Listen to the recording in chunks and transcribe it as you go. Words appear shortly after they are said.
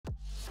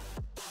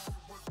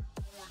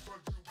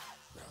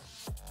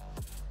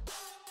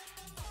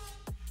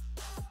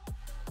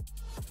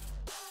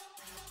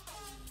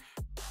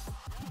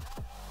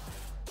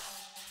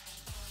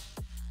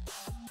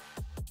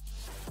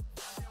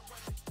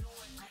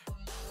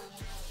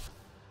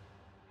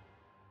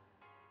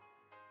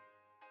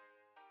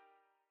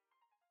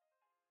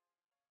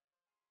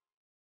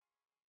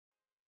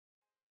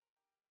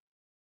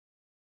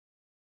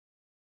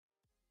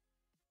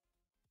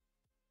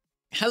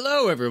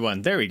Hello,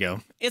 everyone. There we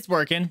go. It's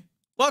working.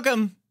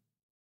 Welcome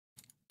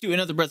to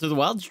another Breath of the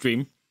Wild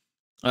stream.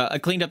 I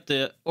cleaned up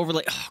the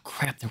overlay. Oh,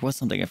 crap. There was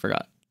something I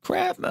forgot.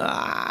 Crap.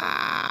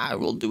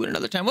 We'll do it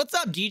another time. What's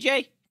up,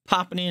 DJ?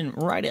 Popping in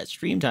right at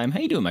stream time. How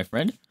you doing, my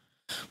friend?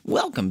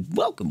 Welcome,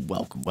 welcome,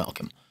 welcome,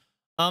 welcome.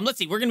 Let's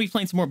see. We're going to be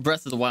playing some more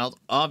Breath of the Wild,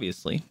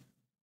 obviously.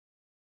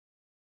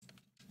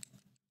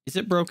 Is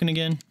it broken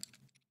again?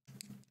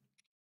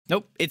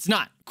 Nope, it's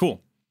not. Cool.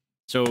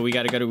 So we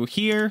got to go to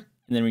here.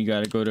 And then we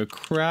gotta go to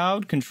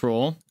crowd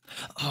control.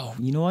 Oh,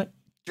 you know what?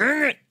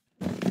 Dang it!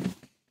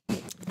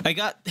 I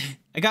got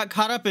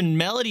caught up in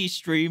Melody's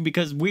stream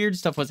because weird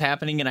stuff was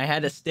happening and I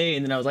had to stay.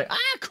 And then I was like,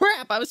 ah,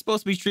 crap! I was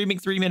supposed to be streaming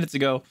 3 minutes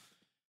ago,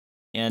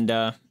 and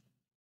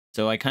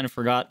so I kind of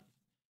forgot,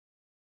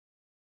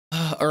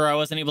 or I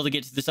wasn't able to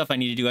get to the stuff I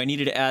needed to do. I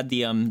needed to add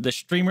the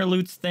streamer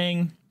loots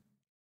thing.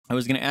 I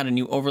was gonna add a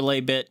new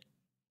overlay bit,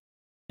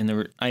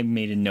 and I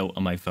made a note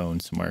on my phone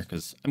somewhere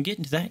because I'm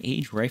getting to that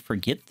age where I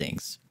forget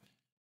things.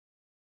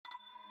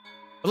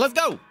 But let's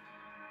go!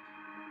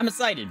 I'm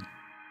excited.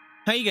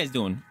 How you guys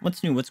doing?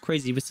 What's new? What's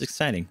crazy? What's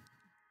exciting?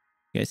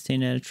 You guys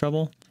staying out of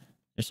trouble?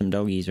 There's some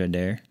doggies right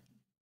there.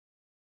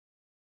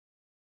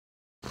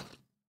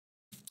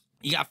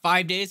 You got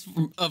 5 days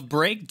of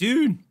break?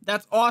 Dude,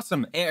 that's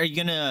awesome. Are you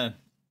gonna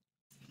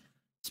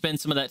spend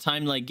some of that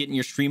time like getting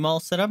your stream all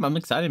set up? I'm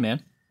excited,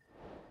 man.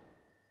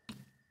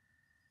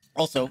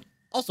 Also, do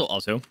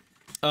you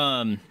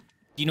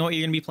know what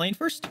you're gonna be playing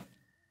first?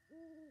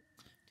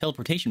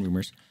 Teleportation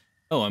rumors.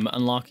 Oh, I'm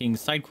unlocking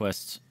side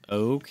quests.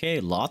 Okay,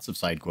 lots of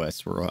side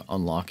quests we're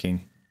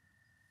unlocking.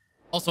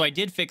 Also, I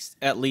did fix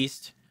at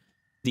least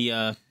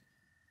the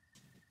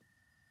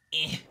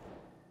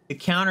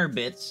counter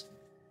bits.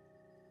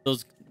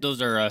 Those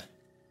are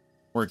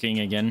working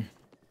again.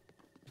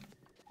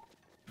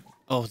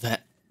 Oh,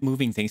 that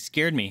moving thing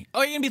scared me.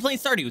 Oh, you're gonna be playing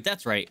Stardew.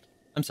 That's right.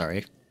 I'm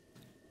sorry.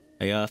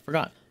 I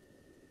forgot.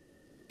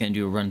 Gonna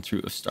do a run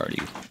through of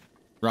Stardew.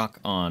 Rock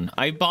on.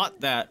 I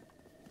bought that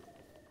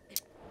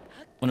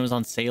when it was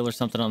on sale or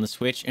something on the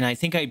Switch, and I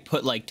think I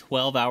put like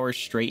 12 hours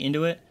straight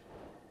into it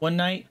one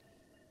night,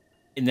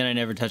 and then I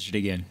never touched it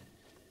again.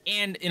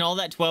 And in all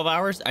that 12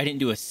 hours, I didn't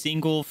do a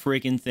single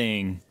freaking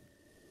thing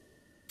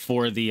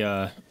for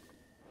the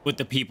with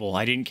the people.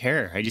 I didn't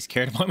care. I just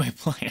cared about my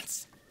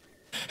plants.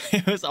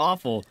 It was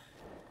awful.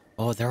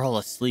 Oh, they're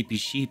all sleepy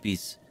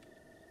sheepies.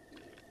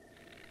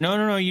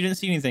 No, you didn't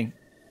see anything.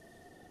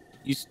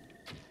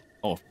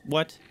 Oh,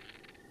 what?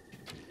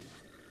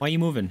 Why are you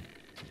moving?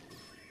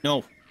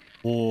 No.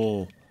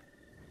 Oh,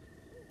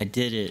 I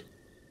did it.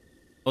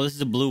 Oh, this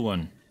is a blue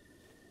one.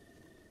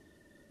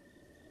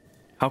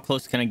 How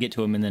close can I get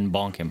to him and then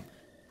bonk him?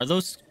 Are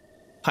those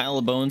pile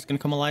of bones gonna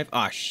come alive?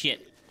 Ah,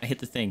 shit. I hit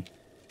the thing.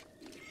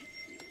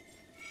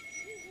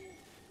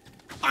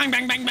 Bang,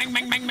 bang, bang, bang,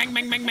 bang, bang, bang,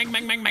 bang, bang, bang,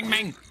 bang, bang, bang,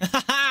 bang.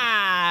 Ha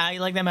ha!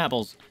 You like them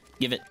apples?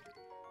 Give it.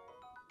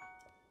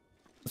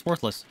 It's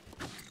worthless.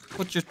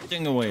 Put your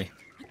thing away.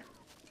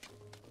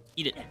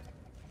 Eat it.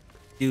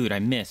 Dude, I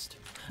missed.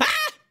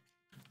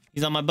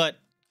 He's on my butt.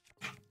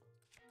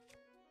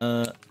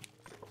 No.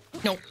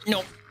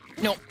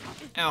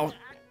 Ow.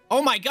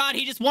 Oh my god,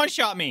 he just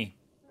one-shot me.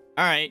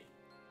 Alright.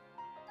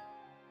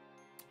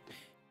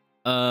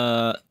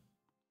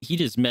 He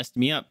just messed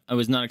me up. I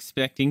was not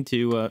expecting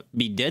to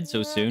be dead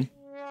so soon.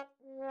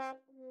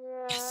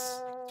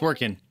 Yes, it's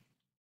working.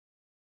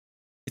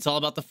 It's all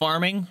about the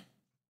farming.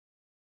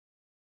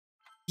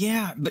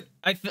 Yeah, but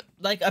I feel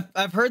like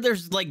I've heard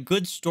there's like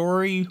good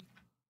story.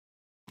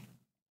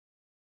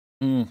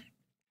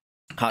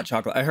 Hot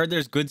chocolate. I heard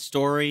there's good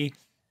story,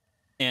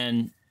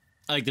 and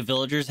like the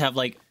villagers have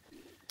like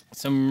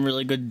some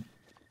really good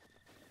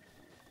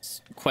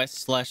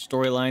quests /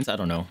 storylines. I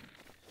don't know,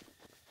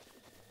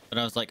 but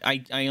I was like,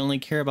 I only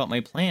care about my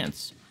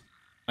plants.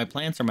 My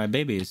plants are my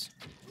babies.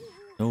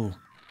 Oh,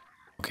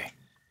 okay.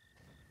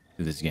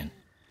 Do this again.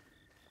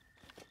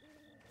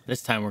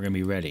 This time we're gonna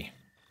be ready.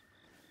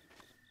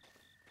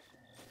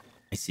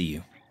 I see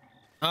you.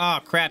 Oh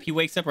crap! He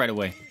wakes up right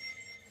away.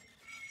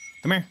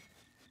 Come here.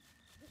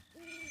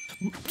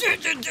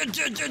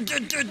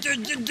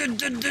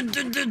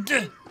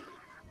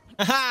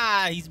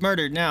 Haha! He's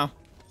murdered now.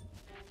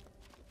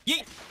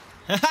 Yeet!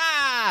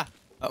 Haha!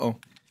 Uh-oh.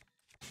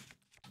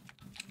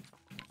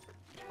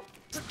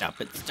 Stop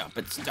it, stop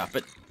it, stop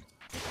it.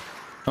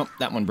 Oh,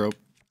 that one broke.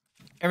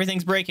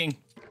 Everything's breaking.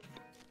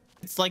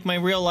 It's like my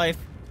real life.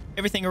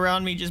 Everything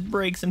around me just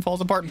breaks and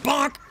falls apart.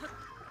 Bonk!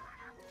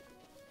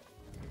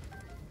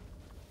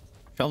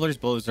 Traveler's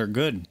blows are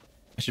good.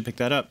 I should pick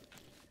that up.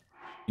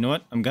 You know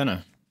what? I'm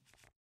gonna.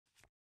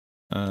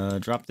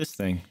 Drop this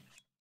thing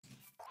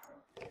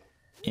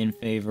in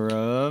favor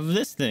of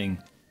this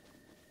thing.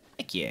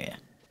 Heck yeah.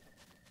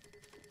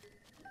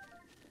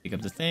 Pick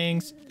up the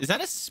things. Is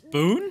that a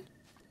spoon?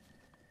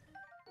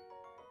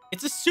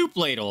 It's a soup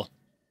ladle.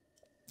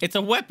 It's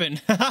a weapon.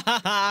 We're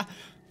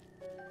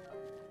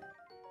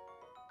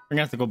gonna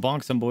have to go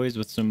bonk some boys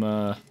with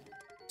some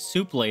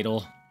soup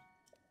ladle.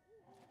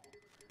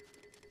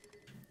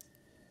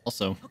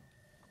 Also,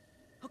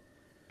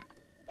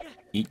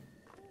 eat.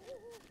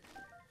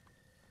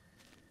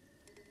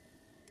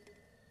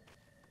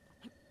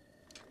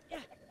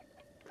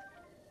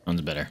 One's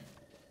better.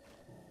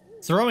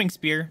 Throwing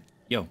spear.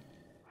 Yo.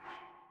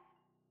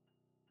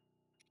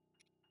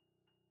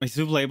 My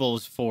soup label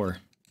is 4.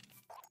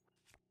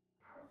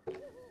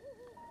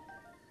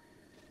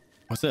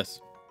 What's this?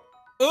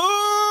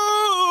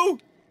 Oh!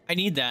 I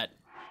need that.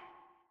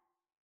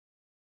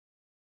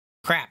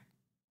 Crap.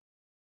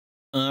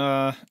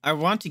 I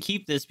want to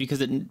keep this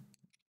because I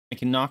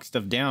can knock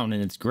stuff down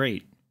and it's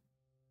great.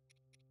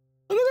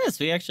 Look at this.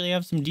 We actually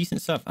have some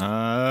decent stuff.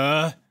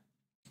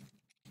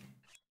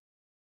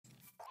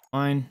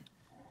 Fine.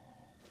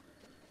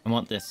 I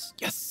want this.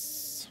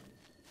 Yes.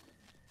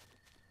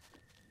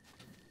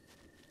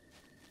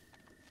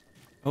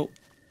 Oh.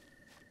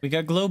 We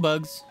got glow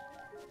bugs.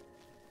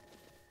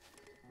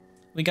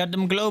 We got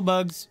them glow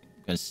bugs.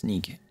 Gotta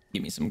sneak.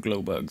 Give me some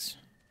glow bugs.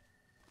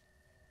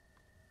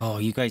 Oh,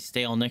 you guys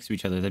stay all next to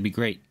each other. That'd be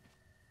great.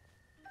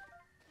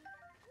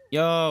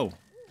 Yo.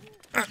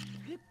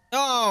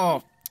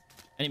 Oh.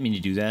 I didn't mean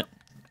to do that.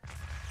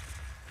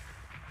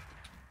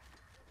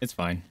 It's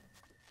fine.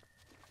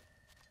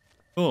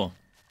 Cool.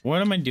 What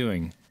am I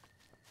doing?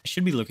 I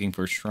should be looking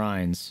for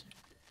shrines.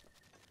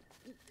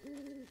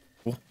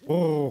 Whoa.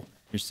 Whoa.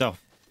 Yourself.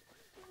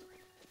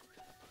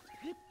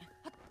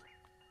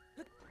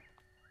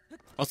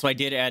 Also, I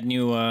did add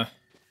a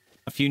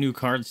few new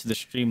cards to the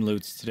stream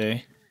loots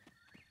today.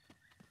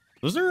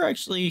 Those are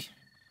actually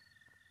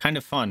kind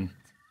of fun.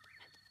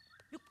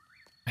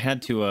 I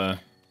had to,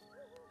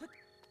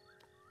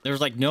 there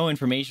was like no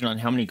information on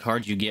how many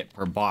cards you get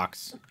per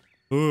box.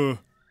 And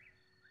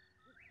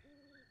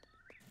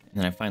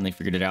then I finally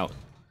figured it out.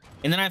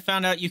 And then I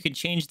found out you could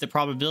change the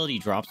probability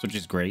drops, which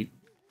is great.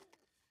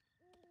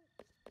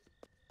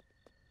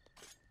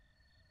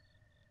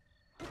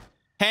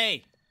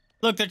 Hey,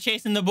 look, they're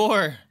chasing the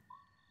boar.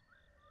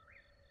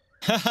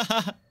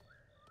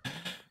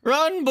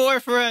 Run,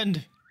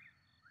 boyfriend.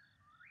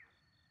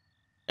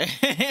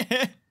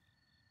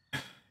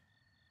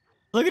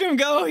 Look at him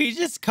go. He's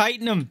just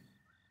kiting him.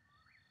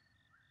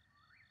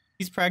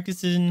 He's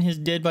practicing his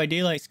Dead by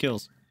Daylight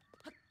skills.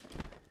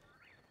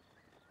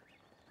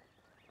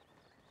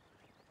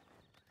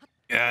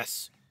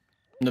 Yes.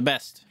 I'm the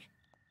best.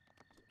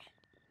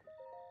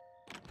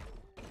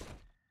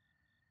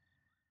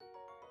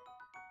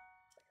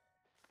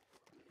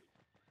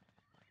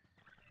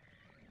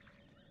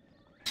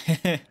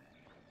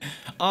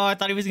 Oh, I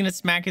thought he was gonna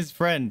smack his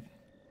friend.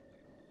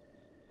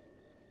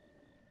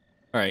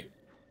 All right.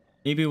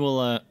 Maybe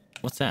we'll,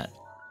 what's that?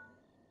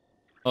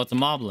 Oh, it's a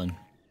moblin.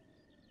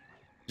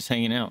 Just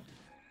hanging out.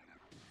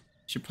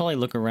 Should probably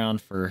look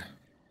around for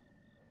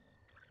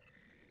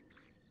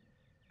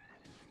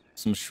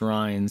some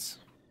shrines.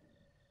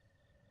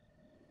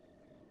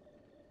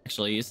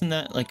 Actually, isn't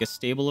that like a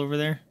stable over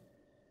there?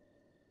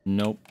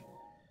 Nope.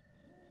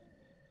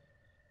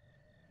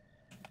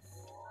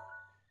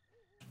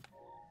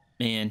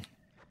 Man.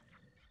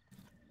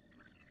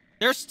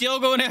 They're still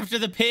going after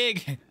the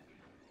pig.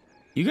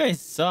 You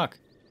guys suck.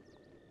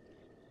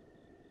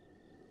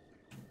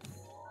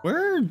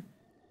 Where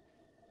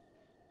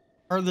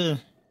are the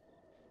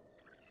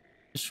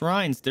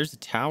shrines? There's a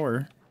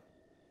tower.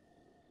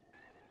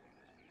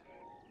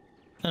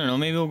 I don't know.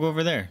 Maybe we'll go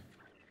over there.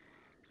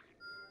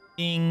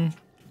 Ding.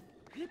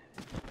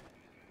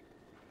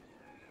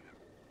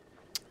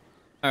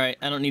 All right.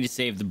 I don't need to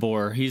save the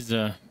boar. He's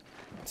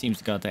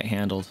seems got that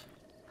handled.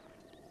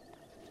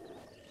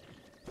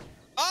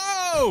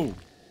 Oh!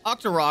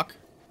 Octorok.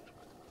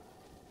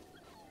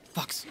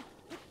 Fucks.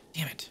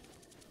 Damn it.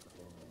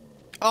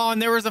 Oh,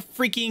 and there was a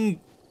freaking...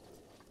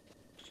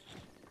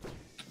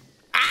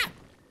 Ah!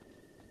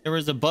 There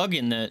was a bug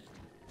in that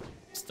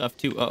stuff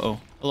too. Uh-oh.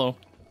 Hello.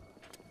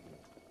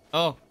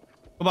 Oh.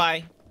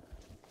 Goodbye.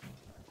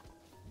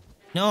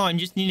 No, I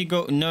just need to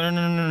go...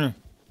 No.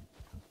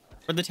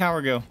 Where'd the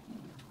tower go?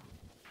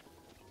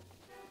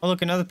 Oh,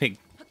 look, another pig.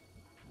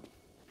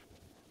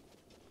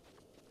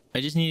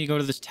 I just need to go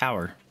to this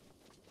tower.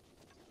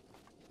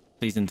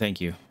 Please and thank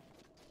you.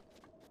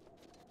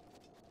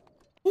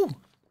 Ooh.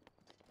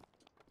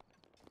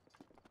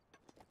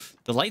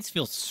 The lights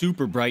feel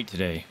super bright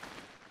today.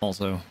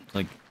 Also,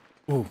 like,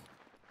 ooh,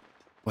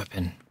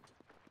 weapon.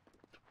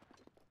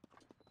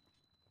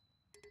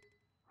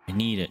 I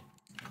need it.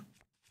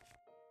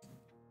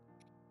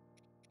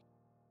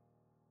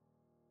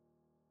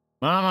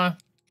 Mama.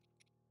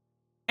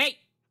 Hey.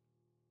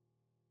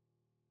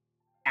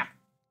 Yeah.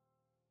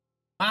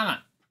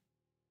 Mama.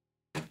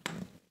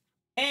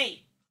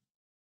 Hey.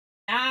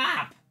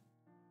 Stop.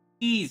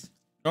 Please.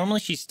 Normally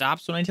she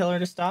stops when I tell her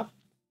to stop.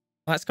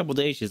 Last couple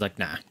days she's like,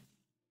 nah.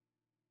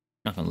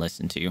 Not gonna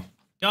listen to you.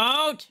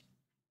 Don't!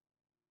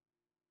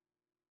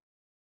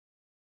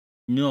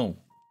 No.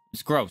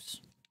 It's gross.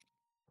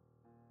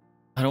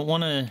 I don't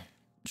want to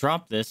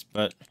drop this,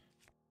 but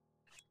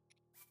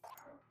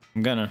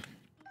I'm gonna.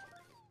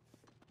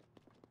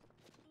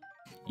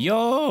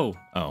 Yo!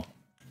 Oh.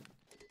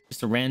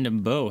 Just a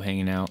random bow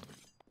hanging out.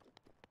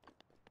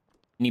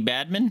 Any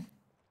badmen?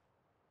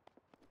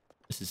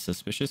 This is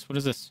suspicious. What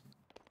is this?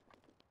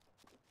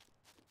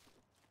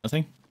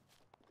 Nothing?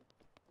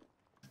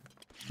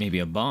 Maybe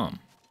a bomb.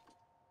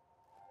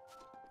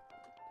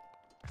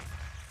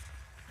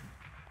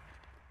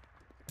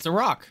 It's a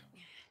rock.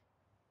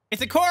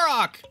 It's a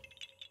Korok.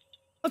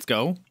 Let's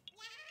go.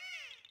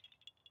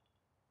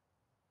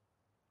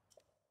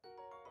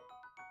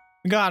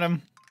 We got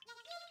him.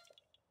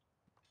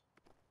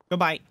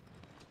 Goodbye.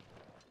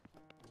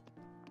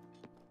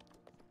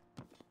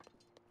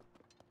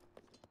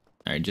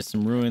 All right, just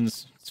some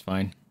ruins. It's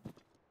fine.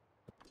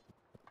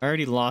 I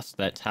already lost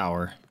that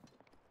tower.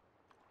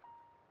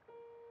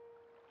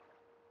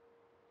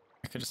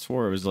 I could have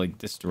swore it was like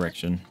this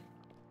direction.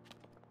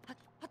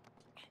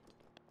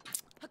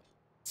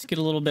 Let's get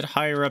a little bit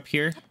higher up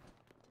here.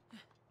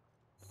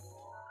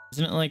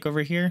 Isn't it like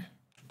over here?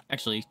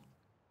 Actually, it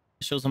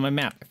shows on my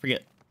map. I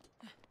forget.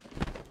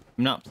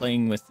 I'm not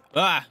playing with...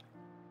 Ah!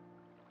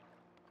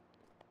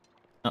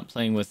 Not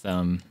playing with,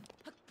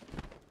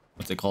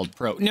 what's it called?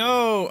 Pro.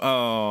 No!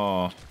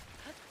 Oh.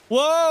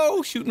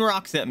 Whoa! Shooting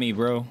rocks at me,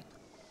 bro.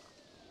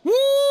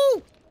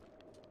 Woo!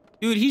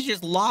 Dude, he's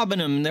just lobbing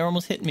them and they're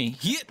almost hitting me.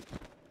 Hit!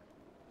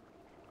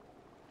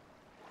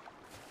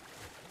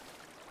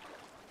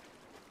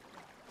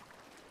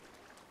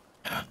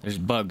 There's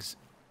bugs.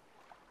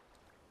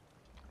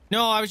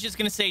 No, I was just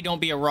gonna say don't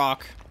be a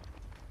rock.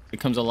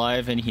 Becomes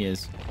alive and he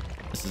is.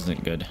 This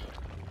isn't good.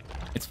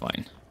 It's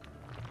fine.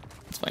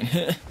 It's fine.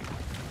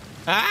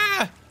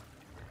 Ah!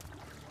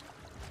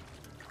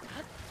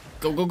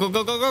 Go, go, go,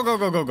 go, go, go, go,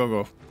 go, go, go,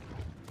 go.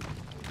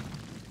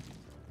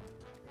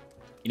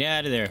 Get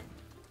out of there.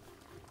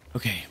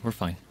 Okay, we're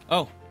fine.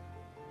 Oh.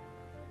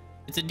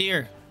 It's a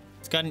deer.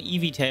 It's got an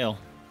Eevee tail.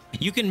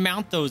 You can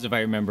mount those if I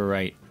remember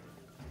right.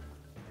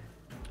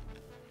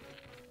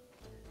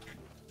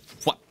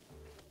 What?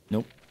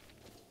 Nope.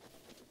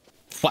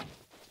 What?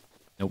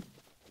 Nope.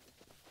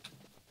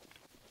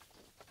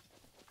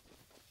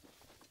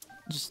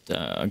 Just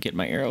get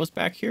my arrows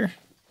back here.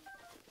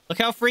 Look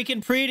how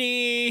freaking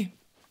pretty!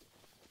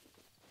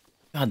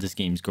 God, this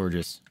game's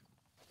gorgeous.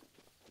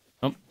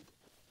 Oh,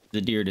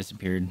 the deer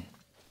disappeared.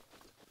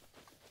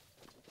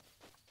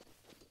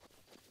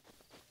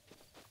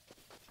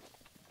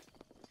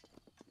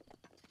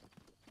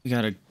 We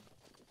got a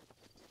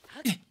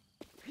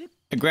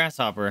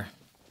grasshopper.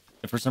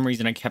 And for some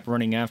reason, I kept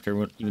running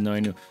after, even though I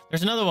knew.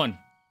 There's another one.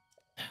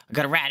 I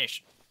got a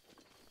radish.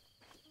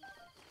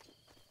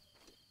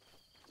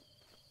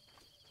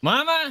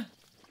 Mama?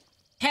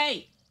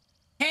 Hey!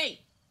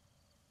 Hey!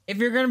 If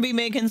you're gonna be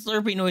making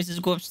slurpy noises,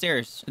 go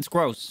upstairs. It's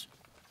gross.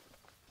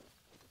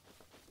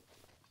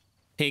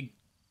 Pig.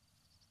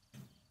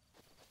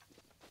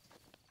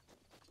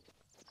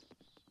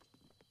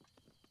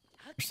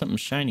 There's something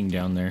shining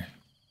down there.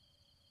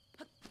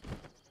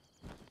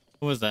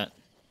 What was that?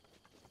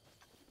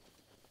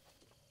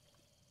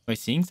 Am I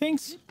seeing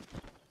things?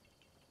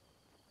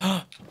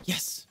 Oh,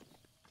 yes!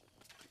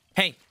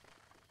 Hey!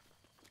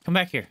 Come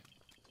back here.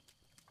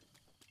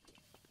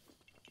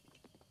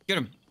 Get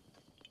him.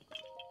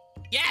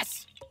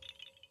 Yes!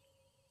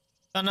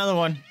 Got another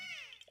one.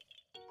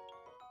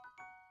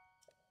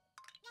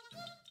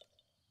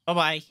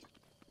 Bye-bye. I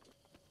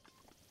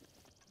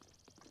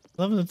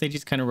love that they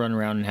just kind of run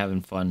around and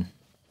having fun.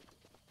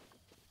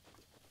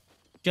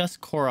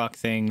 Just Korok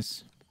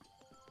things.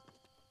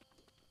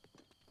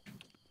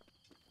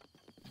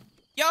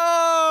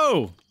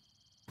 Yo!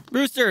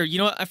 Rooster, you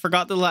know what? I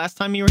forgot the last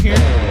time you were here.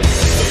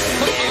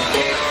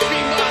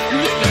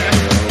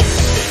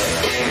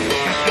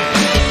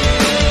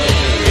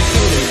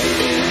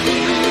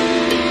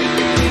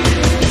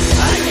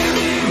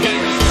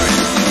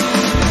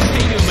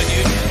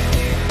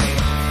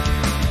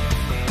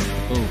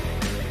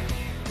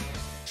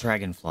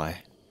 Dragonfly.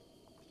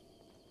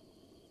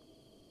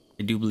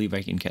 I do believe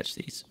I can catch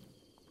these.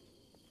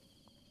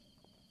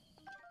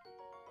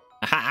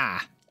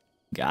 Aha!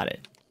 Got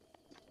it.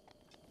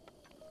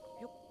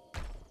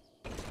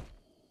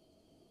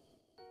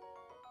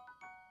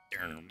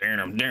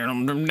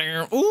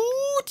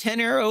 Ooh, 10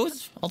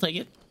 arrows. I'll take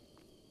it.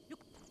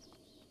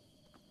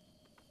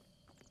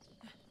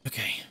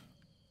 Okay.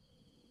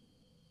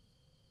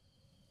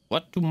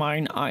 What do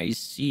mine eyes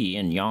see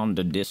in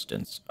yonder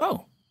distance?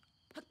 Oh.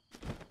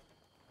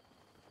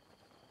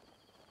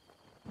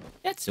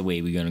 That's the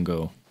way we're gonna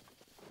go.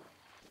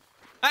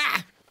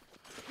 Ah!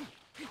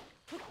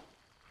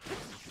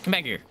 Come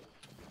back here.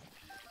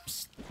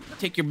 Just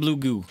take your blue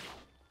goo.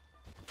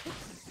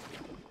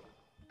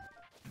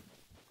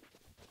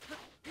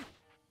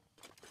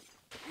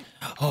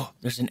 Oh,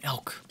 there's an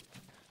elk.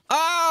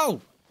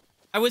 Oh!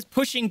 I was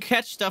pushing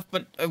catch stuff,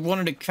 but I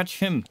wanted to catch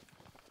him.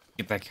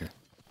 Get back here.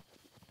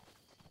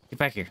 Get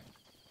back here.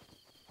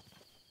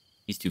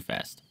 He's too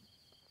fast.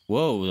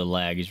 Whoa, the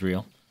lag is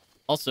real.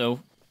 Also,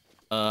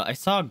 I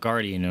saw a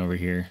guardian over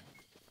here.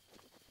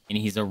 And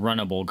he's a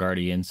runnable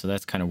guardian, so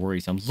that's kind of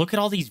worrisome. Look at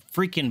all these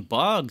freaking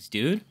bugs,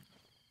 dude.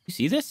 You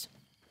see this?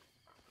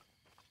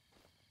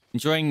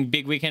 Enjoying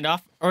big weekend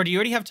off? Or do you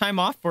already have time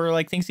off for,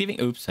 like, Thanksgiving?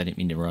 Oops, I didn't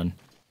mean to run.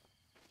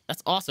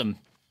 That's awesome.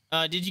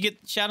 Did you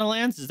get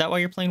Shadowlands? Is that why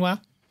you're playing WoW?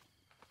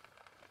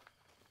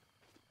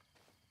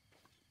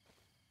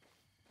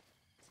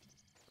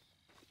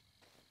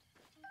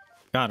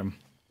 Got him.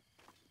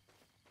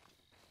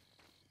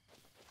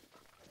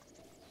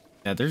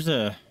 Yeah, there's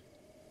a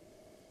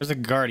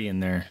guardian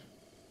there.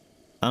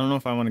 I don't know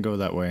if I want to go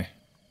that way.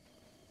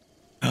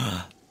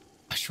 A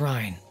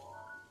shrine.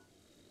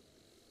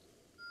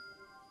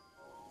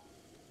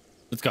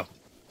 Let's go.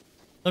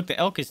 Look, the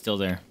elk is still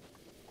there.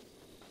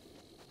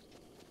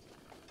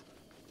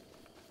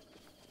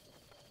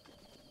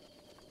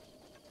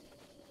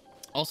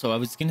 Also, I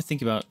was gonna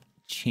think about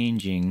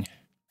changing.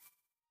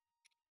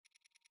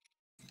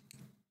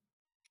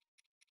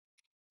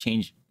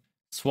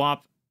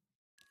 Swap.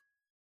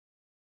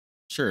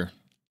 Sure.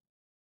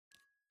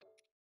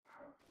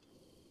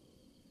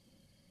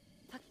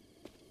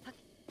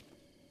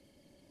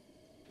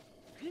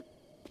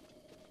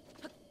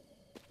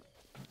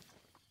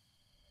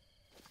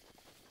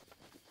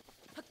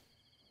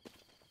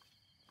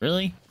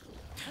 Really?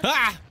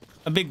 Ah!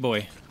 A big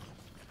boy.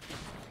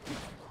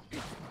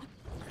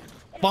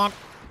 Bonk.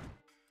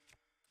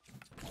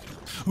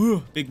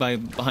 Ooh, big guy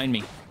behind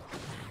me.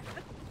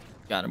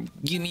 Got him.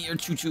 Give me your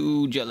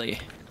choo-choo jelly.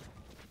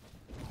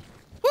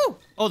 Woo!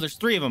 Oh, there's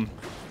 3 of them.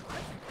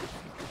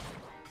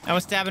 I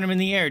was stabbing him in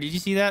the air. Did you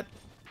see that?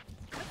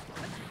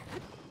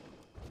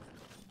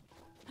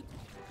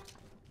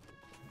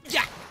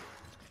 Yeah!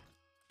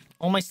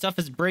 All my stuff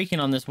is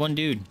breaking on this one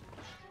dude.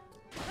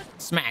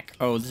 Smack.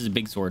 Oh, this is a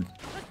big sword.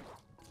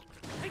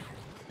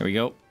 There we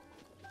go.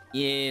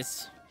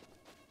 Yes.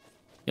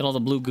 Get all the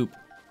blue goop.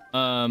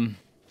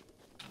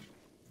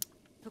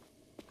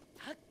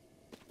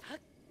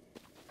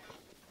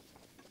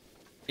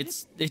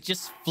 It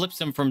just flips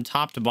them from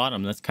top to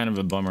bottom. That's kind of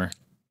a bummer.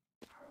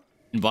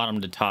 And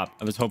bottom to top.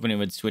 I was hoping it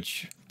would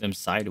switch them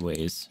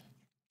sideways.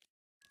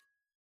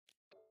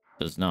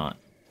 Does not.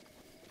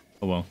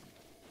 Oh well.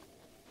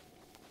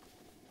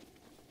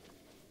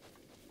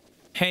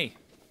 Hey.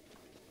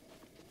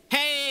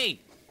 Hey!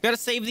 Gotta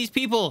save these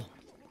people.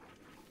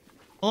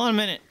 Hold on a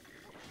minute.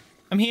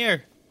 I'm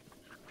here.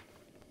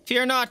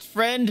 Fear not,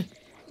 friend.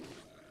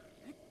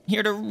 I'm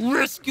here to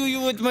rescue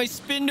you with my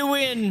spin to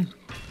win.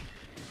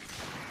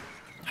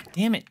 God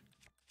damn it.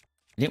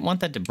 I didn't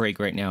want that to break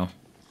right now.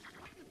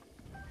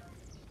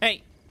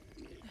 Hey.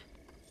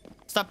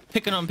 Stop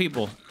picking on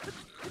people.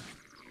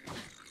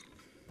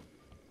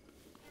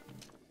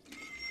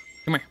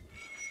 Come here.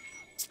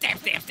 Stab,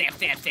 stab, stab,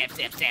 stab, stab,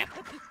 stab, stab.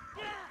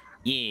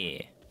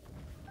 Yeah.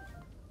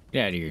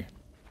 Get out of here.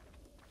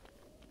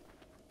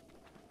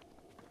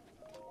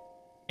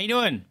 How you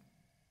doing?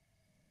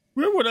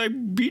 Where would I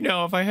be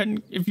now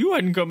if you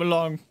hadn't come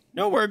along?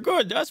 Nowhere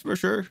good, that's for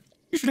sure.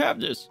 You should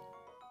have this.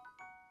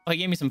 Oh, he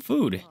gave me some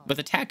food with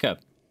a tack up.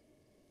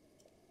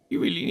 You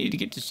really need to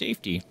get to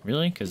safety.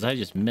 Really? Because I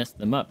just messed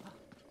them up.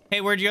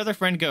 Hey, where'd your other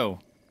friend go?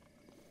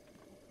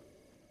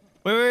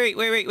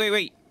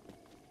 Wait.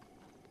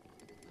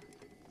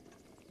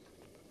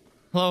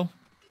 Hello?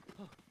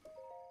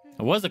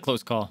 It was a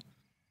close call.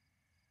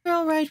 We're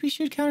all right. We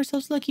should count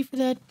ourselves lucky for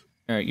that.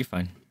 All right, you're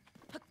fine.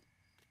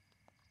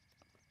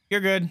 You're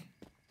good.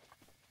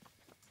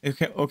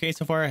 Okay,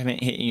 so far I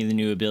haven't hit any of the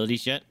new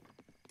abilities yet.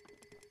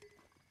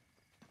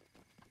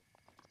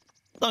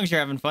 As long as you're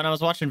having fun. I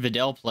was watching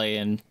Videl play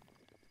and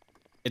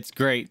it's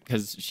great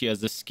because she has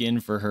the skin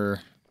for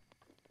her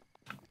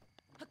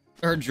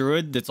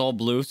druid that's all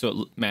blue, so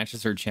it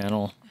matches her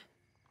channel.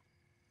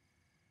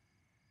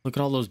 Look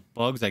at all those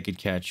bugs I could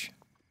catch.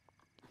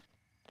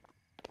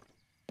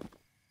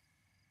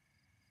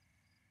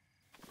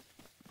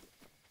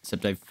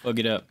 Except I fug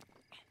it up.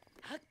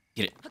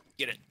 Get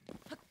it.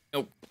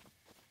 Nope.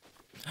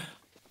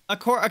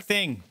 A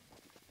thing.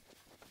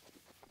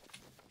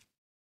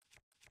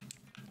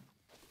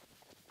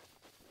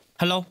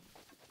 Hello?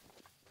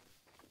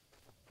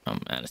 I'm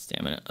out of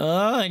stamina.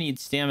 Oh, I need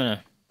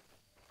stamina.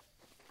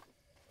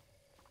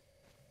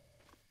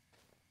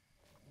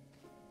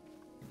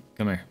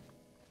 Come here.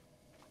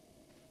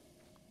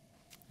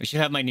 I should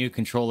have my new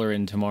controller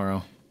in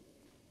tomorrow.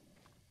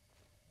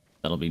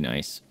 That'll be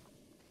nice.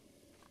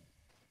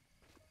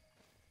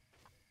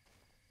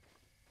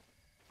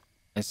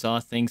 I saw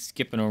a thing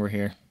skipping over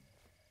here.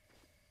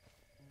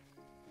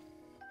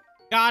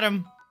 Got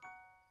him!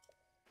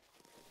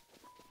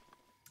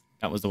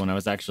 That was the one I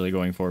was actually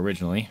going for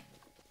originally.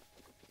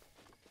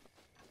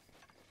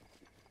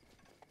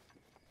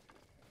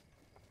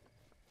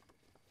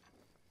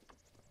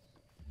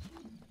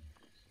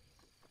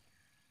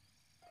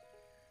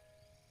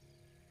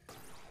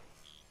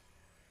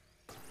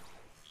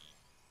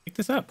 Pick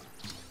this up.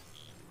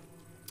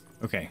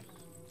 Okay.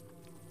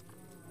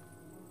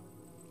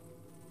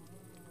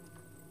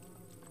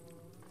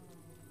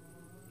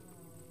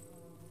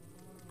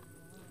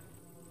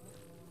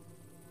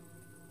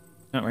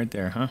 Not right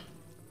there, huh?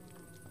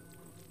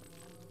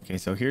 Okay,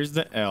 so here's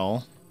the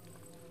L.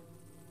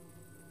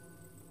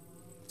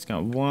 It's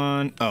got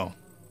one. Oh.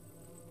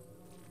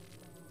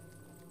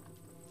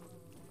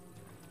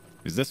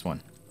 Who's this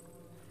one?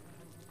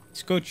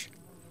 Scooch.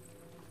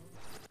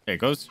 There it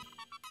goes.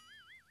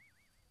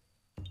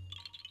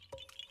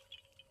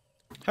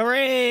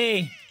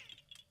 Hooray!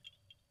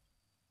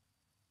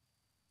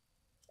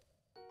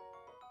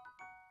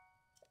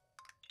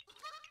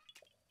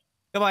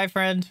 Goodbye,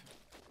 friend.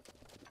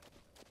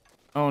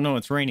 Oh no,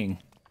 it's raining.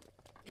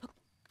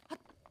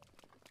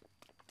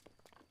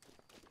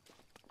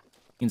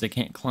 Means I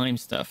can't climb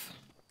stuff.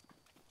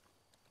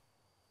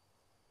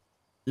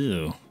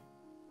 Ew.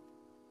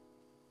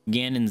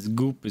 Ganon's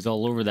goop is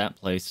all over that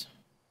place.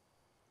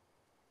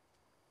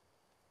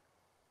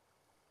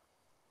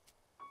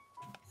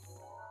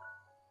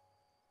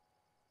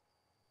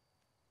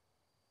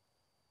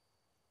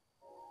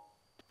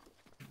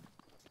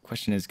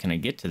 Question is, can I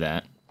get to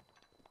that?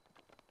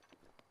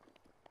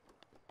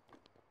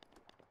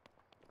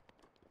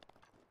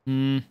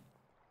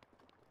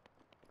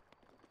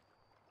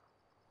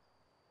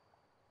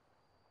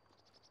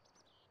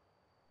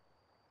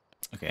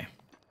 Okay.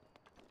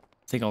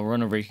 I think I'll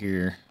run over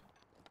here.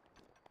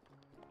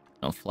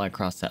 I'll fly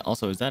across that.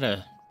 Also, is that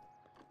a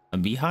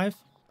beehive?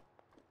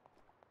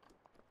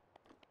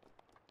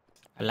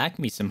 I like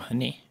me some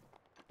honey.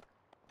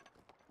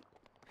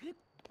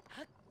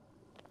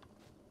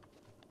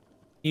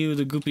 Ew,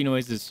 the goopy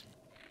noises.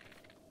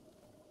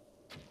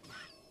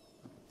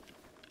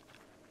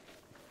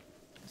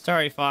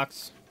 Sorry,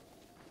 Fox.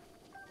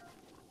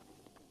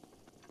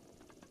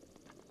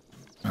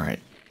 All right.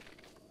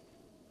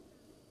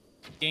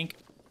 Dink.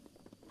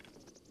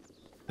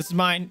 This is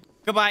mine.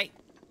 Goodbye.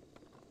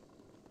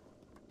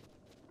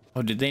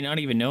 Oh, did they not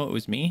even know it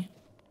was me?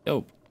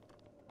 Dope.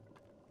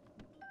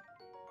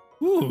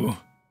 Ooh.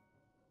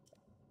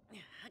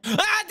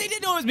 Ah, they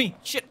didn't know it was me.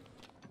 Shit.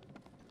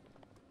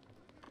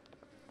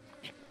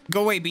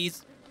 Go away,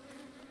 bees.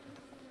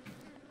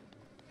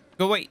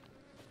 Go away.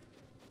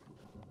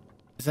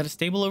 Is that a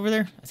stable over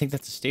there? I think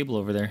that's a stable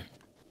over there.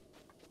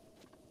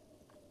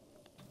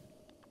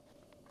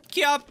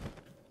 Yup.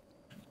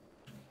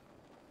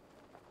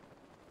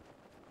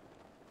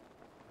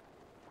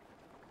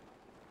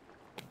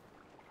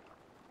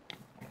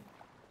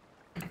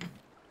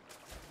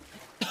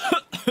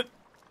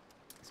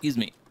 Excuse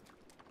me.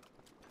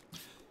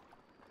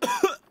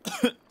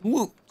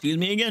 Woo. Excuse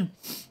me again.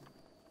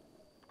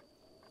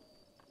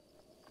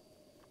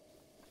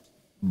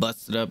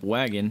 Busted up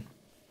wagon.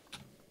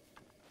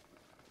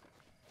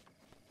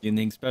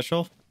 Anything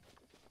special?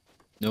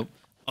 Nope.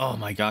 Oh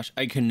my gosh.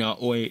 I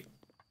cannot wait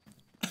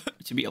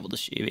to be able to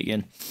shave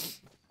again.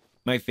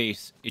 My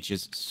face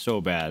itches so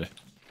bad.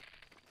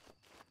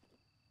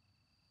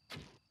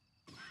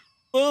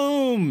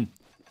 Boom!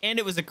 And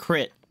it was a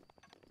crit.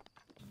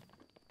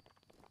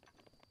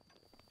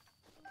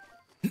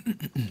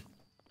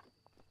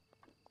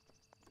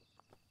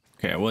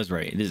 Okay, I was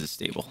right. It is a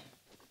stable.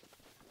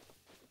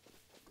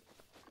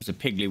 There's a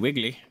Piggly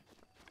Wiggly.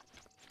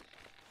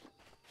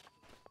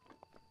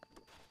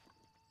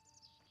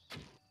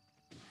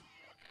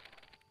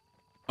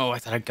 Oh, I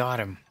thought I got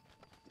him.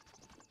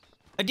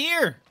 A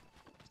deer!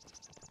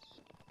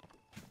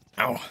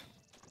 Ow.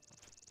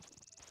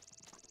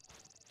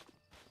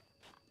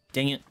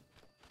 Dang it.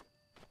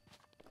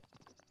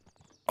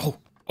 Oh.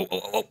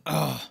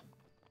 Oh.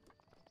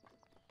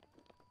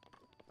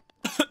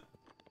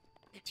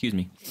 Excuse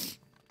me.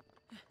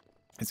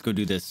 Let's go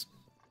do this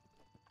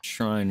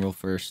shrine real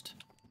first.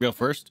 Real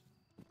first?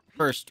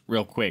 First,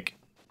 real quick.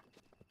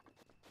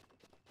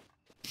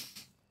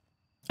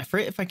 I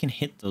forget if I can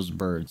hit those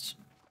birds.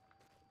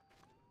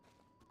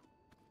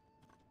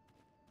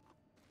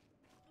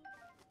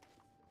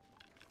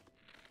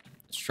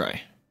 Let's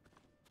try.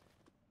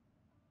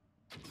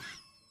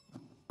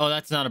 Oh,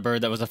 that's not a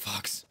bird. That was a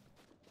fox.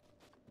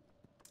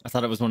 I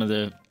thought it was one of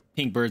the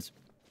pink birds.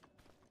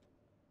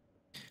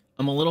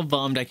 I'm a little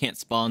bummed I can't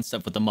spawn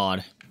stuff with the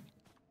mod.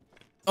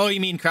 Oh,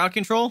 you mean crowd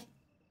control?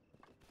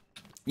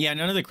 Yeah,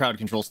 none of the crowd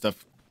control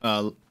stuff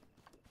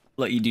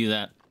let you do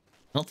that.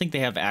 I don't think they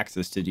have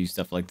access to do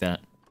stuff like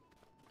that.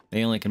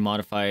 They only can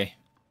modify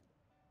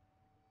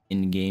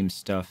in-game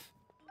stuff.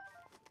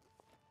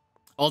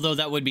 Although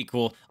that would be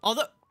cool.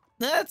 Although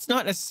that's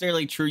not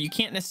necessarily true. You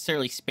can't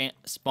necessarily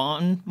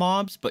spawn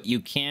mobs, but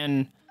you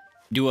can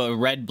do a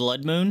red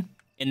blood moon,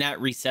 and that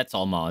resets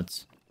all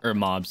mods or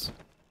mobs.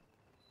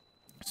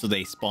 So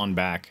they spawn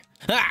back.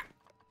 Ha!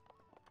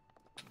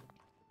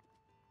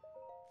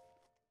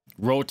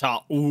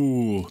 Rota,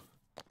 ooh.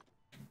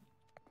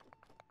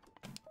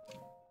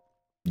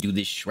 Do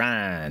this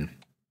shrine.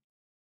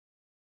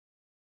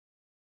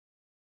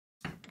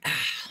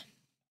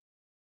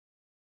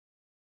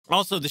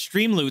 Also, the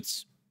stream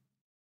loots.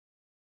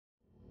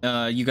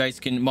 You guys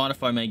can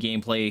modify my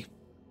gameplay.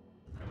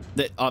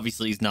 That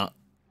obviously is not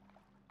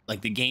like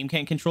the game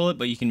can't control it,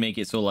 but you can make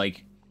it so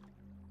like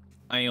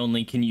I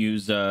only can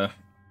use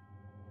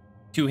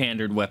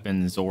two-handed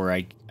weapons, or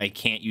I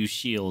can't use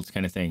shields,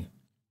 kind of thing.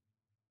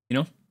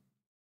 You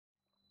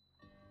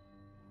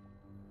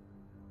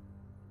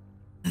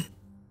know?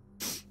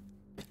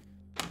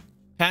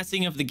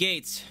 Passing of the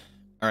gates.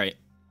 All right.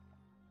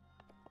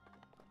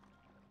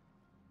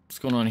 What's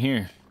going on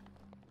here?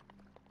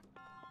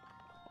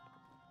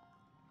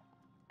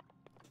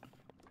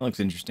 That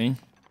looks interesting.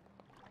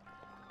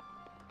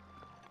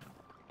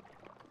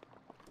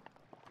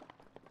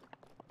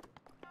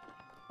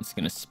 It's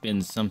gonna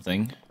spin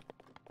something.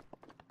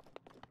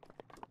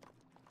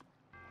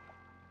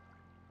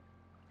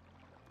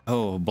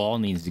 Oh, a ball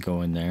needs to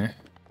go in there.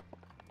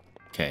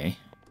 Okay.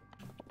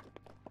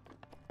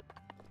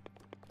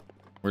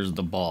 Where's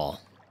the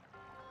ball?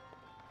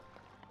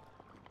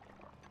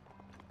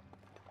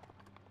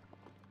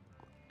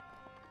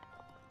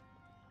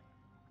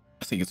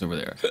 I think it's over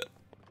there.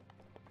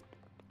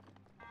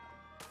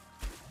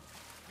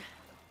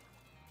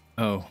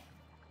 Oh.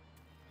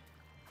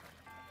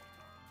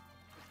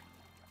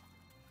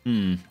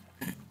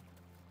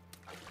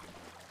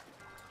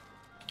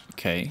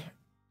 Okay.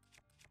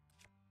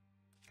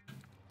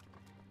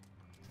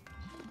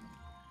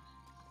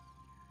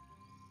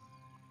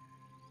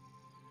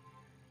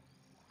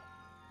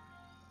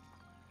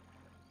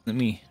 Let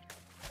me...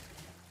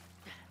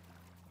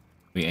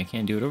 Wait, I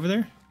can't do it over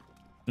there?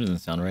 That doesn't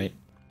sound right.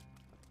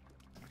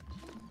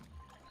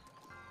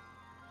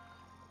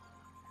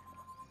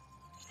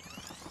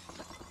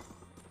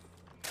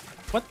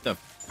 What the...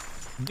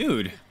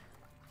 Dude.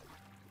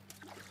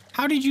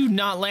 How did you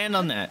not land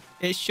on that?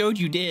 It showed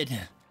you did.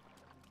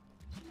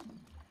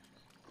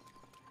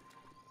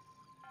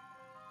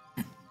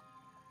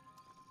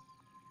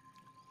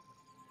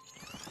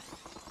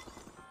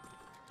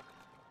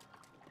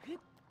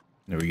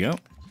 There we go.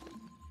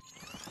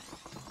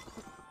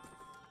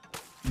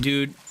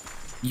 Dude,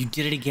 you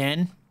did it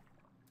again?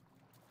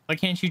 Why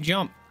can't you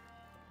jump?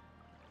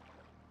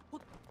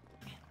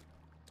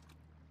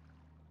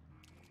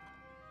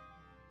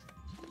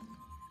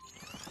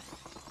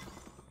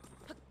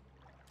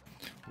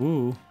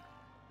 Ooh.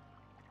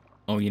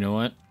 Oh, you know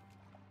what?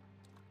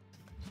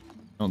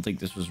 I don't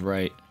think this was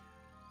right.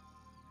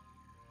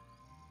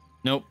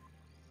 Nope.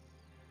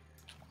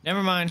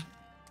 Never mind.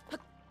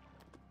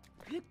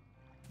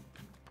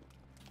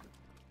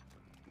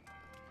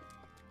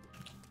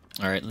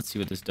 All right, let's see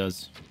what this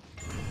does.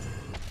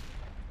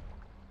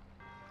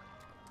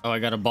 Oh, I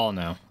got a ball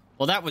now.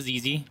 Well, that was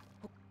easy.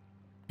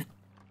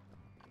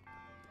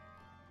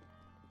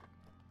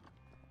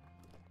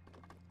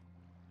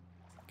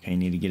 Okay,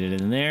 need to get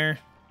it in there.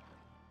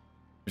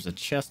 There's a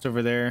chest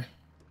over there.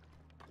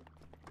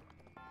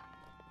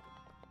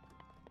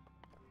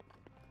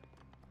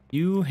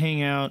 You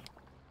hang out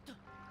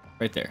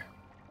right there.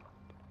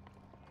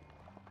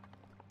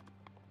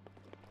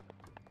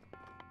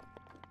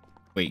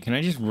 Wait, can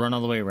I just run all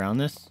the way around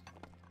this?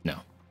 No.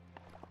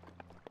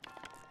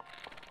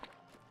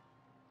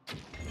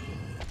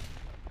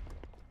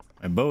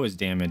 My bow is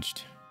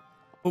damaged.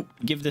 Oh,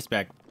 give this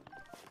back.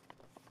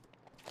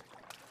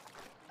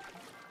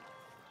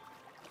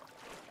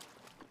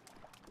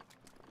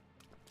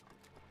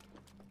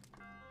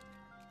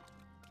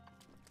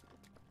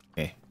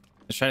 Okay.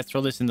 Let's try to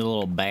throw this in the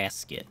little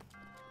basket.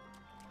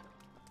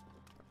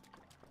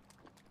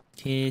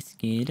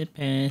 Tisket a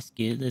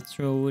basket. Let's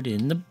throw it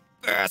in the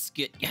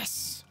basket.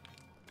 Yes.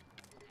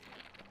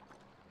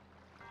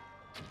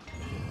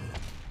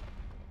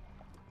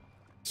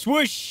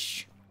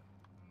 Swoosh.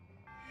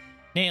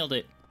 Nailed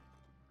it.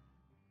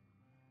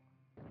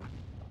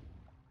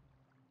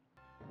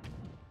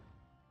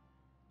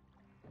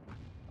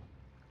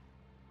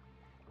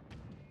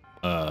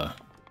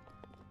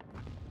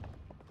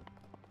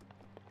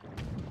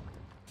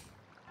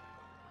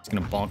 It's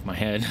gonna bonk my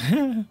head.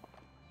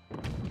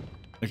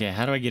 Okay,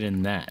 how do I get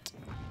in that?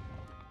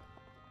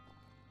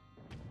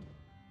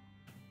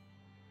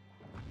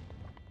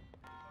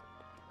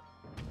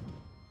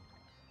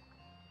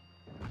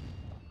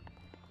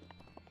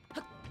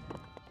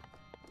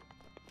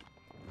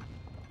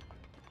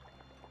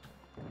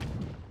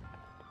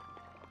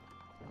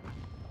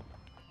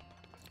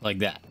 Like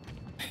that.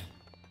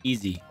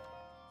 Easy.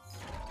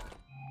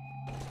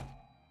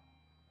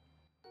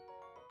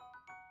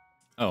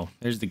 Oh,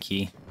 there's the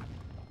key.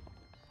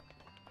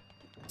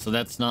 So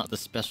that's not the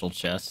special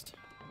chest.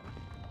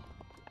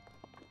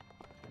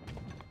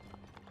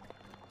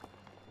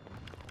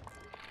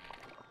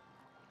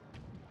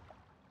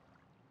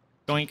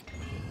 Doink.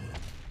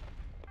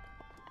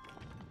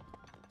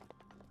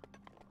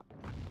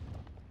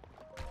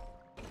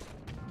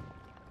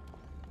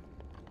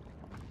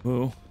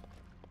 Whoa.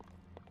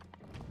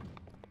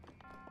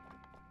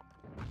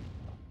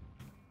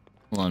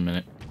 Hold on a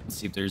minute. Let's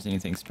see if there's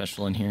anything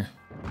special in here.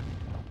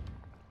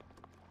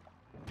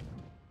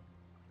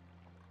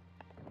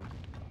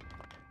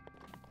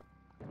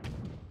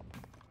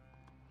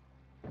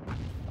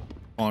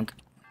 Bonk.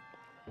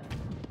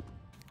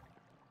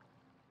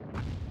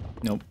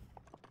 Nope.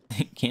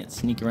 Can't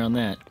sneak around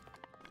that.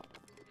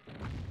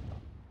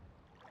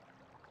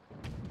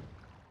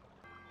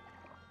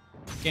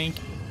 Gank.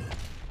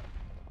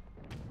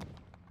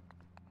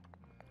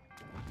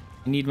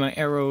 I need my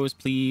arrows,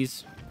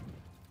 please.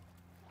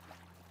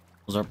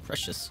 Those are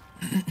precious.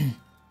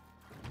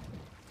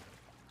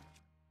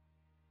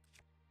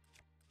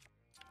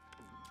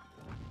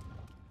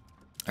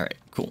 All right,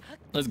 cool.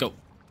 Let's go.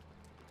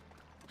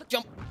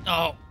 Jump.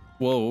 Oh,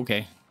 whoa,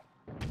 okay.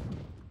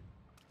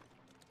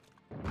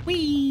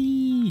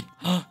 Whee!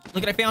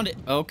 Look at, I found it.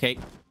 Okay.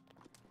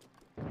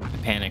 I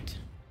panicked.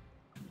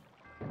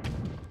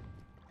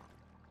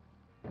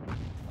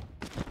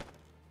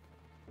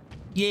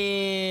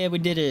 Yeah, we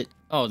did it.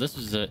 Oh, this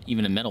was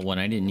even a metal one.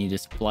 I didn't need to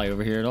fly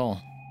over here at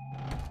all.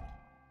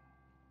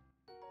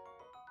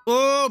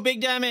 Oh,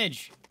 big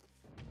damage.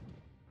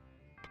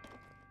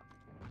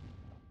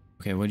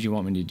 Okay, what do you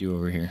want me to do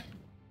over here?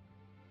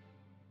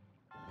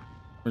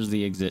 Where's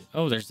the exit?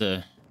 Oh, there's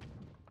the...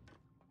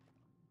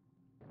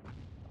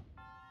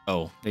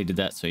 Oh, they did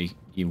that so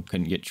you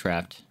couldn't get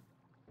trapped.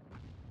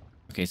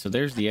 Okay, so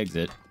there's the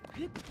exit.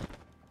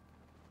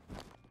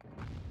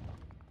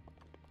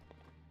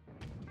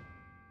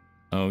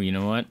 Oh, you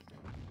know what?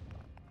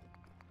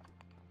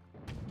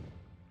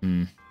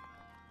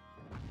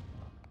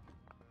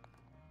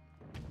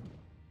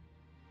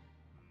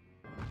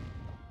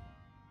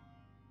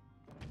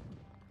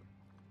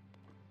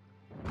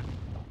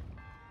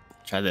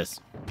 Try this.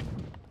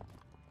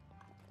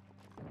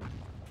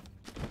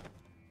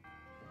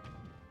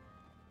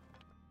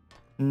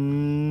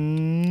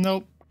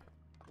 Nope.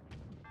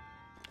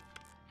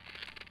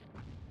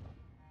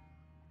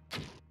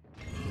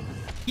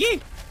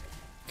 Yee!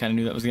 Kind of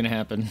knew that was gonna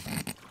happen.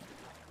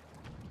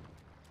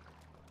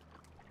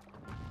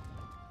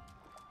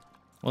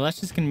 Well, that's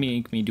just gonna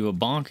make me do a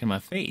bonk in my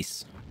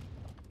face.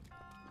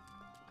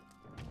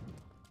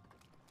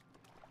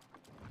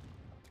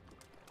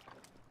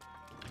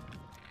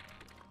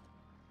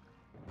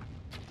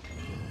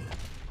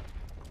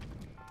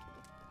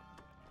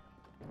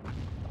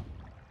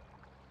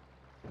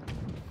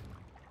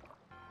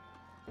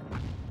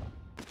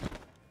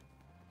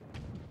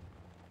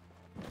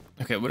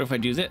 Okay, what if I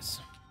do this?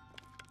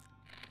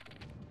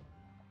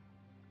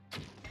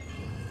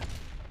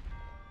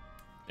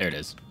 There it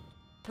is.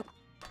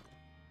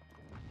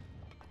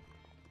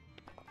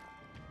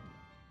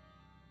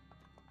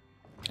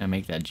 Can I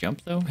make that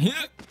jump though?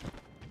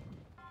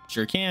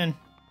 Sure can.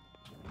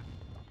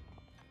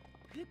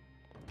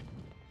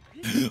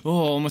 Oh,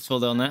 almost fell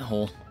down that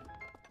hole.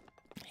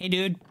 Hey,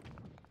 dude.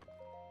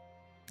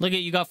 Look at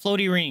you got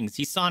floaty rings.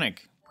 He's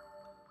Sonic.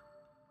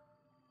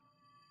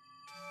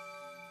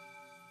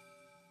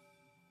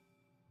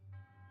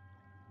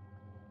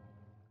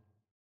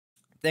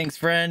 Thanks,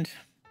 friend.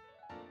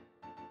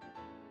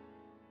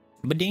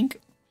 Badink.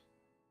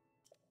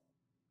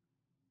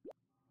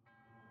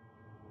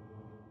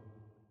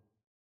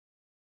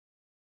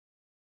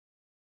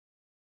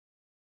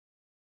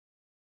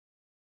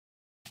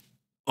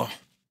 Oh.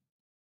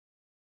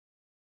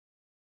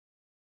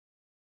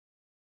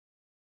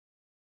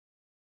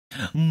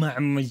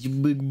 Mama's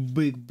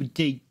big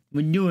potato.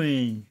 What you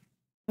doing?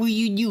 What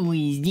you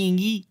doing,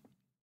 Stingy?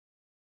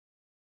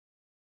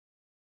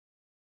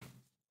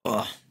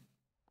 Oh.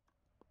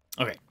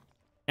 Okay.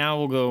 Now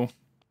we'll go.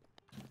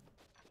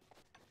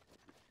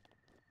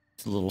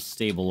 It's a little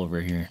stable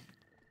over here.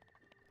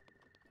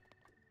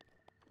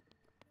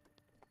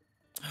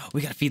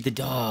 We gotta feed the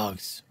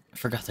dogs. I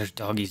forgot there's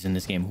doggies in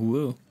this game.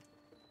 Whoa.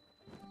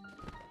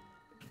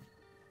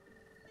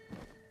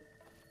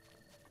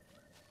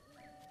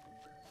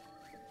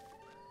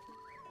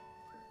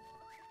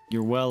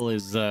 Your well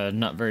is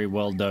not very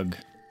well dug.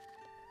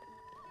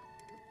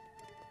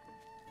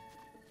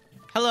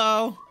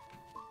 Hello.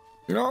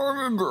 You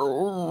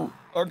know,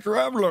 a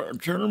traveler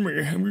told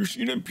me, have you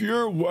seen a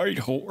pure white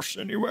horse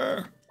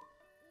anywhere?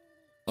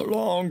 A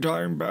long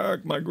time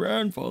back, my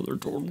grandfather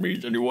told me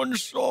that he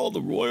once saw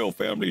the royal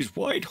family's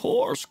white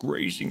horse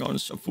grazing on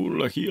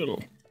Safula Hill.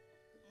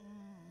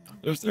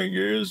 The thing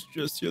is,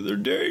 just the other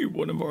day,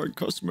 one of our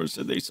customers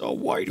said they saw a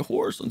white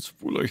horse on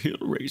Safula Hill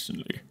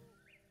recently.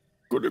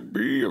 Could it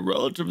be a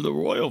relative of the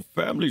royal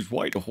family's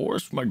white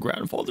horse from my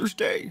grandfather's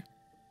day?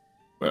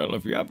 Well,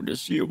 if you happen to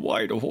see a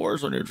white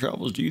horse on your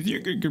travels, do you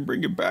think you can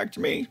bring it back to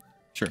me?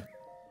 Sure.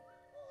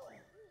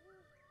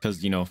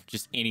 Because, you know,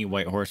 just any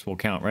white horse will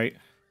count, right?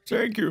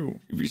 Thank you.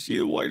 If you see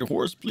a white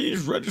horse,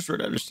 please register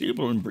it at a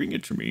stable and bring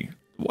it to me.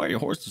 The white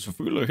horse of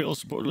Safula Hill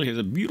supposedly has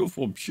a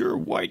beautiful, pure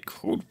white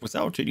coat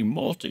without any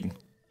molting.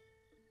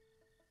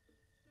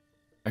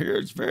 I hear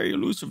it's very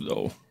elusive,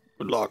 though.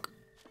 Good luck.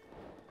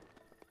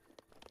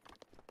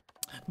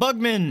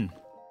 Bugman!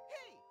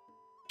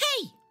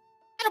 Hey!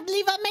 I don't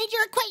believe I made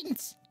your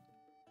acquaintance.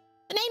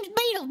 The name's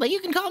Beetle, but you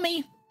can call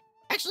me...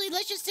 Actually,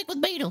 let's just stick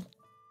with Beetle.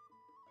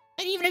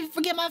 And even if you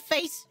forget my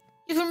face,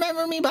 you can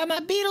remember me by my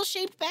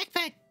beetle-shaped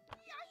backpack.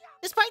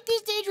 Despite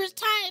these dangerous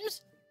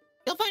times,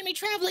 you'll find me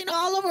traveling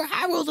all over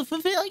Hyrule to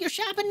fulfill your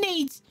shopping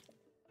needs.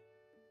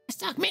 I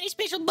stock many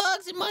special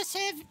bugs and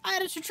must-have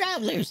items for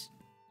travelers.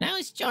 And I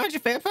always charge a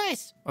fair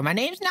price, or my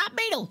name's not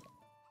Beetle.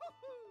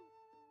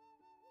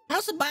 I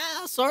also buy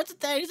all sorts of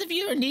things if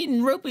you're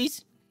needing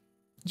rupees.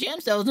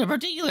 Gemstones in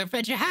particular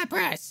fetch a high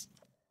price.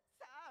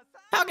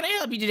 How can I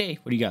help you today?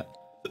 What do you got?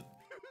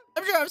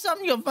 I'm sure of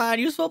something you'll find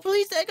useful.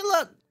 Please take a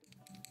look.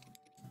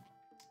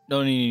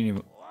 Don't need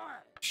any.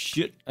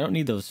 Shit, I don't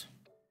need those.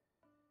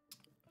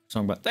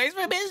 Song about. Thanks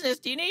for business.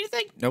 Do you need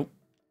anything? Nope.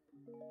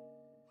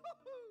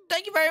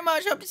 Thank you very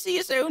much. Hope to see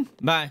you soon.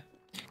 Bye.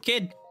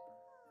 Kid.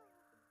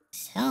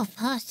 So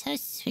far, so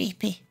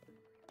sleepy.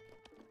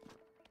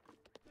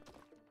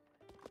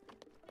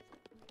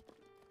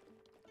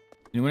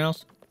 Anyone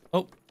else?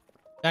 Oh,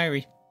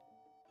 diary.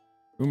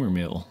 Rumor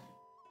mill.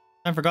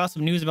 Time for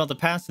gossip news about the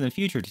past and the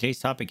future. Today's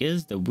topic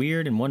is the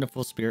weird and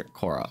wonderful spirit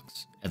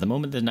Koroks. At the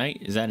moment, the night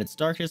is at its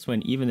darkest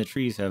when even the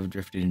trees have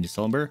drifted into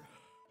slumber.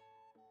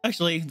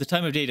 Actually, the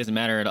time of day doesn't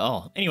matter at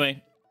all.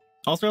 Anyway,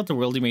 all throughout the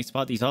world, you may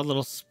spot these odd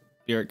little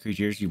spirit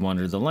creatures you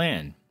wander the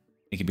land.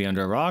 It could be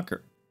under a rock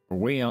or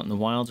way out in the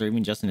wilds or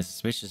even just in a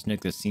suspicious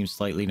nook that seems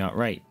slightly not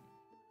right.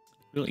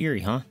 Real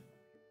eerie, huh?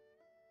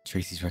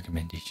 Tracy's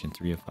recommendation,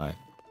 3 of 5.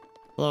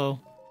 Hello.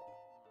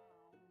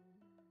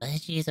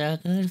 Veggies are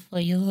good for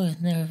you and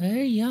they're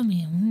very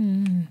yummy.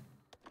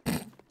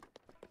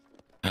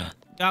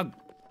 Dog.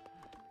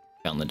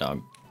 Found the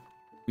dog.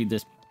 Read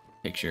this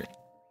picture.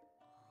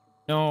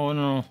 No,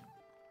 no.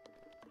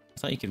 I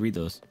thought you could read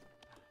those.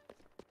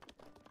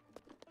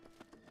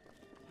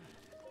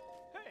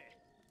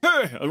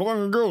 Hey,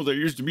 long ago there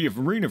used to be a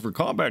arena for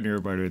combat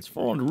nearby that's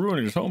fallen to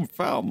ruin its home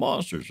foul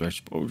monsters. I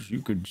suppose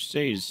you could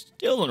say it's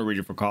still an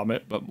arena for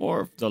combat, but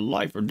more of the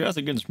life or death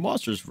against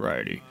monsters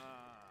variety.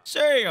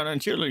 Say, on an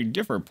entirely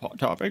different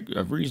topic,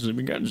 I've recently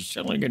begun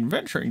selling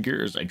adventuring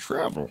gear as I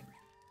travel.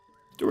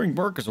 Doing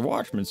work as a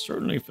watchman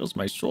certainly fills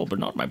my soul, but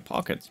not my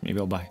pockets. Maybe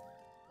I'll buy.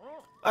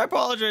 I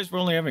apologize for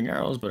only having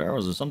arrows, but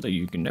arrows is something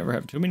you can never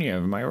have too many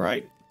of, am I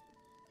right?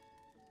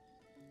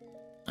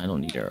 I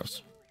don't need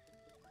arrows.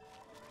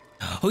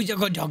 Who's a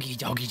good doggy,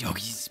 doggy,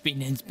 doggy,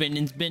 spinning,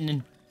 spinning,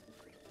 spinning.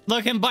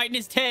 Look, him biting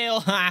his tail,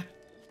 ha!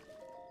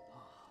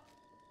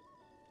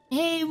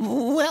 Hey,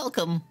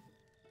 welcome.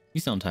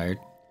 You sound tired.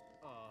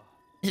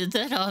 Is it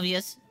that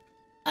obvious?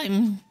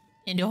 I'm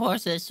into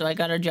horses, so I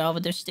got a job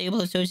with their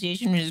stable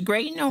association, which is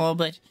great and all,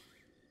 but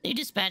they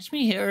dispatched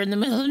me here in the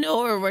middle of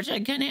nowhere, which I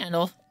can't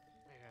handle.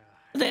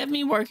 They have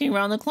me working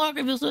around the clock.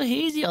 I feel so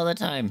hazy all the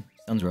time.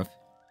 Sounds rough.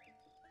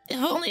 If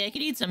only I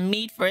could eat some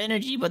meat for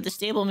energy, but the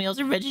stable meals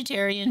are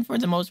vegetarian for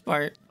the most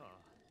part.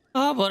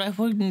 Oh, but I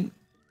wouldn't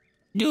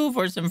do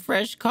for some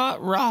fresh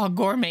caught raw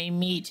gourmet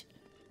meat.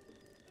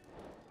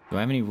 Do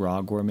I have any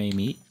raw gourmet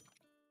meat?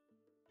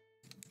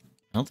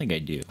 I don't think I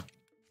do.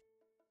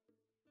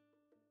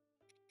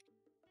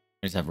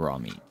 I just have raw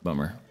meat.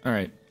 Bummer.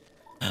 Alright.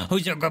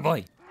 Who's your good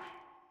boy?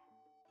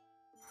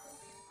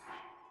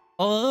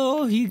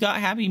 Oh, he got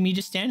happy me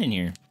just standing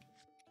here.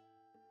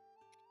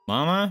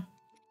 Mama?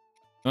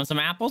 You want some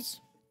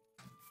apples?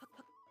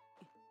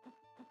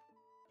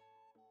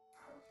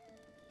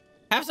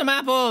 Have some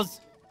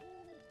apples!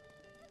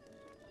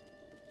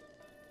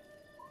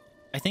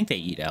 I think they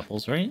eat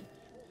apples, right?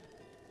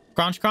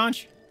 Crunch,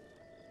 crunch.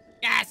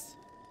 Yes!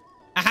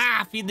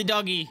 Aha! Feed the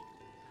doggy.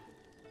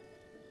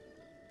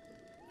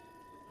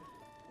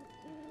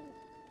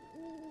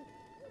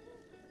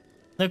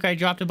 Look, I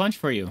dropped a bunch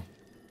for you.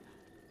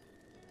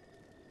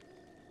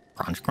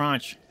 Crunch,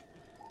 crunch.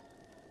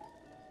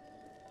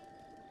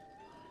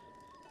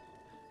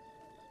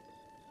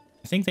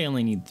 I think they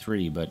only need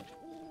 3, but...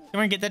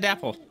 Come on, get that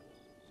apple.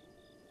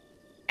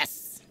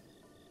 Yes!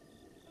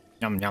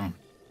 Yum, yum.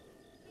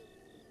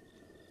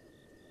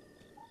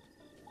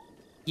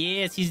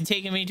 Yes, he's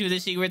taking me to the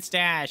secret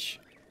stash.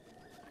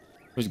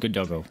 Where's good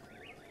doggo?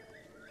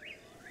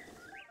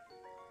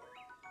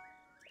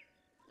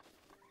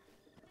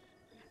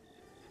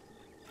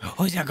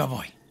 Who's that good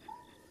boy?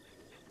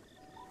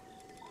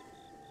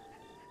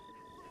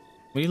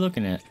 What are you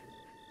looking at?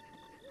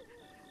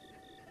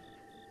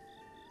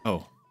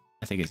 Oh,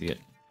 I think I see it.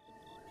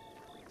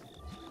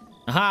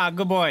 Aha,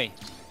 good boy.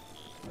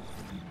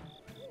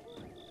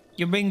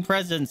 You bring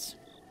presents.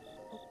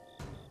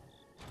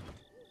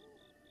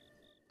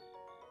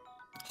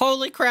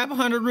 Holy crap,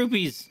 100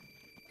 rupees.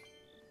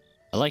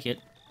 I like it.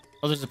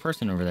 Oh, there's a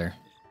person over there.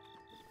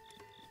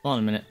 Hold on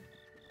a minute.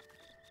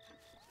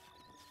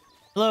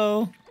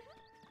 Hello?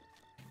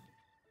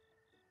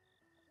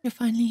 You're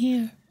finally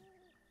here.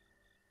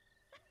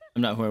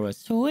 I'm not who I was.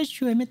 So it's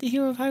true, I met the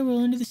hero of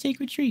Hyrule under the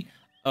sacred tree.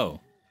 Oh.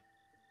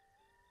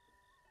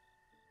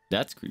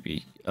 That's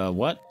creepy.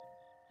 What?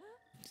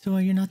 So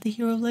you're not the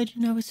hero of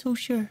legend, I was so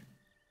sure.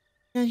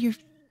 Now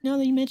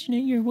that you mention it,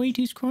 you're way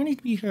too scrawny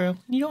to be a hero.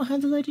 You don't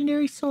have the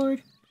legendary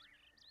sword.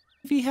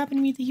 If you happen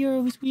to meet the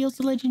hero who wields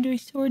the legendary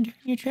sword during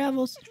your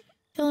travels,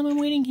 tell him I'm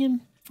waiting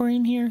for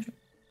him here.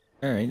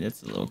 Alright,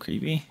 that's a little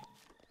creepy.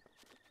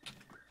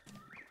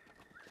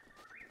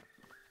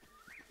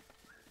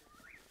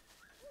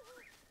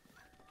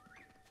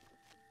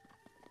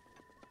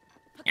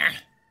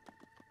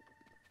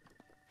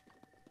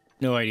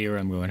 No idea where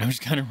I'm going. I'm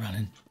just kind of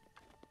running.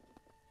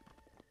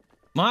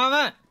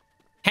 Mama!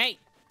 Hey!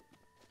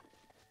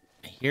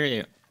 I hear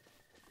you.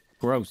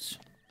 Gross.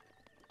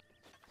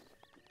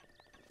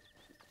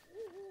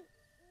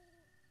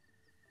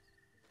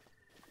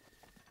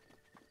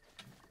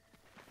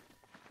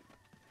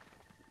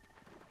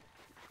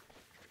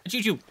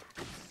 Choo-choo!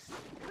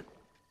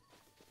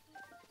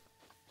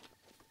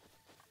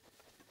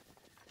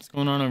 What's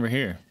going on over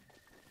here?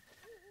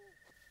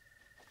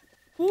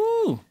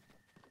 Woo!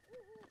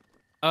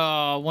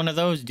 One of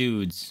those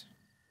dudes.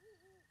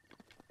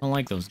 I don't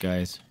like those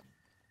guys.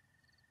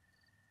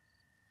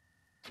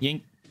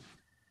 Yink.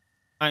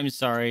 I'm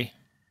sorry.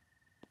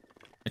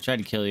 I tried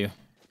to kill you.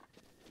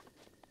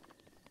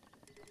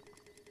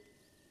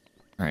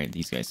 All right,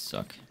 these guys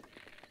suck.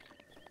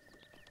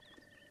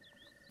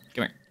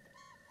 Come here.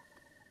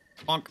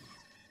 Bonk.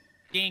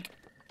 Dink.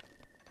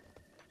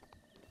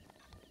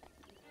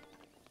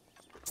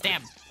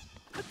 Stab.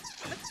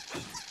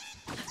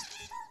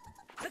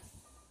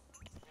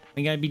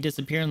 We gotta be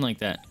disappearing like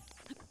that.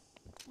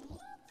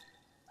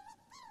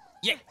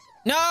 Yeah.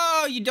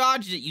 No, you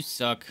dodged it. You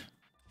suck.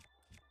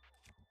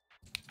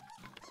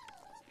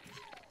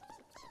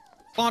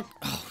 Bonk.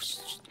 Oh,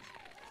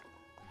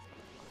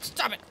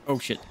 stop it. Oh,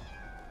 shit.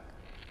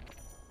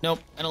 Nope,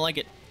 I don't like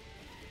it.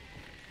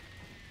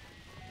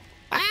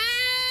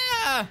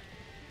 Ah!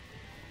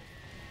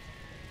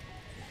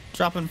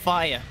 Dropping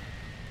fire.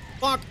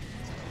 Bonk.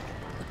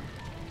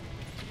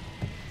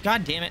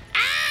 God damn it.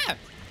 Ah!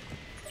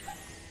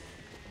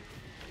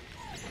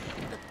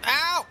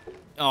 Ow!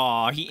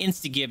 Aw, he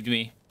insta-gibbed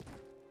me.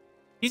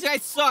 These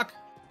guys suck.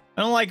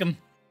 I don't like them.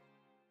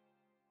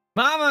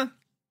 Mama!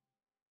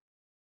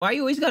 Why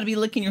you always gotta be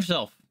licking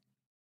yourself?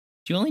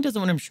 She only does it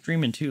when I'm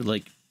streaming too.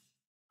 Like,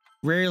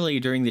 rarely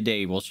during the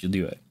day will she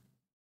do it.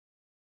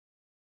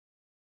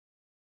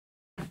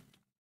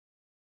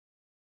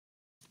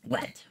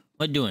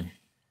 What doing?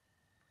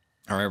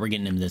 Alright, we're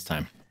getting him this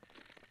time.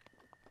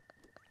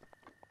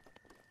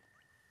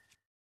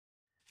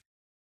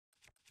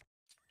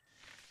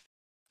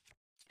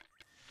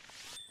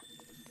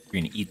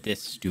 You're gonna eat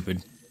this,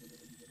 stupid.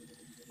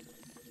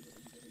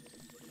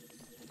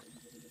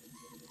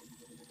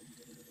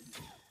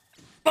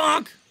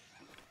 Bonk!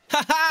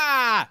 Ha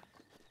ha!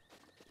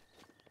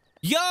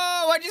 Yo,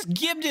 I just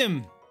gibbed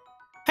him.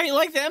 How do you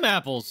like them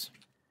apples?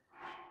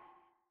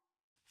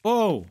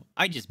 Whoa,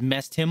 I just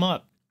messed him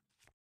up.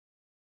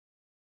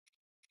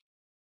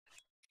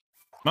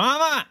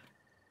 Mama!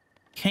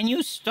 Can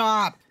you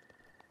stop?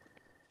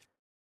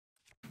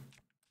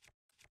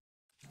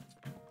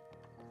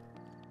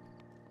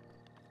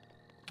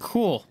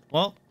 Cool.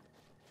 Well,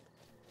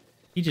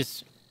 he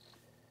just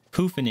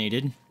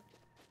poofinated.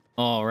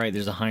 All right,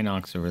 there's a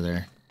Hinox over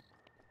there.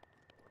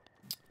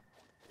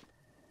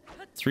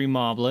 3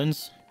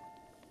 moblins.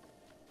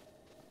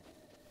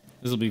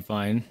 This'll be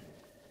fine.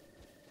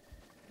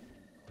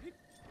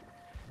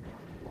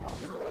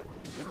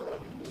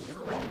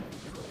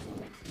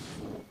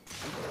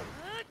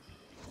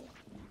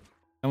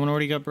 That one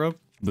already got broke?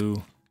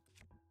 Boo.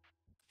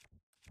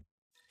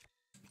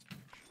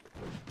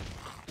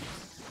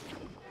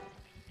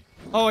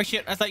 Oh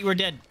shit, I thought you were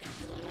dead.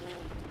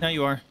 Now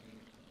you are.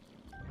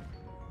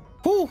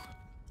 Whew.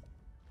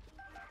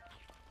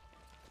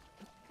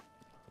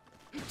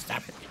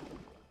 Stop it.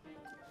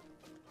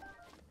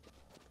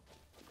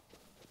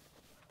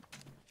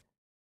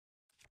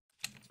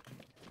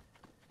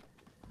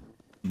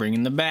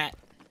 Bringing the bat.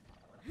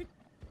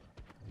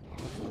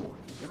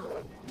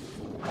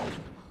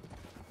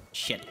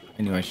 Shit.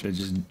 I knew I should have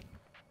just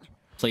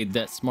played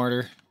that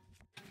smarter.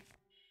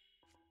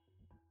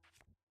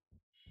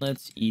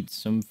 Let's eat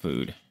some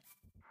food.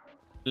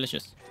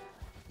 Delicious.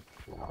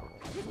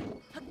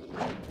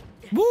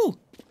 Woo!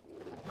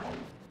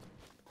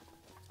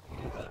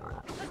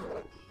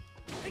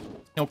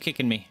 No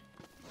kicking me.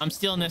 I'm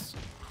stealing this.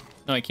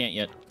 No, I can't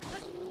yet.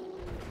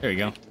 There you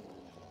go.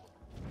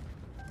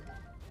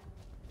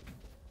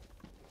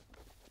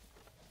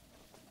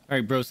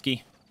 Alright,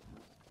 broski.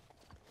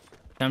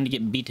 Time to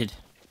get beated.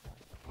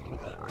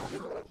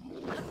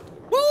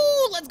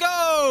 Woo! Let's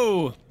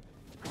go!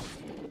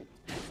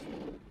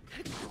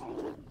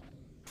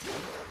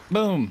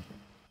 Boom.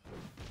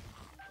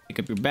 Pick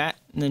up your bat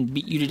and then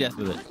beat you to death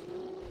with it.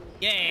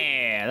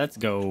 Yeah, let's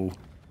go.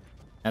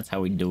 That's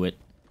how we do it.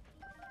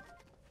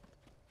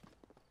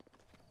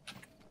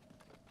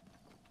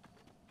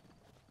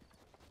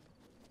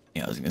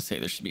 Yeah, I was gonna say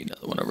there should be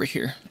another one over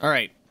here. All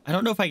right. I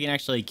don't know if I can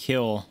actually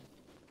kill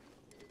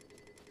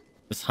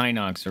this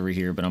Hinox over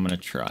here, but I'm gonna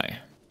try.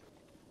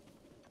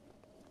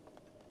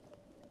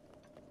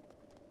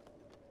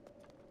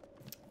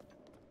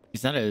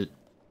 Is that a...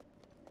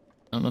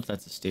 I don't know if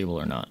that's a stable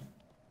or not.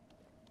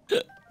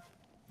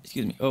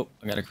 Excuse me. Oh,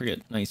 I got a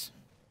cricket. Nice.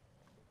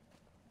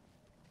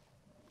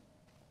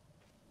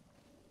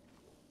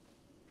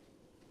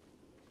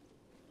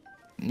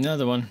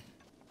 Another one.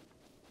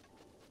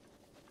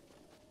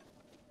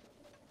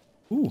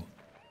 Ooh.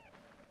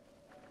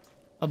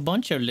 A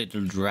bunch of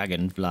little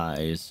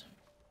dragonflies.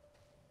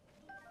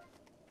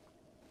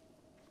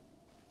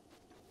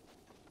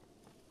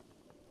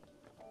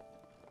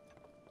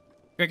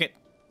 Cricket.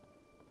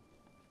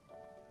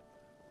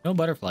 No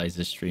butterflies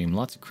this stream.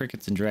 Lots of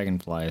crickets and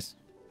dragonflies.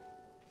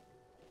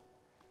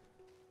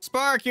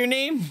 Spark, your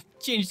name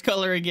changed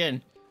color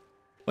again.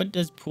 What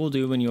does pool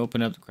do when you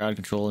open up the crowd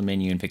control and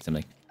menu and pick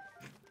something?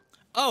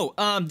 Oh,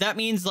 that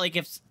means like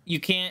if you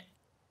can't,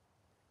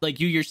 like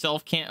you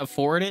yourself can't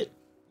afford it,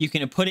 you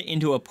can put it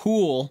into a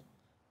pool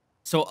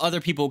so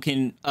other people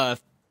can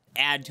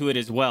add to it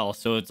as well.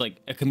 So it's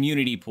like a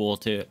community pool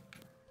to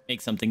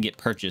make something get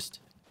purchased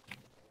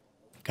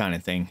kind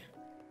of thing.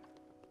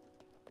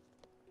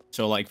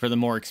 So like for the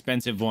more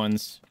expensive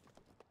ones,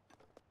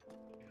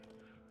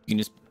 you can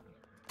just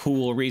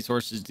pool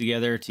resources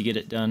together to get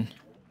it done.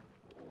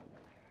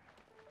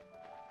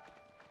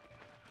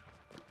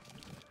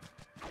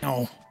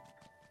 No.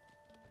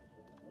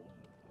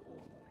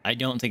 I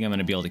don't think I'm going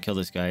to be able to kill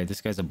this guy. This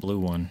guy's a blue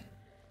one.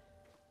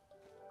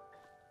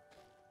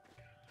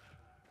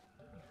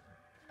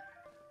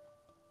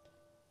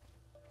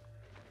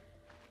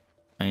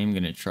 I am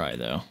going to try,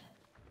 though.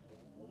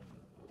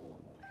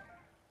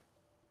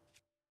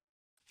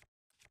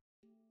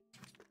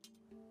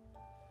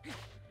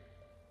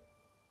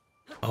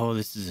 Oh,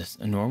 this is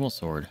a normal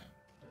sword.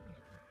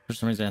 For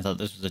some reason, I thought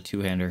this was a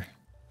two-hander.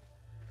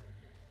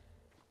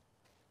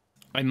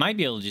 I might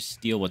be able to just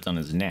steal what's on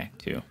his neck,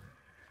 too.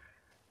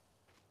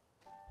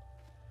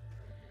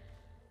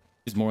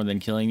 Is more than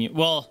killing you.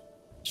 Well,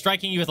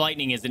 striking you with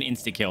lightning is an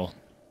insta-kill.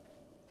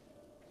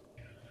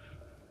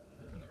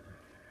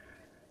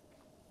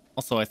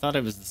 Also, I thought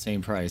it was the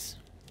same price.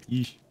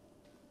 Yeesh.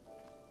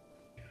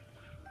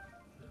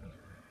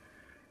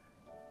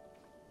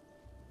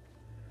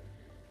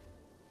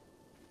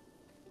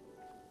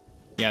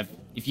 Yeah,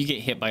 if you get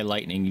hit by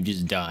lightning, you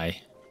just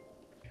die.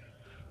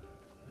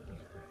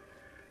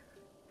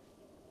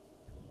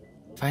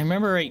 If I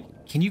remember right,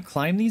 can you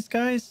climb these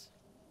guys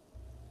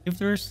if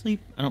they're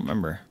asleep? I don't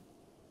remember.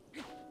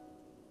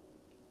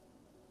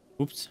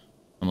 Oops,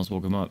 almost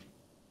woke him up.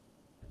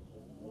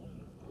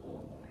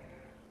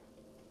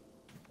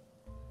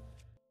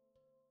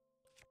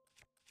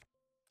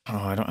 Oh,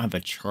 I don't have a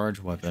charge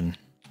weapon.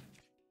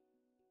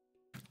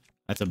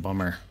 That's a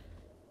bummer.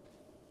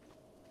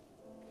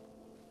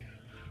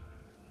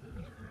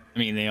 I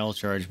mean, they all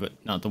charge, but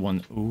not the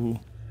one. Ooh.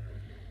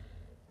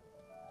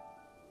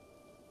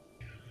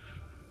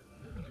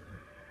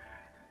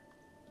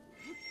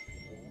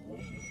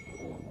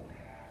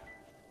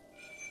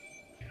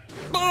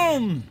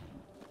 Boom!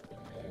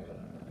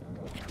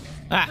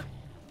 Ah!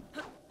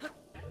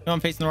 No, I'm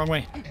facing the wrong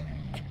way.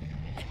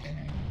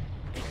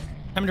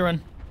 Time to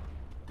run.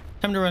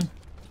 Time to run.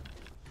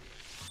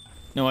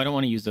 No, I don't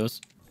want to use those.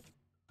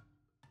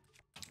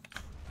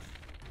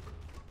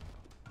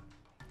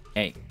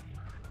 Hey.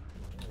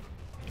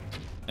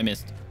 I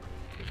missed.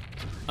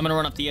 I'm gonna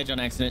run off the edge on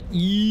accident.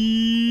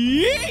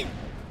 Yee!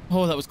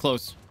 Oh, that was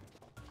close.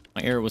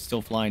 My arrow was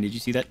still flying. Did you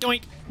see that?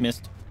 Doink!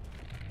 Missed.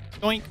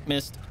 Doink!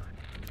 Missed.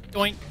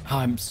 Doink! Oh,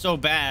 I'm so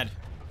bad.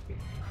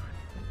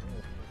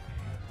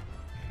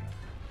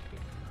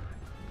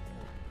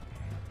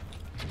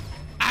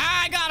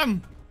 Ah, I got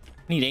him!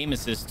 I need aim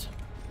assist.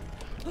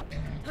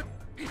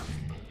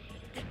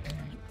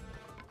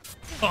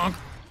 Bonk.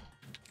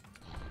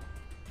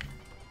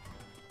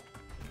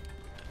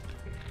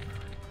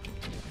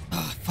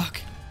 Oh, fuck.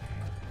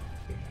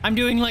 I'm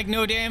doing like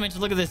no damage.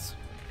 Look at this.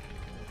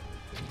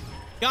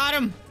 Got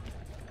him.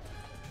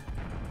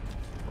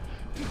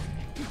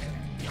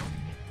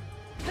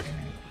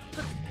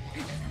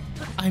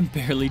 I'm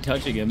barely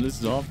touching him. This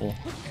is awful.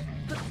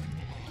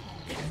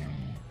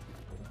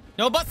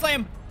 No, butt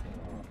slam.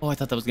 Oh, I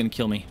thought that was going to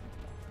kill me.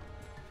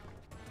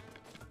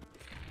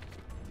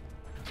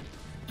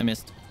 I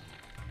missed.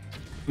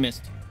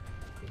 Missed.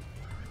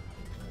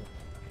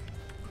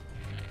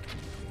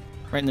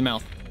 Right in the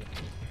mouth.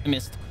 I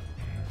missed.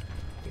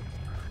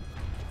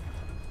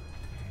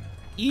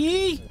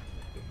 Eee!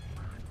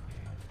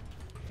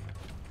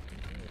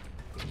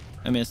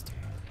 I missed.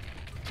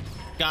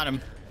 Got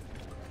him.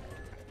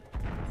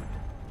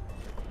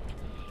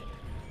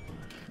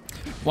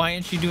 Why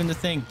aren't you doing the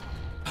thing?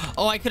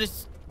 Oh, I could have...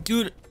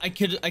 Dude, I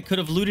could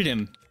have looted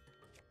him.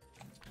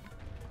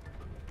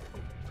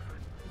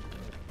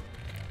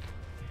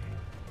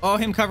 Oh,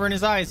 him covering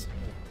his eyes.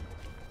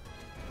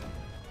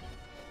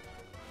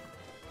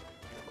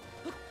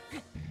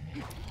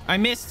 I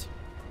missed.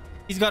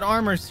 He's got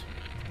armors.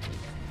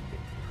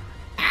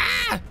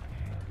 Ah!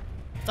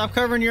 Stop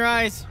covering your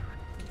eyes.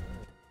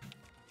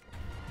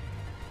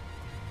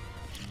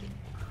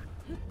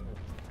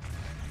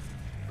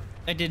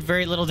 I did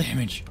very little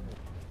damage.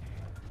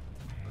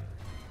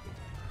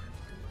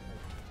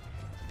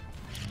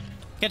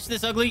 Catch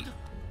this, ugly.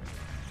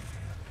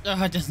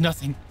 It does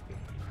nothing.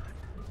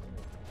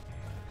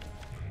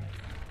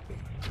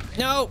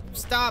 No,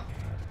 stop.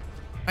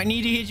 I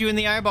need to hit you in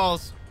the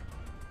eyeballs.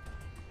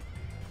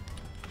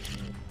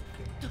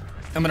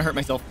 I'm gonna hurt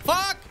myself.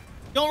 Fuck!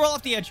 Don't roll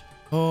off the edge.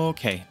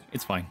 Okay,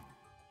 it's fine.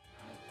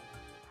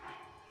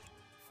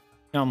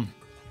 No.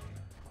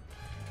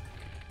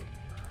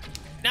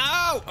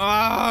 No.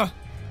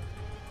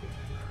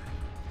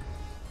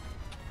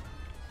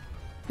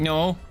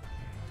 No!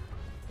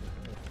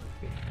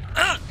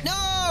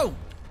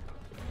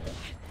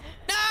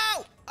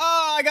 No!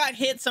 Oh, I got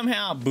hit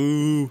somehow.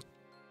 Boo.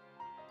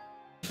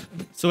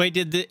 So wait,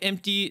 did the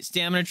empty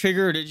stamina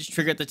trigger, or did it just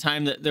trigger at the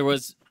time that there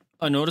was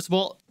a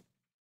noticeable?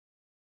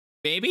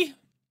 Maybe?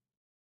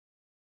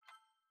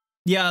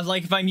 Yeah,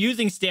 like if I'm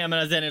using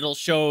stamina, then it'll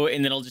show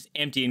and then it'll just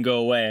empty and go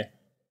away.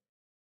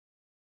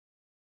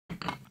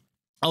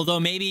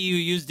 Although maybe you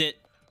used it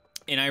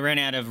and I ran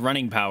out of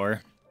running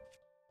power,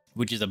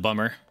 which is a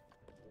bummer.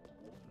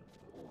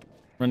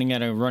 Running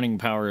out of running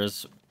power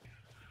is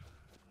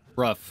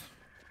rough.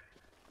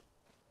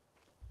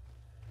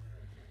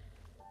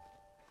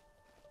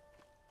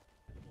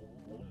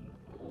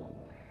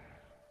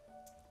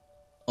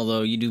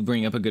 Although you do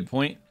bring up a good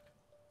point.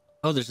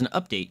 Oh, there's an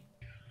update.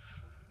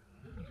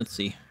 Let's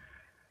see.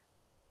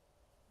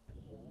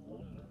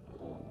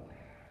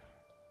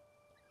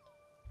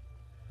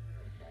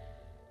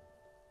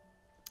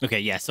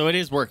 Okay, yeah, so it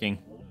is working.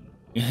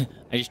 I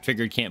just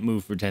triggered can't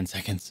move for 10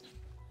 seconds.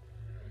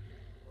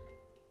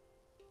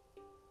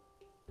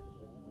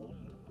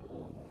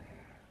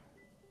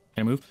 Can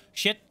I move?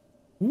 Shit.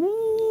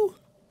 Woo!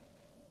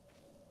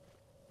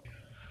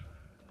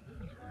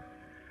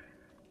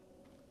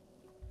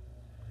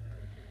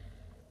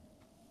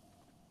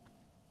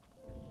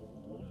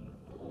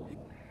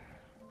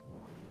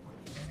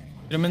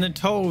 Get him in the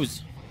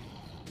toes.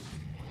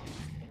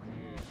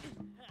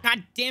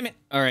 God damn it.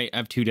 All right, I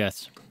have 2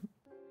 deaths.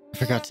 I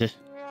forgot to...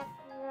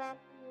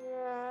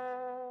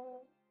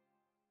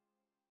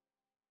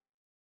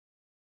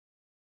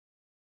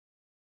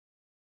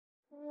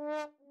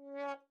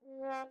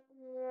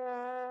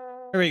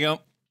 There we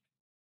go.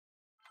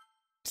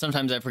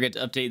 Sometimes I forget to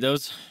update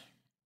those.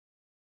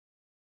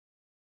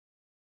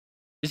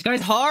 This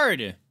guy's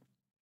hard.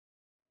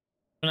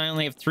 And I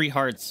only have 3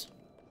 hearts.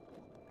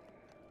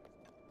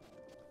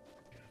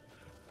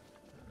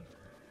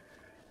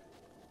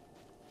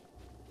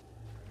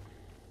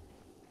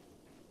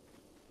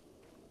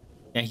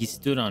 Yeah, he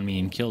stood on me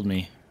and killed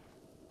me.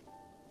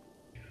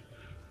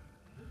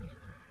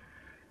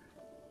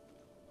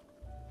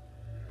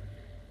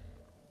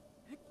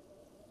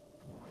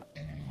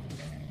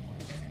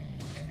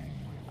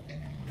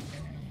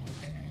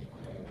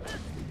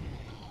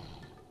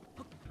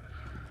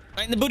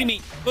 Right in the booty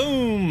meat.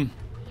 Boom.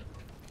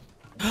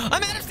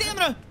 I'm out of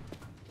stamina.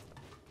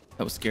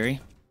 That was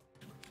scary.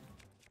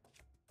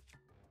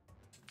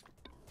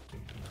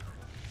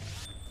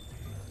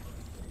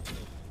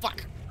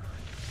 Fuck.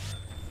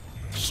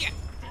 Shit.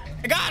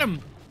 I got him.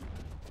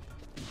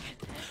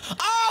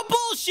 Oh,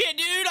 bullshit,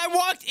 dude. I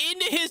walked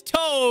into his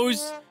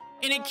toes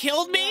and it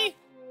killed me.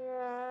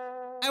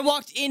 I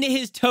walked into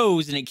his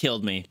toes and it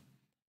killed me.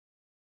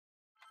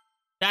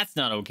 That's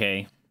not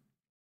okay.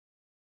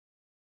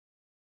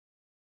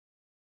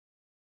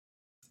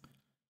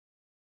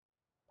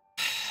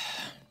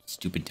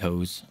 Stupid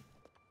toes.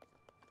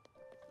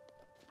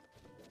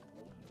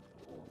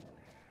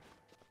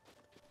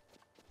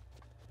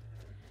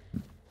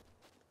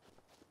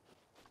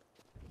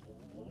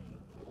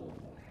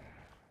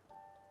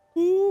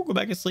 Ooh, go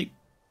back to sleep.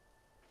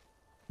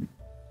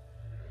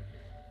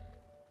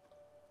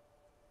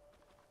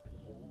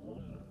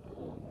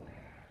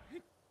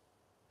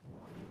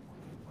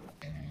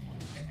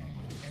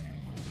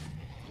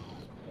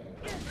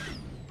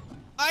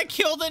 I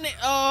killed an...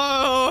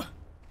 Oh...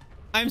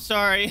 I'm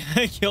sorry.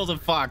 I killed a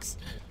fox.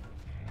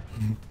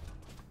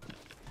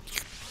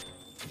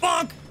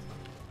 Bonk!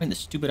 In the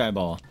stupid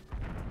eyeball.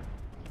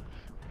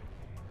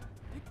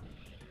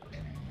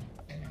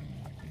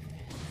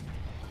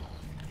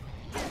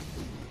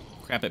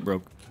 Crap, it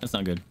broke. That's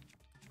not good.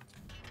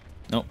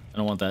 Nope, I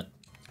don't want that.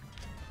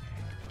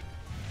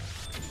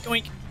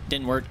 Doink!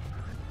 Didn't work.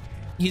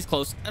 He's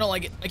close. I don't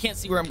like it. I can't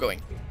see where I'm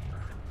going.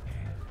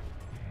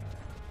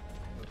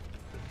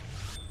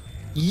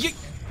 Yeet!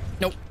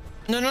 Nope.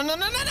 No, no, no,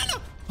 no, no, no,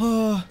 no!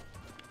 Oh.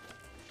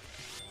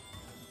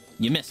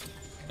 You missed.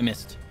 I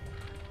missed.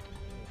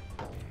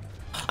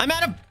 I'm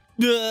out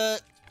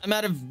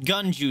of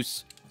gun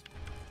juice.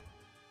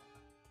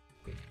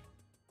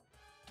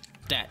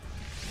 That.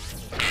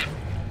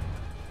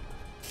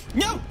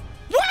 No!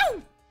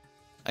 Woo!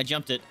 I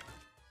jumped it.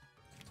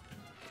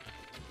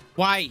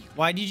 Why?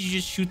 Why did you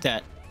just shoot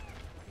that?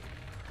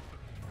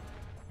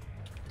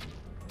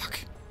 Fuck.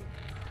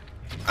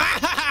 Ah,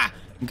 ha, ha!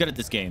 I'm good at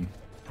this game.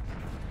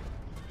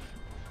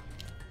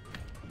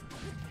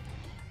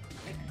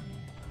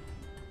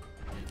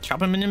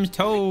 Chop him in his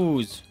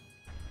toes.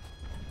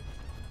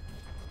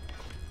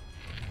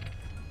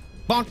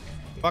 Bonk.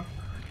 Fuck.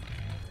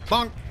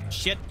 Bonk.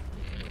 Shit.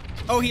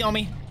 Oh, he on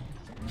me.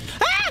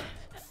 Ah!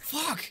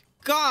 Fuck.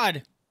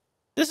 God.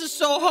 This is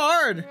so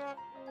hard.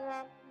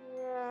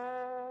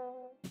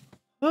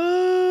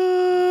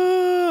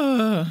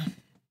 I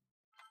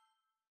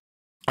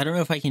don't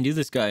know if I can do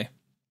this guy.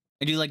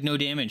 I do like no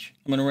damage.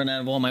 I'm gonna run out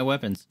of all my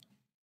weapons.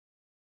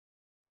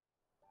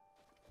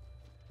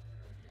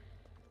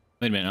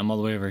 Wait a minute, I'm all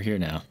the way over here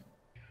now.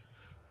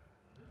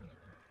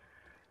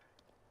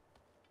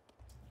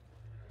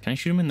 Can I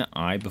shoot him in the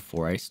eye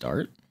before I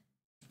start?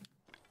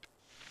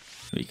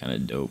 That'd be kind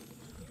of dope.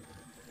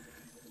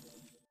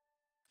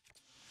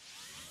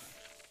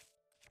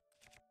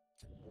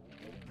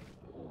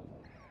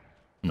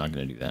 I'm not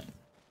gonna do that.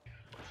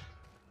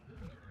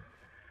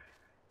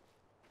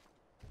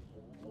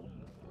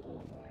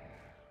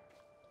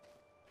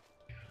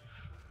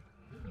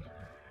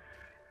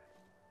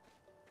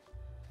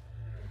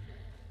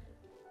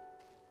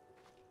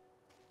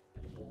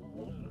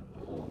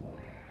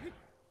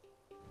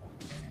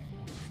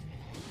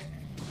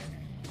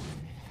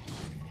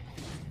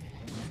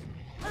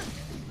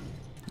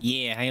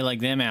 Yeah, how you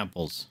like them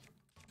apples?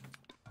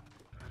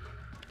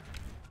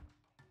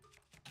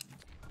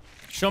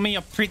 Show me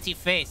your pretty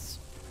face.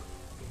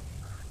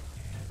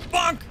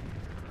 Bonk!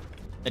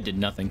 That did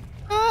nothing.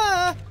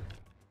 Ah!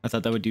 I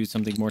thought that would do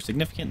something more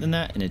significant than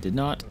that, and it did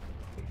not.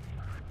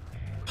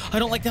 I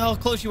don't like how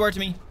close you are to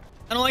me.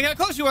 I don't like how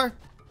close you are.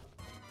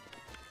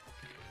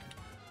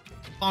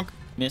 Bonk.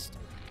 Missed.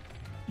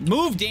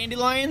 Move,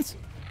 dandelions.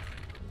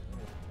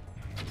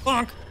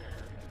 Bonk.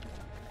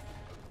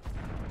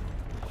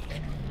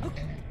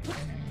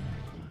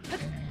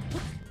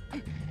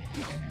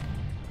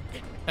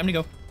 Time to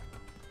go.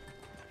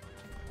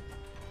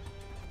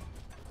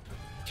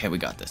 Okay, we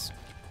got this.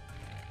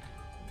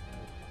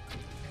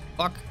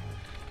 Fuck.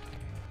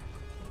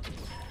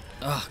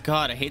 Oh,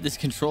 God, I hate this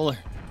controller.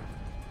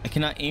 I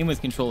cannot aim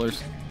with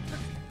controllers.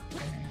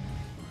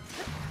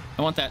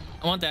 I want that.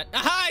 I want that.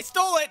 Aha! I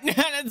stole it!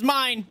 That's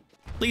mine.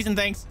 Please and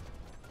thanks.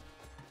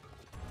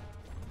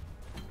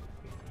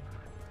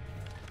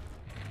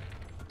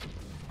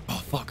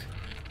 Oh, fuck.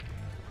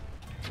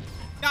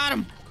 Got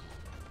him!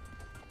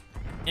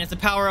 And it's a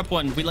power-up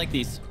one. We like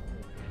these.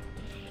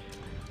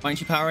 Why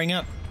aren't you powering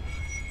up?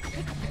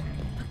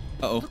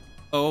 Uh-oh.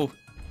 Oh.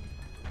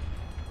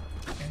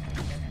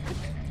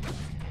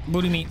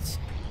 Booty meats.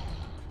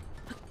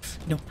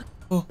 No.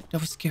 Oh, that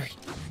was scary.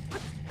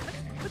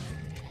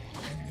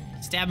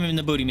 Stab him in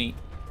the booty meat.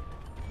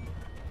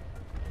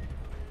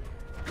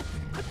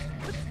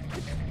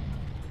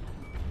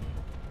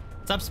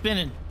 Stop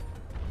spinning.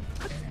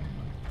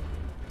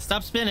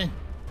 Stop spinning.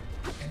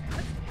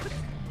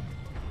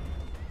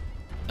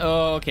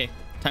 Oh, okay.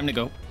 Time to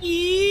go.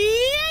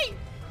 Yay!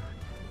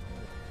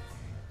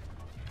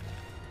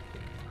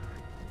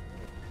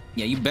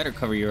 Yeah, you better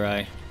cover your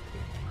eye.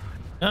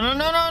 No, no,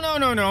 no, no, no,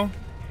 no, no.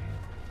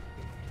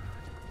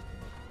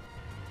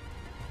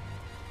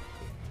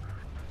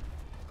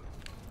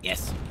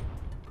 Yes.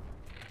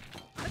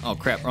 Oh,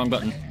 crap. Wrong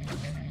button.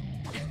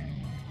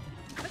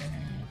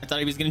 I thought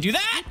he was going to do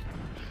that.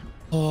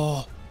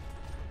 Oh.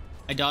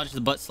 I dodged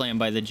the butt slam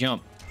by the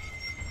jump.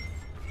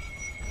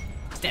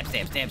 Stab,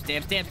 stab, stab,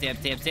 stab, stab, stab,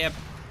 stab, stab.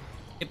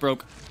 It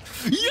broke.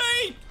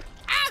 Yay!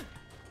 Ah!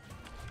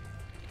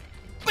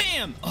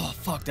 Bam! Oh,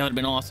 fuck. That would have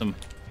been awesome.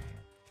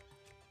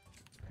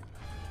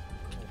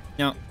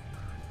 No.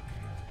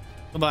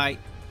 Goodbye.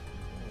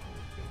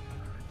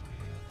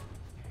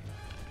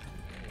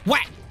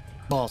 Whack!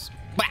 Balls.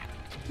 Whack!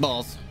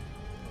 Balls.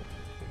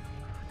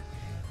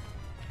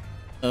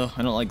 Oh,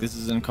 I don't like this.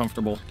 This is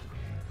uncomfortable.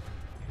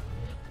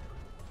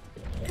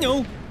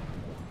 No!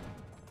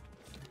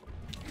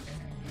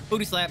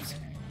 Booty slaps.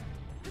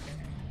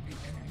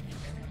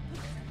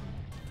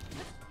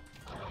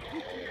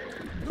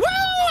 Woo!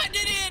 I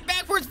did it!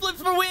 Backwards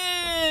flips for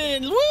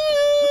win!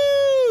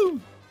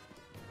 Woo!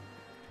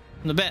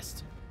 I'm the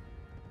best.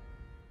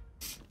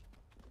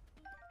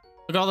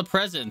 Look at all the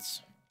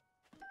presents.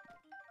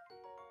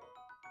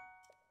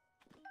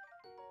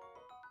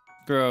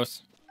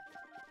 Gross.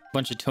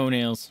 Bunch of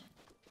toenails.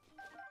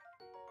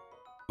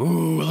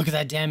 Ooh, look at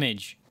that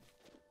damage.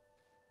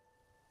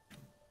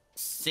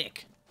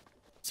 Sick.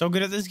 So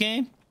good at this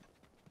game?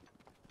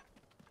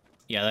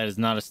 Yeah, that is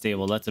not a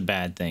stable. That's a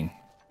bad thing.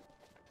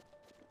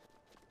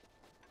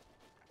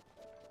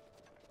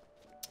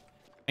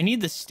 I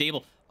need the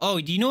stable. Oh,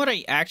 do you know what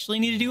I actually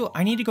need to do?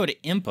 I need to go to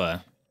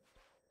IMPA.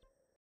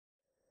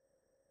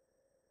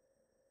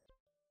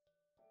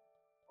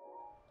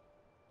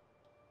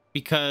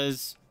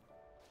 Because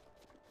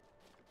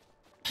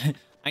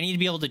I need to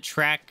be able to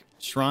track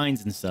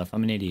shrines and stuff.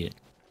 I'm an idiot.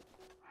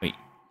 Wait,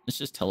 let's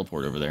just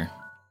teleport over there.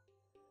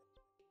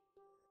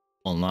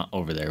 Well, not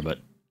over there, but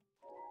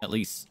at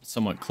least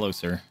somewhat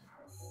closer.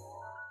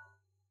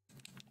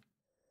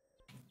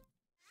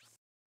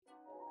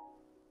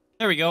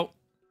 There we go.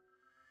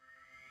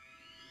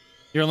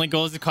 Your only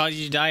goal is to cause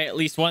you to die at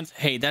least once.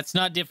 Hey, that's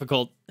not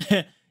difficult.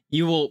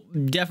 You will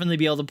definitely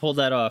be able to pull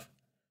that off.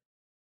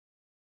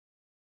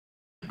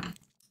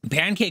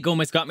 Pancake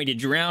almost got me to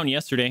drown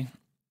yesterday.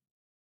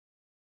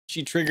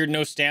 She triggered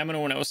no stamina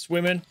when I was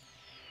swimming.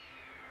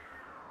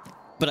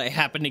 But I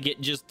happened to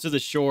get just to the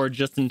shore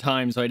just in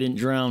time, so I didn't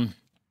drown.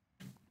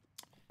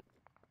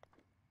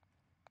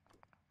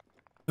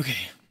 Okay.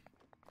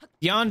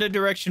 Yonder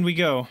direction we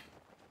go.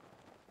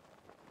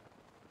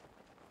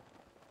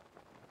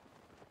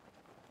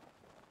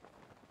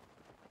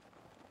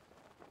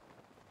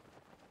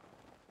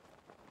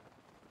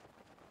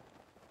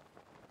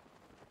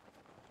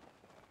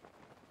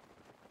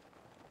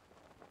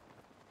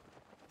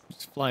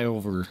 Let's fly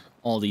over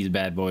all these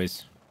bad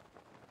boys.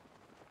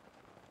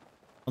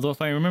 Although,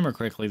 if I remember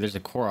correctly, there's a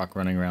Korok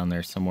running around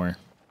there somewhere.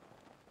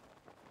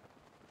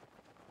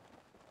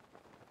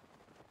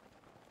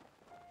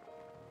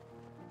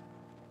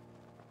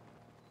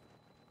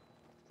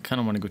 Kind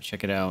of want to go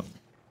check it out.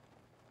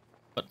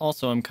 But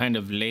also, I'm kind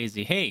of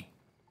lazy. Hey!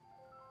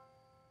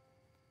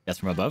 That's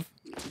from above?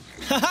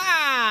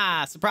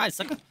 Ha-ha! Surprise,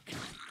 sucker!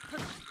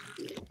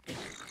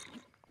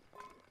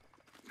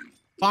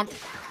 Bonk.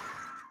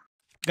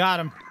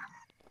 Got him.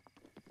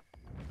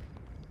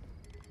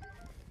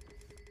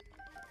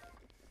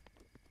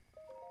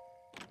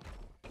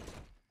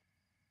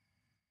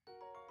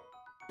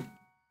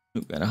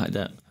 Ooh, gotta hide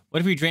that.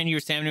 What if you drained your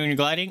stamina when you're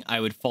gliding? I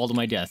would fall to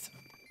my death.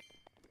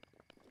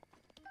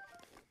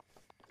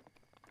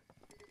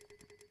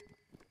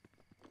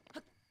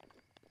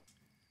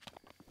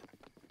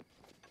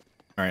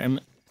 All right,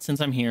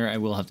 since I'm here, I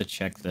will have to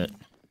check that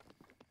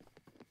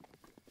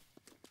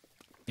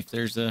if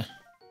there's a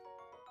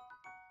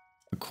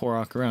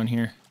Korok around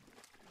here.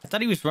 I thought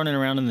he was running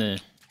around in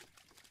the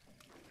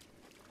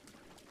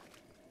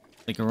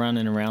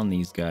running around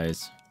these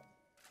guys.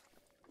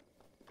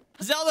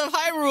 Zelda of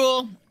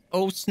Hyrule!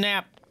 Oh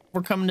snap!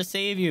 We're coming to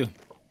save you.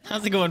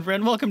 How's it going,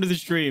 friend? Welcome to the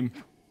stream.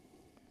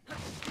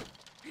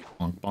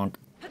 Bonk bonk.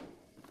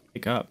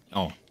 Pick up.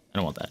 Oh, I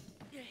don't want that.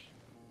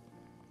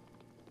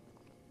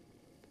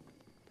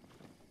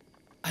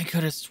 I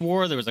could have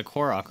swore there was a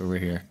Korok over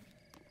here.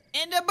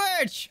 And a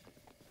birch!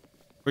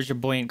 Where's your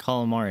buoyant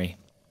calamari?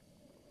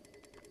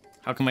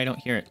 How come I don't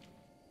hear it?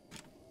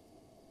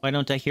 Why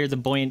don't I hear the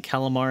buoyant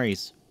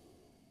calamaris?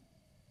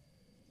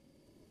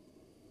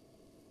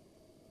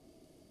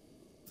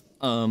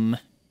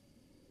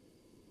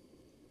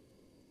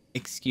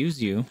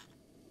 Excuse you.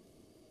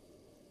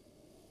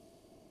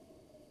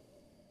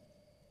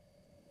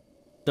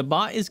 The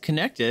bot is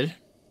connected.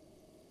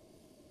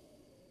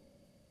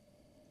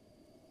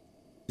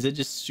 Is it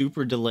just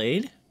super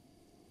delayed?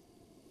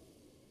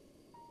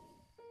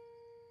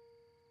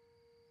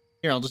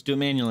 Here, I'll just do it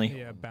manually.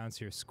 Yeah,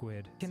 bounce your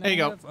squid. Can There you I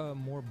go. have a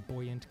more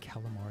buoyant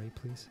calamari,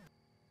 please?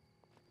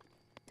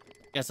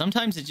 Yeah,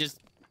 sometimes it just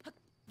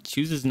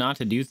chooses not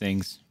to do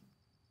things.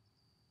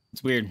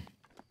 It's weird.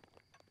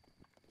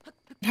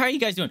 How are you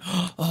guys doing?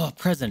 Oh,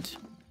 present.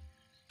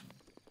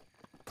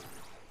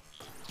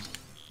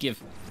 Give.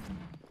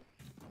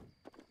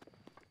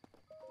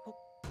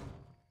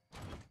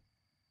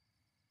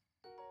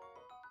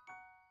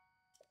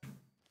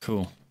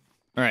 Cool.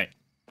 All right.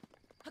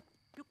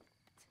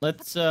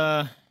 Let's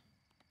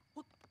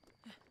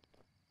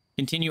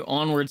continue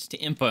onwards to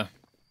IMPA.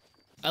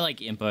 I like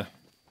IMPA.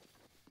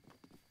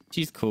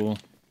 She's cool.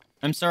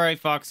 I'm sorry,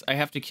 Fox. I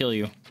have to kill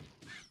you.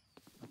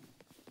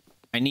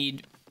 I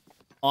need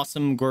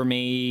awesome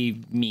gourmet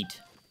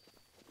meat.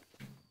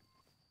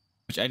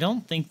 Which I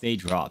don't think they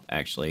drop,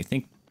 actually. I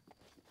think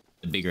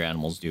the bigger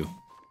animals do.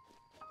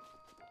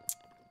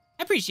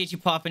 I appreciate you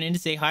popping in to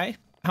say hi.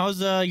 How's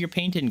your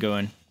painting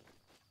going?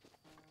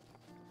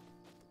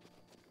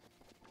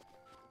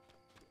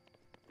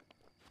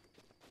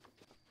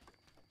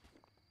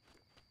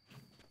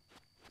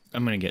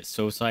 I'm gonna get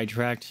so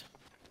sidetracked.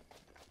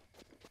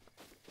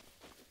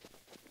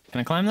 Can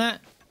I climb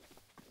that?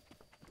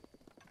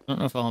 I don't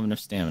know if I'll have enough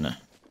stamina.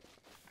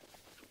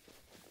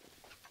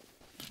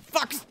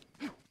 Fuck!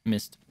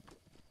 Missed.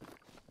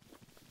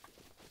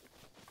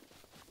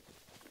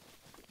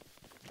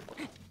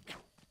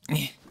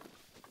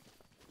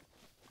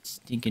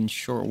 Stinking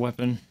short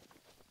weapon.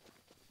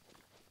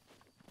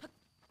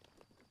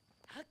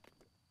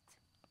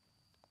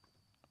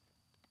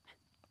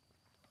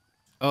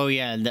 Oh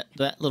yeah,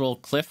 that little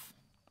cliff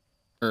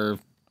or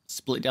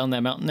split down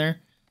that mountain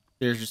there.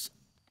 There's,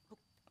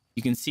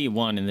 you can see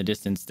one in the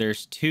distance.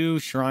 There's two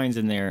shrines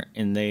in there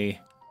and they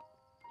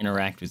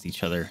interact with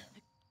each other.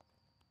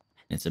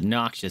 It's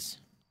obnoxious.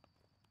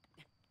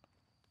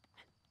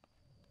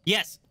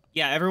 Yes.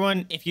 Yeah,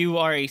 everyone, if you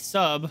are a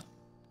sub,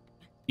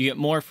 you get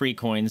more free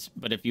coins,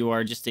 but if you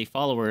are just a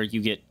follower,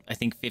 you get, I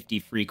think, 50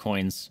 free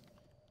coins.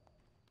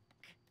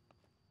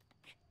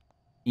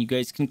 You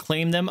guys can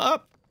claim them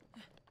up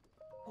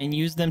and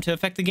use them to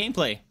affect the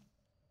gameplay.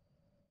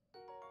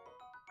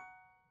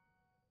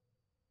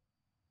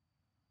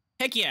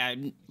 Heck yeah,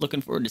 I'm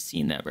looking forward to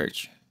seeing that,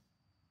 Birch.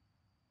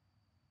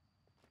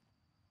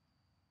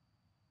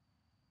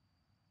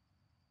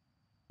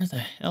 Where the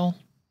hell?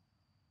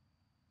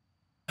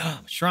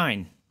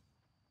 Shrine.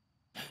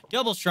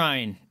 Double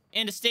shrine.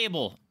 And a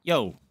stable.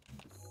 Yo.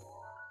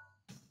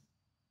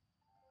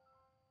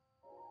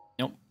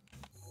 Nope.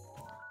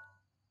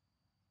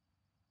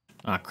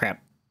 Ah,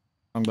 crap.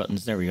 Wrong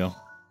buttons. There we go.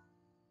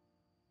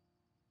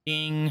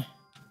 Ding.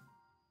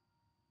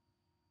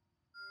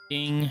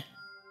 Ding.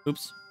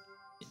 Oops.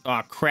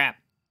 Aw, crap.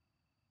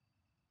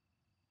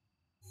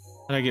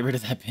 How did I get rid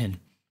of that pin?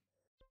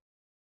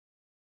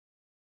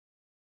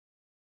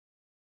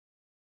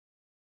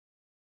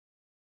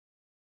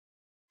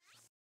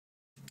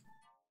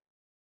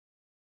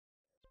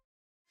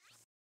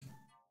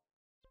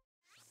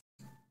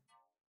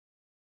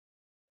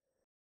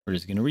 We're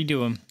just gonna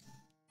redo them.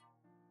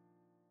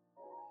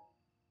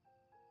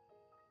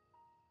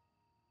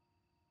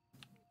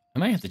 I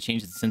might have to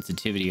change the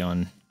sensitivity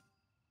on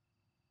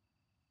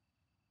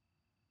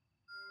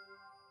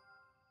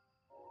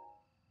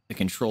the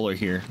controller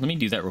here. Let me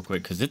do that real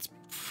quick because it's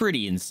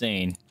pretty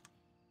insane.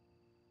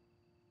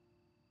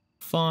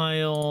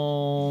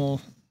 File.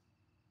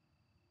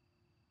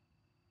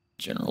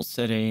 General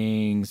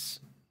settings.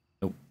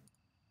 Nope.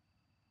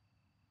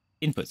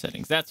 Input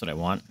settings. That's what I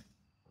want.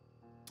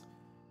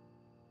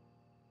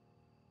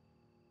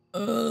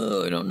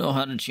 I don't know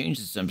how to change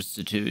the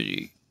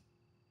sensitivity.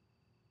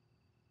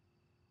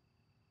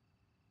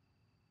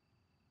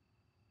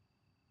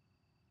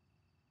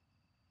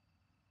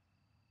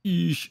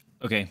 Eesh.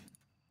 Okay,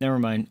 never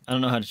mind. I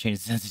don't know how to change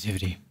the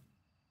sensitivity.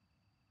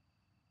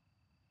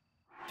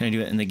 Can I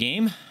do it in the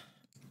game?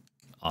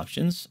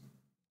 Options.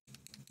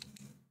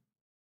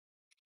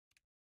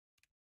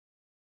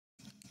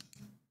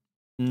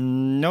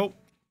 Nope.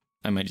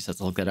 I might just have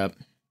to look that up.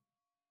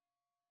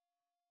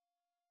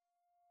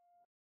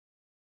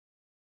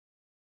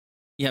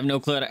 You have no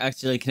clue how to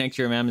actually connect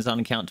your Amazon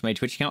account to my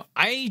Twitch account?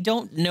 I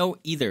don't know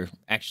either,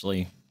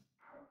 actually.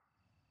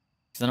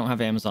 Because I don't have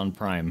Amazon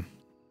Prime.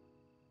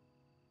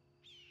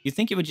 You'd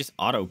think it would just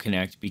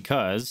auto-connect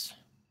because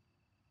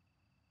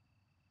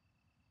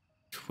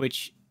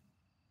Twitch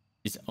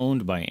is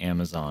owned by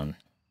Amazon.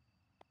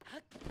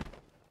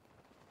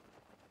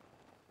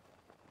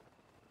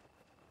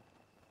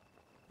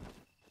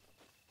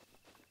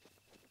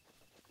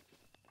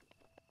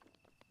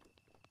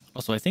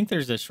 Also, I think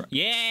there's a shrine.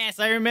 Yes,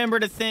 I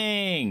remembered a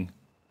thing.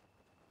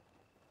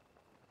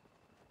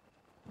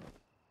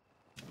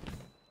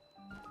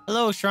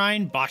 Hello,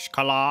 shrine.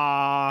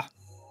 Bashkala.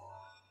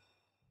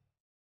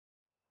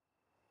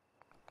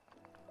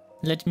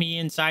 Let me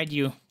inside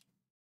you.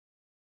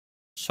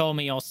 Show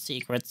me your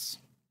secrets.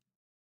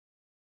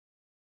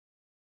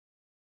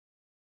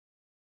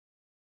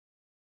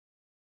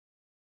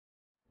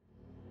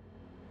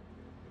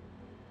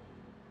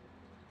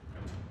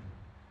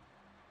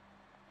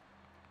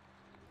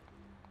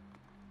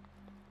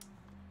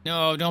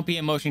 No, don't be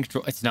in motion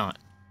control. It's not.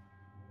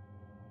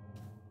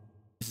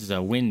 This is a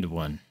wind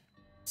one.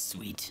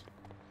 Sweet.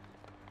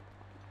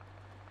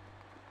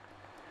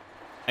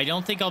 I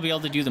don't think I'll be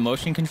able to do the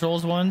motion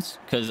controls ones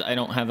because I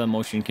don't have a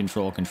motion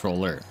control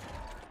controller.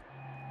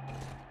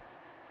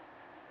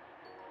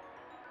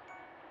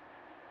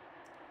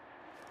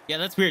 Yeah,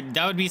 that's weird.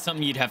 That would be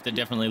something you'd have to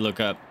definitely look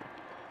up.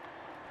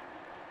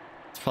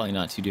 It's probably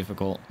not too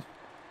difficult.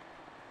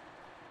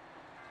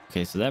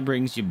 Okay, so that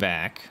brings you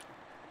back.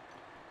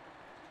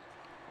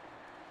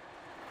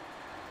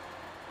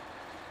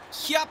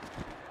 Yup.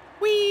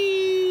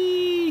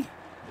 Whee!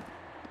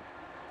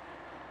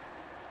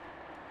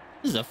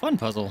 This is a fun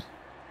puzzle.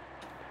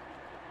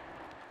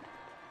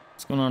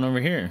 What's going on over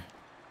here?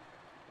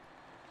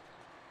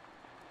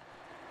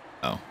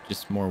 Oh,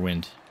 just more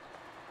wind.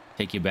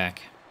 Take you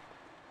back.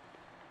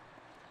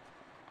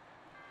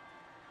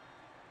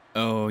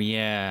 Oh,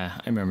 yeah.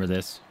 I remember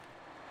this.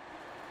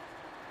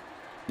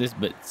 This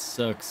bit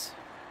sucks.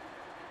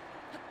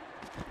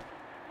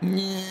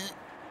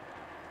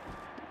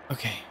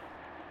 Okay.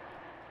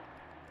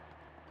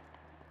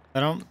 I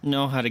don't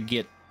know how to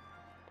get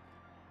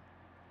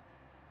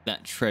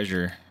that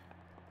treasure.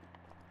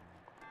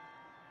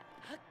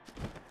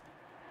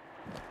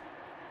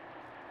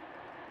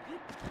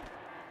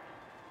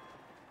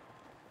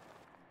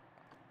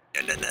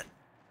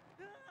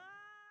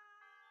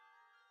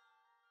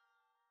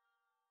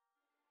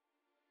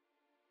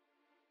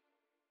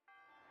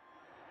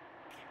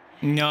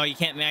 No, you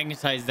can't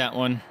magnetize that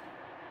one.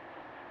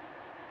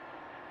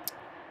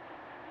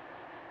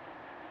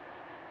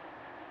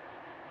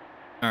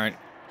 All right.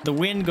 The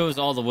wind goes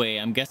all the way.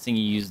 I'm guessing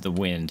you use the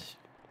wind.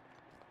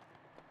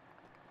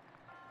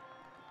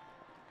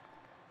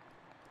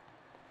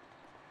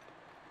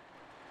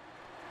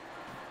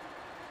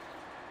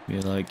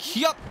 You're like,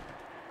 yup.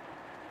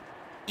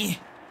 Yeah.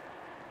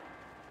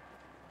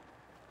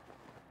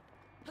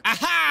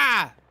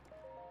 Aha!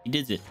 He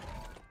did it.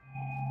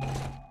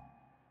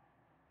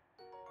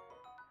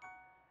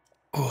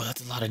 Oh,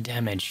 that's a lot of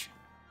damage.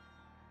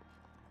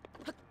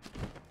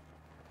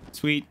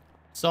 Sweet.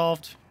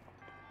 Solved.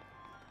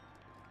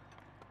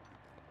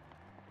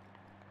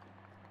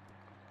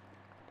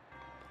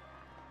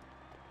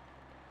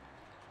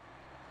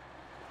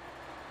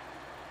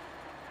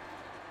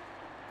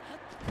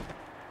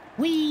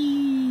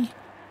 Whee!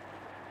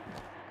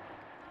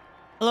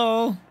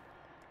 Hello.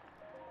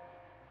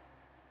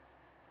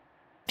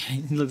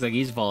 He looks like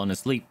he's falling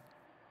asleep.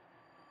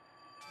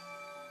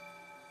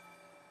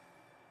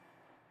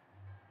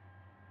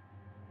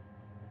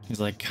 He's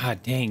like,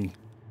 God dang.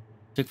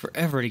 Took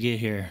forever to get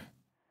here.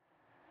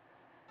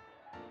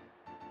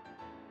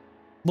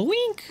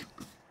 Boink!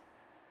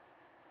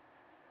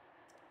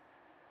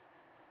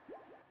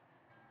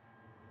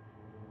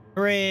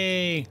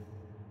 Hooray!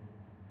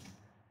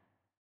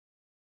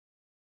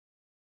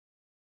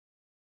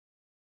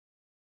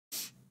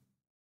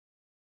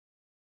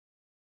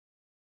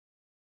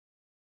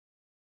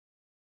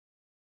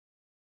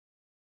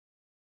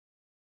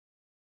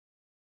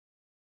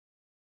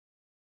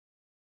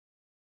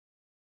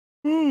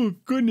 Oh,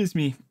 goodness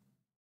me.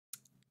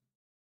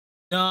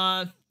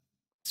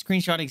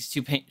 Screenshotting is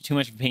too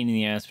much of a pain in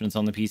the ass when it's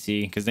on the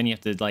PC, because then you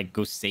have to like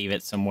go save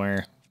it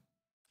somewhere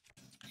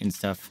and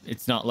stuff.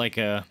 It's not like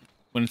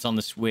when it's on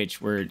the Switch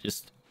where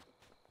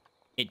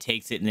it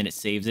takes it and then it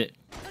saves it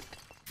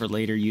for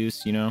later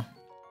use, you know?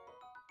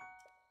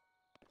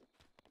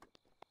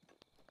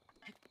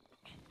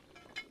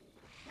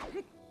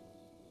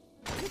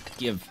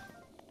 Give.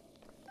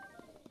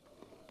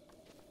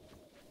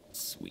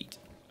 Sweet.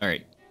 All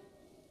right.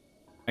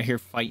 I hear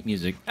fight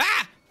music.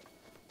 Ah!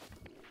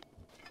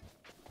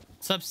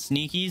 What's up,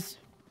 sneakies?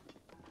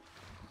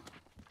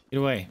 Get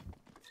away.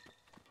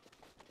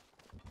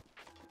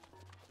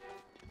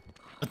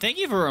 Well, thank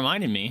you for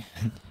reminding me.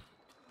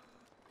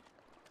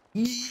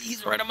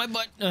 He's right on my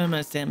butt.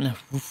 My stamina.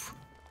 Oof.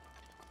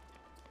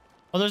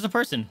 Oh, there's a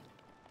person.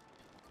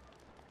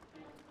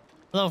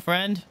 Hello,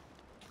 friend.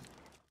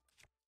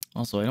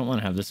 Also, I don't want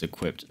to have this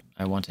equipped.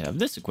 I want to have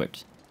this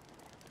equipped.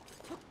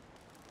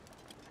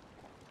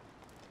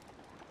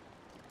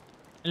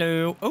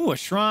 Hello. Oh, a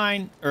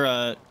shrine. Or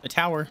a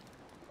tower.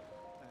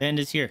 The end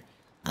is here.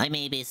 I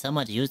may be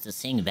somewhat used to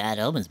seeing bad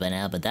omens by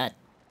now, but that...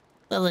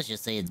 Well, let's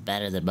just say it's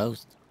better than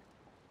most.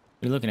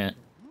 What are you looking at?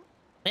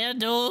 We're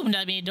doomed.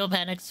 I mean, don't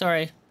panic.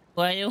 Sorry.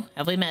 Who are you?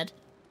 Have we met?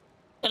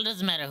 Well, it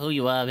doesn't matter who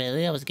you are,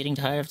 really. I was getting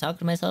tired of talking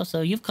to myself,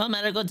 so you've come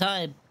at a good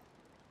time.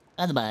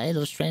 By the by,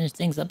 those strange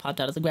things that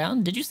popped out of the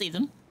ground, did you see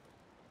them?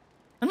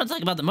 I'm not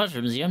talking about the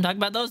mushrooms here. I'm talking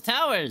about those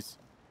towers.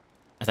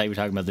 I thought you were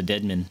talking about the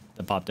dead men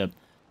that popped up.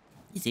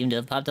 They seem to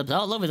have popped up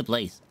all over the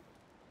place.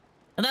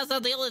 And that's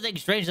not the only thing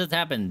strange that's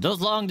happened.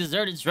 Those long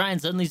deserted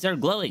shrines suddenly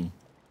start glowing.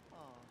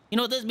 You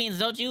know what this means,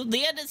 don't you?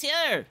 The end is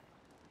here!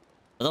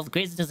 With all the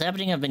craziness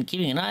happening, I've been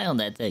keeping an eye on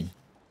that thing.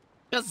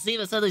 Just to see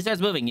if it suddenly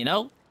starts moving, you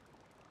know?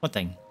 What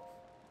thing?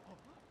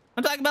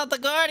 I'm talking about the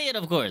Guardian,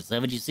 of course.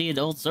 Haven't you seen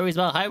the old stories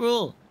about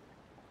Hyrule?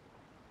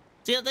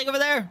 See that thing over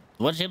there?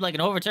 The one shaped like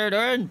an overturned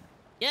urn?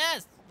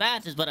 Yes,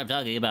 that is what I'm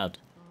talking about.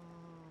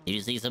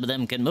 You see, some of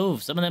them can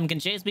move. Some of them can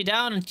chase me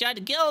down and try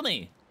to kill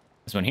me.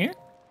 This one here?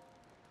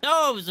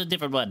 No, it was a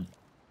different one.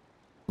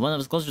 The one that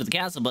was closer to the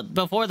castle, but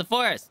before the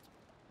forest.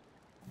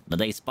 But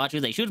they spot you,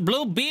 they shoot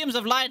blue beams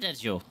of light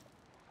at you.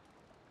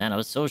 And I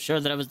was so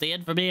sure that it was the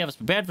end for me, I was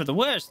prepared for the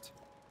worst.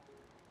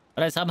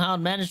 But I somehow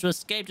managed to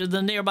escape to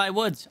the nearby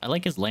woods. I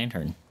like his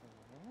lantern.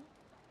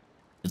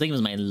 I think it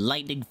was my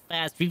lightning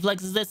fast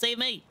reflexes that saved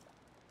me.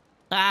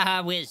 Ah,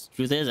 I wish.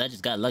 Truth is, I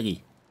just got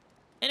lucky.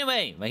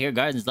 Anyway, if I hear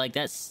gardens like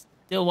that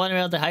still wander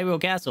around the Hyrule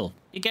Castle,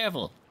 be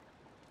careful.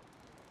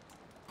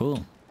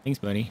 Cool. Thanks,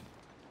 buddy.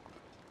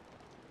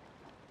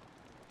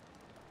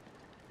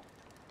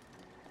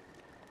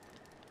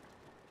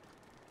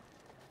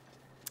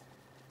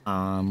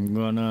 I'm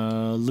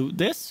gonna loot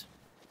this.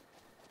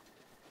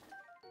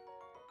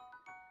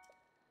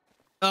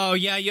 Oh,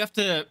 yeah, you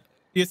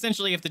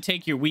essentially have to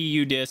take your Wii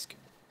U disc.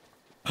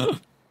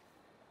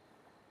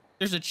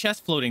 There's a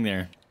chest floating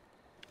there.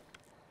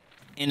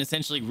 And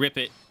essentially rip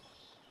it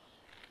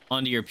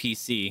onto your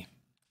PC.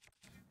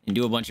 And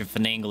do a bunch of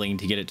finagling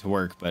to get it to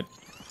work, but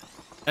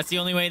that's the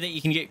only way that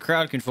you can get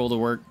crowd control to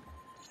work.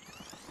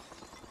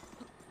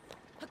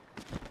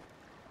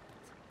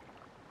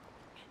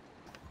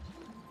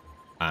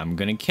 I'm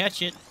gonna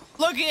catch it.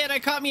 Look at it, I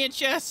caught me a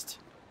chest.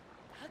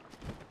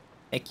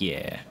 Heck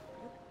yeah.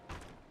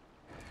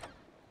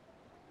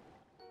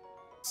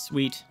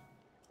 Sweet.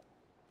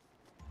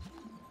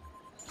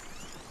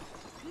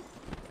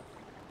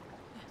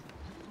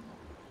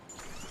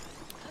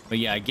 But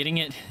yeah, getting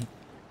it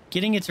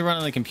to run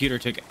on the computer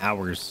took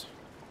hours.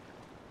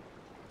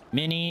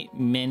 Many,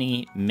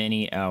 many,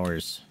 many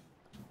hours.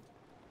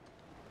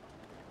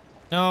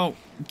 No,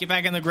 get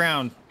back on the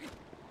ground.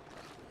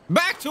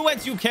 Back to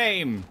whence you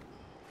came!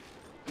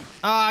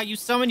 Ah, you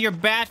summoned your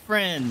bat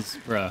friends,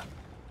 bruh.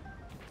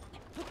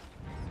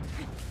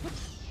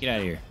 Get out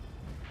of here.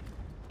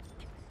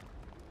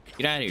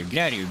 Get out of here, get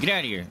out of here, get out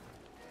of here.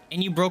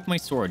 And you broke my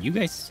sword. You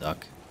guys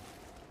suck.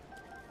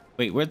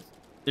 Wait, where?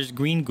 There's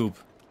green goop.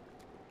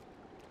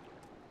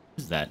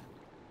 What is that?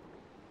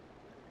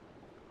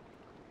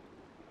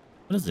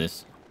 What is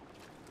this?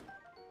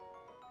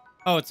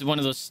 Oh, it's one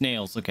of those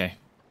snails. Okay.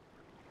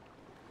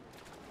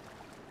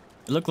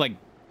 It looked like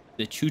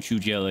the choo-choo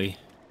jelly.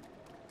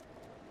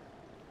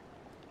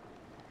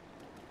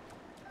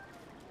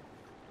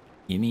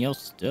 Give me your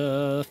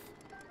stuff.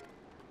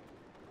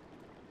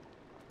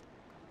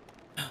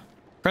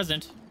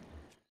 Present.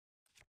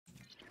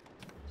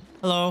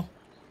 Hello.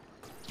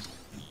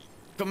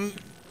 Come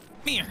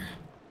here.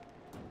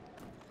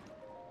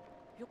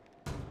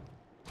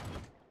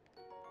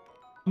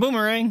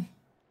 Boomerang.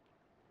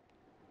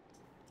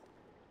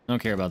 I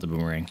don't care about the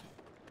boomerang.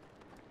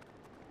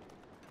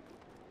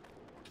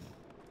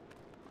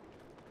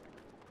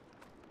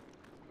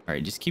 All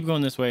right, just keep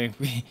going this way.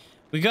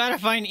 We gotta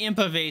find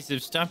IMPA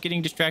Vaesive. Stop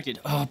getting distracted.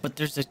 Oh, but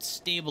there's a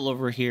stable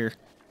over here.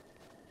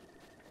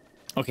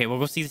 Okay, we'll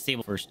go see the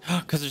stable first.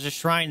 Because there's a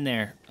shrine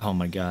there. Oh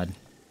my god.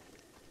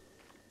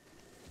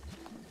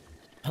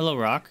 Hello,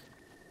 Rock.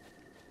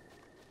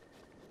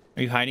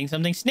 Are you hiding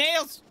something?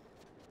 Snails!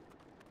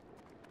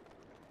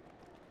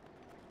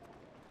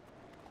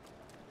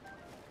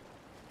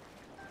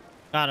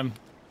 Got him.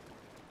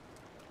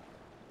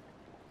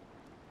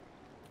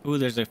 Ooh,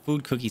 there's a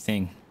food cookie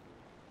thing.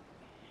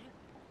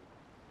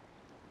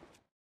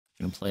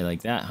 Gonna play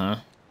like that, huh?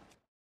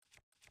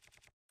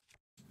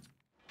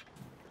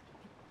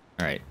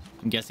 Alright.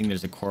 I'm guessing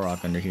there's a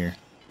Korok under here.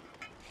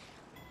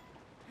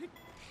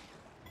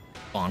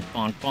 Bonk,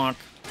 bonk, bonk.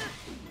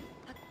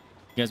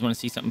 You guys want to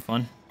see something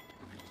fun?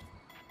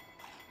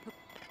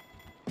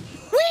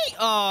 Whee!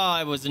 Oh,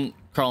 I wasn't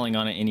crawling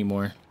on it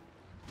anymore.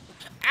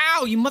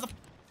 Ow, you mother...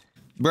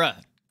 Bruh.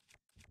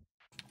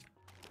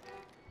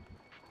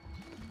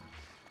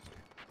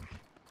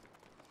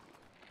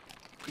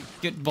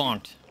 Get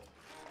bonked.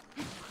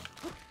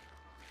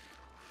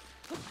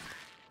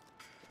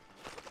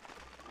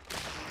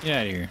 Get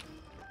out of here.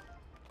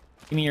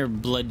 Give me your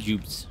blood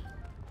jupes.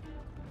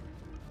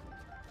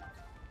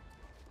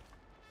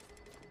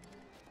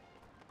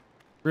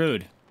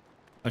 Rude.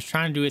 I was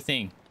trying to do a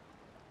thing.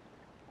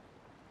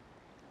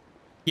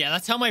 Yeah,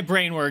 that's how my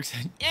brain works.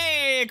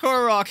 Yay,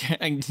 core rock.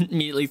 I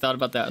immediately thought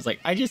about that. I was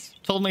like, I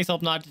just told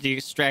myself not to get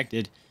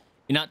distracted.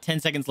 And not 10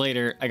 seconds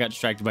later, I got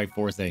distracted by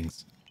 4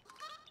 things.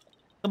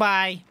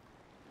 Goodbye.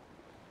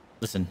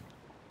 Listen.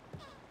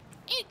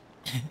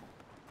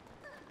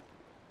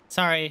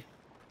 Sorry.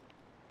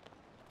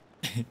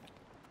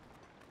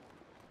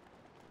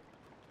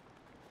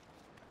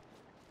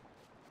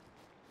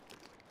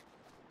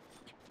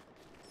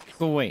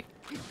 Go away.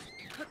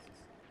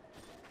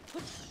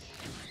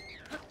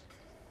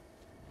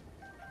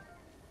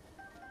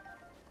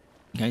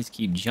 You guys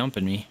keep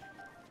jumping me.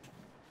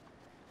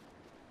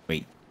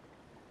 Wait.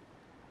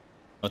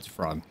 Oh, it's a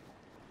frog.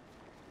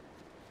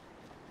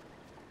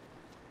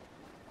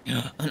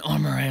 An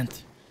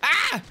Amaranth.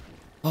 Ah!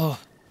 Oh.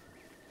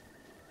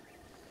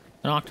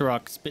 An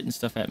Octorok spitting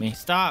stuff at me.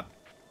 Stop.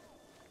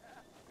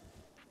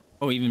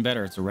 Oh, even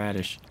better. It's a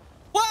radish.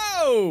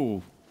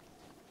 Whoa!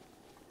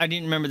 I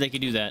didn't remember they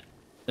could do that.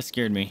 That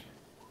scared me.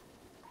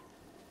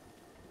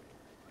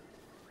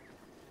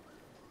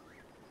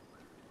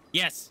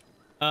 Yes.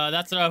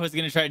 That's what I was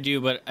going to try to do,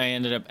 but I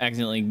ended up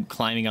accidentally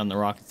climbing on the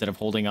rock instead of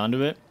holding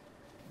onto it.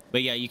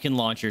 But yeah, you can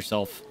launch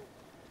yourself.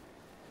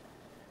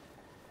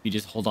 You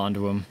just hold on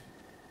to him.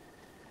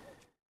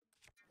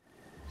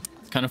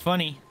 It's kind of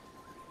funny.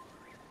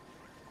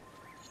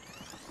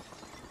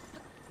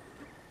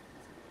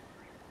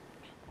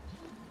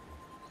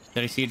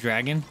 Did I see a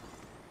dragon?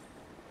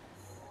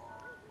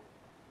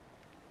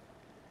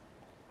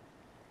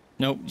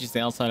 Nope, just the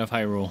outside of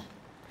Hyrule.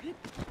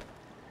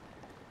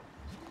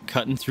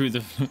 Cutting through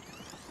the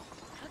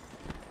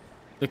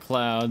the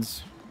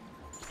clouds.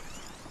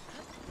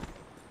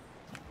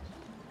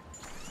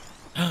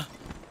 A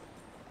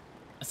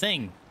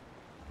thing.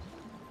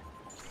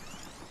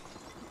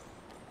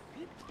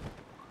 I'm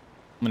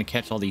gonna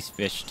catch all these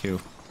fish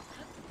too.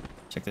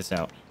 Check this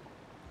out.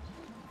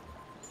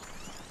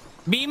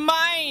 Be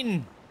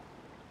mine!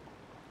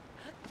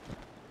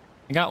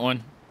 I got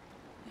one.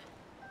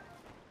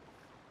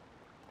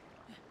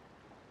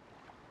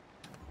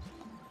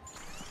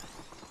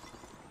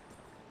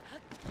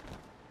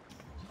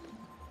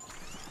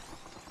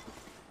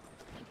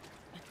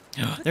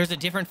 There's a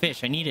different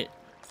fish. I need it.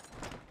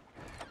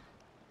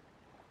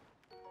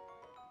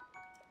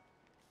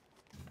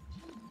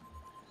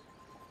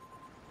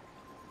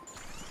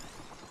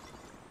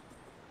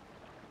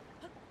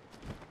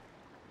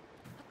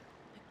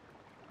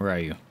 Where are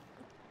you?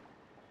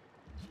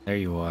 There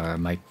you are,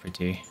 Mike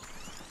Pretty.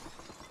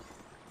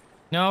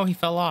 No, he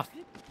fell off.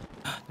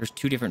 There's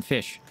 2 different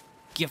fish.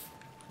 Gif.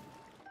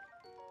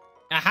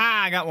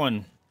 Aha, I got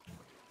one.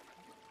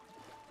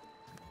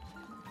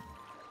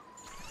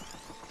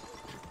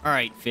 All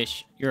right,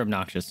 fish, you're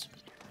obnoxious.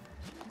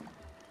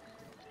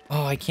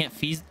 Oh, I can't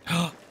freeze.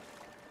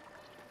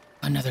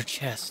 Another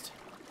chest.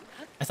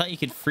 I thought you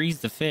could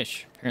freeze the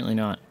fish. Apparently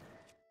not.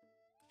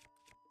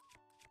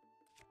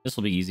 This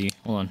will be easy.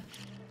 Hold on.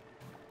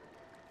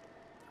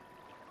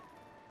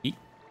 Eat.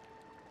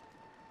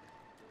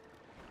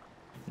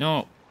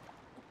 No.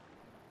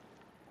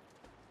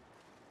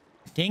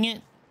 Dang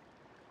it.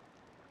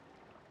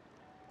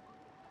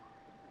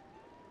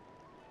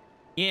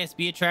 Yes,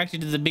 be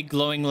attracted to the big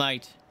glowing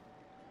light.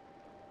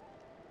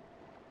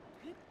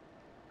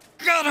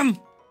 Got him!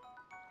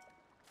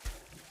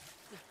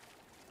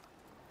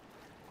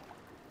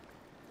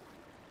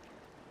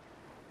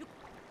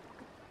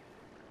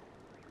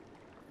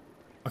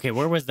 Okay,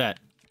 where was that?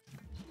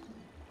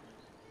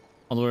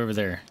 All the way over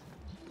there.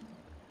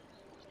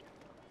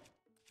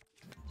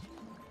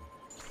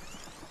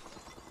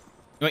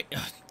 Wait,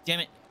 ugh,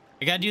 damn it.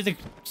 I gotta do the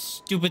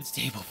stupid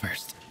stable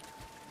first.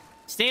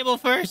 Stable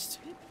first!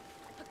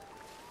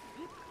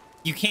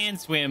 You can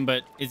swim,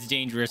 but it's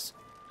dangerous.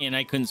 And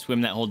I couldn't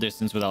swim that whole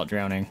distance without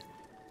drowning.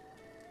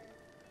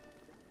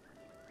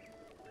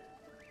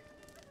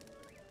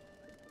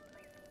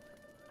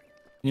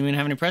 Anyone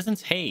have any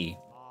presents? Hey.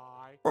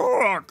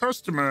 Oh,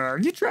 customer, are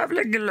you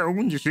traveling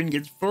alone? Your skin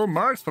gets full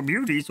marks for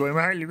beauty, so I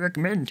highly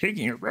recommend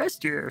taking a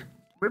rest here.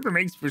 The river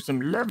makes for some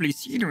lovely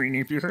scenery, and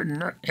if you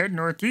head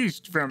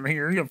northeast from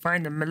here, you'll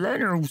find the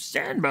Milano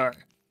Sandbar.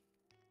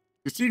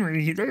 The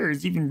scenery there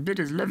is even a bit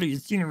as lovely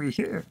as scenery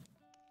here.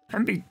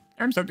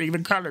 I'm something of a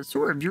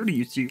connoisseur of beauty,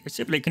 you see. I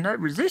simply cannot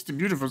resist a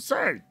beautiful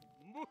sight.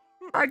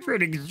 I try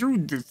to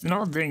exude this in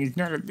all things,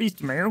 not at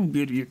least my own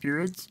beauty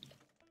appearance.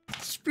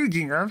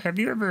 Speaking of, have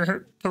you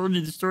ever told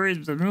you the stories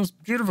of the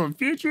most beautiful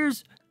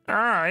features?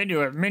 Ah, I do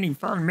have many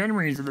fond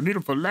memories of the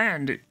beautiful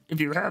land. If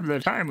you have the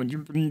time, would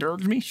you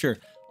indulge me? Sure.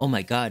 Oh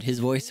my god, his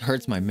voice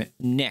hurts my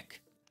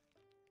neck.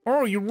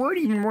 Oh, you were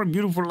even more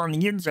beautiful on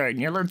the inside.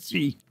 Now let's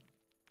see.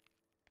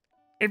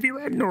 If you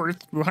head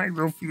north through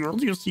Hyrule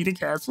Fields, you'll see the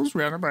castle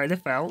surrounded by the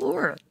foul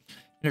aura.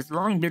 It's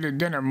long been a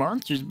den of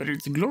monsters, but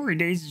its glory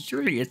days is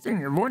surely a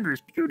thing of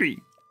wondrous beauty.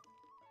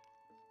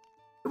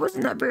 It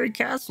wasn't that very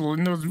castle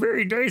in those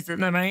very days that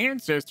my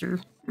ancestor,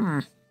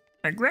 my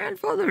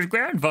grandfather's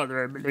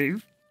grandfather, I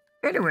believe.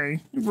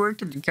 Anyway, he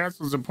worked at the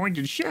castle's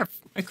appointed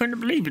chef. I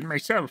couldn't believe it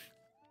myself.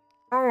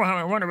 Oh, how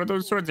I wonder what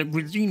those sorts of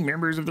cuisine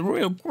members of the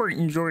royal court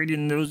enjoyed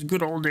in those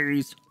good old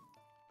days.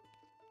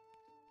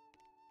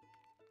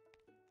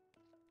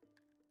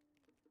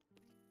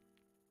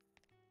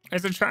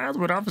 As a child,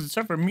 would often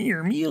suffer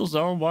meager meals,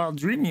 all while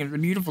dreaming of the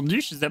beautiful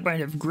dishes that might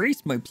have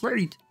graced my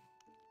plate.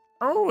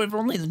 Oh, if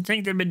only the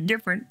taste had been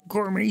different.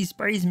 Gourmet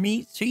spice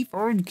meat,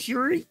 seafood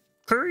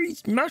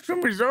curries,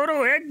 mushroom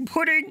risotto, egg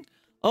pudding.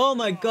 Oh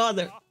my god,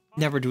 they're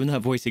never doing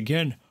that voice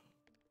again.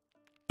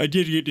 I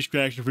did get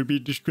distracted for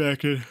being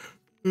distracted.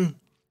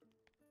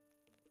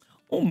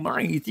 Oh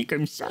my, you think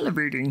I'm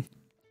salivating?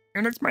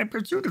 And it's my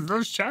pursuit of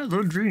those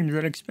childhood dreams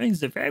that explains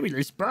the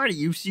fabulous body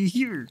you see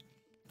here.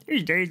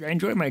 These days, I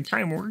enjoy my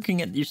time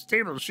working at the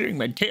stable, sharing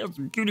my tales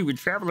of beauty with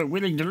traveler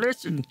willing to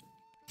listen.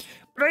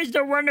 But I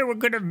still wonder what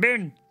could have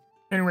been.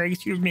 Anyway,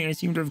 excuse me, I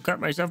seem to have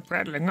caught myself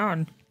prattling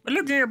on. But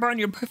looking upon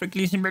your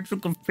perfectly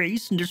symmetrical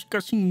face and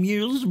discussing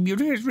meals of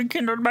beauty has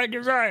rekindled my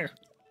desire.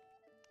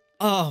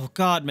 Oh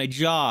god, my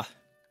jaw.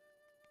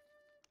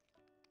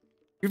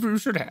 If you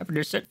should happen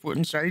to set foot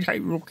inside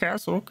Hyrule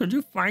Castle, could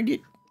you find it?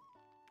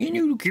 You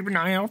need to keep an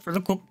eye out for the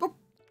cookbook.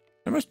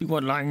 There must be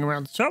one lying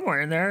around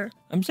somewhere in there.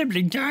 I'm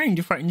simply dying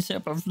to find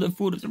sample of the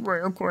food of the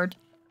royal court.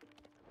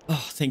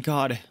 Oh, thank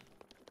god.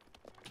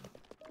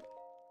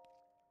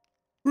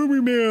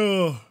 Rumor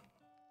mill.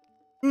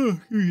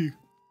 From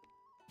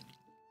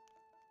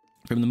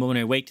the moment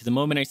I wake to the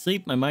moment I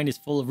sleep, my mind is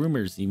full of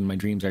rumors. Even my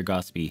dreams are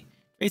gossipy.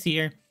 Tracy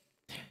here.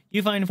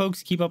 You find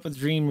folks keep up with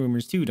dream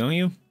rumors too, don't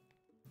you?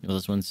 Well,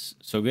 this one's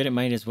so good it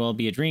might as well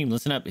be a dream.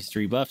 Listen up,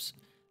 history buffs.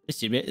 This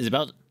tidbit is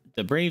about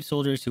the brave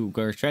soldiers who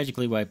were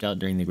tragically wiped out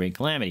during the Great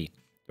Calamity.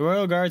 The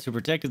royal guards who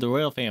protected the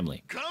royal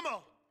family. Come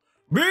on!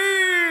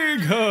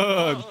 Big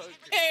hug!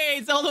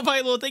 Hey, Zelda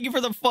Philo, thank you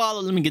for the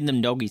follow. Let me get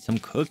them doggies some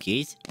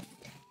cookies.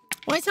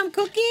 Want some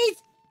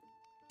cookies?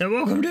 And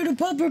welcome to the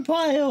pupper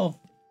pile.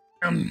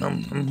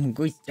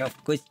 Good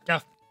stuff, good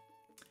stuff.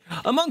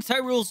 Amongst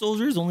Hyrule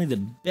soldiers, only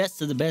the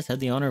best of the best had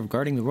the honor of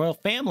guarding the royal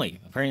family.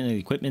 Apparently, the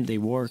equipment they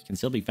wore can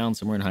still be found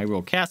somewhere in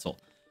Hyrule Castle.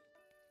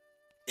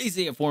 They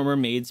say a former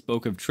maid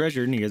spoke of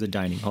treasure near the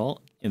dining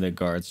hall, in the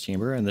guard's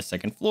chamber, on the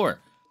second floor.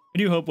 I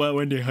do hope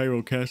one day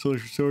Hyrule Castle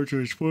is restored to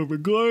its former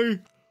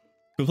glory.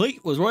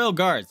 Complete with royal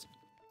guards.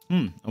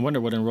 I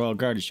wonder what a royal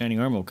guard in shining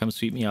armor will come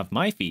sweep me off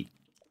my feet.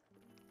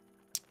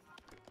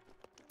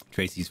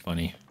 Tracy's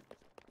funny.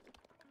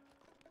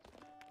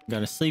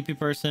 Got a sleepy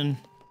person.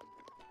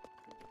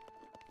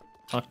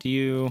 Talk to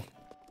you.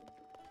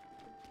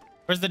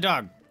 Where's the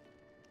dog?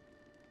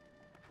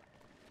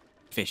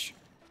 Fish.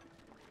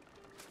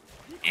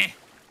 Get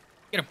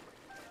him.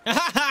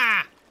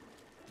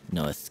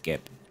 No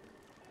escape.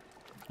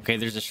 Okay,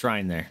 there's a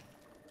shrine there.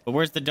 But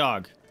where's the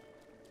dog?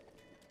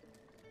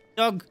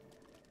 Dog.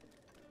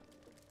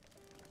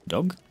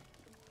 Dog?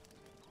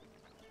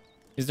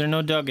 Is there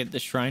no dog at the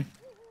shrine?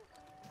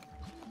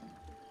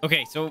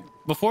 Okay, so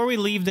before we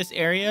leave this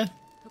area,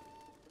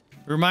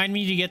 remind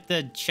me to get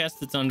the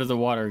chest that's under the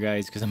water,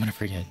 guys, because I'm gonna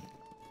forget.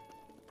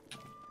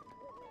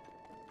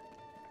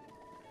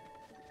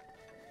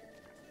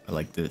 I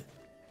like the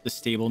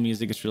stable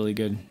music. It's really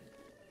good.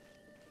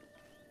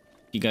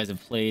 You guys have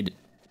played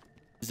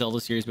Zelda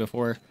series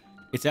before.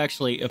 It's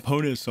actually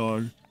Epona's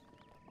song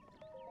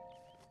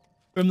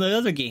from the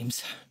other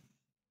games.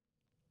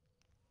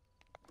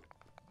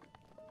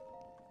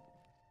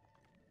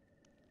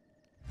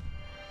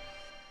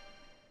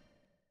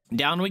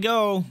 Down we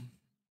go.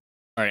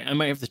 All right, I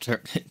might have to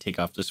take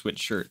off the Switch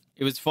shirt.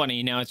 It was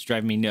funny. Now it's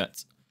driving me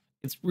nuts.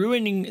 It's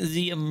ruining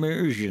the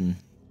immersion.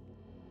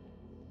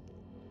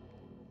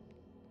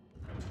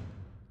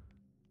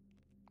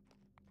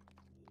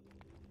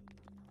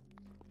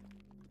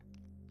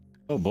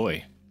 Oh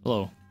boy.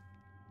 Hello.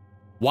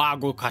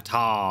 Wago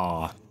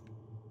Kata.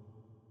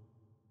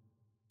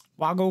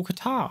 Wago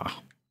Kata.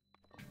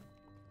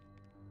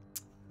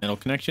 Metal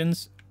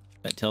connections.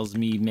 That tells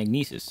me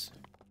magnesis.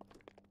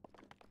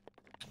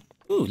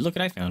 Ooh, look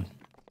what I found.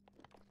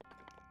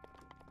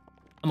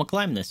 I'm gonna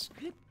climb this.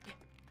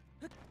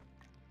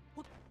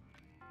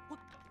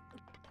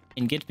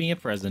 And get me a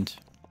present.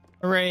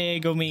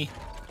 Hooray, go me.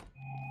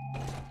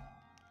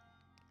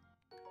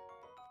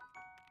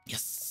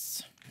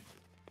 Yes.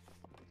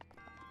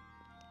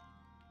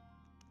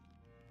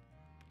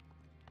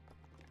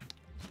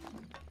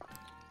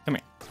 Come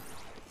here.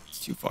 It's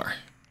too far.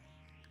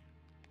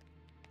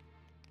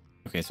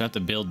 Okay, so I have to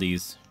build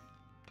these.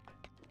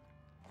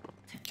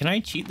 Can I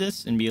cheat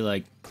this and be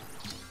like...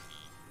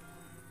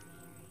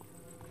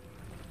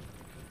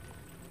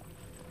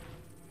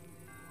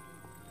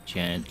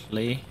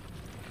 Gently.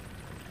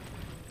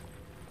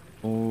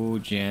 Oh,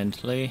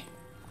 gently.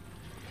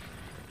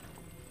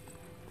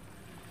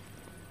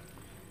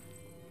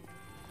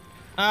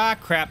 Ah,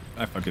 crap.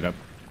 I fucked it up.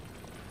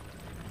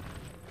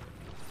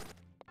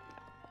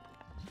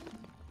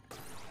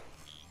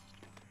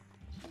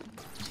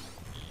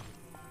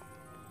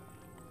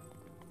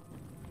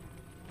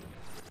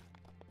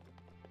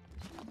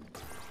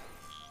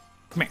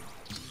 Come here.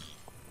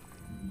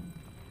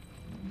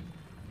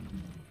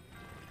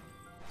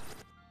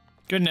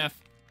 Good enough.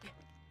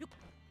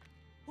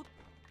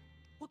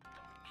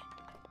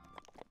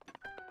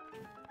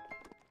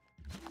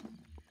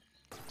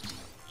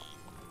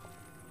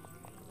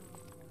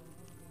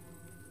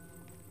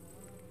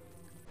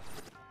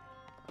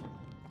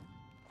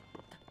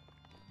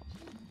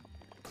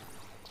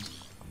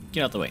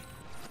 Get out the way.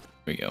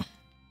 There we go.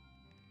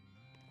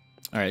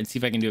 All right, let's see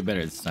if I can do it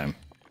better this time.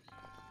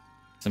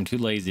 'Cause I'm too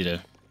lazy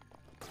to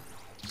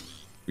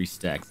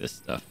restack this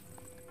stuff.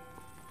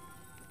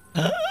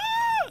 Ah!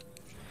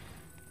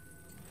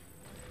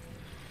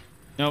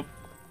 Nope.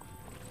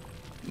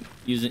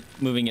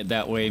 Moving it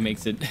that way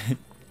makes it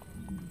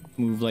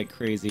move like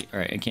crazy. All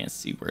right, I can't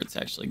see where it's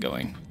actually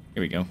going.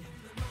 Here we go.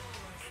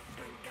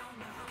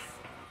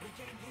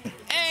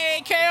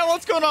 Hey, Kale,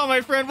 what's going on,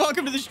 my friend?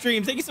 Welcome to the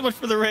stream. Thank you so much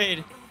for the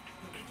raid.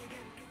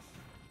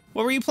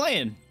 What were you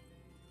playing?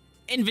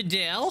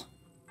 Infidel?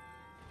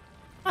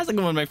 How's it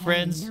going, my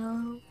friends?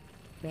 Hello,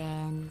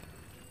 friend.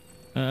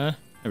 There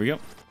we go.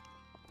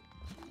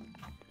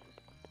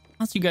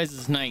 How's you guys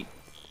this night?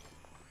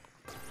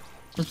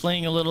 We're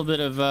playing a little bit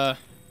of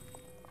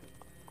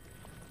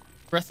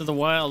Breath of the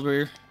Wild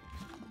where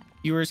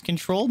viewers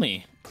control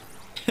me.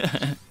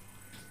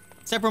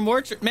 Except for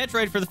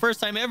Metroid for the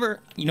first time ever.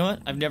 You know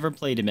what? I've never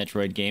played a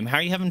Metroid game. How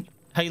you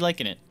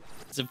liking it?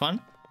 Is it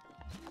fun?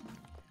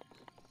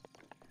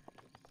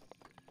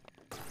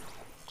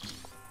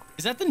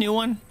 Is that the new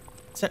one?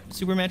 Is that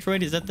Super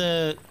Metroid? Is that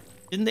the...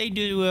 Didn't they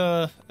do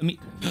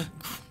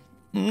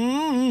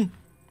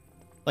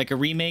like a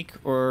remake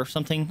or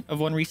something of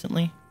one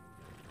recently?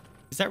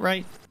 Is that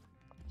right?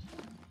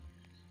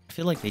 I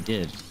feel like they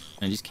did.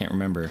 I just can't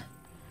remember.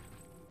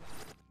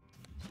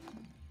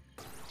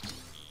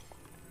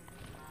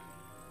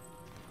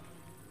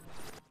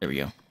 There we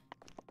go.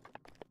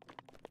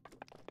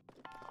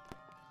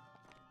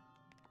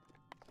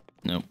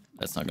 Nope,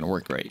 that's not gonna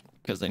work right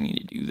because I need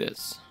to do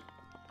this.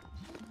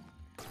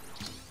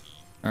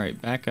 All right,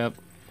 back up.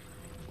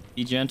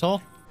 Be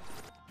gentle.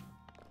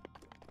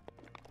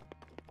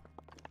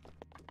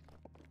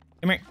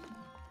 Come here.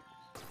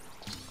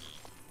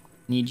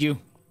 Need you.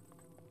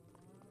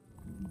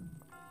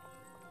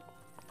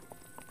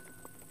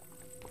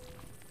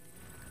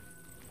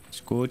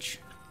 Scooch.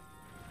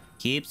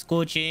 Keep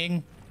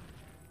scooching.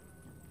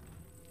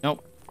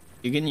 Nope.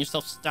 You're getting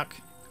yourself stuck.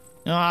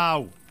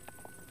 No.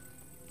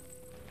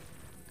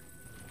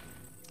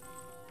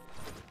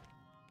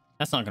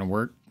 That's not gonna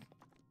work.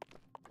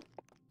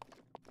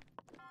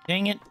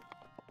 Dang it.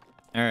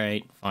 All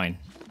right, fine.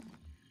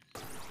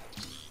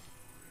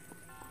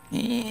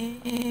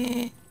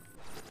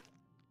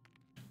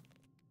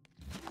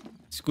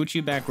 Scooch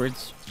you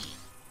backwards.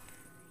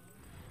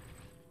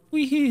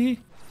 Wee.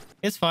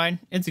 It's fine.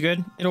 It's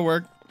good. It'll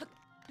work.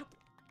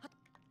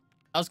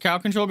 How's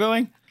crowd control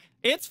going?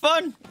 It's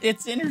fun.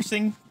 It's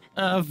interesting.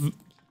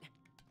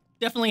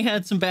 Definitely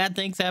had some bad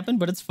things happen,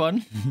 but it's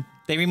fun.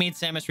 They remade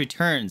Samus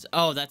Returns.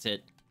 Oh, that's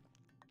it.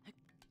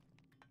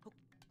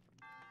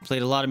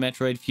 Played a lot of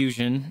Metroid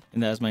Fusion,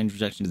 and that was my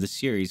introduction to the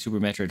series. Super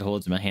Metroid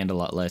holds in my hand a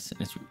lot less,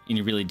 and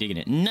you're really digging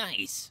it.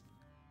 Nice!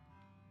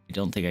 I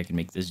don't think I can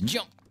make this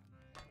jump.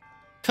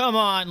 Come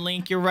on,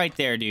 Link. You're right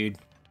there, dude.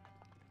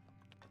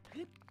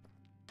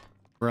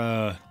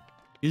 Bruh.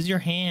 Use your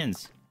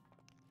hands.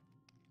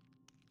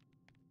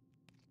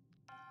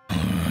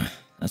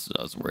 That's what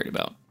I was worried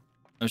about.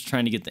 I was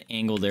trying to get the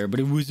angle there, but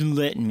it wasn't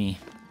letting me.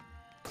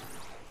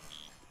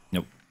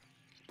 Nope.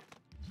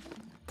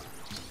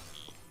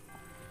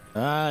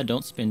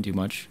 Don't spin too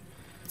much.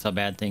 That's how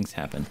bad things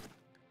happen.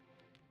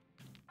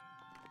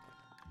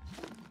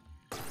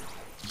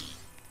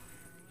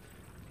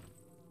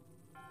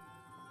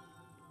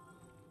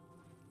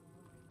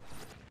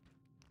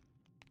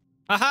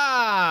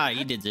 Aha!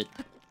 He did it.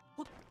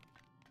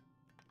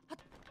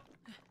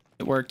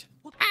 It worked.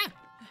 Ah!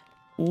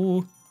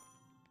 Ooh.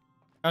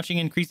 Crouching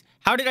increase.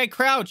 How did I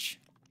crouch?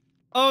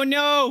 Oh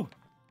no!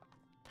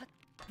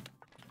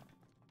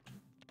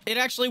 It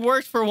actually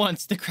worked for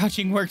once. The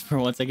crouching worked for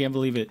once. I can't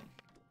believe it.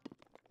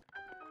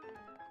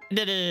 I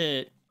did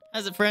it.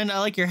 How's it, friend? I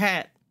like your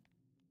hat.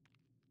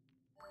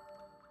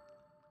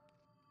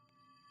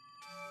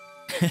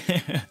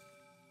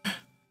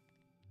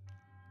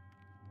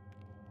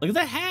 Look at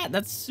that hat.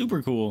 That's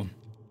super cool.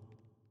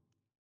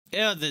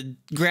 Yeah, the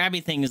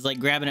grabby thing is like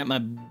grabbing at my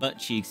butt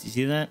cheeks. You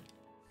see that?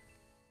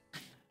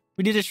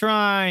 We did a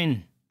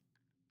shrine.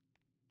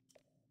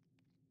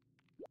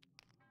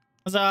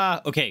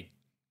 Huzzah. Okay.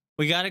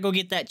 We gotta go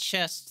get that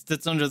chest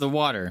that's under the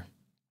water.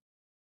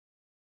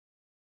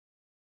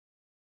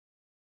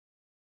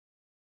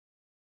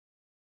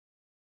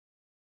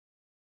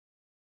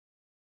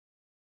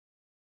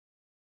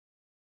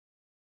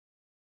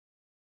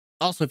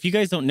 Also, if you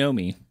guys don't know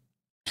me,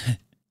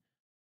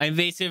 I'm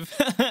Vaesive.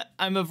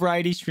 I'm a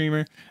variety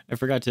streamer. I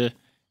forgot to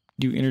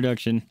do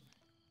introduction.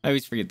 I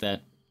always forget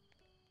that.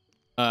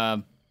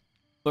 But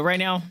right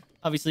now,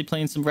 obviously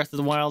playing some Breath of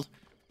the Wild.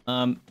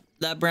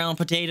 That brown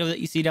potato that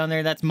you see down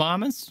there, that's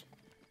Mama's.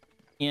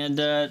 And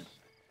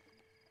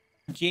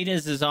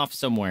Jada's is off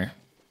somewhere.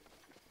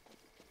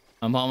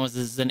 Mama's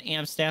is an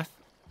Amstaff.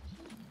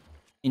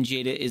 And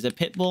Jada is a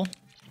pit bull.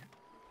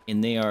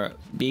 And they are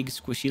big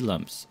squishy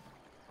lumps.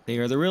 They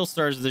are the real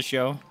stars of the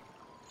show.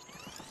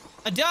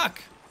 A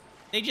duck!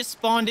 They just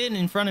spawned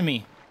in front of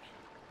me.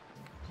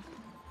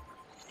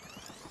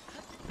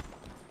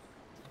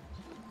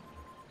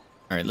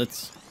 All right,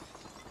 let's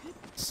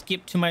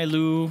Skip to my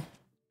loo.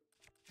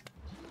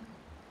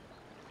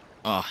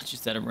 Oh,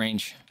 just out of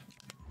range.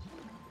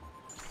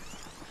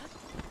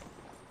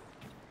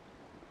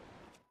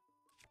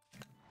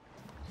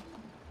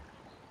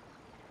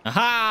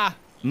 Aha!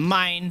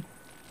 Mine.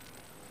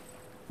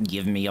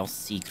 Give me your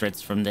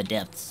secrets from the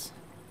depths.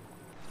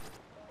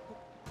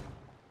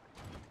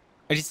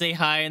 I just say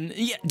hi and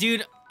yeah,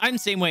 dude, I'm the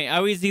same way. I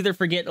always either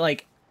forget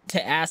like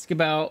to ask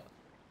about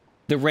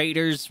the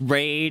Raiders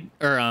raid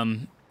or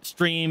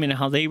stream and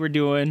how they were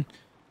doing,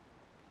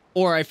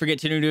 or I forget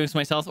to introduce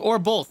myself, or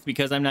both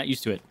because I'm not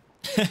used to it.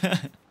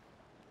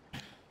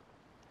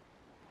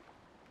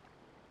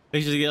 I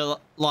usually get a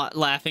lot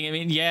laughing. I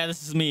mean, yeah,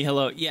 this is me.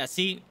 Hello. Yeah,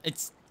 see,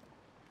 it's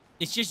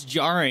just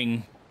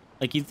jarring.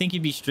 Like you'd think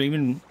you'd be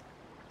streaming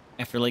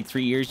after like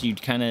 3 years,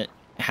 you'd kind of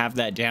have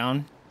that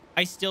down.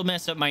 I still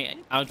mess up my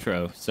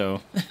outro,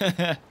 so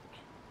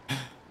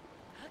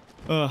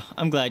oh,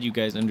 I'm glad you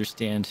guys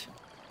understand.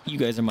 You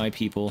guys are my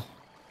people.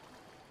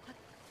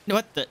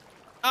 What the?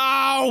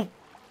 Oh!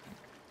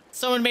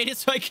 Someone made it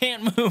so I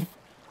can't move.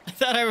 I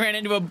thought I ran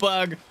into a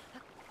bug.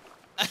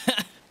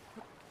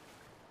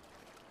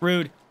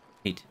 Rude.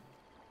 Wait.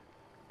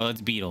 Oh,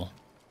 it's Beetle.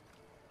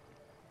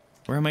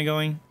 Where am I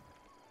going?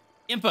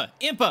 IMPA!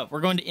 IMPA!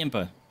 We're going to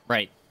IMPA.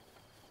 Right.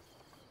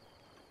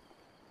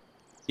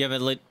 You have a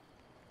lit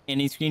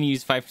ending screen, you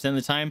use 5% of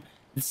the time.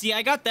 See,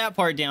 I got that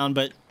part down,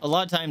 but a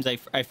lot of times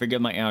I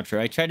forget my outro.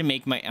 I try to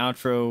make my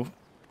outro...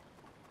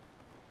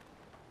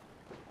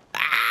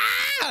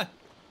 Ah!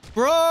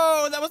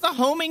 Bro, that was a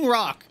homing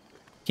rock.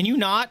 Can you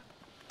not?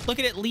 Look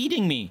at it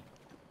leading me.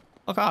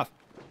 Fuck off.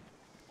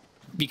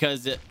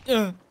 Because it's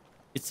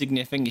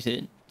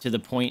significant to the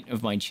point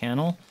of my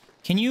channel.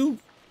 Can you...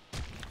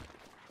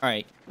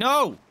 Alright.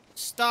 No!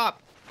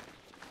 Stop!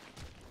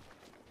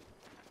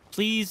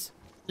 Please,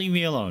 leave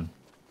me alone.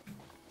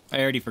 I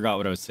already forgot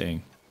what I was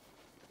saying.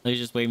 Let's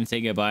just wave and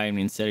say goodbye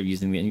instead of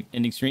using the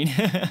ending screen.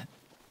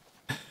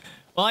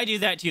 Well, I do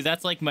that too.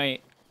 That's like my...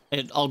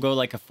 I'll go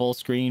like a full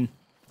screen.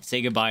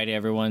 Say goodbye to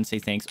everyone. Say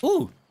thanks.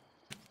 Ooh!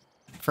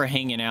 For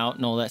hanging out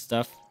and all that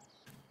stuff.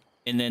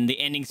 And then the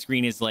ending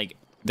screen is like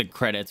the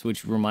credits,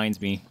 which reminds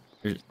me.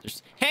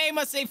 Hey,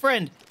 must say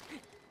friend!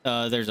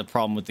 There's a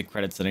problem with the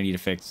credits that I need to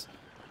fix.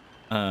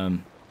 That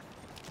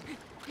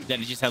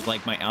it just has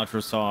like my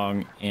outro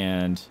song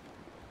and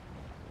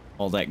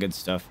all that good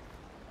stuff.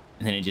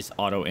 And then it just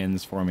auto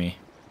ends for me.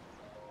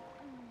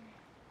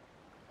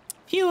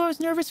 Phew, I was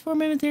nervous for a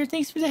moment there.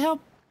 Thanks for the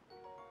help.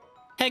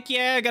 Heck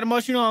yeah, I got a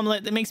mushroom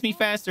omelet that makes me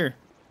faster.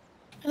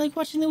 I like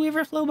watching the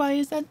river flow by.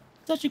 Is that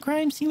such a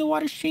crime? Seeing the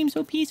water stream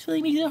so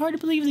peacefully makes it hard to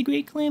believe the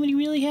great calamity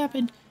really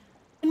happened.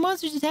 And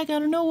monsters attack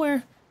out of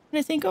nowhere. And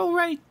I think, oh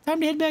right,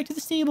 time to head back to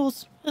the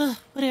stables. Ugh,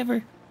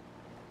 whatever.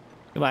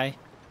 Goodbye.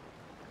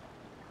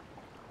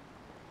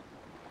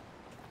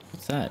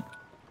 What's that?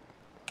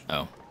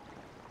 Oh.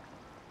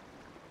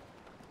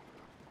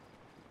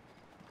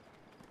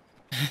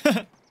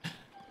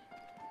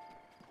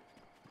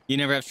 You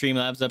never have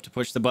Streamlabs up to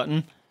push the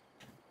button?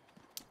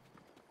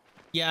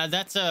 Yeah,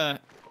 that's I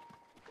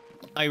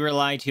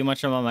rely too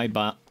much on my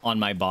bot,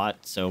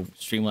 so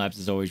Streamlabs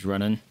is always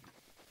running.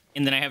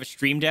 And then I have a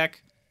Stream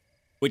Deck,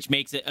 which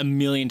makes it a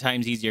million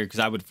times easier because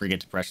I would forget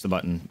to press the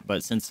button.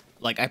 But since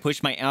like I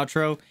push my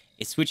outro,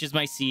 it switches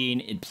my scene,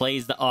 it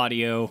plays the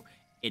audio,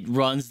 it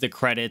runs the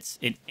credits,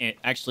 it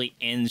actually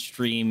ends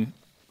stream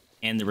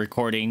and the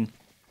recording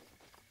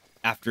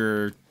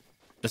after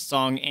the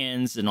song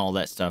ends and all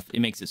that stuff. It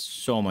makes it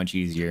so much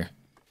easier.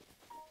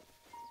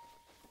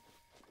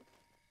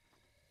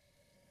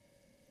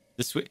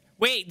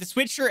 Wait, the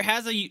switch shirt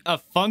has a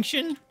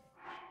function?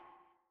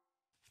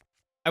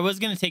 I was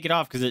gonna take it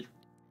off because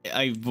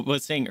I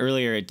was saying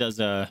earlier it does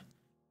it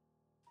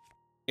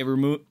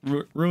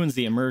ruins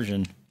the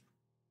immersion.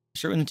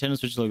 Shirt with Nintendo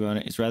Switch logo on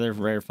it. It's rather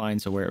rare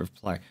find, so wear it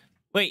with plier.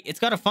 Wait, it's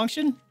got a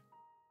function?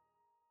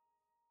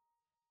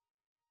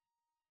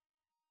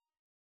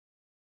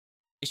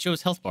 It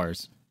shows health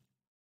bars.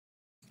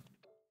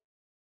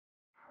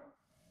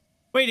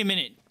 Wait a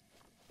minute.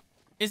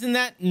 Isn't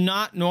that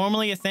not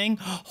normally a thing?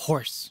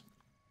 Horse.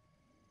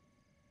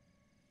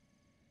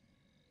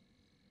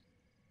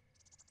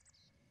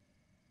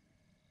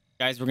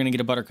 Guys, we're gonna get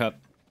a buttercup.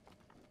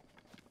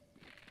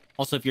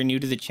 Also, if you're new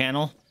to the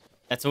channel,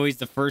 that's always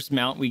the first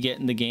mount we get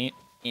in the game.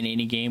 In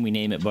any game, we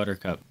name it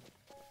Buttercup.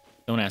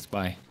 Don't ask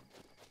why.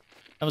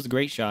 That was a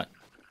great shot.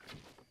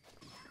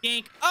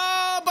 Dink.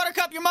 Oh,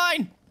 Buttercup, you're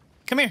mine!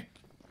 Come here.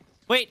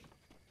 Wait.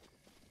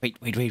 Wait.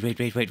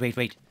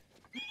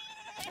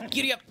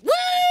 Giddy up. Woo!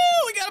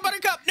 We got a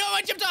Buttercup! No,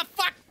 I jumped off!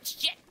 Fuck!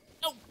 Shit!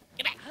 No!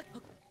 Get back!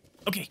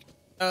 Okay.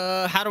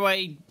 How do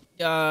I...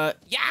 Yeah!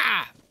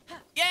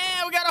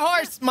 Yeah, we got a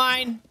horse!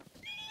 Mine!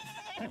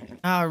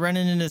 Ah,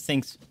 running into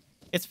things.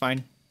 It's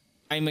fine.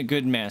 I'm a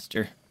good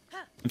master.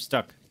 I'm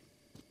stuck.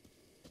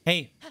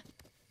 Hey.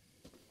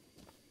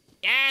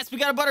 Yes, we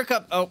got a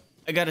Buttercup! Oh,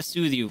 I gotta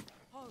soothe you.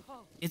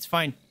 It's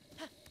fine.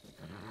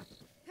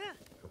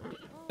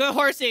 Good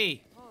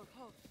horsey!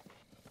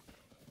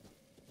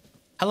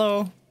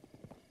 Hello.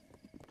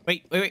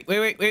 Wait.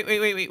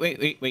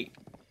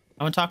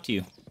 I want to talk to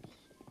you.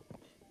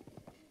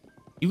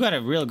 You got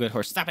a real good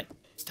horse. Stop it.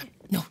 Stop.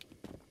 No.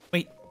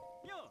 Wait.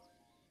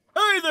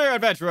 Hey there,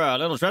 adventurer. A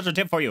little treasure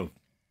tip for you.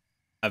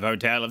 I've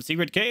heard tell of a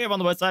secret cave on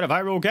the west side of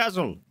Hyrule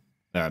Castle.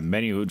 There are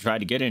many who try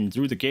to get in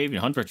through the cave and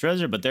hunt for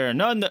treasure, but there are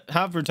none that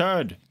have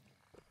returned.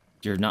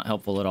 You're not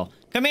helpful at all.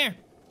 Come here.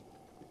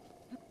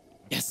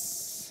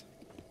 Yes.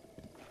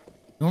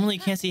 Normally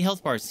you can't see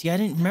health bars. See, I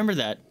didn't remember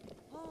that.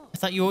 I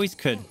thought you always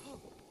could.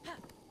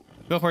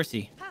 Go,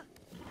 horsey.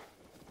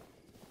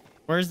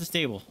 Where's the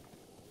stable?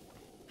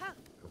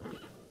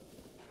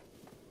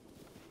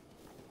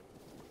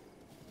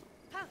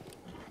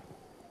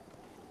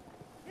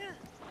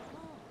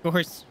 Go,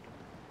 horse.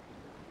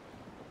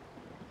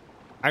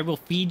 I will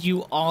feed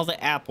you all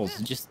the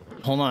apples. Just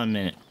hold on a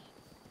minute.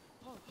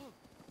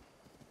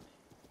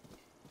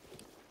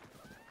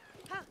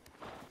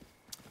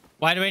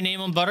 Why do I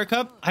name him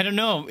Buttercup? I don't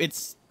know.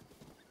 It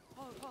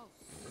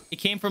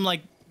came from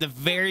like the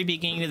very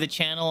beginning of the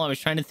channel. I was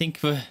trying to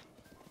think of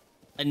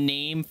a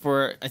name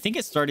for, I think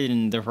it started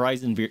in the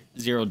Horizon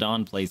Zero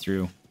Dawn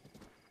playthrough.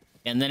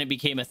 And then it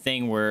became a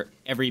thing where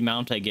every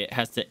mount I get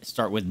has to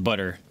start with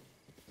butter.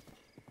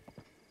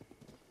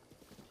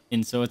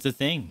 And so it's a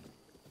thing.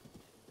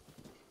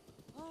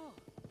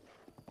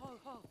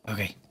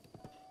 Okay.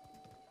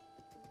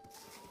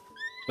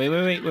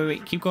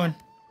 Wait. Keep going.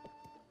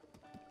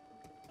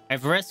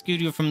 I've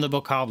rescued you from the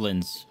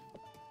bokoblins.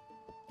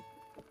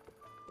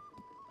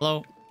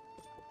 Hello?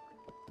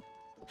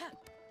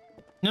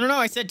 No,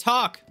 I said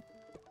talk.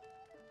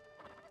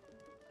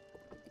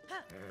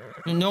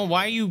 No,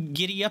 why are you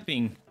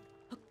giddy-upping?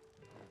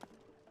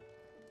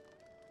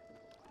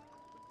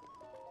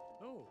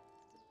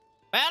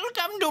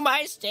 Welcome to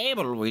my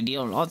stable. We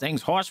deal in all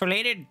things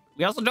horse-related.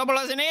 We also double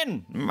as an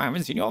inn. I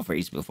haven't seen your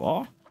face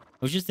before. I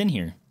was just in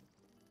here.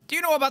 Do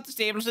you know about the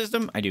stable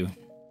system? I do.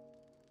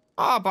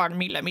 Oh, pardon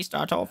me. Let me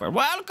start over.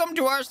 Welcome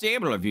to our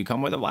stable. If you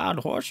come with a wild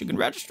horse, you can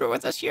register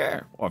with us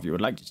here. Or if you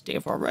would like to stay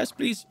for a rest,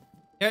 please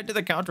head to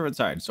the counter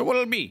inside. So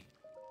what'll it be?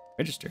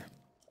 Register.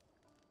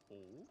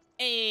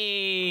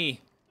 Hey.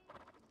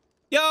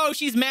 Yo,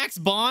 she's Max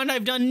Bond.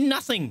 I've done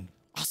nothing.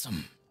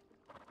 Awesome.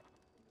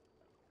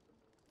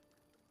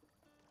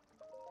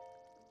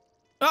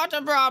 Not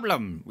a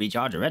problem. We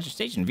charge a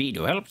registration fee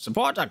to help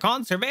support our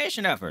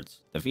conservation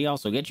efforts. The fee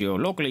also gets you a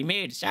locally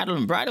made saddle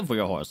and bridle for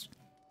your horse.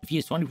 The fee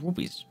is 20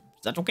 rupees.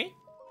 Is that okay?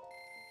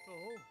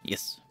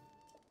 Yes.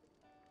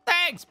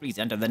 Thanks. Please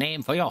enter the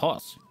name for your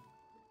horse.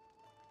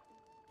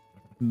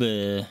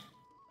 Buh.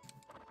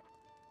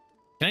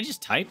 Can I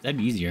just type? That'd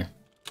be easier.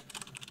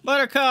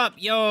 Buttercup!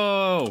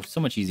 Yo!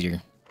 So much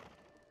easier.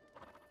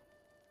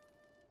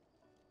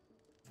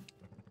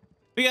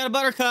 We got a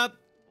Buttercup!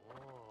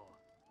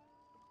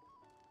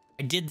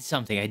 I did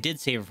something. I did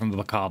save her from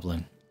a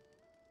bokoblin.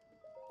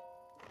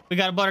 We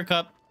got a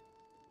Buttercup.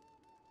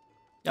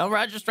 Your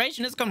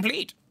registration is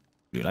complete.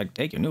 Would you like to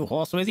take your new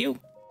horse with you?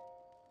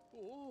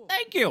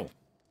 Thank you.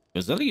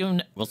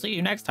 We'll see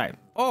you next time.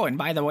 Oh, and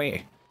by the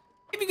way,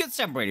 if you get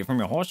separated from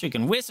your horse, you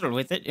can whistle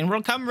with it and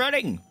we'll come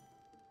running.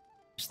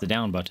 Just the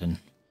down button.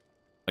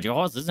 But your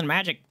horse isn't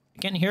magic. I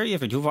can't hear you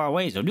if you're too far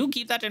away, so do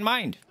keep that in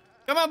mind.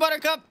 Come on,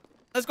 Buttercup.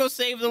 Let's go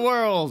save the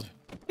world.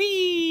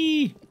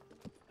 Whee!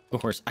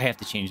 Of course, I have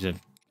to change the...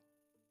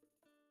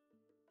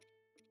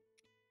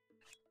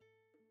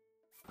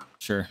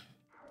 Sure.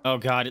 Oh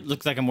god, it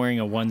looks like I'm wearing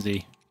a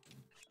onesie.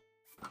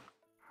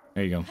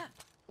 There you go.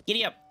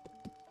 Giddy up.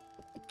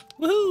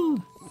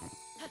 Woohoo!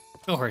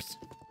 Go horse.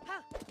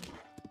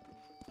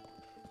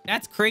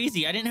 That's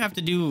crazy. I didn't have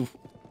to do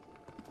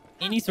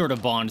any sort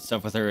of bond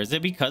stuff with her. Is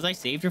it because I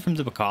saved her from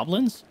the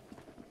bokoblins?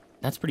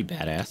 That's pretty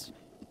badass.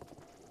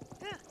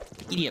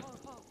 Giddy up.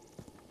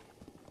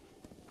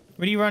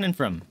 What are you running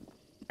from?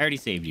 I already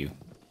saved you.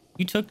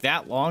 You took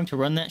that long to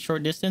run that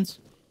short distance?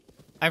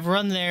 I've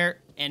run there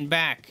and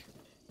back.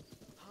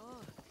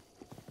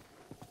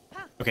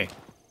 Okay.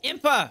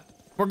 IMPA!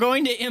 We're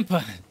going to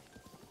IMPA.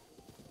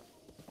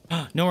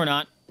 No, we're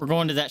not. We're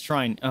going to that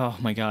shrine. Oh,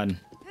 my God.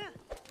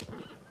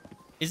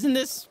 Isn't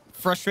this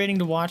frustrating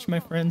to watch, my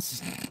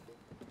friends?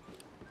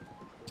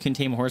 Couldn't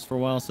tame a horse for a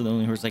while, so the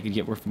only horse I could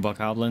get were from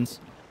bokoblins.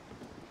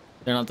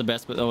 They're not the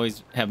best, but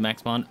always have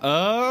max bond.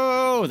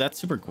 Oh, that's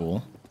super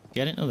cool.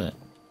 Yeah, I didn't know that.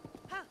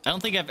 I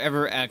don't think I've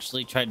ever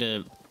actually tried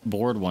to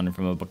board one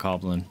from a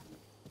bokoblin.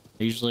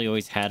 I usually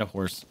always had a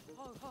horse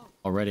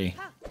already.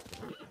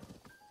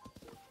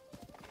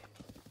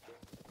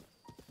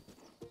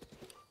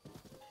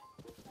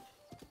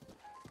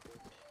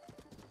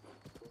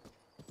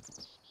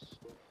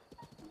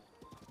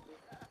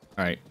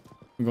 Alright,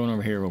 I'm going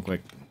over here real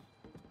quick.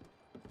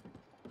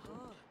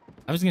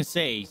 I was gonna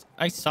say,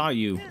 I saw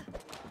you.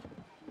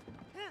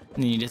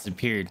 And then you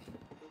disappeared.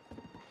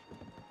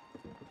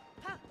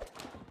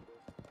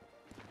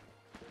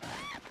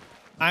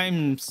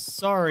 I'm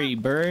sorry,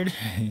 bird.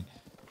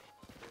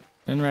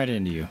 Run right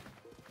into you.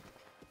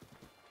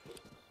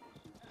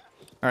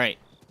 Alright.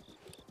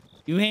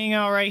 You hang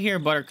out right here,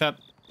 Buttercup.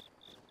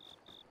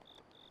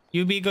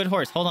 You be a good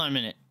horse. Hold on a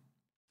minute.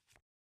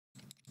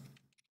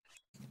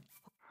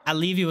 I'll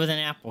leave you with an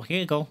apple.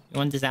 Here you go. You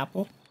want this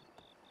apple?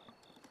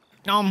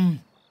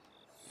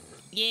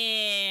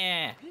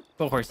 Yeah.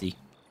 Go, horsey.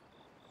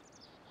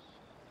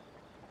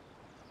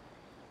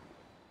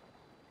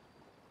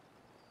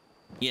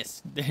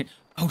 Yes.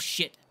 Oh,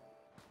 shit.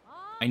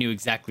 I knew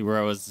exactly where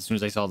I was as soon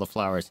as I saw the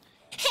flowers.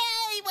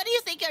 Hey, what do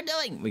you think you're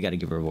doing? We gotta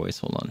give her a voice.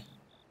 Hold on.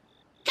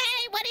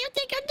 Hey, what do you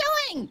think you're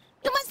doing?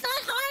 You must not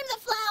harm the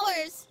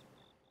flowers.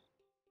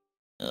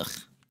 Ugh.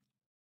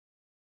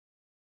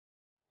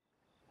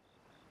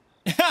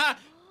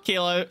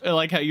 Kayla, I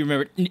like how you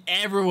remember.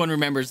 Everyone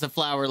remembers the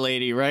flower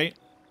lady, right?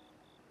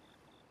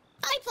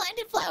 I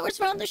planted flowers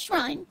around the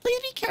shrine.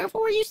 Please be careful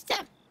where you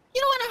step.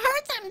 You don't want to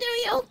hurt them, do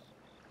you?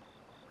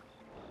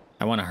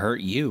 I want to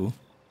hurt you.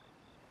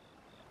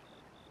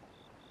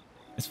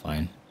 It's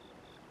fine.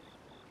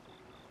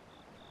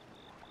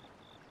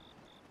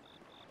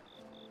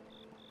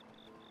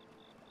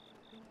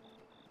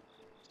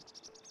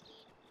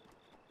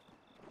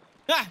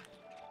 Ah!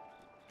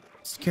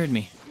 Scared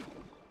me.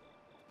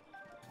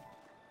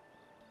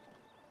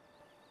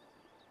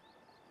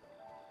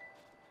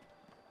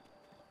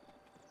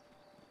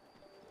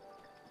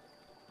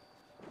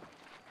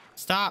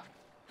 Stop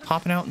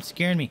popping out and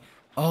scaring me.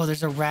 Oh,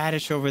 there's a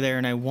radish over there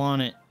and I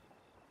want it.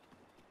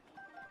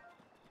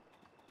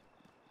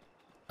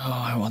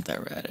 Oh, I want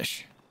that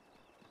radish.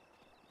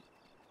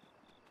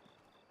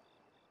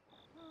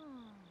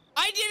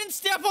 I didn't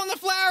step on the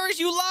flowers,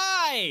 you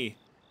lie!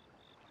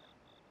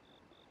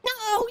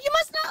 No, you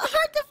must not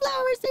hurt the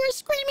flowers. They are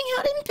screaming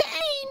out in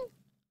pain.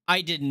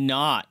 I did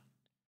not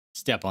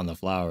step on the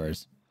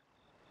flowers.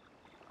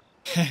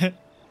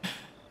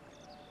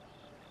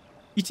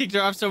 You ticked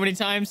her off so many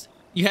times.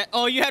 You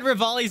had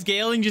Rivali's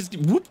Gale and just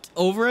whooped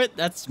over it.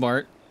 That's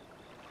smart.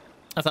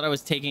 I thought I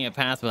was taking a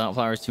path without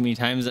flowers too many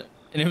times, and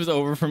it was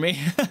over for me.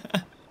 No!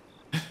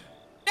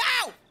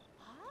 How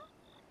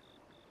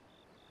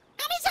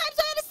many times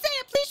do I have to say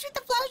it? Please treat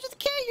the flowers with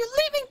care. You're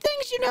leaving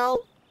things, you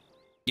know.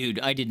 Dude,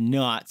 I did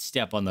not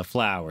step on the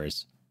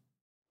flowers.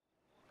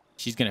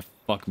 She's gonna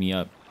fuck me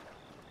up.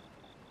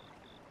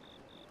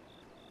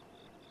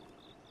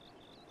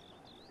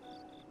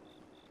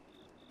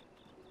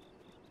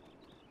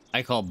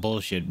 I call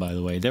bullshit, by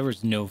the way. There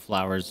was no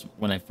flowers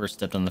when I first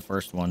stepped on the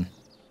first one.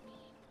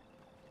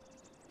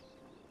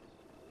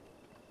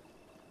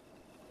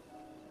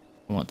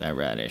 I want that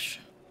radish.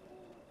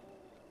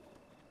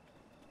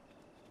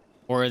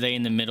 Or are they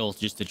in the middle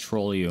just to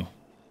troll you?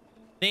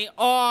 They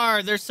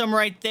are! There's some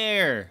right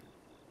there!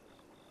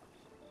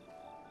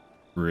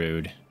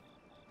 Rude.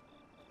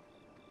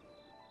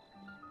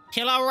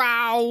 Killer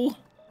row!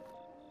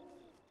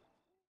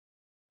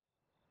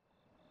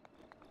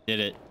 Did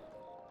it.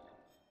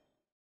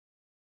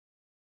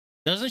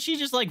 Doesn't she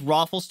just like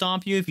raffle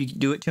stomp you if you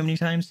do it too many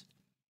times?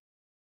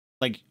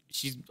 Like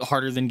she's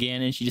harder than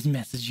Ganon, she just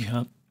messes you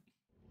up.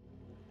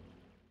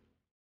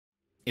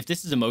 If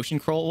this is a motion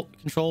control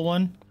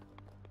one,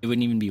 it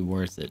wouldn't even be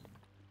worth it.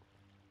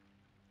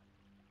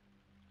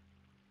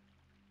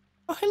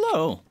 Oh,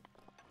 hello.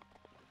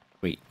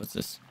 Wait, what's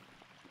this?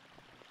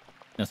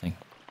 Nothing.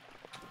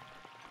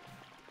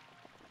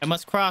 I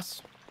must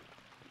cross.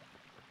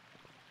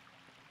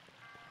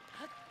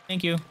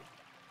 Thank you.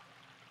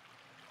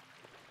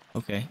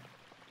 Okay.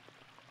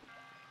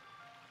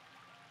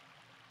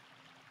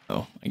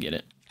 Oh, I get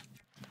it.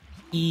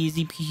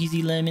 Easy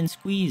peasy lemon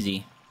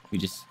squeezy. We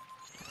just...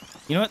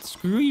 You know what?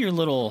 Screw your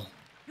little...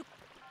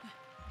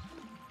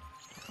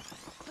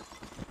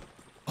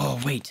 Oh,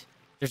 wait.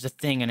 There's a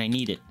thing and I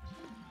need it.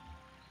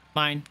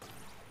 Mine.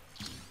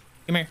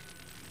 Come here.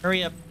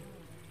 Hurry up.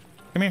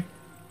 Come here.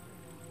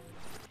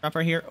 Drop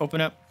right here.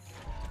 Open up.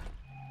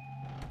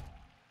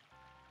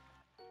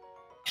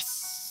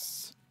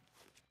 Yes.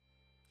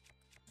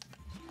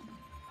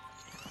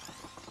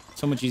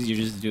 So much easier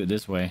just to do it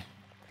this way.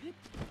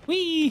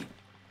 Whee!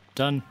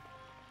 Done.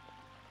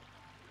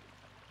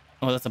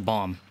 Oh, that's a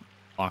bomb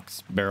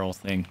box barrel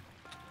thing.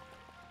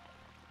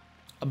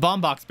 A bomb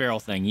box barrel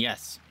thing,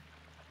 yes.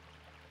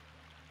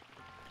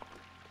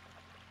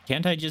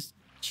 Can't I just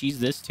cheese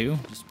this too?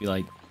 Just be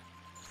like,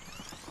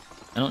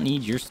 I don't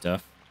need your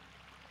stuff.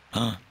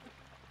 A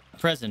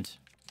present.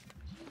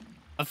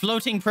 A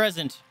floating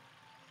present.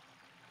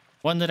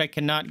 One that I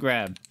cannot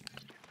grab.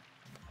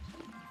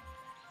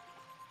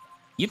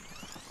 Yep.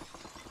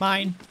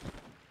 Mine.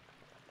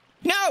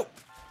 No!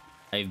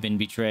 I've been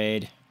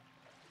betrayed.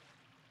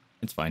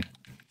 It's fine.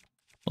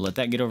 We'll let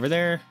that get over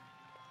there.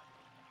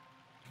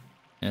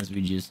 As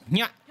we just...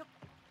 Yeah.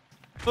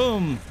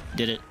 Boom!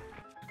 Did it.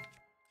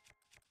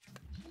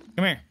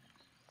 Come here.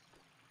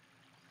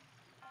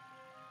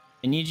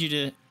 I need you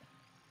to...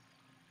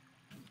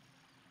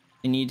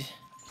 I need...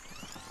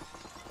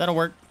 That'll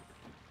work.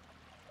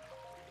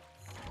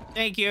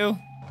 Thank you.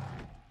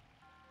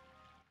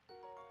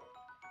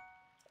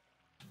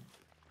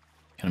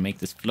 Can I make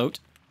this float?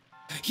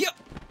 Yep.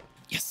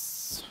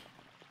 Yes.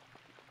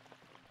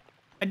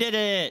 I did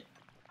it.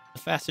 The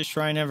fastest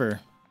shrine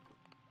ever.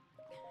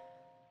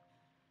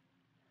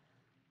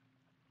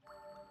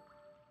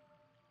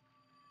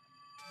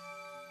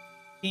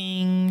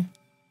 Ding.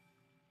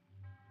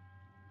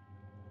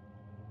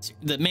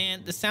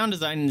 The sound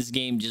design in this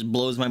game just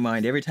blows my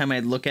mind. Every time I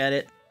look at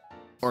it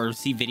or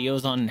see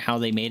videos on how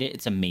they made it,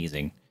 it's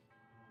amazing.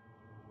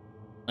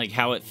 Like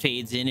how it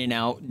fades in and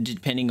out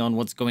depending on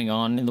what's going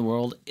on in the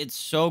world. It's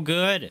so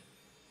good.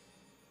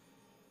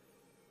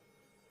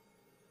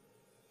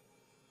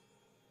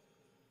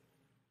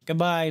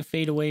 Goodbye,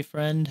 fade away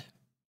friend.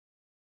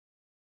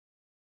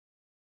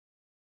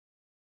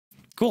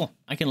 Cool.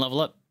 I can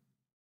level up.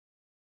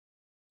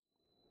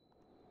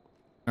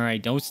 All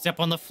right, don't step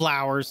on the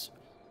flowers.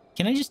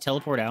 Can I just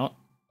teleport out?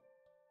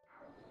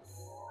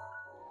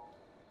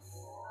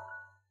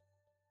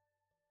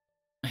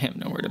 I have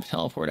nowhere to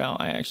teleport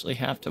out. I actually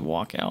have to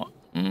walk out.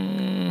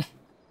 What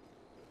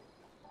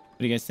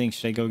do you guys think?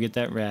 Should I go get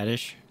that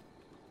radish?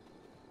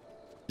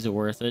 Is it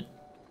worth it?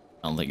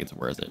 I don't think it's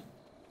worth it.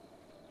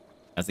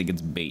 I think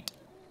it's bait.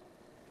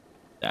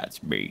 That's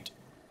bait.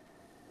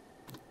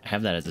 I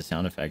have that as a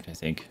sound effect, I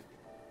think.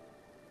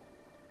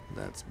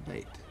 That's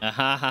bait.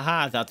 Aha, ha,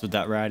 ha. That's what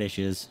that radish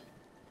is.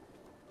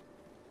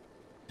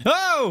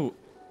 Oh!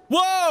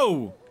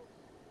 Whoa!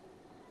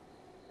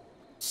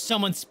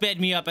 Someone sped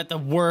me up at the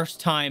worst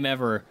time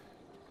ever.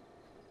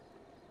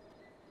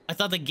 I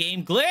thought the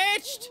game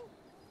glitched.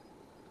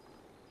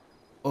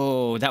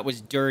 Oh, that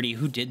was dirty.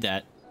 Who did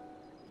that?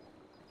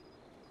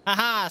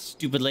 Haha,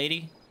 stupid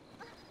lady.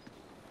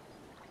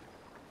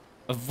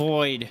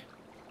 Avoid.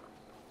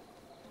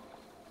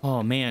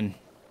 Oh, man.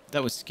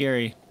 That was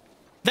scary.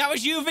 That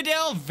was you,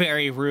 Vidal?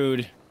 Very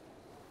rude.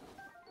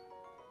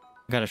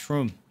 I got a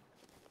shroom.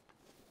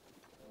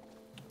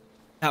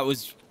 That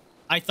was...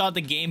 I thought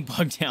the game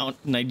bugged out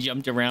and I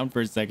jumped around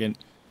for a second.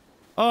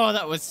 Oh,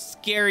 that was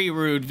scary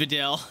rude,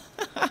 Vidal.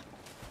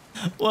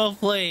 Well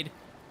played.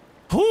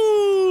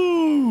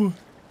 Whoo!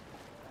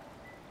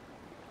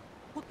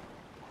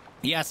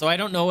 Yeah, so I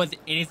don't know if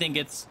anything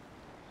gets...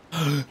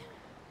 I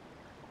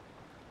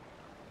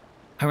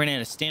ran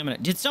out of stamina.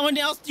 Did someone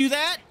else do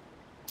that?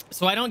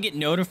 So I don't get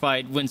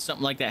notified when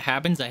something like that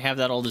happens. I have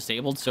that all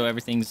disabled, so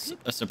everything's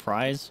a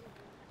surprise.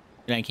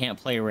 And I can't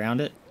play around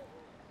it.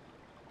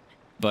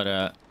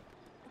 But,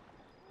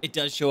 it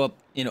does show up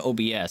in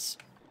OBS.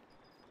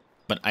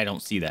 But I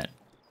don't see that.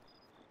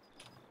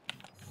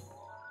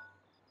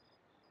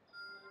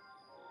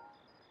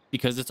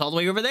 Because it's all the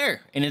way over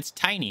there. And it's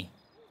tiny.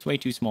 It's way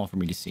too small for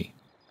me to see.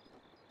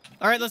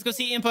 Alright, let's go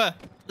see IMPA.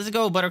 Let's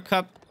go,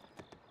 Buttercup.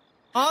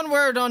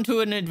 Onward onto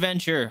an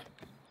adventure.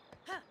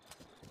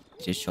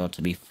 It is sure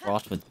to be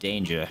fraught with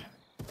danger.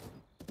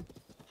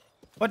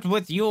 But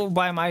with you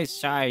by my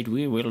side,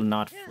 we will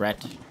not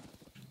fret.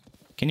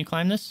 Can you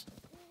climb this?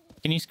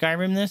 Can you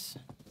Skyrim this?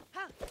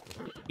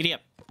 Giddy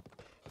up.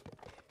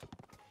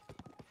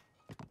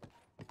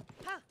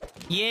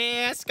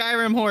 Yeah,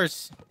 Skyrim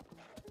horse.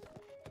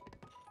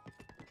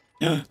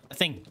 A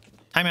thing.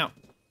 Time out.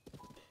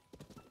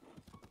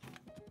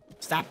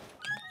 Stop.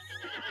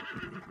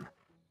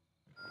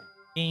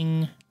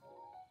 Ding.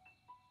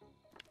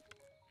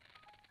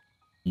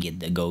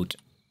 Get the goat.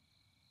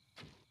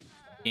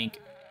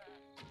 Dink.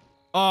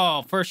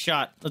 Oh, first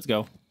shot. Let's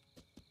go.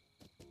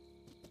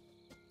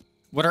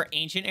 What are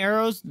ancient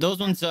arrows? Those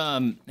ones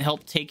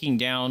help taking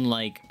down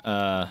like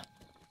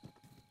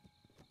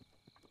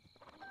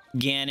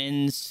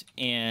Ganons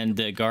and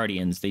the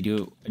Guardians. They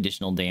do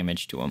additional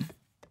damage to them.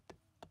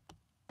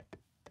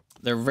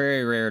 They're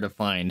very rare to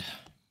find.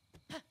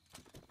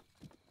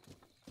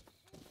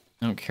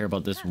 I don't care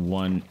about this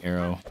one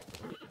arrow.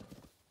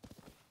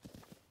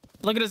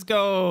 Look at us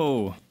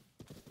go!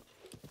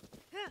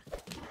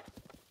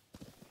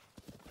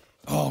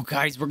 Oh,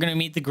 guys, we're gonna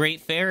meet the Great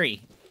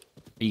Fairy.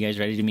 Are you guys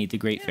ready to meet the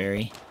Great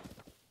Fairy?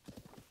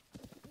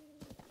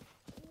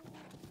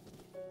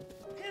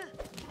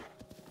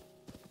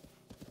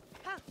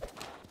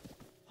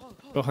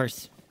 Go,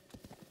 horse.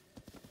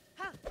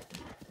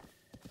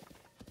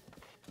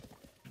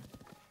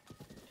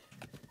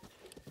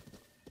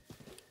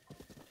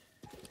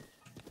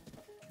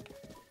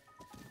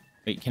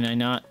 Wait, can I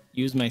not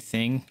use my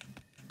thing?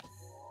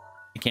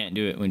 I can't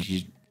do it when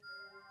she's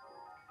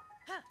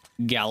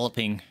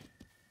galloping.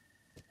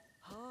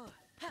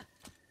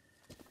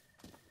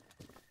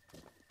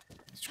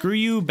 Screw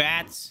you,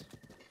 bats.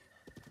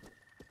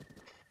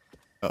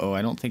 Uh-oh,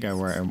 I don't think I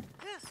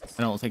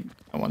don't think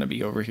I want to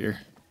be over here.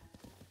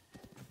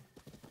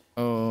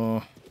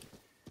 Oh.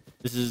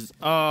 This is...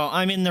 Oh,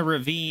 I'm in the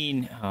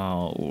ravine.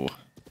 Oh.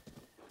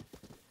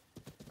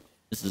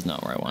 This is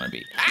not where I want to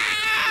be.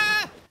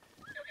 Ah!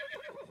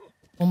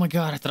 Oh my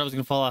god, I thought I was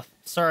going to fall off.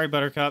 Sorry,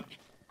 Buttercup.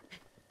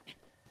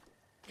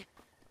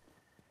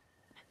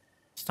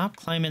 Stop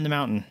climbing the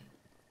mountain.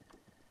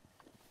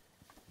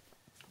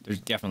 There's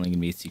definitely going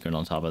to be a secret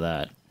on top of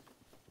that.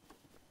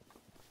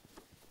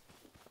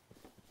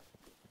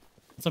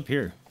 What's up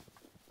here?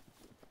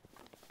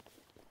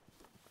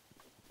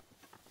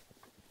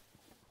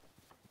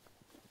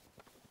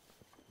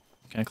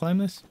 Can I climb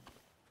this?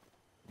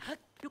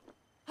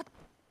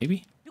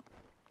 Maybe?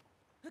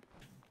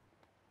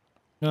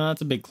 No,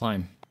 that's a big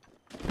climb.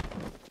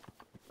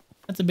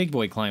 That's a big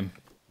boy climb.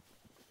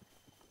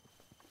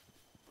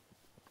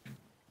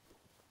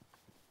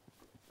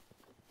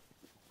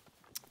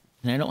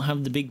 And I don't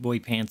have the big boy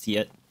pants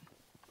yet.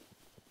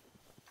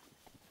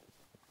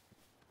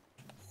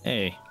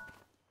 Hey.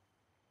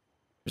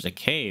 There's a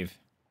cave.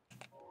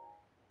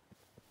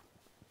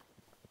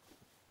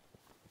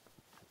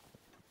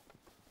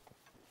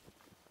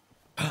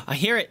 I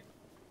hear it.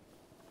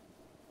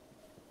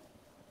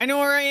 I know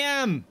where I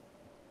am.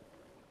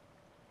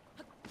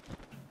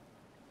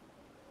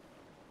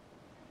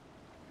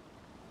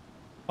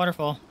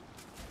 Waterfall.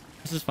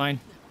 This is fine.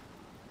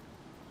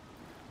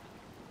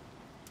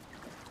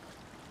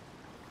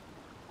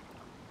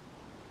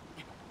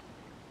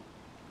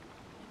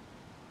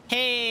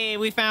 Hey,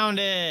 we found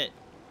it.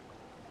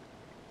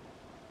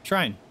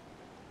 Shrine.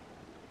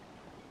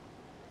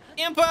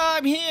 IMPA,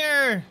 I'm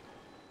here.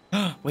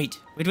 Wait.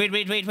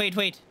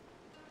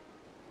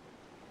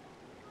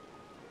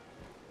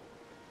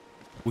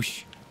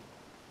 Whoosh.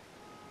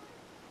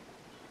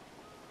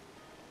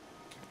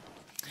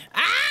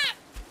 Ah!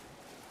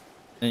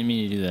 I didn't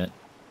mean to do that.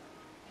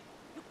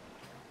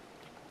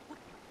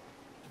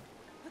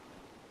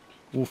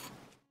 Oof.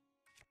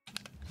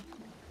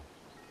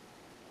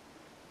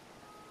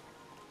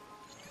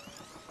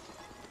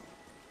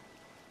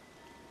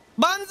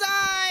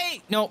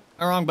 Bonsai! No,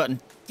 wrong button.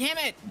 Damn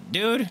it,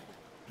 dude.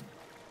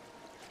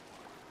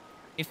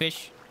 Hey,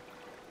 fish.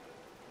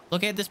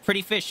 Look at this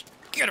pretty fish.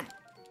 Get him.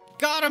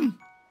 Got him.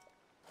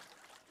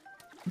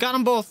 Got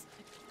them both.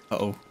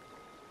 Uh-oh.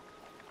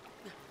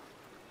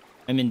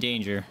 I'm in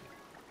danger.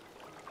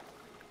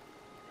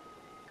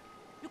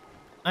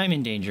 I'm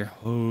in danger.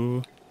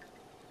 Oh.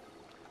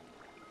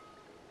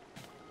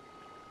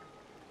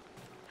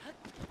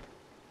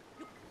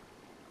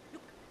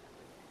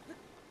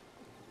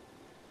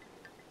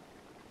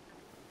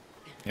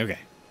 Okay.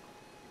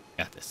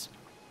 Got this.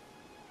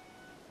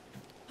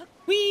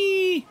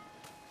 Whee!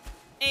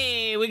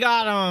 Hey, we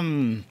got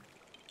him.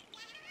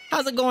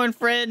 How's it going,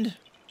 friend?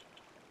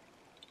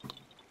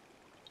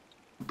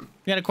 We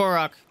got a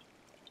Korok.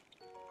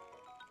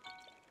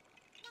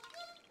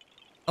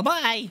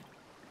 Bye-bye.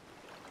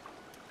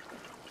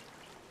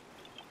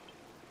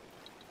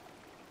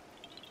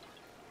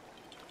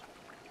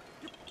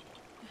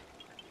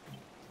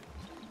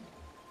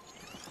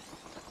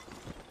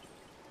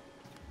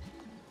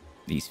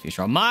 These fish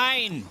are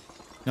mine.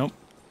 Nope.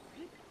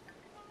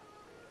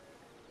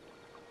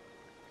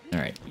 All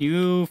right,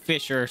 you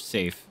fish are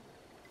safe.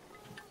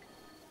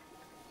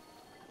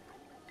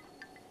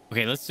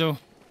 Okay, let's go.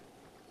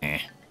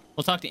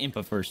 We'll talk to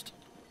IMPA first.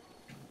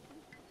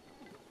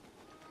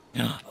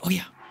 Oh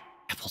yeah,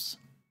 apples.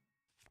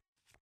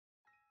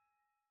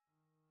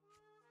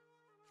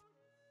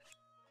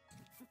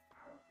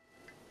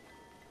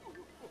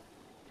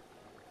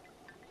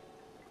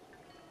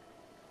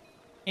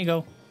 Here you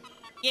go.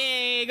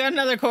 Yay, got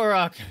another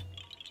Korok.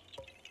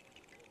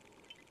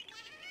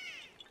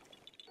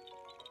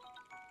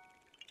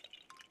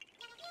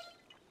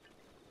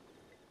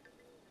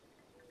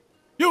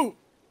 You!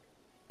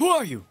 Who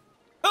are you?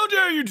 How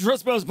dare you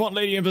trespass upon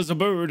Lady Impa's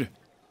abode?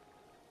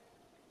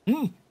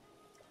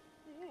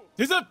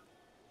 Is that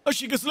a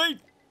Sheikah slate?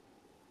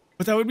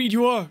 But that would mean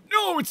you are.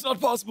 No, it's not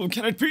possible.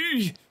 Can it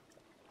be?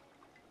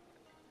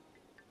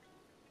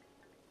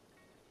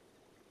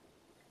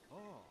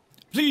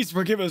 Please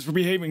forgive us for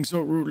behaving so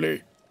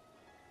rudely.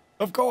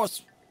 Of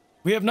course,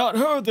 we have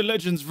heard the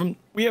legends from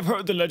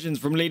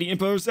Lady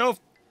Impa herself.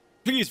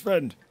 Please,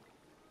 friend,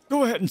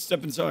 go ahead and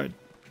step inside.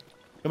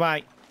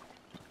 Goodbye.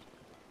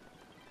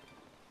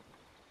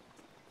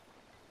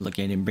 Look,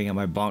 I didn't bring out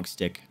my bonk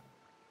stick.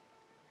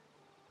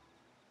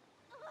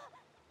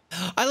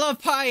 I love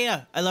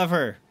Paya. I love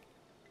her.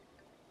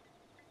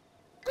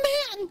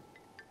 Man!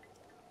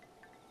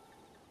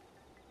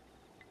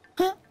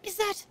 Huh? Is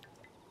that...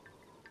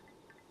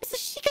 It's a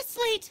Sheikah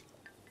slate!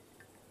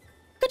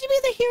 Could you be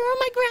the hero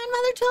my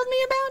grandmother told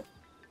me about?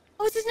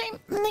 What was his name?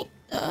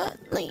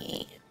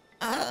 Lee...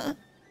 Oh,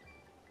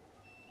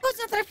 it's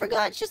not that I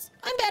forgot. It's just,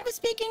 I'm bad with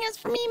speaking. As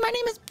for me, my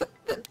name is...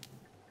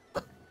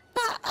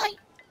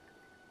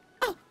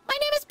 Oh, my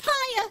name is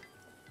Paya!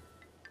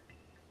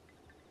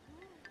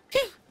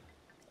 Phew!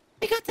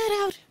 I got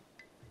that out.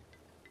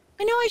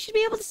 I know I should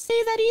be able to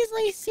say that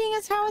easily, seeing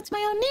as how it's my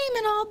own name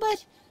and all,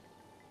 but...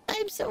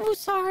 I'm so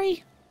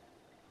sorry.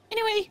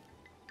 Anyway,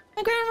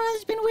 my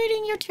grandmother's been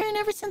waiting your turn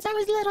ever since I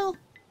was little.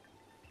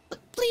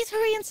 Please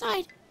hurry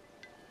inside.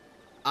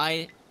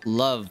 I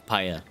love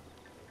Paya.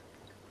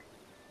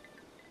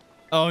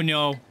 Oh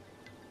no.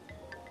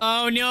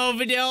 Oh no,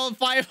 Vidal,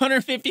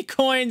 550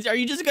 coins. Are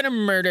you just gonna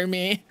murder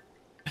me?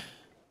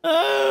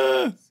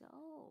 So,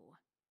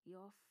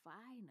 you're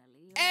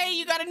finally... Hey,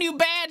 you got a new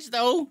badge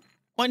though.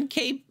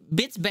 1K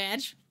bits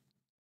badge.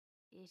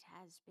 It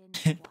has been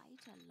quite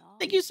a long...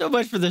 Thank you so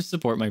much for the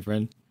support, my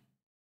friend.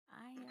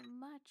 I am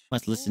much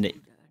Must listen to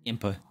older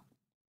IMPA. now,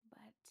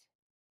 but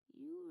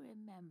you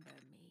remember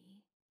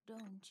me,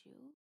 don't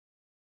you?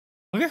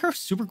 Look at her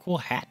super cool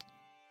hat.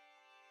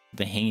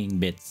 The hanging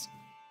bits.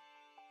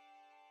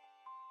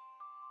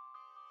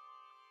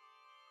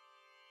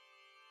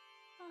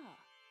 Ah,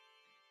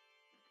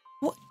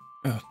 What?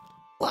 Oh.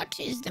 What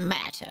is the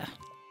matter?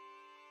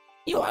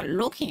 You are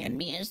looking at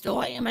me as though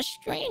I am a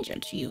stranger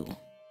to you.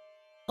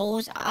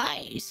 Those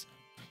eyes,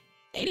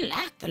 they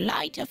lack the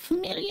light of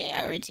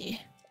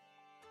familiarity.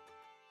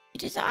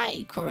 It is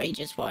I,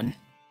 courageous one,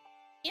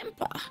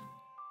 IMPA.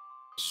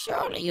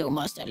 Surely you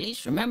must at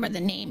least remember the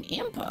name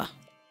IMPA.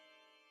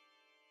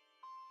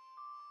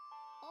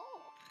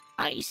 Oh,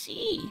 I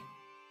see.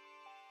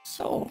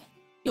 So,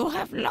 you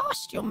have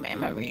lost your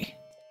memory.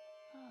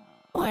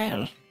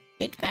 Well,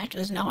 it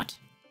matters not.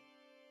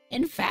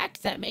 In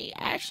fact, that may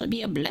actually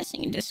be a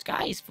blessing in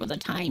disguise for the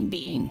time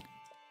being.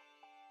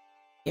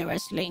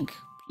 Dearest Link,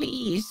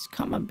 please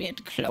come a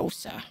bit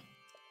closer,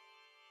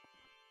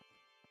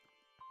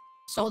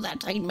 so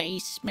that I may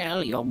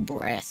smell your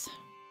breath.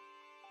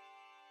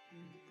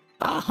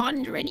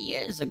 100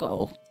 years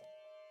ago.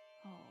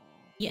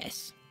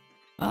 Yes,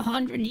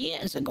 100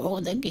 years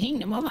ago, the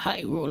kingdom of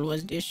Hyrule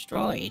was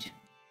destroyed.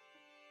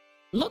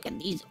 Look at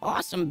these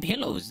awesome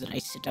pillows that I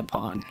sit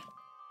upon.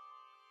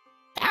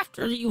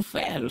 After you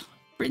fell,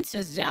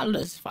 Princess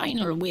Zelda's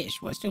final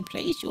wish was to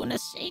place you in a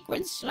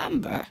sacred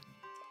slumber.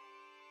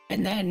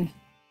 And then,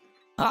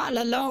 all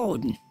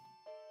alone,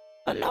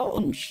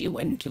 she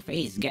went to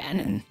face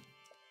Ganon.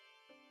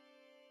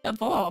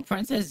 Before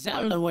Princess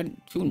Zelda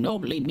went to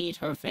nobly meet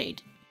her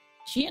fate,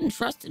 she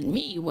entrusted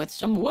me with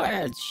some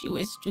words she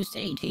wished to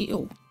say to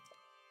you.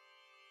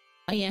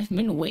 I have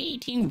been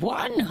waiting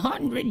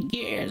 100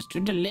 years to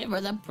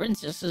deliver the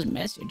princess's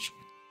message.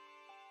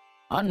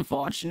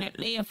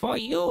 Unfortunately for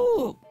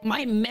you,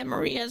 my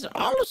memory is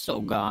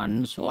also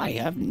gone, so I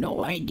have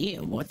no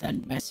idea what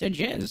that message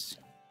is.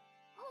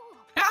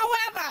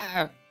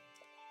 However,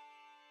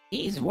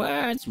 these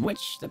words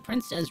which the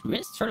princess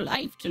risked her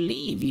life to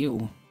leave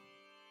you,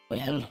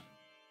 well,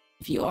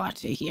 if you are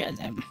to hear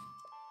them,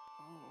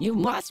 you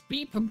must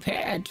be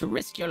prepared to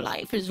risk your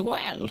life as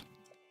well.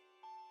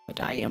 But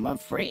I am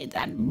afraid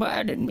that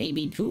burden may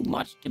be too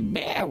much to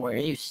bear were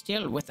you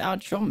still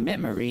without your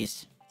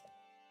memories.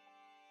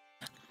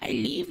 I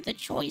leave the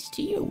choice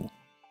to you.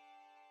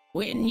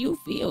 When you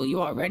feel you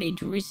are ready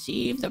to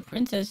receive the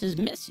princess's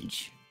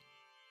message,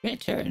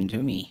 return to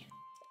me.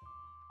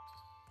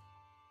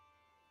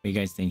 What do you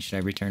guys think? Should I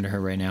return to her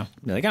right now?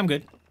 Be like, I'm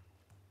good.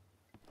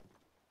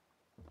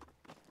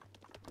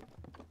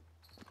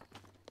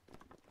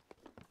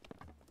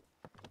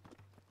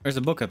 There's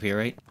a book up here,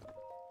 right?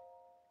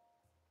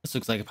 This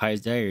looks like a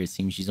Pi's diary. It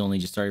seems she's only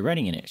just started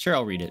writing in it. Sure,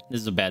 I'll read it. This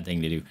is a bad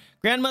thing to do.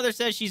 Grandmother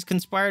says she's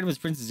conspired with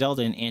Princess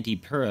Zelda and Auntie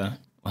Pura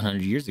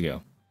 100 years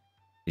ago.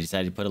 They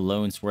decided to put a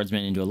lone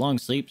swordsman into a long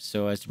sleep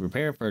so as to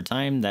prepare for a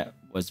time that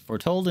was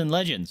foretold in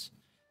legends.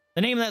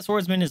 The name of that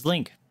swordsman is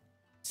Link.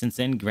 Since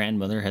then,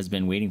 Grandmother has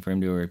been waiting for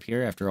him to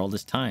appear after all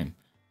this time.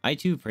 I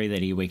too pray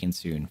that he awakens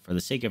soon, for the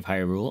sake of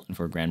Hyrule and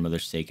for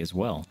Grandmother's sake as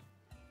well.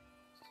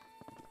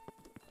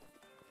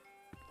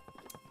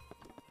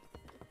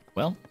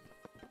 Well,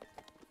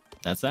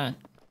 that's that.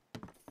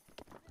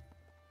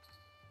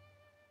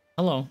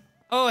 Hello.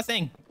 Oh, a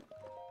thing.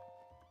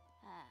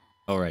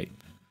 All right.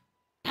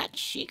 That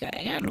Sheikah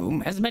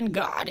heirloom has been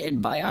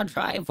guarded by our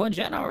tribe for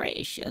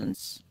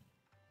generations.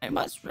 I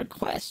must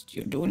request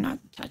you do not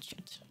touch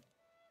it.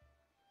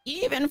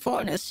 Even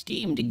for an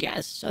esteemed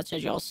guest such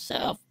as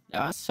yourself,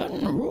 there are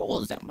certain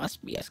rules that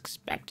must be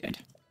expected.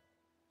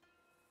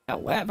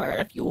 However,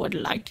 if you would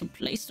like to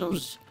place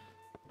those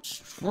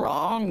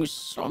strong,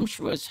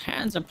 sumptuous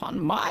hands upon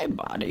my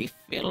body,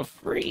 feel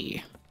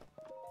free.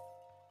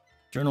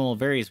 Journal of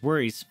various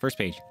worries. First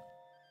page.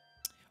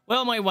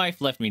 Well, my wife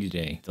left me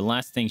today. The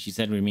last thing she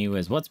said to me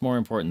was, what's more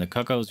important, the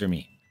cuckoos or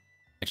me?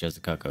 I chose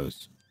the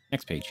cuckoos.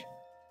 Next page.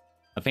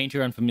 A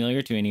painter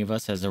unfamiliar to any of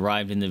us has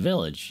arrived in the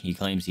village. He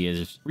claims he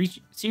is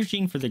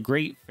searching for the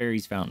Great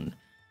Fairy's Fountain,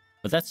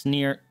 but that's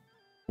near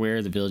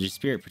where the village's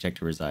spirit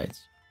protector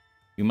resides.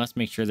 We must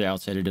make sure the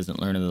outsider doesn't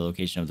learn of the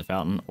location of the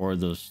fountain or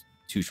those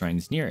two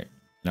shrines near it.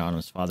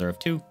 Anonymous father of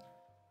two.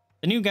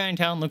 The new guy in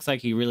town looks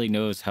like he really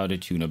knows how to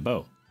tune a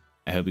bow.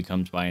 I hope he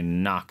comes by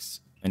and knocks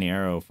an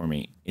arrow for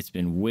me. It's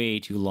been way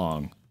too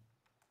long.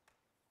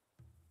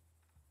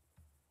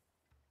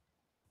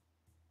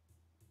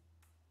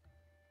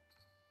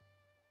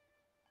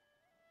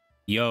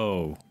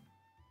 Yo,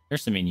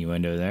 there's some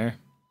innuendo there.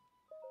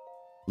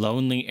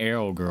 Lonely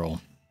arrow girl.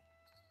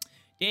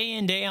 Day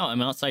in, day out,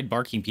 I'm outside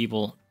barking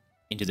people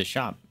into the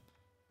shop.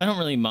 I don't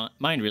really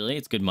mind, really.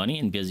 It's good money,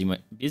 and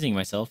busying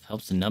myself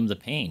helps to numb the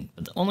pain.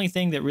 But the only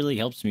thing that really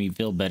helps me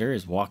feel better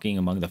is walking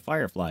among the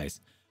fireflies.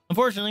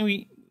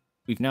 Unfortunately,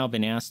 we've now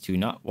been asked to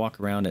not walk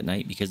around at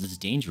night because it's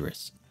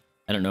dangerous.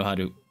 I don't know how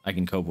I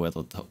can cope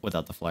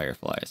without the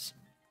fireflies.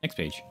 Next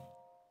page.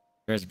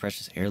 There is a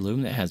precious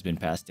heirloom that has been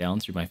passed down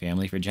through my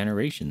family for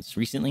generations.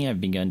 Recently,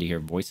 I've begun to hear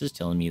voices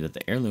telling me that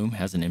the heirloom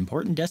has an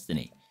important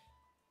destiny.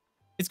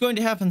 It's going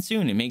to happen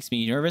soon. It makes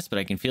me nervous, but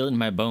I can feel it in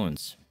my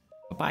bones.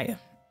 Papaya.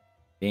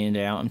 Day in,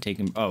 day out, I'm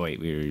taking... Oh, wait.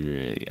 We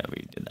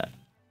did that.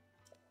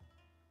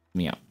 Let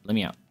me out. Let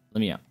me out. Let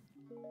me out.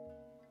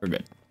 We're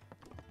good.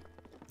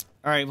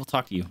 All right, we'll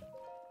talk to you.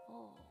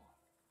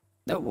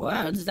 The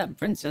words that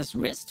Princess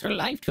risked her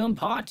life to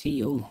impart to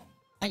you,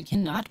 I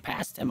cannot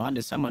pass them on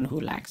to someone who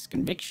lacks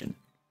conviction.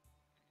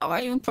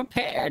 Are you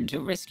prepared to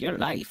risk your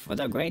life for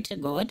the greater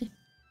good?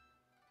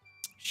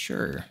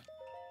 Sure.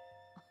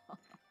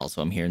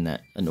 Also, I'm hearing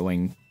that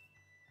annoying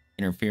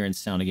interference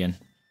sound again.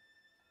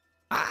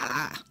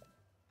 Ah!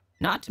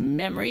 Not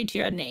memory to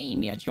your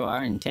name, yet you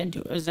are intent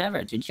as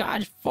ever to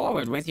charge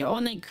forward with your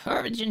only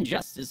courage and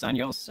justice on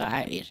your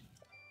side.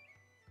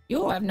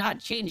 You have not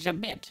changed a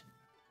bit.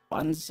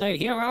 Once a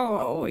hero,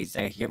 always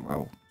a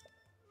hero.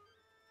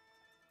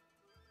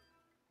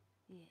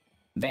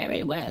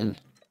 Very well.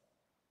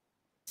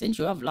 Since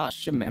you have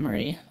lost your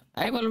memory,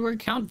 I will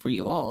recount for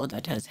you all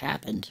that has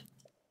happened.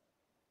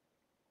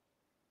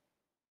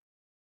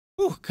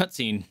 Ooh,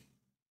 cutscene.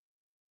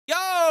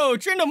 Yo,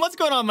 Trindam, what's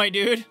going on, my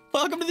dude?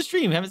 Welcome to the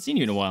stream. Haven't seen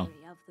you in a while. The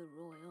history of the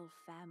royal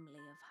family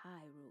of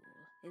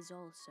Hyrule is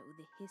also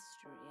the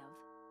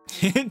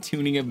history of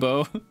Tuning a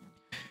bow.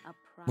 a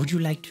Would you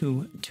like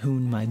to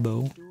tune my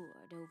bow?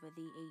 endured over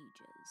the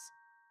ages.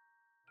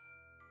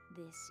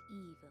 This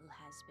evil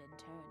has been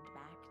turned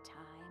back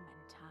time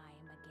and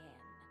time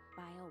again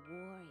by a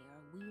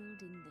warrior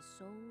wielding the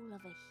soul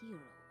of a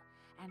hero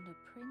and a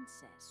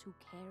princess who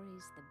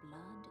carries the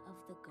blood of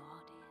the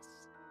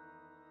goddess.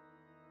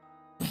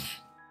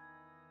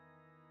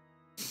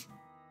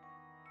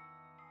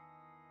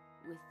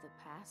 With the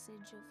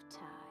passage of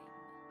time,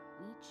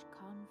 each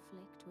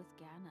conflict with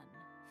Ganon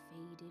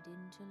faded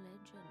into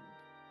legend.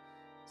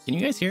 Can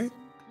you guys hear it?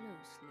 Listen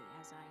closely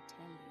as I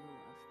tell you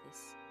of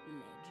this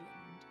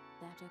legend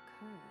that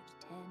occurred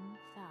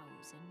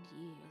 10,000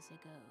 years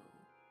ago.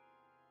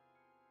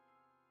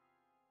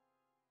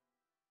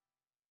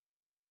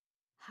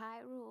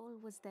 Hyrule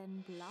was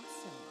then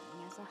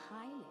blossoming as a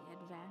highly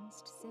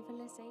advanced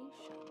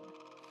civilization.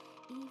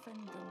 Even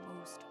the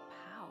most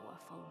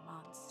powerful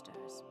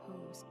monsters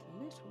posed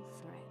little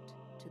threat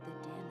to the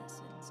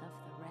denizens of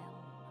the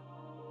realm.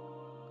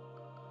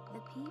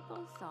 The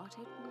people thought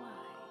it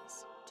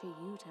wise to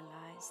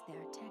utilize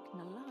their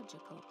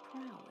technological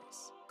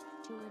prowess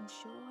to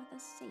ensure the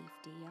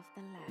safety of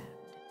the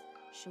land.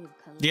 Should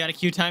You got a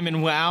queue time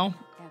in WoW?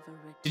 ever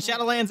return. Did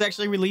Shadowlands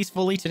actually release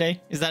fully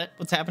today? Is that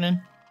what's happening?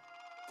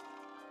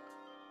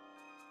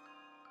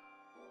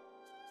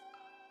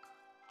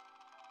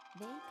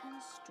 They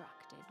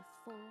constructed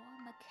 4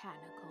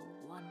 mechanical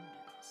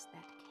wonders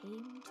that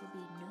came to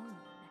be known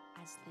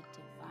as the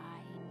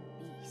Divine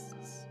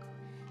Beasts.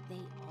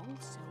 They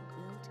also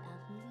built a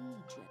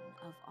legion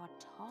of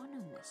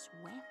autonomous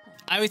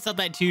weapons. I always thought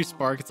that too,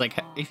 Spark. It's like,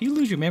 if you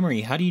lose your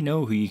memory, how do you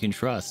know who you can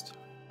trust?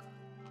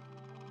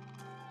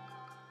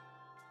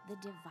 The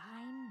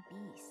Divine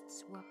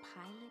Beasts were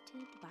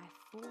piloted by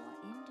 4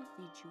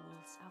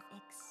 individuals of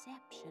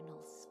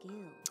exceptional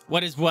skill.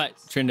 What is what,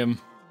 Trindam?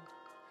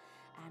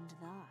 And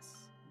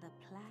thus, the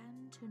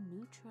plan to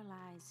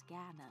neutralize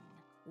Ganon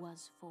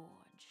was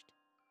forged.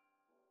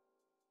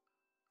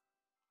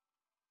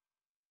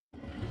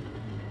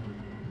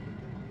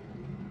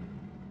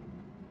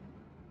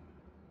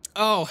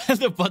 Oh,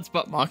 the butt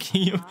spot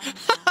mocking you.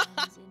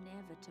 Ganon's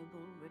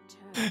inevitable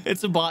return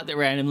It's a bot that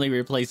randomly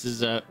replaces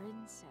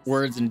Princess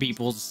words in and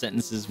people's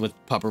sentences with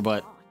pupper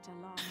butt. fought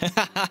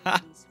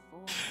alongside these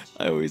forged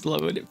I always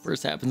love when it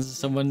first happens to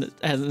someone that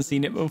hasn't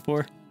seen it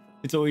before.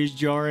 It's always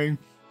jarring.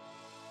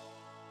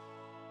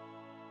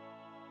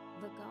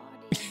 The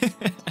Guardians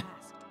were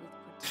tasked with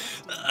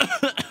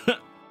protecting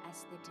as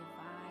the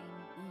Divine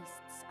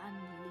Beasts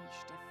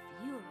unleashed a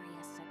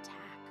furious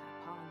attack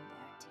upon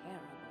their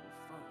terrible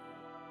foe.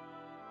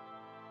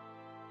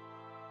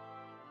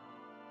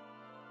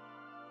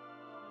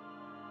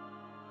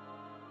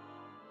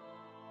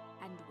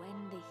 And when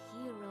the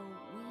hero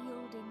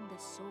wielding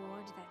the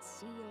sword that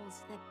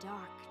seals the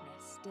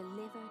darkness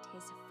delivered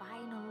his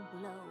final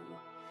blow,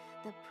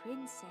 the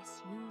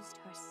princess used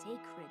her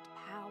sacred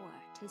power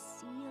to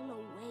seal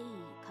away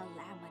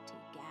Calamity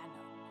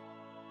Ganon.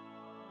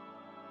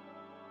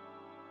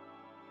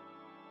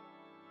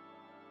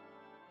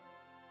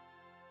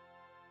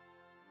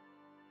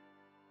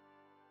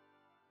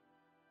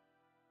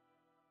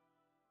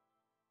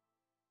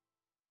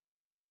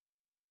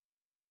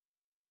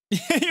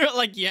 You're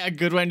like, yeah,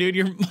 good one, dude.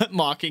 You're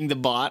mocking the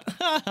bot.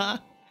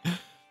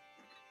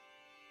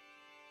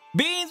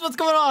 Beans, what's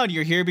going on?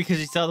 You're here because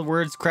you saw the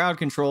words crowd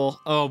control.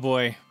 Oh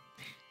boy.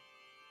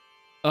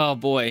 Oh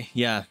boy,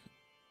 yeah.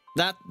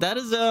 That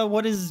is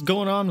what is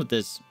going on with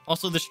this.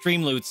 Also the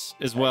stream loots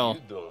as well.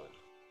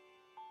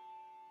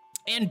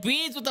 And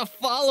Beans with the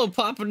follow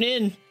popping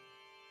in.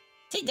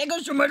 Hey, thank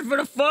you so much for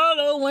the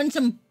follow. Want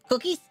some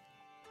cookies?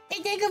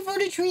 Hey, thank you for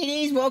the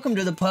treaties. Welcome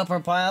to the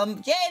pupper pile.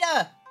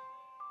 Jada!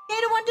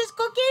 Jada want this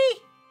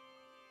cookie?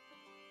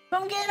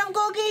 Come get them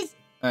cookies.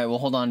 All right, we'll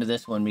hold on to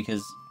this one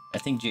because I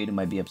think Jada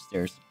might be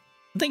upstairs.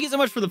 Thank you so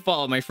much for the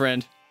follow, my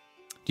friend.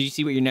 Did you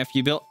see what your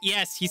nephew built?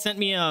 Yes, he sent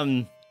me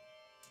a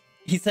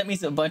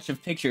bunch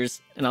of pictures,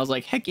 and I was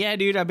like, heck yeah,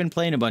 dude, I've been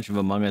playing a bunch of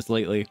Among Us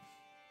lately.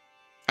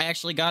 I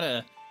actually got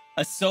a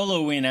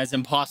solo win as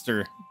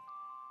imposter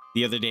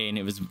the other day, and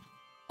it was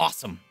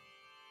awesome.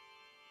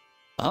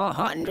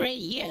 100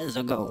 years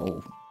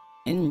ago,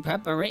 In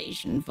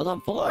preparation for the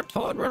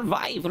foretold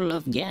revival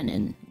of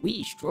Ganon,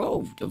 we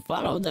strove to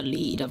follow the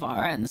lead of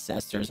our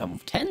ancestors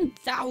of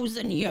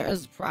 10,000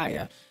 years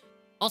prior.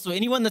 Also,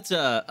 anyone that's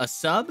a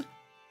sub,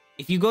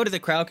 if you go to the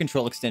crowd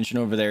control extension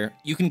over there,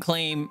 you can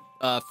claim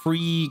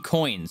free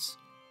coins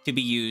to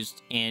be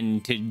used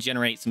and to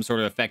generate some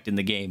sort of effect in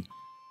the game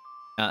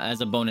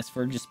as a bonus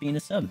for just being a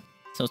sub.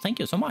 So thank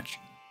you so much.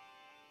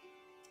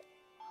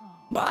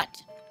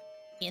 But,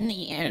 in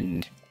the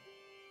end,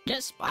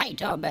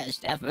 despite our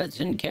best efforts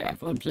and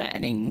careful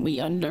planning, we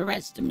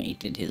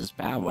underestimated his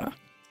power.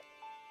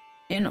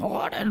 In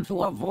order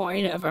to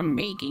avoid ever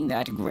making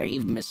that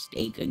grave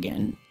mistake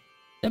again,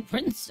 the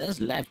princess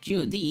left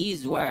you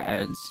these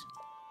words.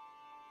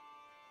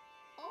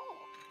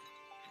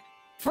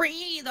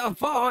 Free the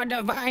 4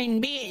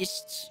 divine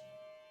beasts!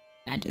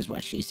 That is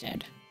what she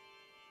said.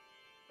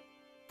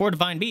 4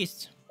 divine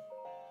beasts?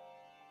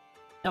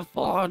 The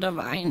 4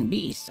 divine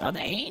beasts are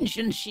the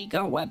ancient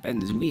Sheikah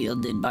weapons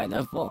wielded by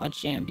the 4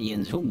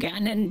 champions who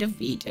Ganon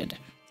defeated.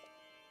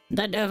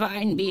 The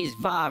divine beast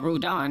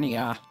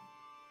Varudania,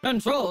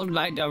 controlled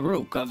by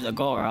Daruk of the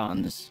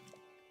Gorons.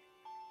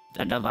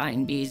 The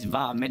divine beast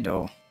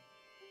Varmido,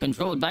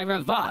 controlled by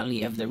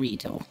Revali of the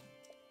Rito.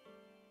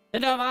 The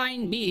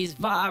divine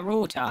beast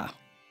Varuta,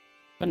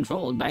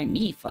 controlled by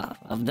Mifa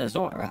of the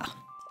Zora.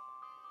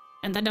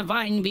 And the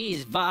divine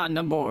beast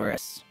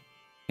Varnaboris,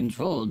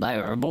 controlled by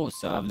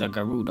Urbosa of the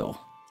Gerudo.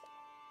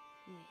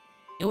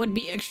 It would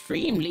be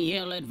extremely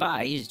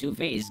ill-advised to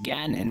face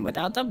Ganon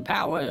without the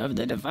power of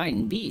the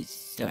divine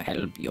beasts to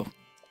help you.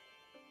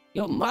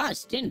 You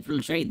must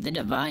infiltrate the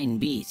divine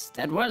beasts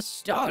that were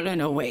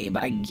stolen away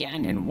by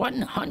Ganon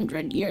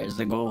 100 years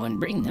ago and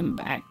bring them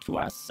back to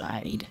our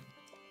side.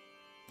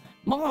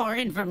 More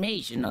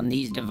information on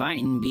these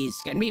divine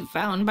beasts can be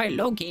found by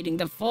locating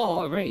the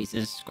 4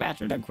 races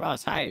scattered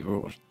across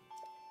Hyrule.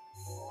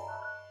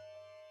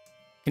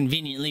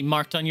 Conveniently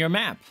marked on your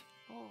map.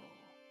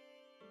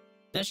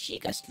 The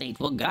Sheikah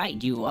Slate will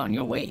guide you on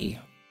your way.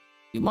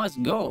 You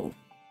must go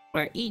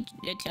where it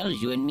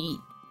tells you and meet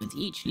with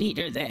each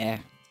leader there.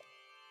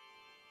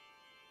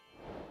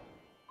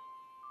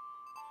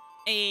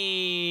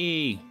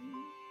 Hey!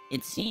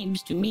 It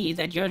seems to me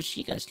that your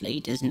Sheikah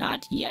Slate is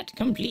not yet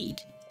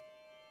complete.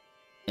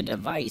 The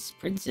device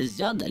Princess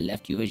Zelda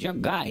left you as your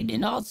guide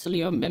and also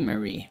your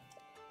memory.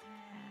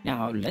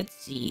 Now, let's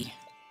see.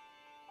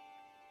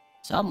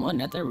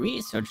 Someone at the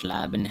research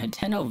lab in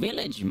Hateno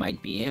Village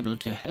might be able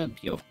to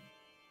help you.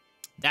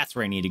 That's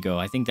where I need to go.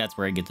 I think that's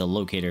where I get the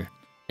locator.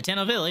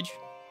 Hateno Village.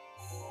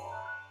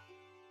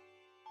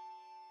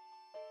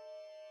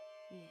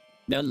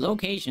 The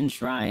location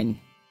shrine,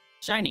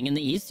 shining in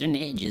the eastern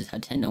edge, is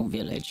Hateno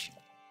Village.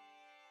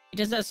 It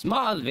is a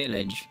small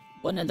village,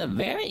 one of the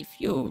very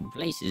few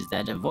places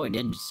that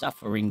avoided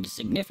suffering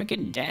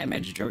significant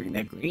damage during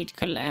the Great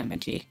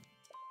Calamity.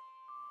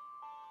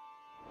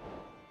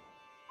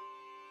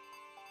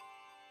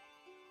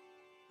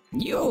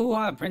 You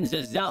are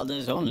Princess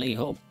Zelda's only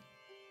hope.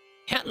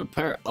 Help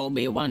her,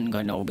 Obi-Wan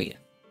Kenobi,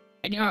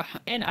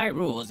 and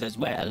Hyrule's as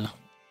well.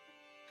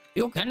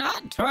 You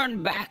cannot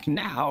turn back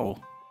now.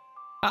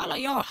 Follow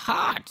your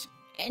heart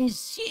and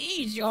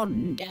seize your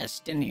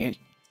destiny.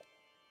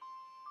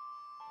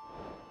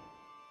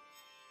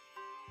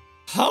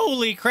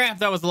 Holy crap,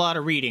 that was a lot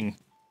of reading.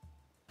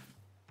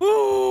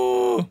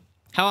 Woo!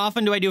 How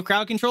often do I do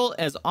crowd control?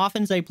 As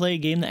often as I play a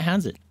game that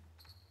has it.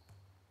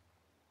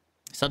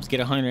 Subs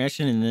get 100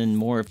 action and then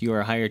more if you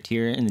are a higher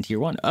tier in the tier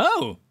 1.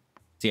 Oh!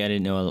 See, I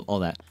didn't know all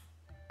that.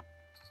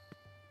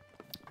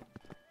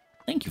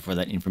 Thank you for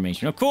that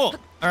information. Oh, cool.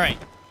 All right.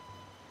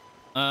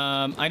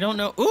 I don't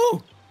know.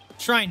 Ooh!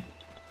 Shrine.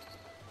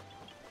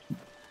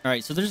 All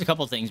right, so there's a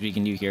couple things we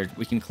can do here.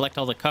 We can collect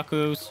all the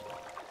cuckoos,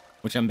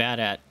 which I'm bad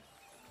at.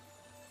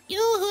 You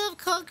who have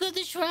conquered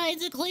the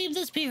shrines and claimed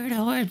the spirit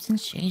orbs, in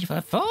exchange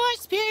for 4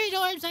 spirit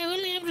orbs, I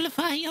will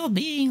amplify your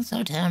being,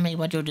 so tell me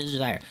what you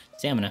desire.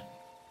 Stamina.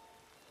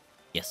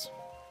 Yes.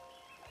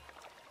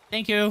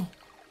 Thank you.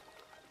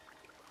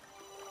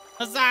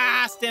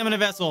 Huzzah! Stamina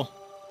vessel.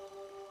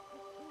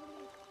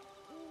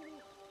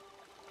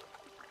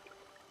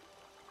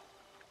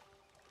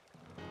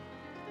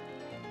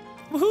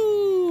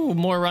 Woohoo!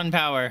 More run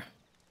power.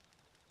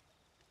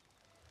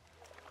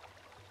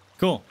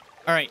 Cool.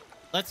 All right.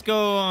 Let's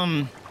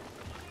go,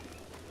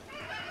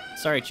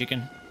 Sorry,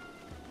 chicken.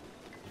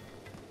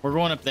 We're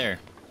going up there.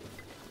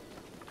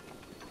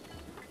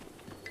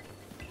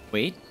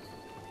 Wait.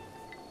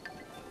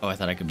 Oh, I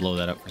thought I could blow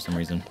that up for some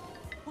reason.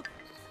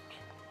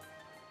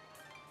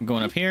 I'm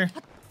going up here.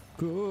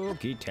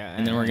 Cookie time.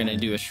 And then we're gonna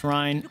do a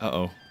shrine.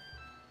 Uh-oh.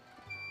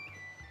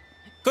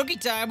 Cookie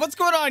time! What's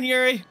going on,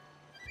 Yuri?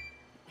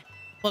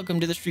 Welcome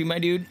to the stream, my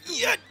dude.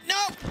 Yeah, no!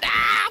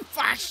 Ah,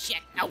 for shit!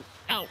 No,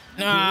 no,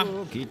 nah.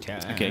 Cookie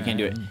time. Okay, I can't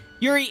do it.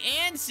 Yuri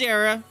and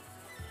Sarah.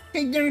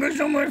 Thank you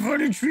so much for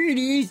the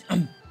treaties. All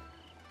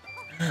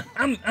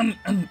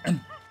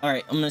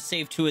right, I'm gonna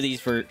save 2 of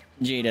these for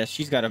Jada.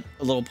 She's got a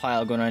little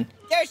pile going on.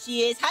 There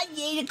she is. Hi,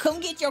 Jada. Come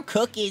get your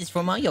cookies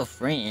from all your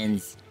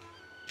friends.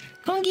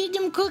 Come get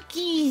them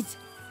cookies.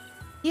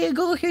 Here you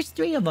go. Here's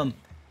 3 of them.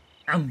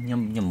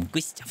 Yum, yum.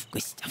 Good stuff,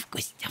 good stuff,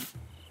 good stuff.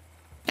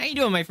 How you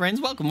doing, my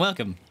friends? Welcome,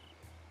 welcome.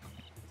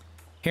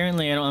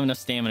 Apparently, I don't have enough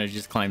stamina to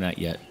just climb that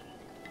yet.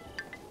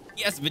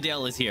 Yes,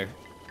 Videl is here.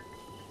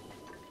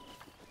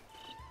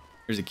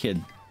 There's a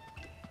kid.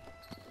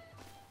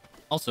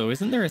 Also,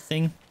 isn't there a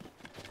thing?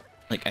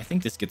 Like, I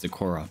think this gets a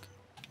Korok.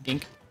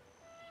 Dink.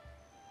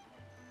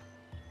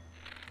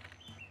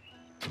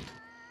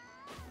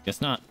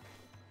 Guess not.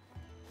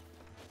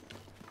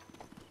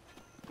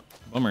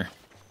 Bummer. How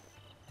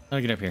do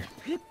I get up here?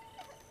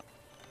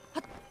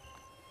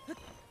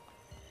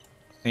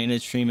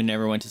 Painted stream and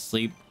never went to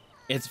sleep.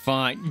 It's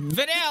fine.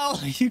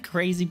 Videl! You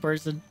crazy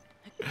person.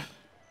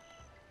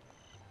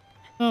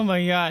 Oh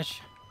my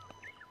gosh.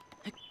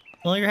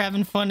 Well, you're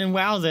having fun in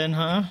WoW then,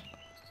 huh?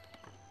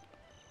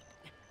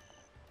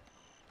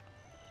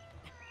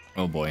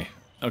 Oh boy.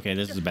 Okay,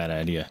 this is a bad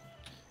idea.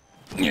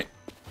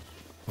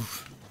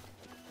 Oof.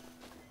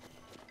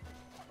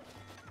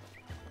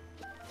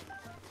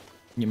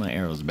 Get my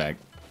arrows back.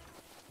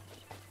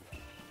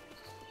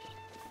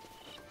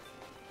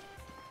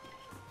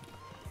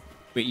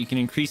 Wait, you can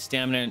increase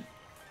stamina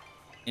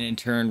and in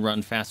turn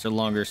run faster,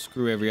 longer.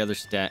 Screw every other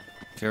stat.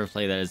 If you ever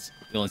play that, is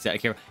the only stat I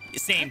care about.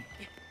 Same.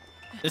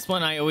 This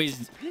one I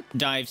always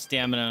dive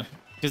stamina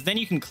because then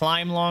you can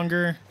climb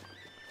longer,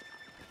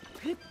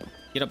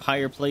 get up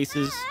higher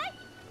places.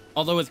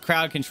 Although with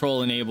crowd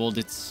control enabled,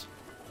 it's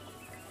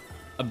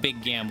a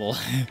big gamble.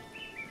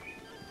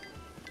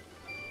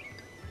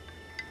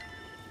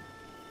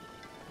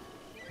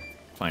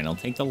 Fine, I'll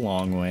take the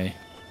long way.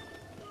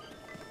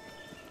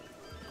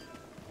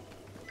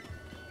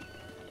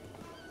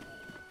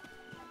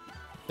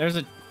 There's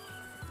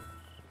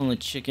only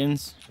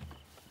chickens.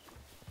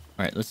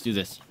 All right, let's do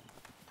this.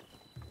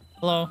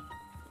 Hello.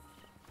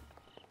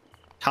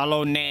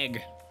 Hello,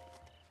 Neg.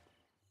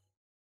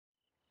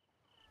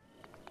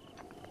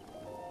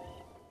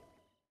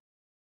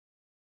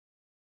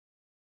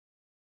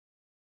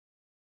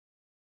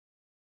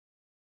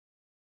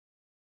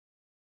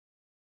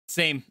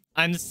 Same.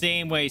 I'm the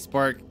same way,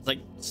 Spark. It's like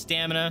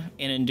stamina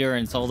and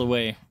endurance all the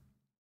way.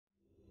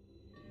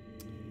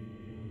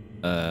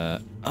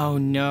 Oh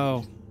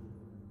no.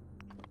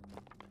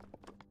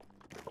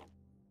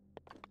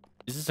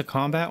 Is this a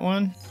combat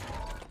one?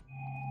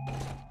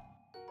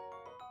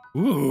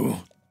 Ooh. Look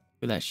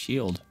at that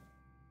shield.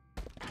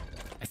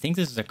 I think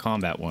this is a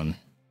combat one.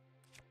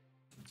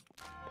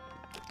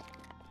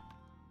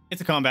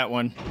 It's a combat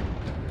one.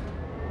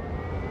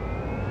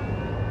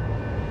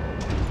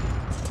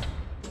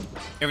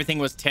 Everything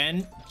was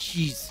 10?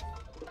 Jeez.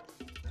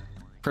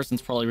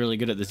 Person's probably really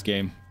good at this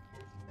game.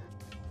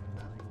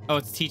 Oh,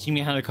 it's teaching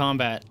me how to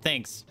combat.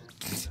 Thanks.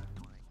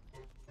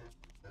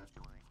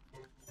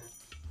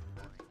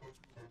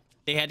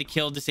 They had to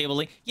kill disable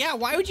Link. Yeah,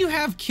 why would you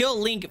have kill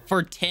Link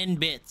for 10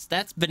 bits?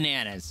 That's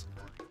bananas.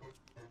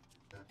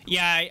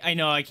 Yeah, I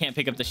know I can't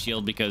pick up the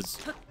shield because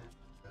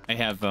I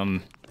have,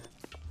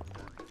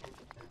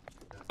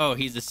 Oh,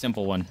 he's a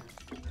simple one.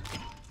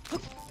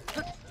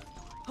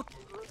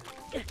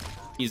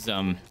 He's,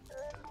 what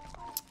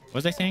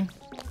was I saying?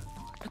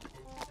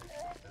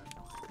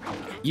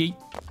 Yeet.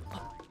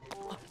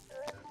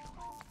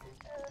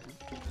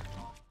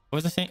 What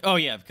was I saying? Oh,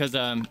 yeah, because,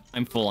 I'm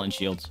full on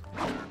shields.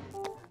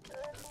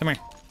 Come here.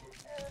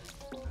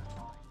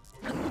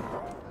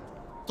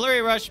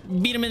 Flurry rush.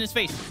 Beat him in his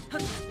face.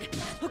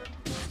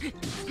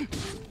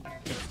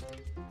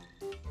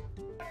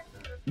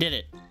 Did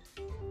it.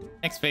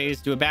 Next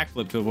phase, do a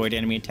backflip to avoid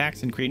enemy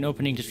attacks and create an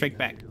opening to strike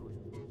back.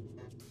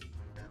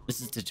 This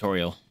is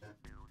tutorial.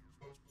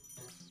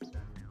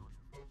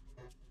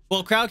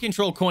 Well, crowd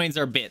control coins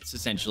are bits,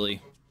 essentially.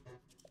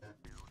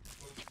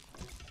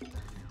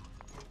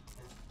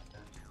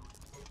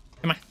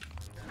 Come on.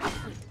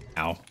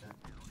 Ow.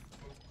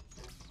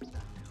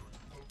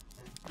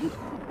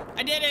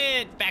 I did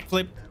it!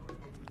 Backflip.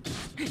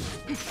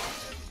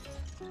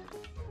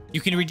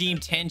 You can redeem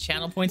 10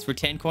 channel points for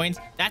 10 coins.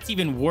 That's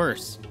even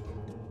worse.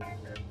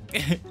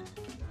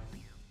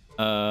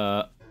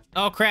 Oh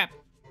crap.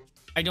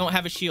 I don't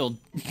have a shield.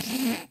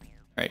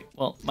 Alright,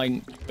 well,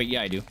 but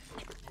yeah, I do.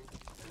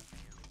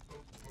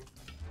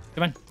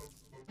 Come on.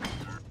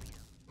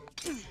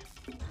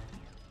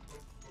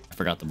 I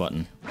forgot the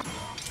button.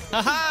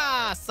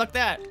 Haha! Suck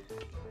that!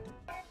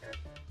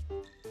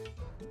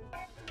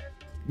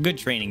 Good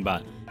training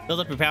bot. Build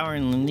up your power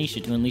and unleash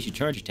it to unleash a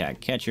charge attack.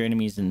 Catch your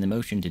enemies in the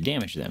motion to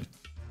damage them.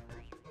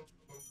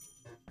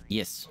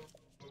 Yes.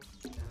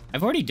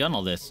 I've already done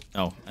all this.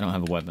 Oh, I don't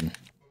have a weapon.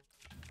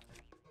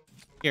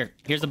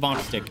 Here's a bonk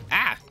stick.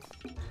 Ah!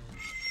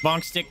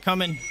 Bonk stick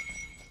coming.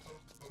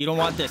 You don't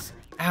want this.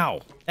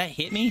 Ow. That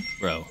hit me?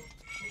 Bro.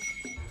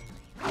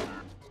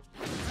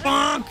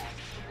 Bonk!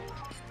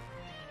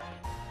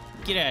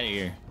 Get out of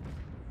here.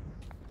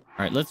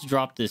 Alright, let's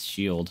drop this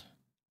shield.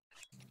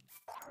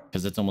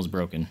 Because it's almost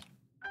broken.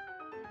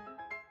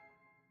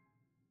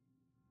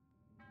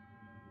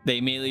 They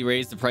immediately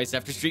raised the price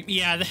after stream.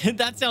 Yeah,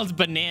 that sounds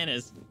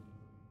bananas.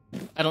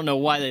 I don't know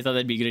why they thought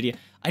that'd be a good idea.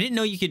 I didn't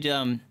know you could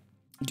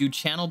do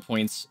channel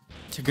points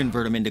to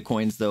convert them into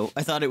coins, though.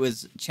 I thought it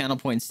was channel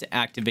points to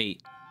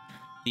activate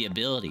the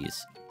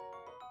abilities.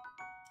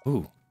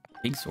 Ooh,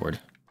 big sword.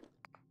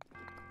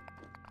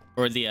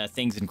 Or the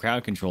things in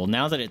crowd control.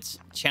 Now that it's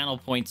channel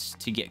points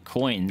to get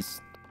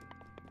coins,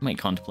 I might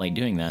contemplate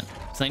doing that.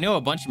 Because I know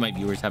a bunch of my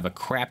viewers have a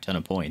crap ton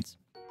of points.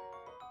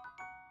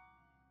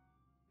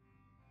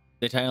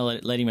 The title,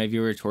 letting my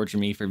viewer torture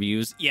me for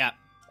views. Yeah.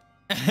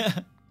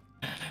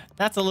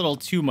 That's a little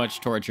too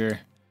much torture.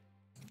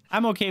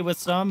 I'm okay with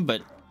some,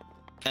 but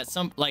at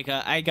some, like,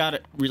 I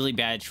got really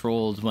bad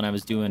trolled when I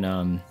was doing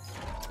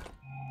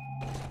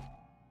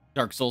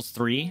Dark Souls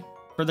 3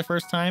 for the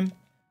first time.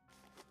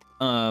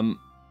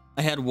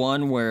 I had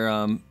one where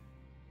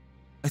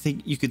I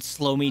think you could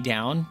slow me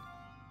down,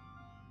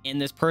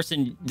 and this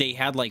person, they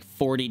had like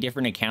 40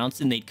 different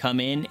accounts, and they'd come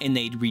in and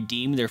they'd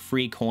redeem their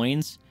free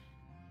coins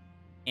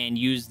and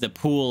use the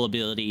pool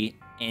ability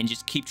and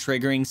just keep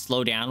triggering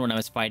slow down when I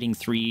was fighting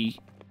 3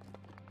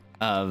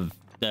 of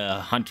the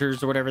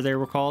hunters or whatever they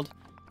were called,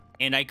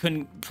 and I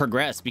couldn't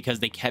progress because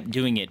they kept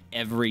doing it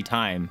every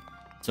time.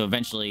 So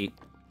eventually,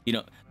 you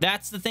know,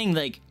 that's the thing,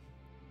 like,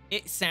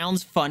 it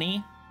sounds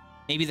funny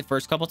maybe the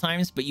first couple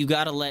times, but you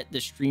gotta let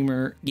the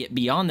streamer get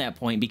beyond that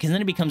point, because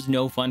then it becomes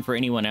no fun for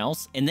anyone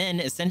else. And then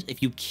essentially,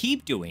 if you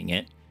keep doing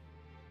it,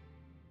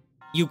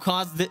 you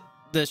cause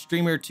the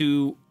streamer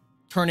to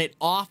turn it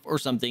off or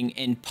something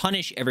and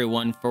punish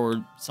everyone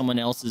for someone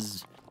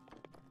else's,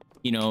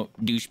 you know,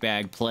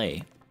 douchebag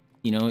play.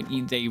 You know,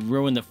 they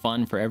ruin the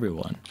fun for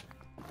everyone,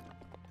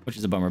 which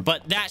is a bummer.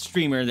 But that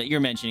streamer that you're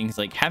mentioning is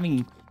like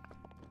having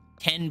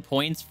 10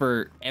 points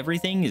for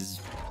everything is...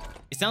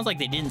 It sounds like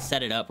they didn't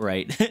set it up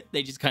right.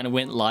 They just kind of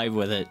went live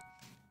with it.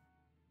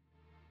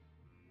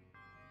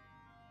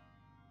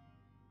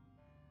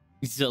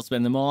 You still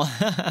spend them all.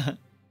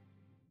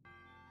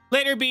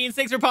 Later, Beans.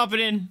 Thanks for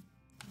popping in.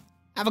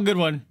 Have a good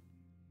one.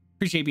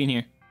 Appreciate being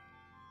here.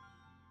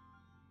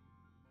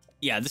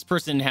 Yeah, this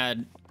person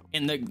had...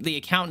 And the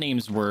account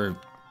names were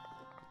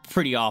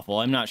pretty awful.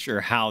 I'm not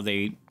sure how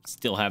they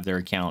still have their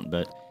account,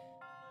 but...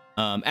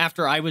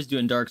 after I was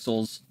doing Dark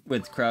Souls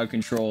with crowd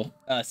control,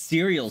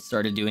 Serial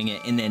started doing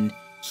it, and then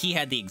he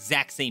had the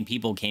exact same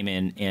people came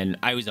in, and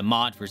I was a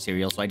mod for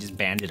Serial, so I just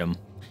banned him.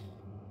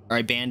 Or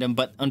I banned him,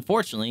 but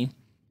unfortunately,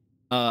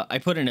 I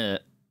put in a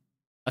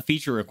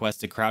feature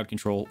request to crowd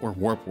control, or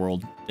Warp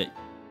World, that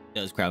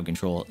does crowd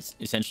control,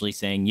 essentially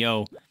saying,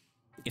 yo,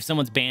 if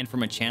someone's banned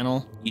from a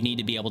channel, you need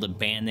to be able to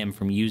ban them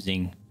from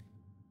using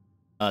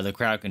the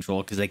crowd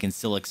control, because they can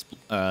still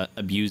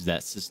abuse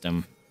that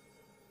system.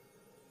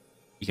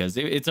 Because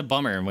it's a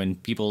bummer when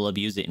people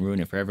abuse it and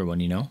ruin it for everyone,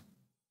 you know?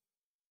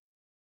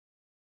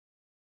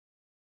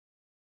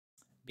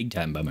 Big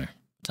time bummer.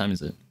 What time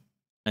is it?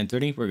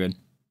 9:30? We're good.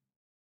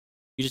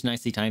 You just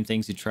nicely time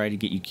things to try to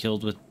get you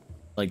killed with,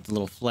 like, the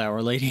little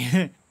flower lady.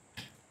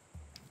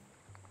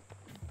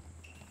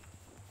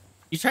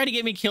 You tried to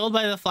get me killed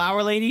by the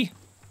flower lady?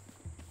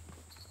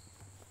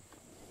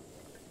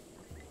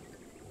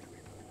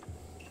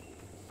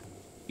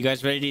 You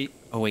guys ready to...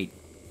 Oh, wait.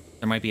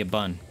 There might be a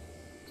bun.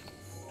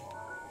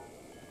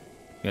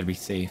 You gotta be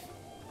safe.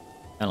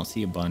 I don't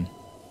see a bun.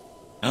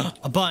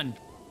 A bun!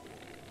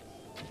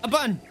 A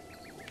bun!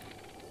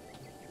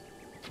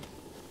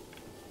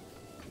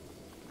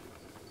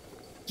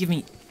 Give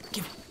me...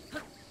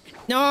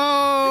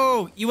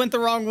 No! You went the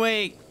wrong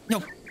way!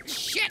 No!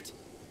 Shit!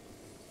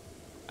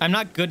 I'm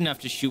not good enough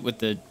to shoot with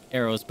the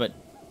arrows, but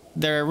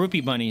they're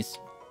rupee bunnies.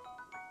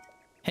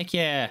 Heck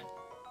yeah!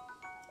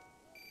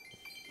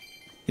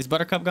 Is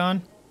Buttercup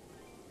gone?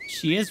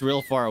 She is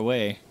real far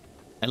away.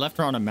 I left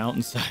her on a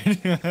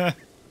mountainside.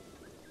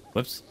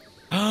 Whoops.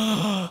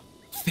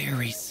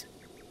 Fairies.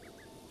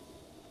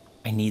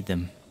 I need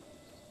them.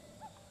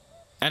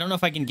 I don't know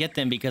if I can get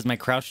them because my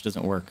crouch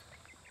doesn't work.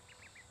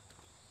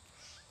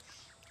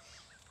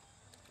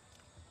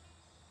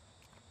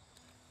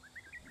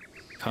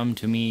 Come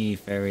to me,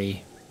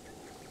 fairy.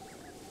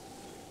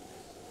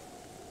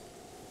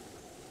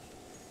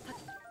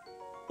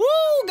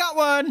 Woo! Got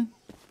one!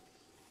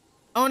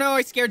 Oh no,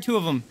 I scared 2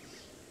 of them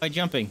by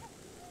jumping.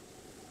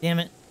 Damn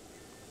it.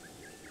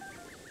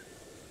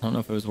 I don't know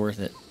if it was worth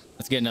it.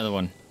 Let's get another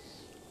one.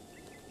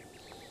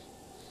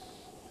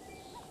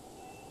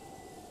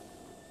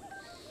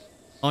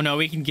 Oh no,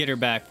 we can get her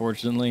back,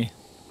 fortunately.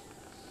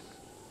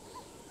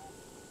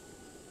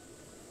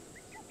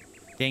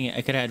 Dang it,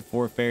 I could have had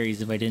 4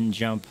 fairies if I didn't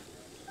jump.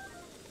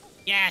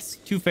 Yes!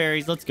 2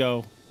 fairies, let's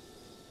go.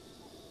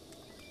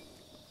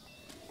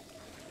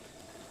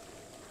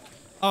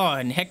 Oh,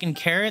 and heckin'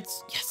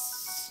 carrots?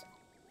 Yes!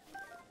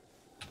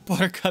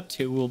 Buttercup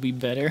 2 will be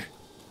better.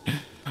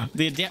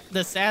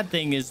 The sad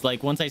thing is,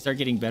 like, once I start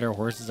getting better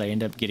horses, I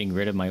end up getting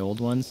rid of my old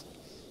ones.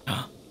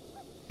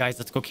 Guys,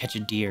 let's go catch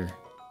a deer.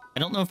 I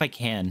don't know if I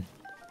can.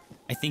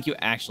 I think you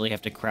actually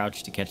have to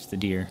crouch to catch the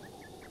deer.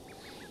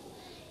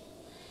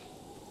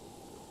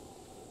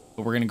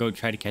 But we're gonna go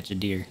try to catch a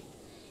deer.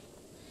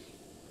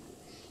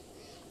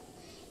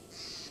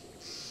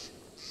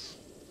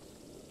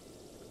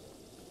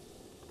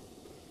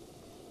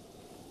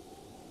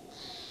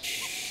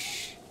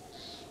 Shh.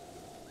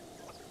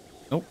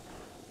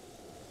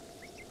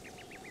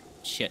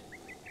 shit.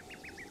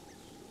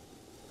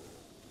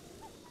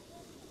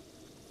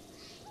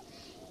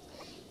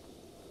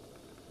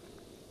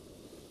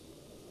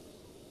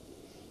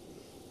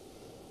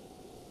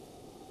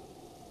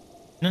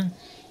 No,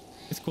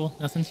 it's cool.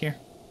 Nothing's here.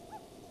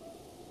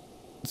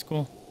 It's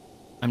cool.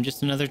 I'm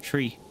just another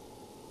tree.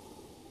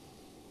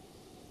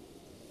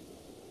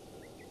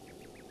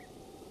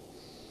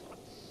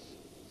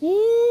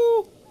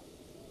 Woo!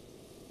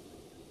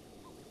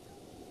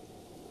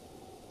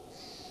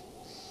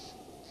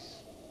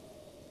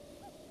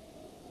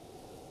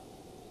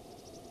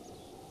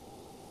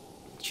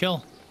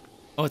 Chill.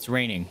 Oh, it's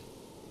raining.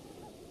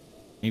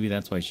 Maybe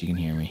that's why she can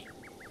hear me.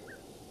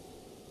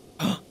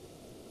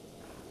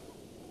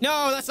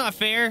 No, that's not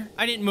fair.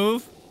 I didn't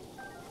move.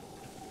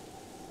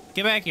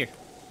 Get back here.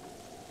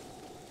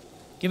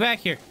 Get back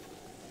here.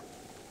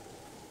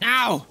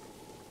 Now!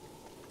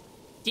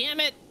 Damn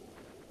it!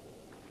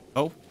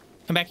 Oh,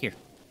 come back here.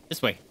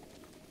 This way.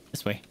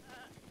 This way.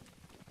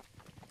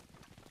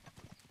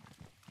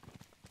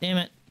 Damn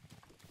it.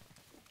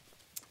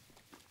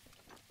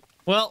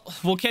 Well,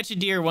 we'll catch a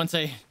deer once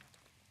I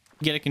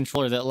get a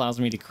controller that allows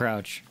me to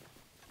crouch,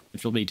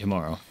 which will be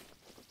tomorrow.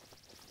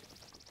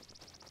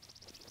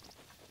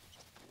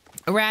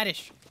 A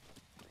radish.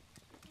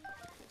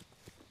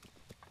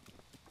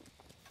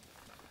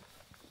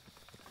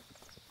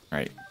 All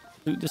right,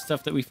 loot the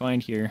stuff that we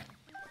find here.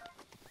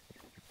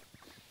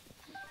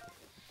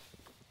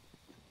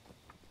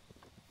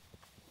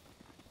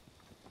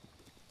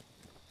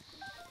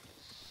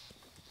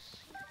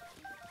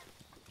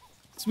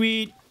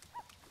 Sweet.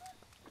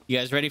 You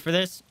guys ready for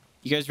this?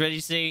 You guys ready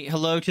to say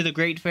hello to the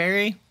Great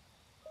Fairy?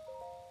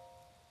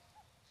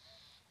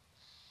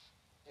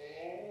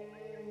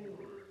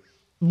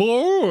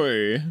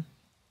 Boy.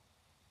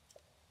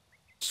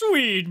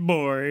 Sweet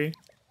boy.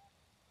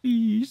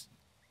 Please,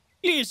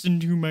 listen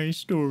to my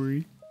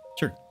story.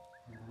 Sure.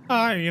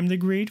 I am the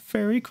Great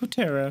Fairy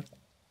Kotera.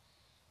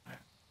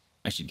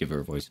 I should give her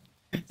a voice.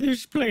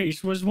 This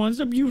place was once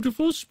a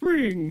beautiful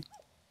spring.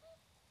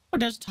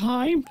 But as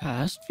time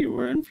passed,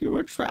 fewer and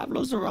fewer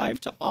travelers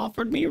arrived to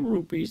offer me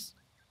rupees.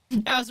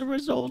 As a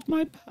result,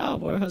 my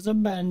power has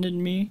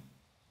abandoned me.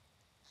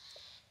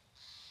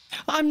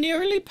 I'm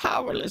nearly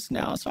powerless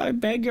now, so I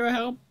beg your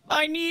help.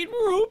 I need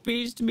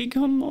rupees to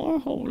become more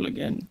whole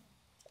again.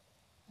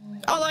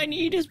 All I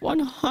need is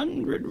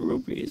 100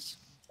 rupees.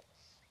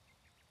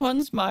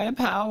 Once my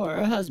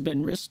power has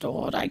been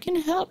restored, I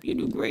can help you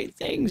do great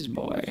things,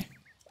 boy.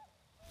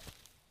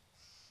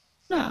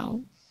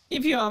 Now,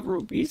 if you have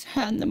rupees,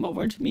 hand them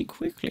over to me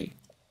quickly.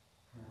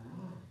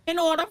 In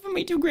order for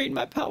me to gain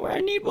my power, I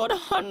need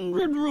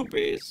 100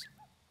 rupees.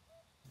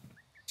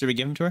 Should we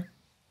give them to her?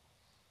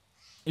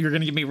 You're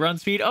gonna give me run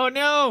speed? Oh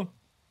no!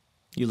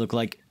 You look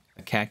like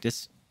a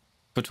cactus.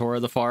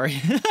 Kotora the Fari.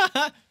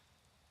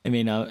 I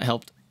mean,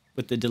 helped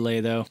with the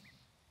delay though.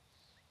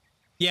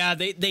 Yeah,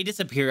 they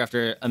disappear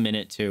after a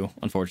minute too,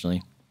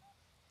 unfortunately.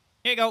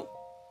 Here you go.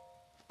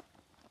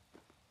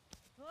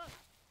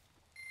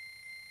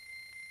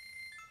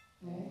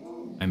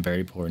 I'm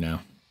very poor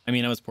now. I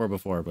mean, I was poor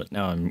before, but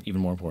now I'm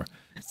even more poor.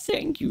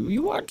 Thank you.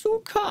 You are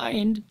too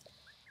kind.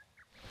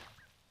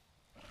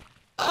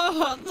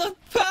 Oh, the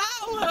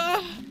power!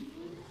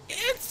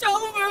 It's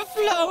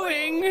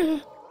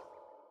overflowing!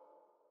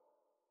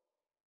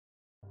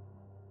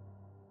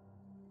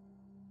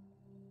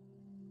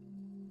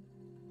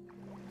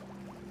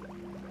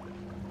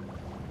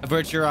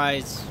 Avert your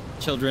eyes,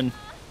 children.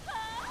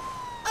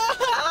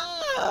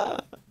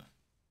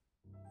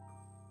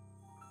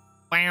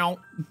 Wow,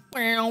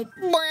 wow,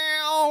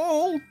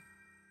 wow.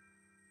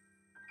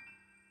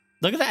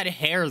 Look at that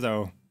hair,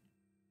 though.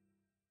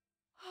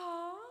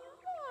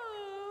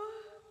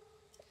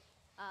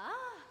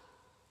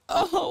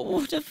 Oh,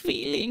 what a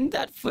feeling.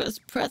 That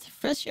first breath of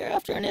fresh air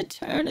after an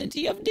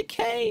eternity of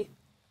decay.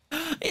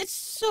 It's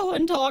so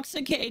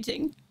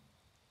intoxicating.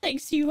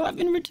 Thanks to you, I've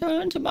been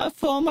returned to my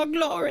former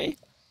glory.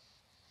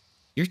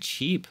 You're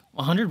cheap.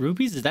 100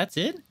 rupees? Is that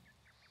it?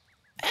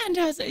 And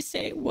as I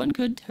say, one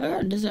good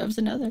turn deserves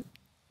another.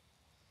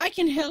 I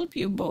can help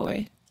you,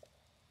 boy.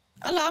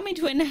 Allow me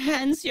to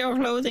enhance your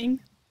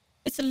clothing.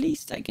 It's the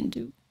least I can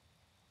do.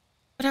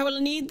 But I will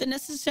need the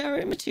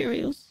necessary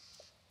materials.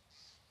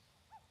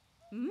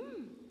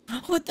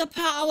 With the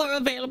power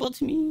available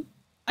to me,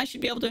 I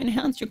should be able to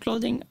enhance your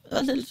clothing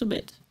a little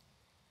bit.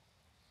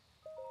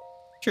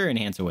 Sure,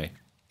 enhance away.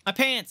 My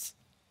pants!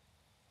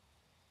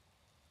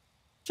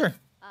 Sure.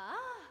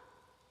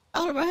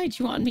 All right,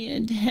 you want me to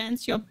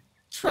enhance your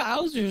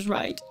trousers,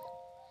 right?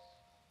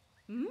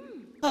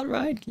 All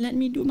right, let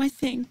me do my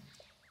thing.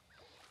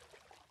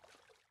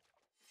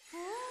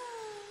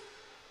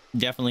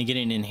 Definitely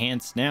getting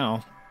enhanced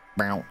now.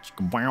 Bow,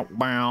 chicka, bow,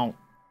 bow.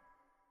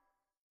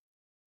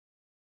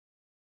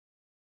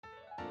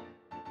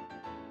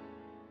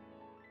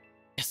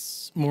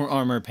 Yes, more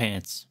armor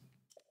pants.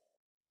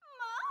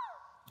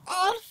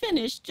 All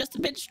finished, just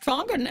a bit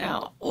stronger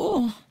now.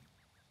 Oh,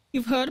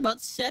 you've heard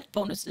about set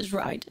bonuses,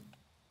 right?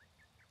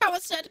 How a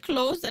set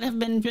clothes that have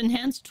been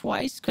enhanced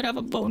twice could have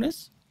a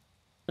bonus.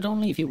 But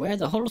only if you wear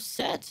the whole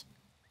set.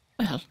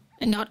 Well,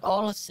 and not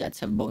all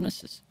sets have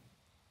bonuses.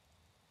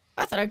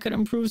 I thought I could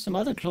improve some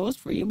other clothes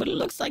for you, but it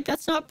looks like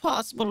that's not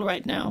possible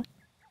right now.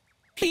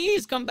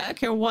 Please come back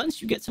here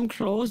once you get some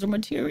clothes or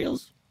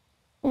materials.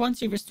 Or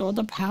once you've restored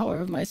the power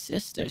of my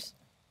sisters.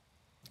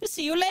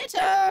 See you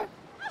later!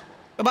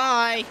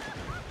 Goodbye!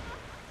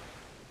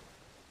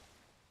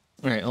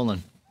 Alright, hold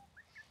on.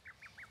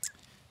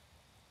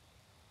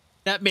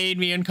 That made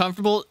me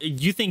uncomfortable.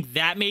 You think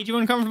that made you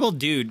uncomfortable?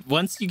 Dude,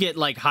 once you get,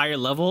 like, higher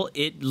level,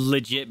 it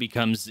legit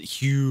becomes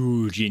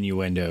huge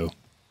innuendo.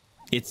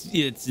 It's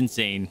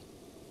insane.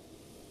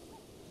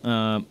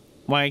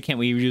 Why can't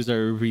we use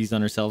our rupees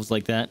on ourselves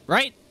like that?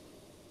 Right?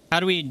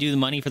 How do we do the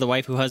money for the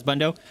waifu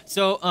husbando?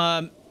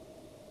 So,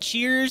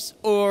 cheers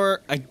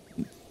or...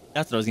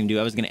 that's what I was going to do.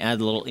 I was going to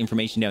add a little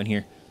information down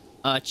here.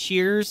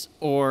 Cheers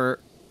or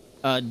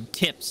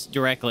tips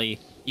directly.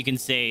 You can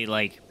say,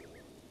 like,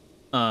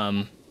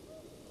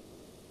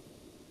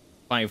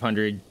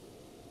 500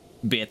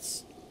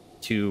 bits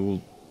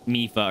to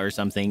Mifa or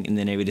something, and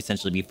then it would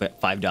essentially be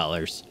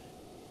 $5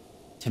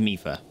 to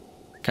Mifa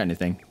kind of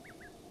thing.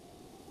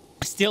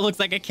 Still looks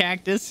like a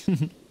cactus.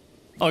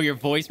 Oh, your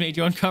voice made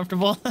you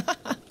uncomfortable?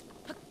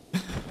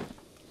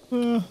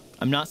 I'm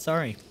not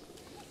sorry.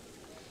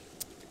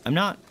 I'm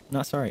not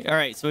sorry. All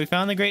right, so we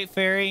found the Great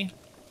Fairy.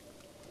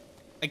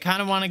 I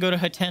kind of want to go to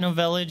Hateno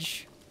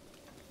Village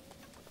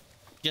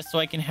just so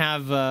I can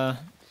have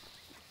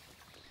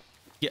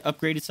get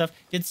upgraded stuff.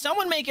 Did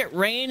someone make it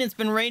rain? It's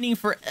been raining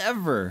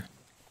forever.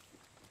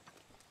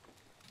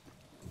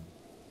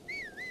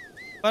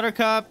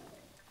 Buttercup.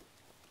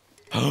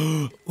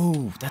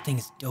 Ooh, that thing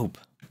is dope.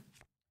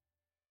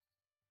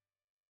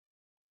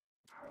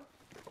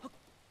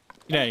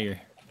 Get out of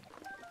here.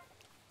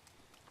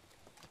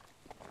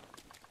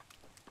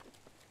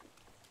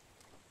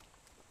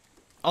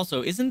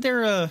 Also, isn't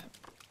there a...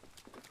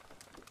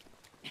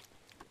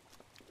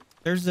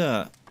 there's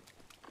a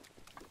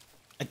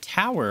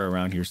tower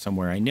around here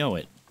somewhere. I know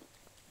it.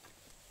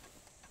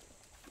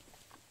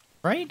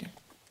 Right?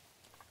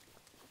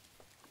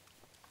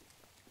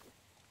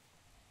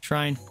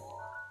 Shrine.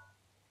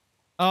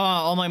 Oh,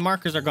 all my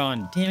markers are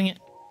gone. Damn it.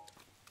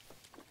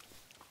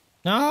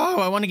 No,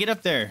 I want to get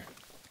up there.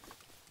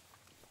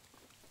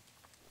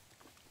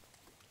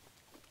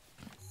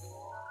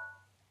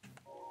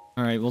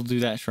 All right, we'll do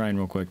that shrine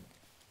real quick.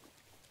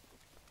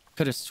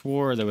 Could have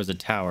swore there was a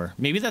tower.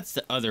 Maybe that's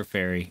the other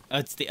fairy. Oh,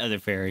 it's the other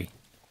fairy.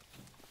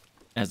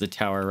 Has a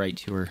tower right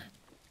to her.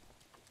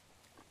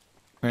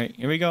 All right,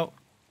 here we go.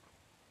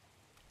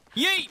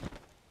 Yeet!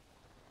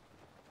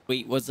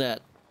 Wait, what's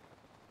that?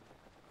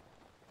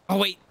 Oh,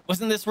 wait.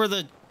 Wasn't this where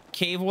the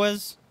cave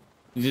was?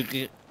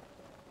 Wasn't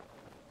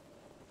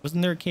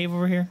there a cave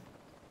over here?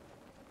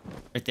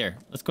 Right there.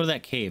 Let's go to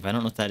that cave. I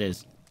don't know what that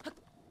is.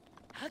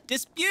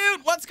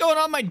 Dispute! What's going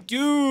on, my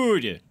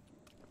dude?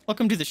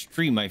 Welcome to the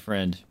stream, my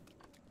friend.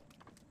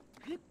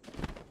 How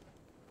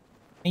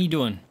you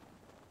doing?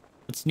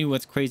 What's new?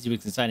 What's crazy?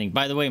 What's exciting?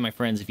 By the way, my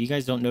friends, if you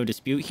guys don't know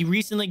Dispute, he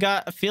recently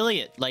got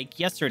affiliate, like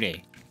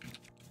yesterday.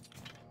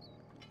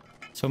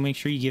 So make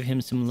sure you give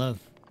him some love.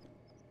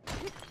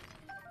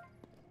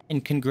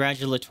 And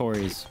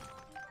congratulatories.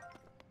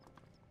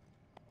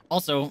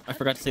 Also, I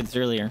forgot to say this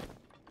earlier.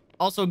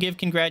 Also give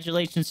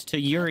congratulations to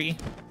Yuri.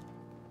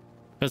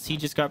 Because he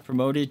just got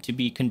promoted to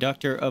be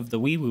conductor of the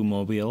Wee Woo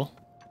Mobile.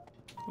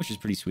 Which is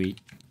pretty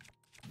sweet.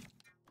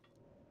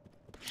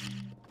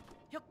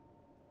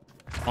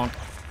 Bonk.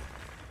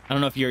 I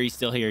don't know if Yuri's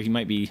still here. He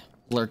might be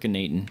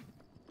lurkinating.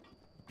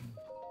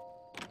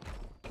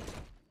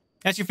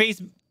 That's your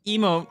face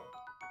emote.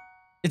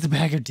 It's a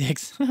bag of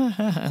dicks.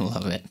 I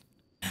love it.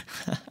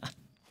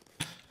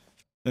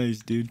 Nice,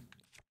 dude.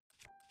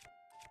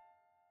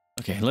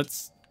 Okay,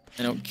 let's...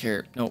 I don't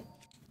care. No.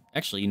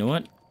 Actually, you know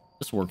what?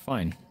 This will work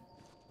fine.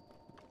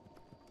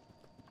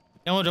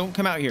 No, don't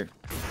come out here.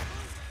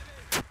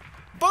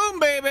 Boom,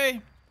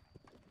 baby!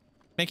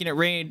 Making it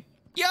rain.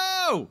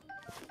 Yo!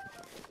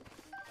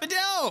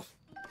 Fidel!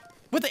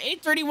 With the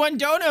 831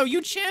 dono,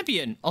 you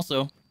champion!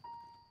 Also,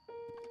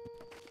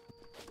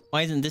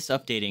 why isn't this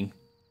updating?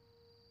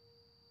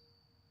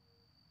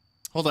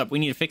 Hold up, we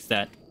need to fix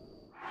that.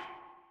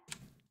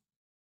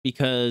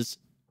 Because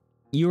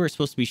you were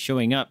supposed to be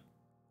showing up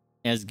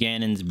as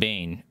Ganon's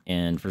Bane,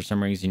 and for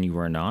some reason you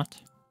are not.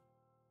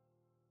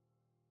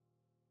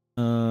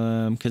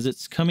 Because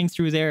it's coming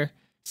through there.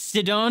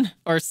 Sidon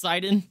or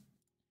Sidon?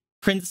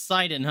 Prince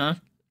Sidon, huh?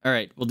 All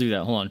right, we'll do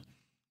that. Hold on.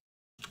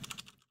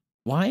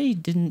 Why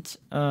didn't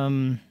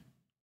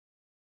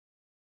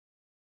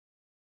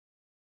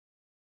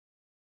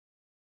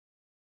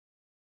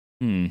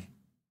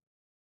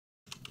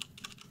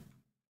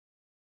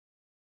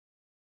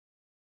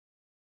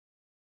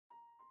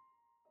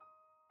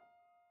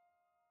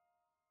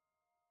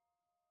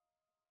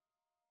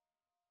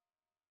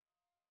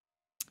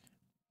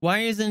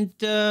Why isn't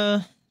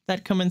that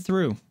coming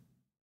through?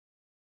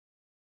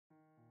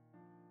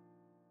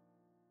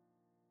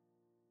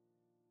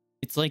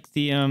 It's like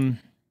the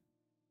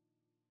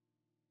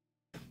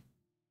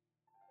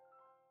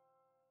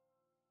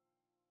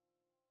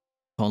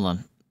hold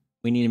on.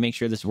 We need to make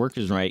sure this works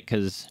right,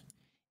 because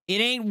it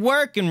ain't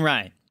working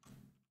right.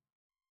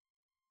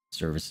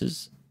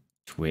 Services,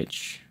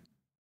 Twitch,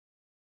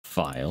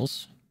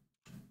 files.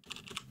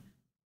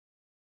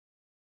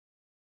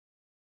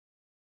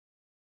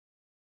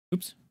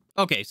 Oops.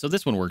 Okay, so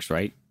this one works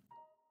right.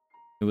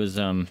 It was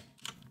going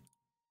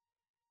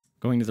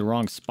to the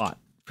wrong spot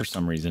for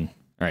some reason.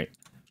 All right.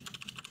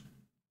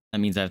 That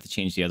means I have to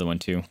change the other one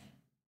too.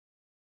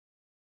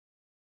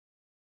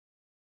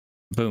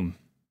 Boom.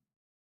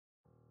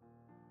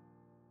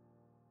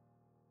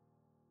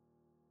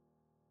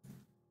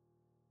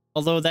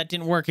 Although that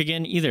didn't work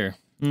again either.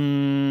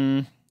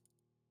 I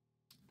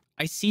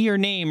see your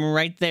name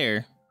right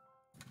there,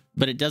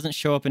 but it doesn't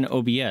show up in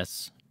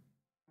OBS.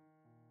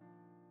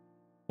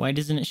 Why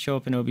doesn't it show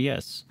up in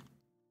OBS?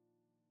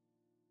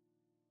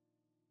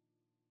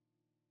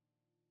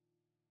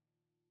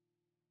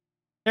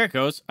 There it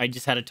goes. I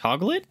just had to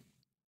toggle it.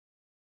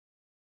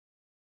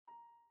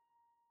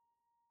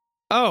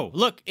 Oh,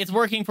 look, it's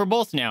working for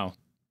both now.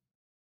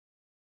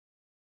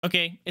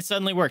 Okay, it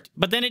suddenly worked,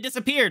 but then it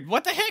disappeared.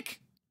 What the heck?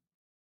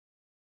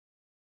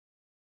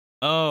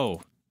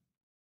 Oh,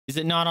 is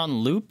it not on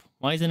loop?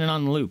 Why isn't it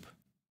on loop?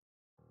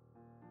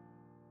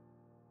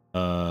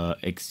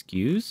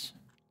 Excuse?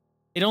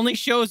 It only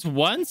shows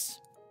once?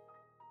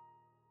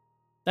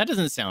 That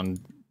doesn't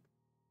sound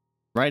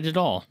right at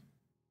all.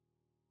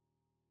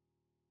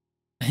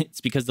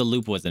 It's because the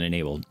loop wasn't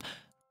enabled.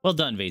 Well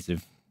done,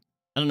 Vaesive.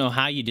 I don't know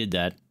how you did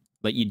that,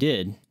 but you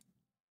did. And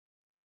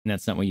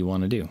that's not what you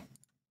want to do.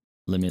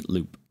 Limit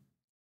loop.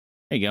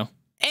 There you go.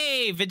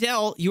 Hey,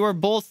 Videl, you are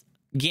both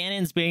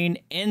Ganon's Bane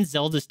and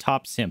Zelda's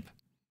top simp.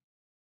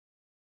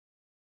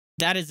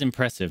 That is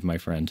impressive, my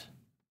friend.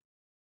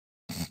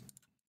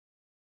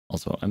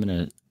 Also, I'm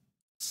going to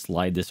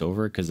slide this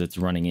over because it's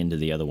running into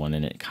the other one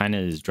and it kind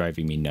of is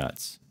driving me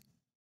nuts.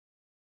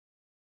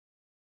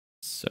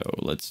 So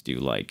let's do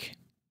like...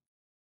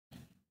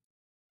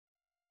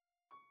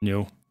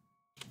 No.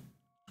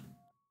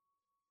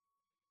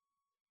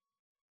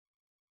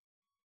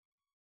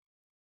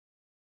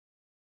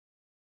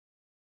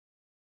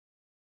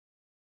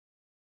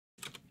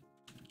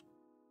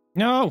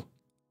 No.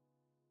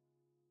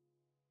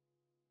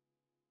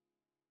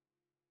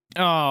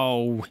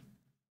 Oh.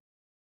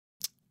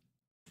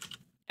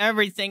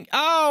 Everything.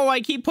 Oh,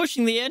 I keep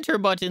pushing the enter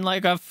button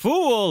like a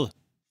fool.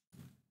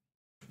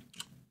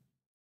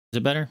 Is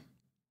it better?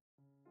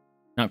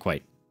 Not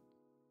quite.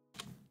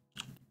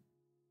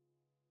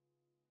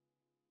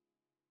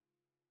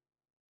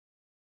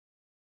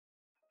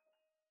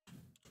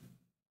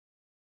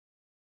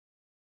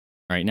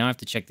 All right, now I have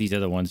to check these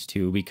other ones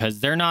too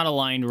because they're not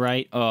aligned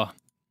right. Oh.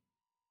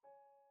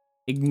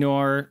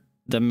 Ignore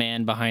the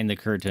man behind the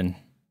curtain.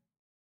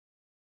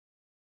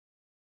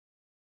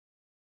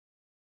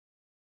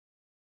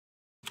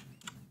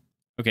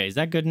 Okay, is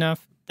that good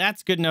enough?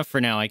 That's good enough for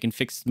now. I can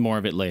fix more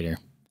of it later.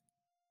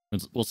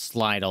 We'll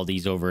slide all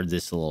these over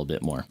this a little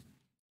bit more.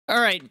 All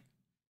right,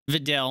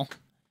 Videl.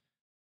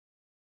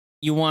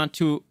 You want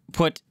to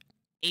put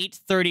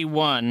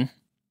 831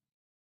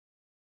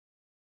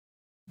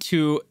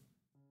 to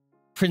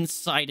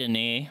Prince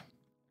Sidene.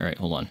 All right,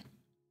 hold on.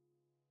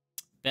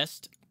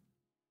 Best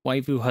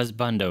waifu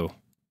husbando.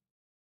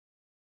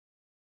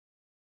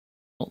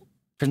 Well,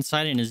 Prince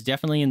Sidene is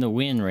definitely in the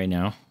win right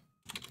now.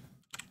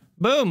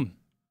 Boom!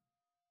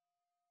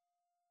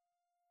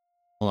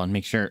 Hold on,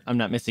 make sure I'm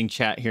not missing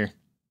chat here.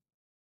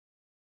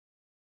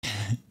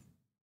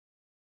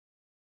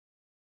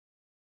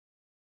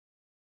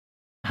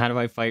 How do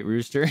I fight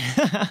Rooster?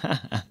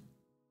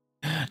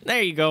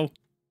 There you go.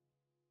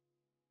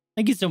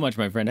 Thank you so much,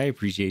 my friend. I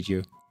appreciate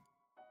you.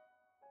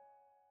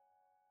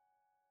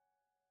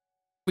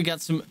 We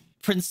got some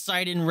Prince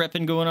Sidon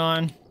repping going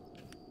on.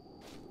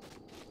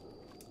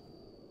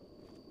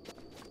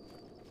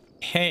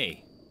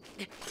 Hey.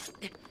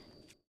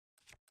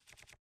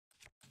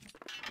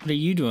 What are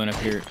you doing up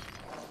here?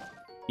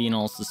 Being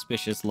all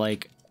suspicious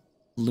like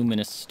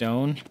luminous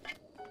stone.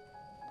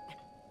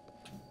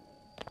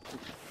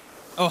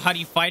 Oh, how do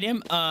you fight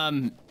him?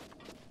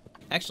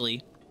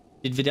 Actually,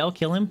 did Videl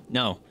kill him?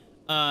 No.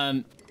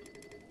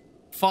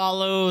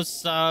 Follow,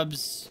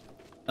 subs,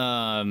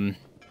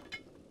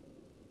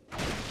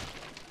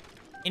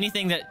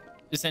 anything that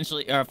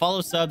essentially,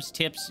 follow, subs,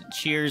 tips,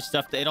 cheers,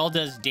 stuff, that it all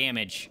does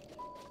damage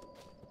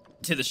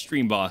to the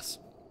stream boss.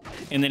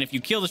 And then if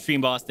you kill the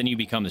stream boss, then you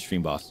become the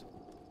stream boss.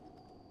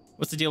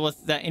 What's the deal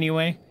with that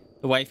anyway?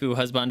 The waifu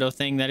husbando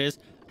thing, that is?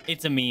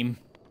 It's a meme.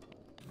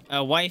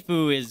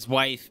 Waifu is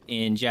wife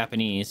in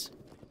Japanese.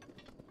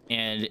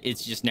 And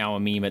it's just now a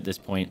meme at this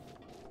point.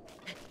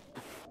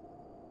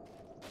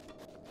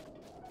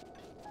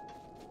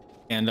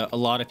 And a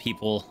lot of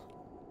people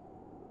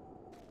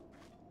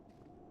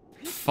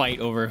fight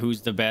over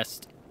who's the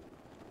best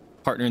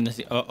partner in this.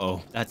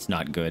 Uh-oh, that's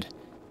not good.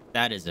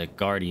 That is a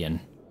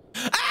guardian.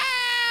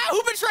 Ah!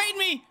 Who betrayed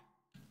me?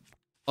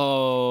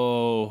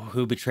 Oh,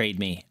 who betrayed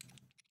me?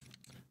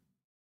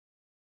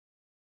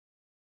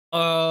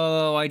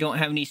 Oh, I don't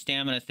have any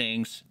stamina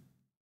things.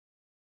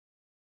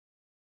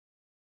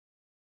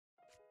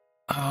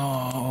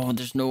 Oh,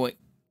 there's no way.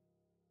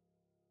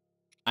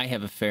 I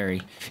have a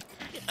fairy.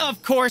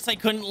 Of course I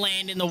couldn't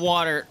land in the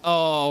water.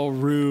 Oh,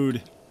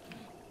 rude.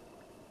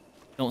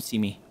 Don't see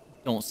me.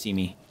 Don't see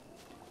me.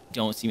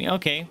 Don't see me.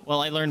 Okay,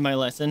 well, I learned my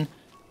lesson.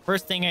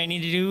 First thing I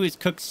need to do is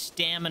cook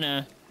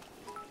stamina.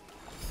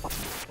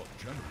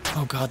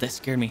 Oh, God, that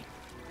scared me.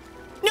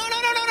 No,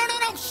 no, no, no, no,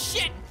 no, no.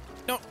 Shit.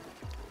 No.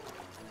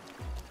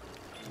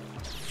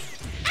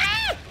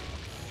 Ah!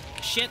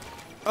 Shit.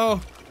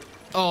 Oh.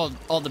 Oh,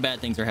 all the bad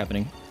things are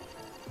happening.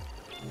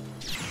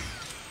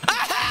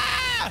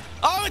 Aha!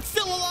 Oh, it's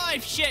still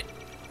alive. Shit.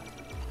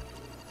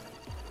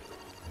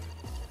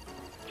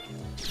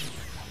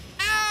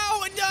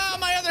 Ow! No,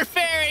 my other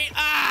fairy.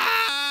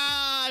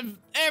 Ah!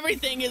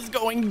 Everything is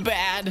going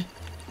bad.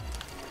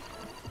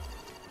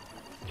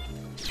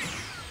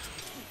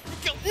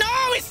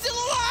 No, he's still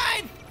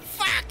alive.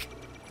 Fuck.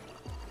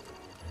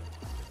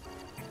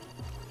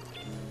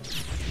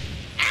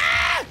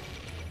 Ah!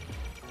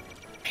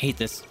 I hate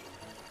this.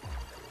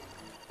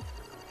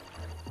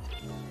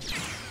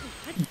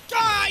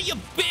 Ah, you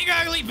big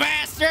ugly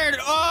bastard!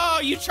 Oh,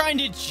 you trying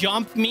to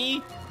jump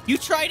me? You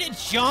try to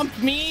jump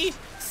me?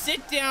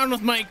 Sit down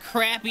with my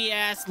crappy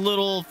ass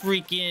little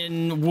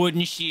freaking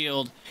wooden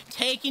shield,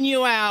 taking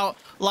you out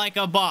like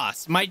a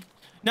boss.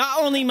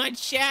 Not only my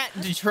chat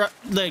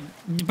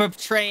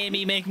betray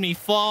me, making me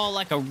fall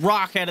like a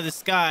rock out of the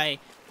sky,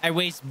 I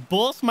waste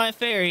both my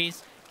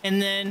fairies,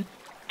 and then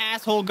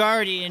asshole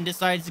guardian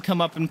decides to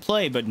come up and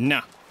play, but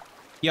nah.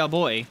 Yeah,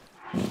 boy.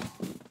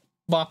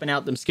 Bopping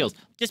out them skills.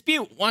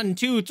 Dispute 1,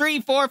 2,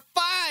 3, 4,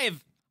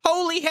 5.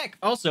 Holy heck.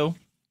 Also,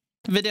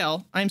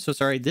 Videl, I'm so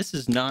sorry. This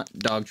is not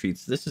dog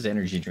treats. This is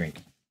energy drink.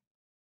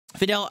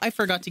 Videl, I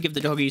forgot to give the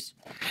doggies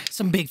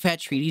some big fat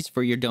treaties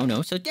for your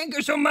dono. So thank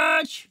you so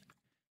much.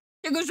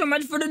 Thank you so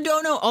much for the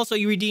dono. Also,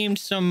 you redeemed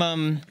some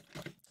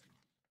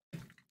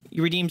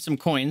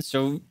coins.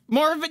 So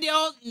more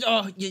Videl.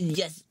 Oh,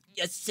 yes.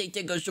 Yes, say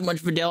thank you so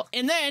much, Videl.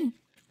 And then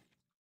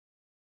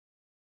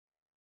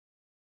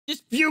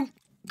Dispute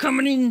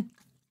coming in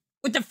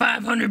with the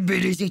 500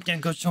 biddies.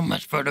 Thank you so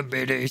much for the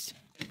biddies.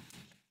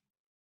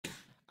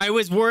 I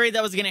was worried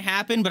that was going to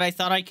happen, but I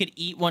thought I could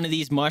eat one of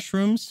these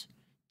mushrooms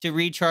to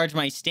recharge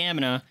my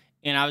stamina.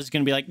 And I was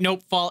going to be like,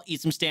 nope, fall,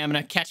 eat some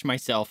stamina, catch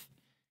myself.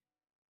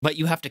 But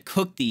you have to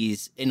cook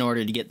these in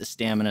order to get the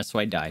stamina, so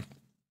I died.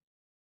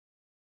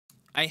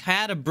 I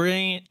had a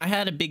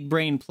big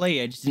brain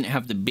play. I just didn't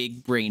have the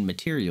big brain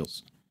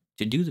materials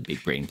to do the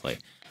big brain play.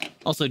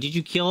 Also, did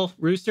you kill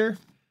Rooster?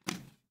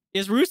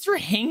 Is Rooster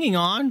hanging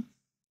on?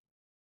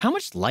 How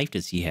much life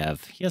does he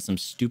have? He has some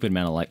stupid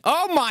amount of life.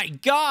 Oh my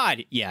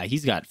God! Yeah,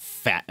 he's got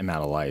fat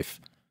amount of life.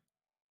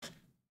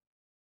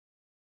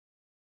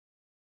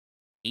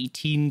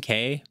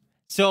 18K?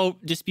 So,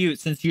 Dispute,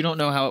 since you don't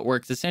know how it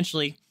works,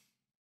 essentially,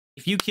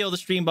 if you kill the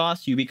stream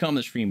boss, you become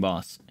the stream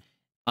boss.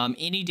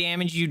 Any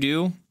damage you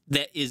do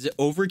that is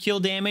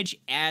overkill damage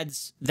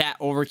adds that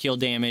overkill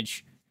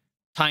damage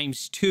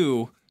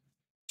 ×2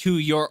 to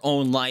your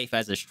own life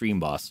as a stream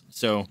boss.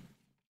 So,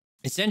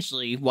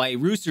 essentially, why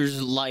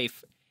Rooster's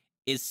life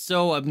is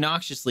so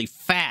obnoxiously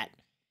fat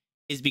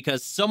is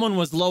because someone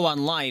was low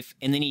on life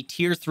and then he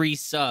tier 3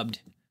 subbed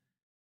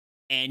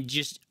and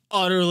just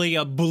utterly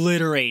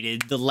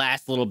obliterated the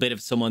last little bit of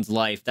someone's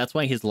life. That's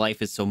why his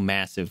life is so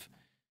massive.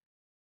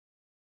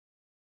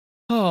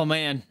 Oh,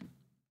 man.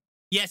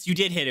 Yes, you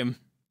did hit him.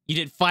 You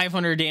did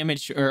 500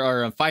 damage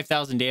or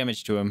 5,000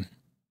 damage to him.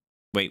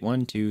 Wait,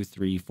 1, 2,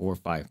 3, 4,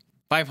 5.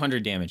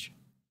 500 damage.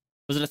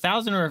 Was it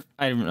 1,000 or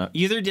I don't know.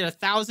 Either did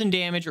 1,000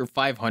 damage or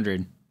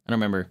 500. I don't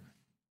remember.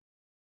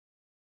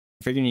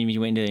 I figured you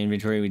went into the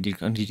inventory. We did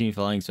continue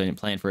following, so I didn't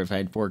plan for it if I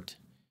had forked.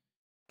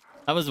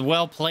 That was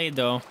well played,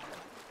 though.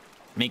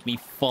 Make me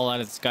fall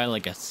out of the sky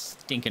like a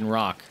stinking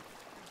rock.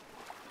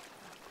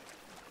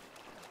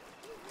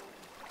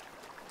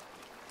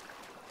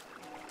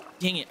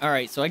 Dang it. All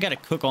right, so I got to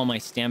cook all my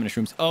stamina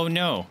shrooms. Oh,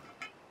 no.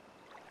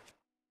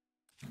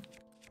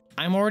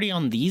 I'm already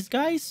on these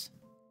guys?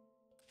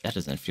 That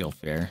doesn't feel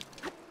fair.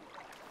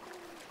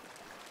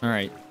 All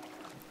right.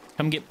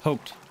 Come get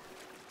poked.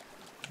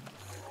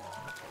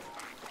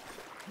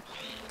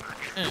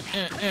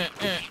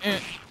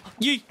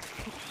 Yeet.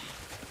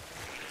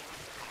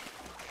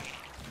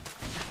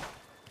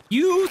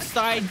 You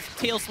side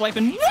tail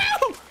swiping.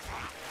 Woo!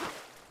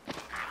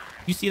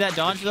 You see that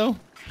dodge though?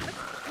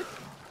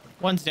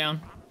 One's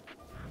down.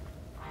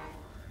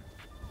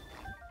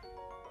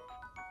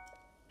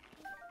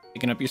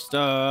 Picking up your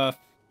stuff.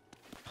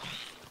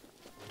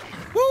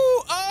 Woo!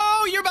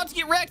 Oh, you're about to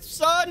get wrecked,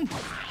 son.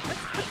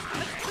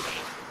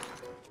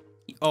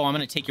 Oh, I'm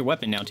gonna take your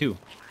weapon now too.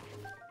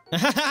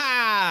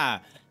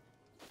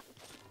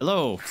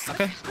 Hello,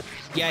 sucker.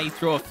 Yeah, you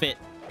throw a fit.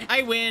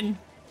 I win.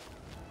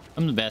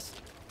 I'm the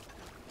best.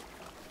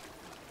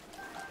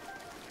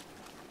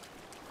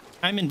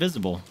 I'm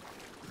invisible.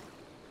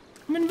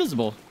 I'm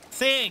invisible.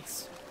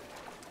 Thanks.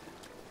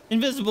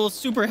 Invisible is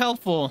super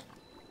helpful.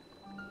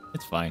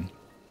 It's fine.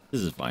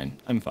 This is fine.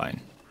 I'm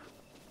fine.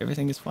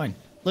 Everything is fine.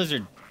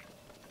 Lizard.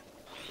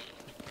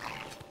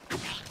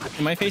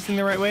 Am I facing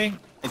the right way?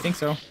 I think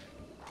so.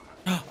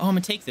 Oh, I'm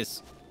gonna take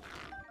this.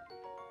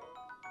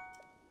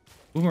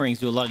 Boomerangs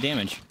do a lot of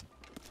damage.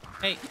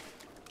 Hey.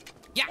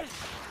 Yeah.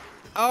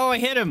 Oh, I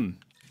hit him.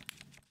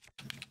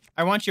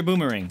 I want your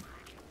boomerang.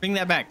 Bring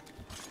that back.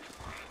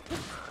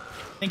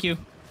 Thank you.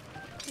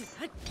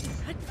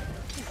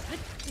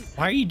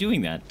 Why are you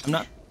doing that?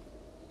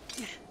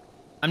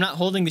 I'm not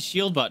holding the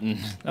shield button.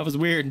 That was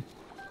weird.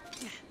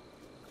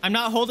 I'm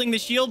not holding the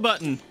shield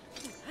button.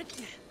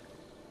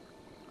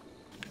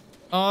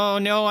 Oh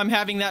no, I'm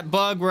having that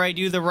bug where I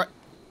do the right...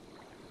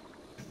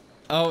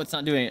 Oh, it's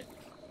not doing it.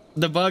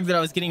 The bug that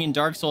I was getting in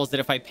Dark Souls, that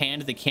if I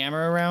panned the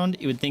camera around,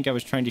 it would think I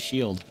was trying to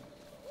shield.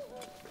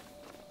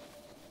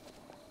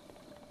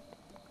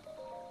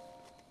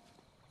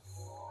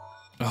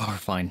 Oh, we're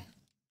fine.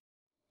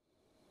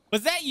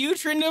 Was that you,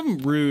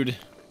 Trindam? Rude.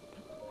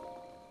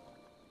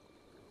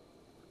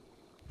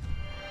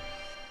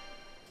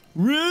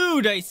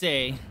 Rude, I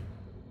say.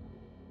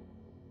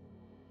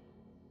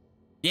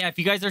 Yeah, if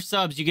you guys are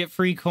subs, you get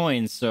free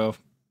coins, so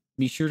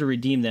be sure to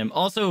redeem them.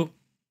 Also,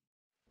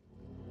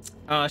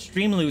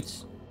 stream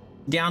loots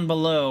down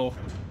below.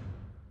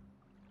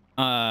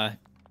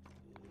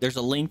 There's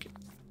a link.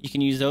 You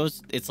can use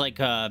those. It's like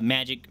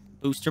magic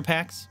booster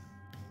packs.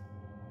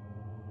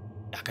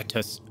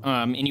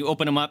 And you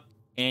open them up,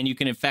 and you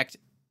can affect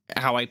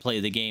how I play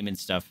the game and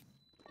stuff.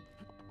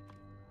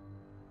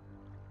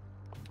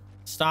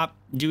 Stop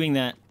doing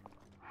that.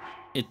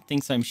 It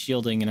thinks I'm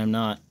shielding, and I'm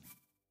not.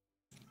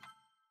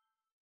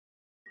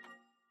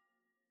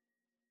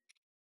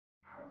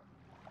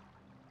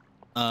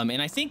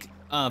 And I think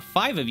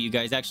 5 of you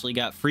guys actually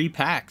got free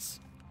packs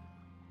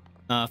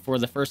for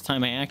the first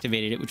time I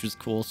activated it, which was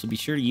cool. So be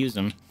sure to use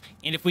them.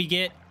 And if we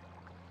get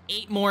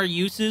 8 more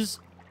uses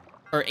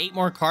or 8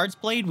 more cards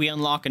played, we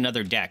unlock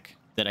another deck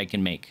that I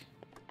can make.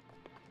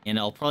 And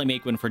I'll probably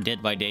make one for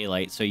Dead by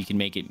Daylight, so you can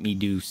make it me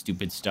do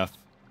stupid stuff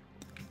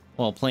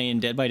while playing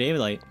Dead by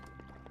Daylight.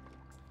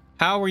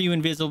 How were you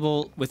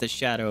invisible with a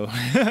shadow?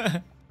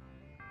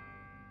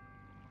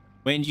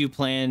 When do you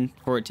plan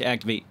for it to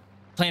activate?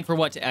 Plan for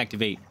what to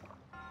activate?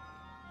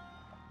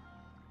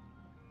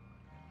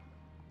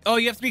 Oh,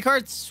 you have 3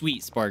 cards?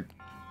 Sweet, Spark.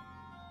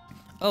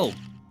 Oh,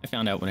 I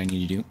found out what I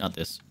need to do. Not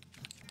this.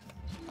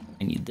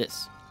 I need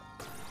this.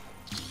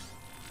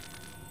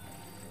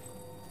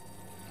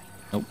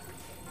 Nope.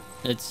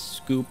 Let's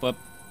scoop up.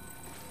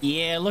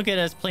 Yeah, look at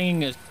us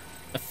playing a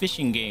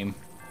fishing game.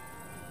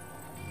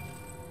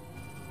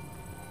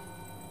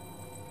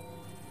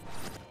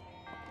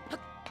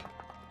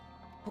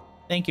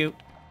 Thank you.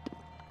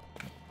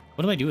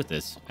 What do I do with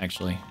this,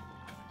 actually?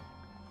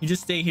 You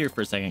just stay here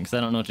for a second, because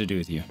I don't know what to do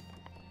with you.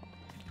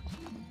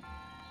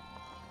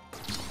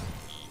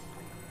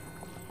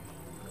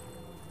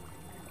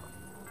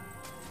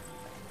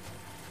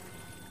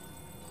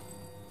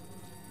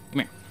 Come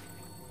here.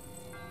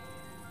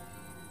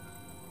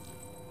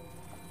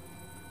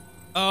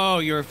 Oh,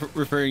 you're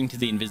referring to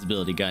the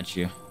invisibility. Got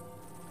you.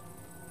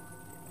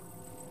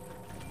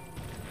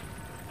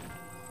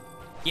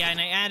 Yeah, and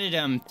I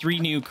added 3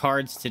 new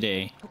cards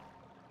today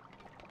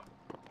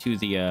to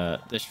the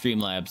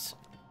Streamlabs,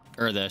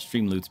 or the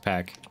Streamloots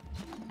pack.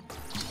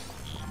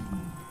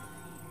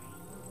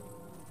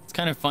 It's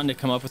kind of fun to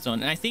come up with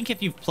one. And I think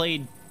if you've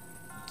played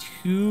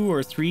 2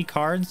 or 3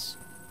 cards,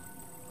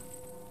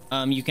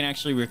 you can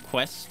actually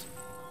request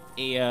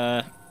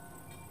a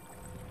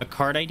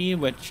card ID,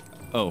 which...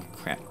 Oh,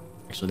 crap.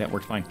 Actually, that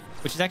worked fine.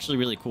 Which is actually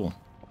really cool.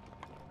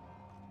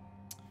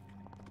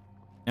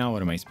 Now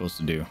what am I supposed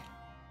to do?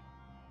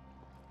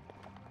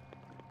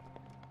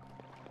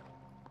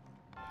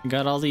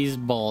 Got all these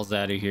balls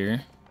out of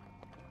here.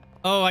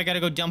 Oh, I gotta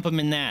go dump them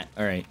in that.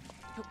 All right.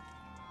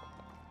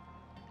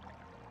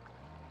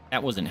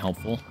 That wasn't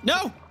helpful.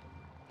 No!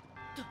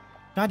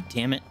 God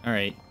damn it. All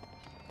right.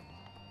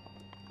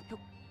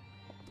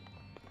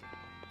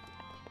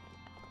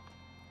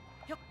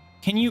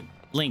 Can you...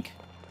 Link.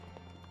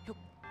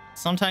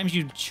 Sometimes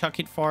you chuck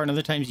it far and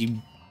other times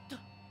you...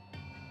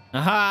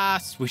 Aha!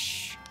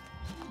 Swish.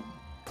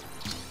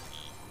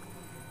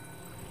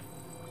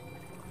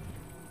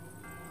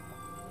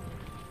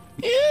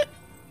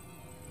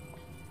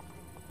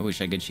 I wish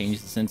I could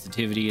change the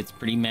sensitivity. It's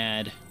pretty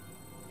mad.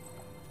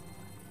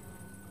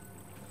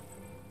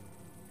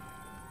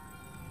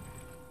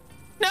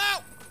 No!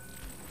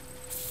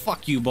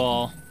 Fuck you,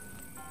 ball.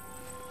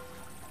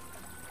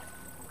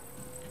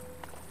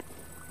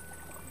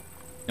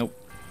 Nope.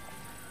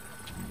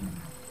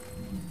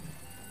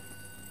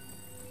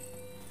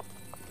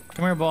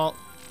 Come here, ball.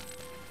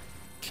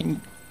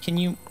 Can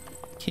you...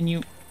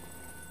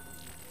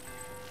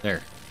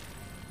 There.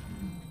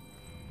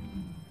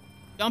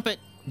 Dump it.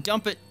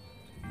 Dump it.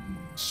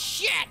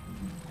 Shit!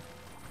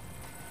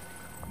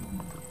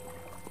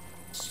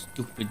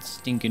 Stupid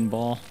stinking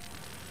ball.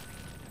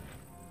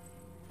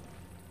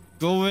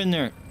 Go in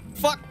there.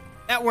 Fuck!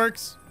 That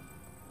works.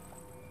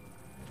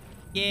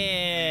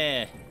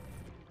 Yeah.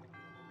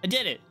 I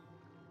did it.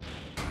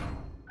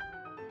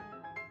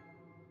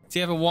 See,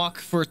 I have a walk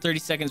for 30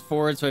 seconds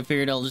forward, so I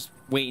figured I'll just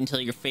wait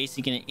until you're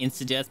facing an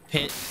insta-death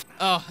pit.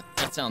 Oh,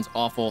 that sounds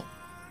awful.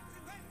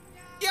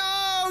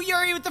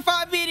 Yuri with the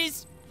 5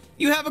 bits.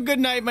 You have a good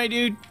night, my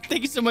dude.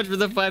 Thank you so much for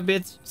the 5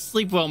 bits.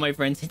 Sleep well, my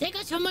friends. Thank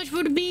you so much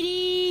for the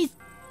beaties.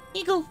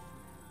 Here you go.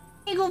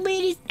 Here you go,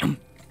 beaties.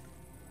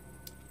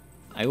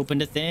 I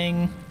opened a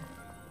thing.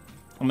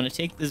 I'm gonna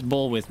take this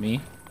bowl with me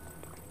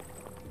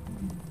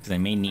because I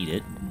may need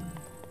it.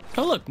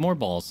 Oh, look, more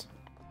balls.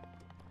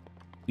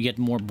 We get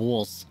more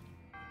balls.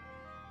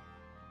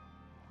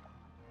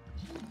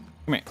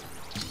 Come here.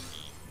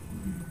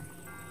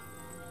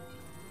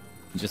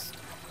 Just...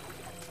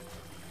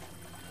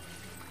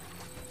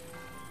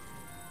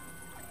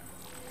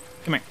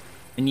 Come here.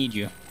 I need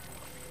you.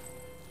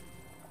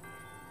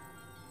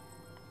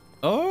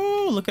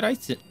 Oh, look at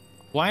ice.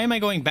 Why am I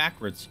going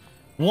backwards?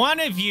 One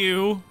of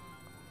you...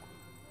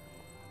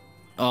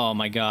 Oh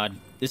my god.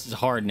 This is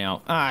hard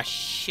now. Ah,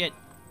 shit.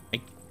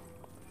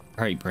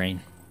 Alright, brain.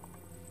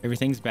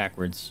 Everything's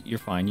backwards. You're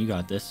fine. You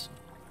got this.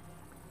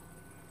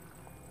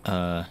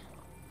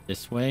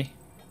 This way?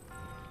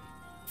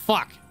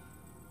 Fuck!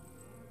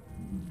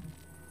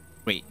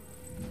 Wait.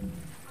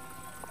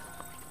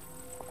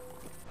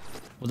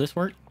 Will this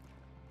work?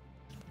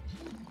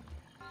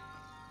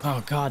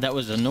 Oh god, that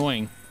was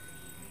annoying.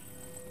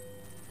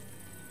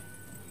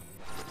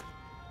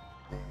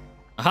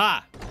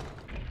 Aha!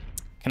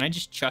 Can I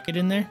just chuck it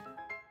in there?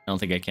 I don't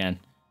think I can.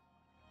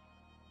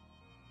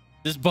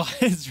 This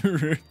bot is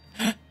rude.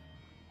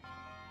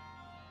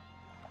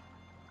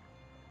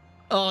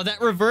 Oh,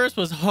 that reverse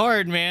was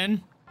hard,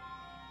 man.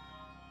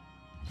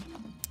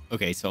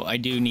 Okay, so I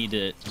do need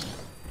to...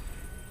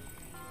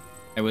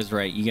 I was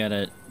right. You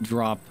gotta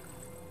drop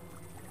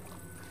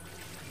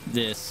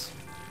this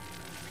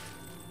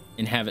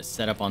and have it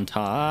set up on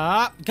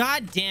top.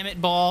 God damn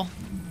it, ball.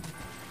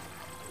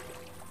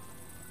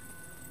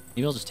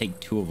 Maybe I'll just take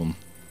 2 of them.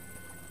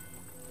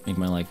 Make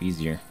my life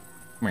easier.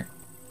 Come here.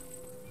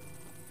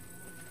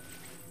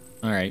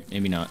 Alright,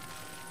 maybe not.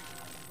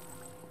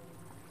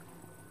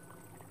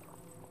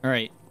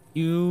 Alright,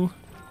 you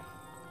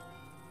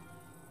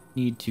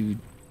need to...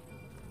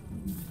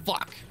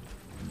 Fuck!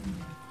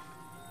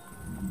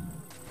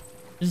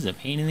 This is a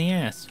pain in the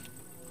ass.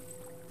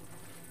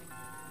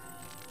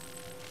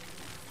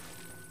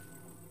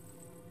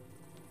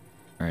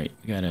 Alright,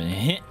 we gotta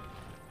hit.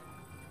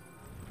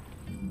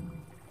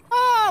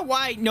 Ah,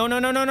 why? No, no,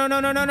 no, no, no,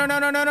 no, no, no, no, no,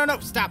 no, no, no, no,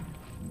 stop.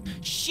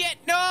 Shit,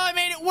 no, I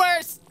made it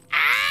worse.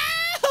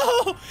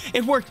 Ah!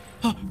 It worked.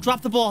 Oh,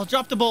 drop the ball,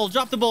 drop the ball,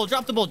 drop the ball,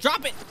 drop the ball,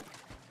 drop it.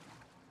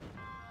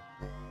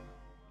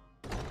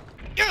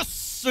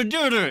 Yes, I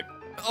did it.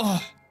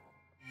 Oh.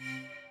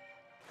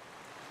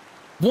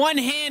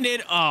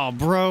 One-handed. Oh,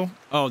 bro.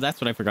 Oh,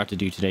 that's what I forgot to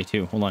do today,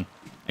 too. Hold on.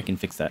 I can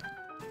fix that.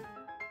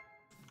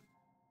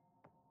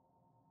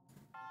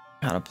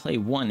 Gotta play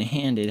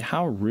one-handed.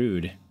 How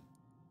rude.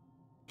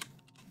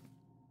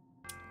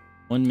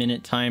 1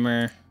 minute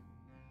timer.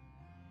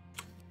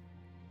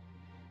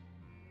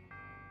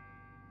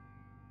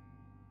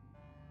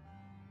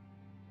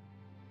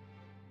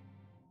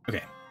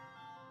 Okay.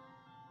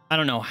 I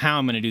don't know how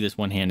I'm gonna do this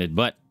one-handed,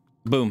 but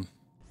boom.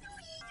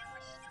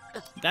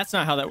 That's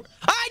not how that works.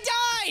 I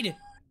died!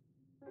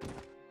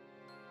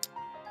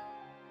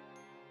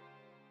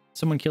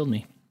 Someone killed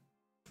me.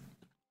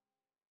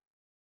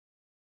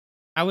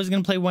 I was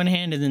gonna play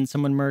one-handed and then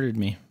someone murdered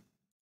me.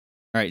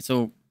 Alright,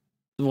 so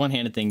the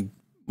one-handed thing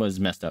was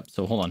messed up.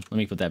 So hold on, let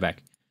me put that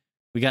back.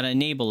 We gotta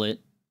enable it.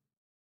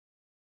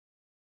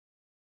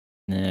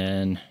 And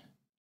then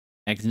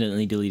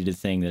accidentally deleted a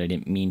thing that I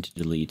didn't mean to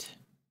delete.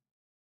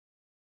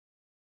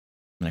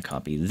 I'm gonna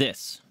copy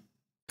this.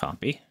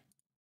 Copy.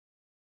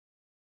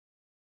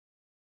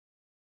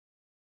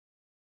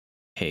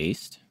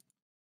 Paste.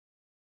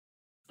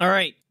 All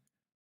right.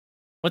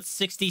 What's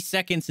 60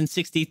 seconds in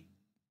 60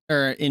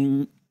 or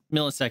in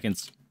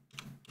milliseconds?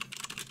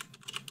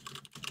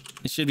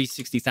 It should be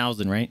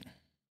 60,000, right?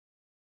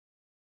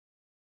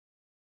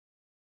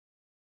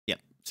 Yep,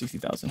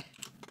 60,000.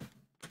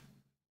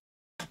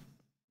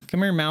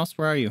 Come here, mouse.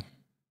 Where are you?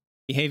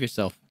 Behave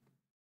yourself.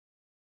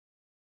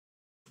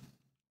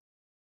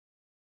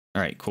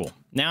 All right, cool.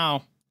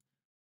 Now,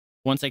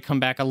 once I come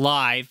back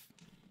alive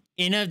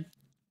in a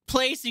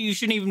place that you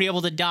shouldn't even be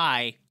able to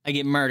die, I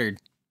get murdered.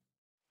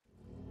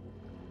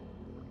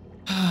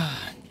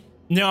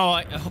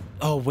 No,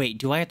 oh, wait.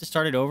 Do I have to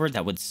start it over?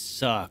 That would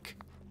suck.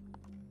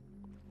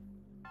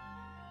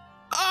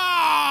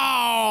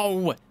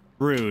 Oh!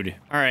 Rude.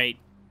 All right.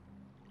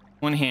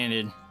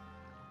 One-handed.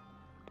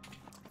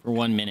 For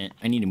 1 minute.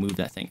 I need to move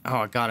that thing.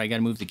 Oh, God. I got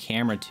to move the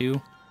camera, too.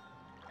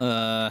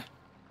 Not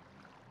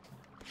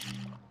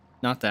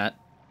that.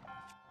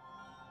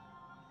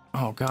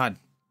 Oh, God.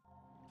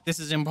 This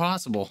is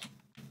impossible.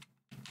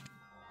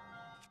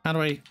 How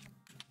do I...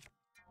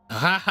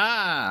 Ha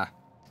ha!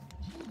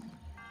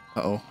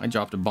 Uh-oh, I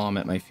dropped a bomb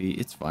at my feet.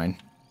 It's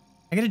fine.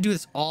 I gotta do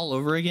this all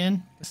over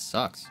again? This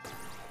sucks.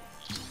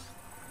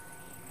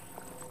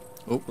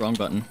 Oh, wrong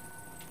button.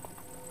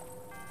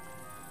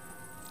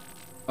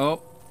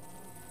 Oh.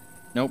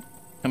 Nope.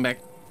 Come back.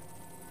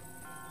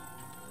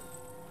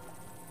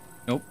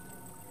 Nope.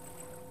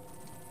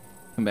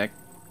 Come back.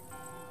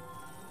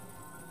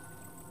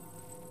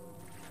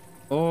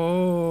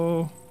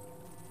 Oh.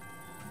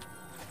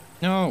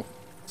 No.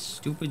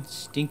 Stupid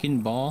stinking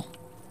ball.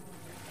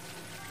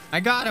 I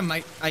got him.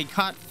 I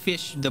caught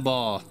fish the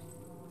ball.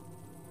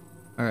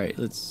 All right,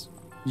 let's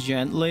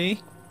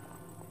gently.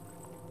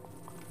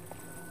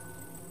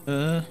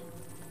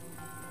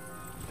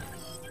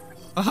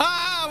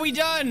 Aha! We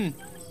done!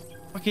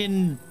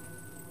 Fucking...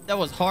 That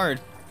was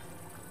hard.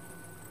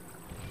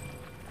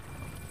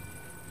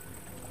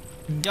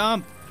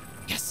 Dump.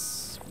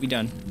 Yes! We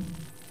done.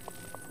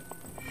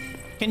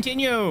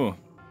 Continue!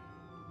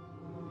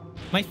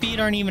 My feet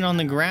aren't even on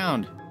the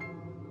ground.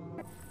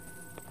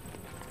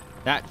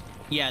 That...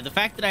 Yeah, the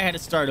fact that I had to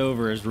start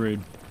over is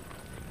rude.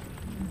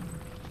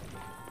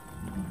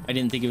 I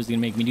didn't think it was gonna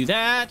make me do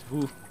that.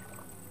 Ooh.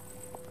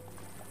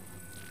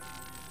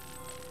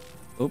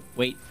 Oh,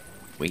 wait.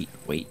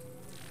 Wait.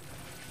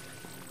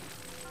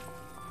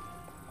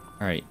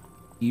 All right.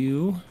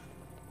 You.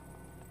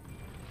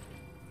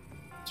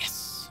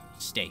 Yes.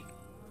 Stay.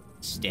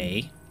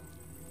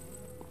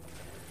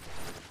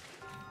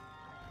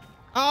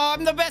 Oh,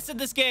 I'm the best at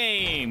this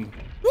game.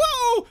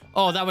 Whoa!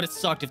 Oh, that would have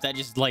sucked if that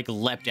just, like,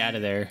 leapt out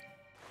of there.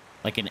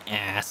 Like an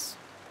ass.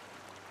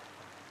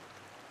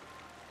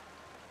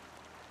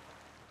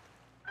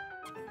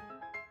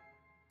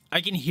 I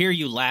can hear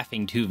you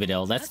laughing too,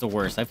 Videl. That's the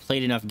worst. I've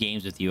played enough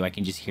games with you. I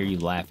can just hear you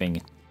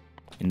laughing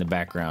in the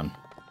background.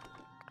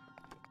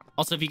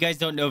 Also, if you guys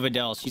don't know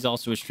Videl, she's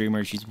also a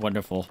streamer. She's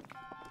wonderful.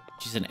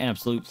 She's an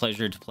absolute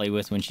pleasure to play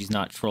with when she's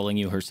not trolling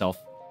you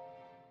herself.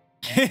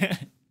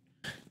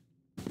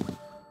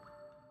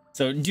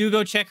 So do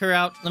go check her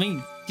out. Let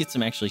me get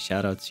some actually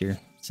shout outs here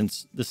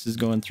since this is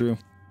going through.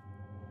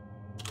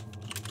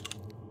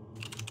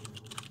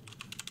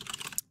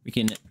 We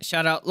can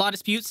shout out Law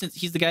Dispute since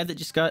he's the guy that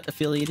just got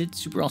affiliated.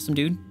 Super awesome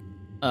dude.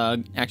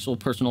 Actual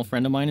personal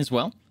friend of mine as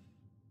well.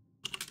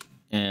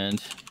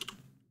 And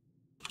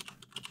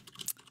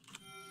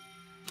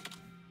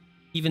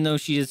even though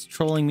she is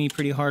trolling me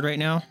pretty hard right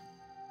now,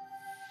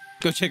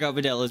 go check out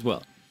Videl as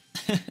well.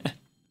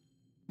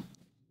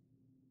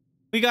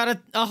 We got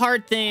a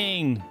hard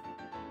thing.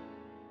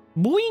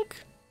 Boink.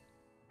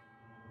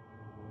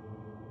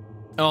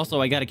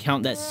 Also, I gotta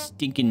count that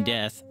stinking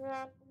death.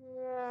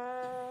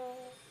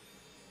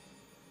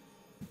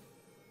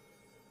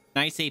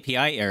 Nice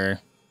API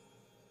error.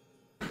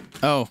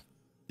 Oh,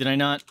 did I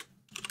not?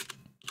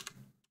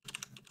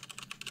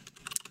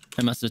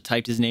 I must have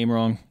typed his name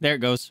wrong. There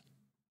it goes.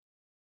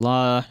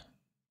 Oh,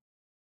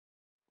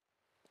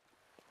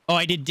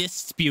 I did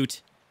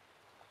dispute.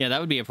 Yeah,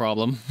 that would be a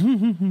problem.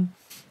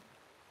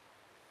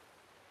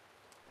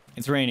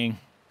 It's raining.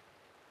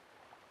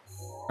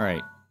 All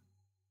right.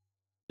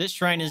 This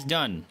shrine is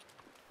done.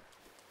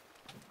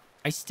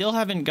 I still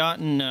haven't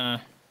gotten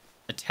a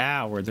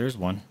tower. There's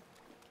one.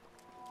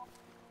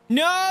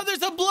 No,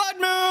 there's a blood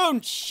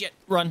moon! Shit,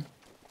 run.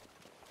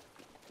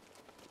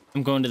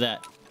 I'm going to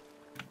that.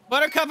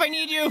 Buttercup, I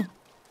need you!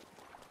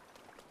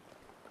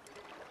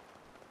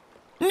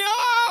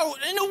 No!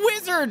 And a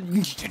wizard!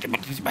 Just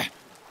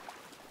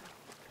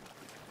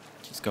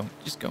go.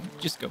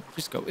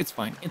 It's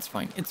fine.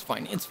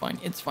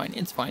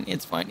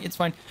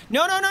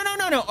 No.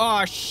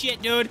 Oh,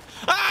 shit, dude.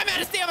 Ah, I'm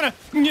out of stamina!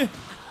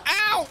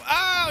 Ow!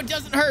 Oh, it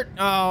doesn't hurt.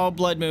 Oh,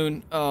 blood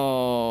moon.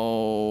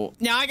 Oh.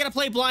 Now I gotta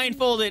play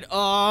blindfolded.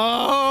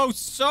 Oh,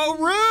 so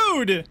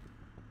rude.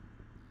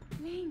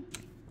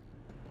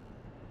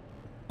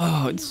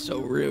 Oh, it's so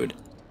rude.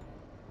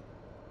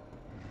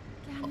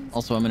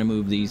 Also, I'm gonna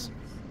move these.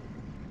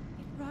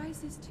 It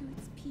rises to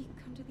its peak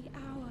under the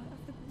hour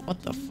of the blood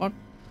What the fuck?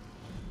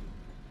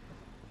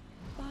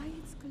 By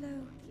its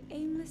glow, the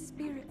aimless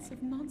spirits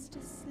of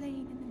monsters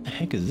slain in The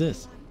heck is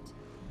this?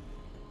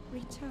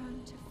 light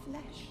return to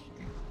flesh.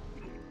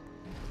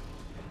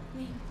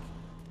 Link,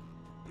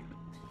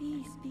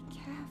 please be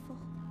careful.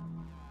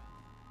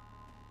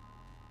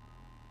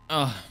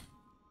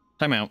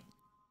 Time out.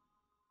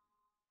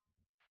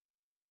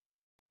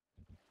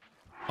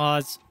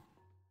 Pause.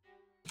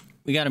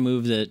 We gotta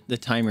move the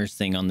timers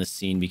thing on this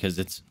scene because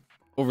it's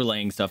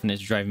overlaying stuff and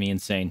it's driving me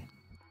insane.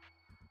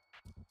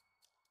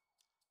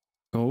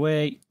 Go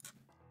away.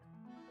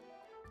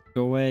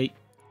 Go away.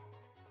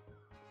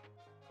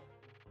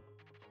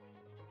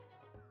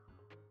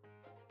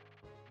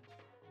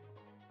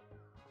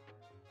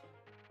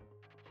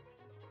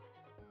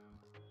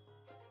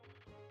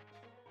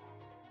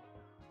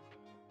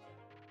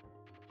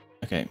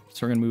 Okay,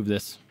 so we're gonna move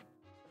this.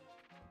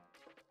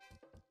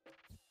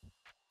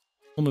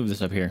 We'll move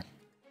this up here.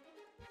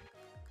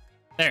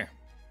 There.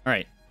 All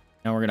right.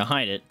 Now we're gonna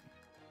hide it.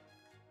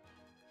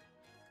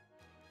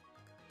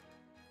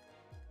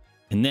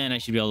 And then I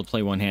should be able to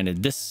play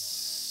one-handed.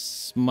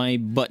 This, my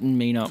button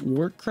may not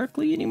work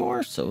correctly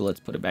anymore, so let's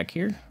put it back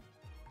here.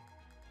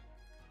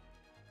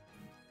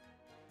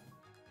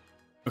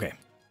 Okay.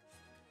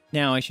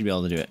 Now I should be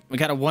able to do it. We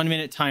got a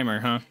 1-minute timer,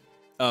 huh?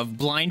 Of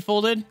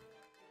blindfolded.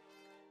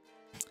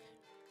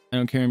 I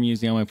don't care. I'm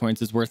using all my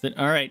points. It's worth it.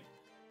 All right.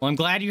 Well, I'm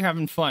glad you're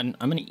having fun.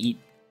 I'm going to eat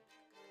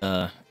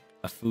a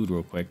food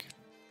real quick.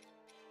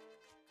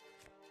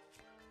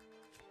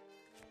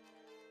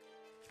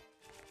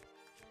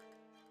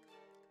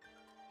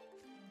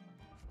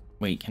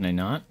 Wait, can I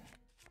not?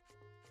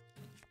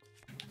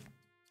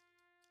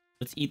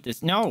 Let's eat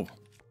this. No!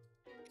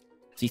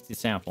 Let's eat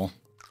this apple.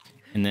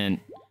 And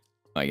then...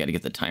 Oh, I gotta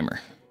get the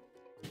timer.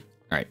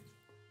 Alright.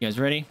 You guys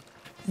ready?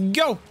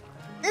 Go!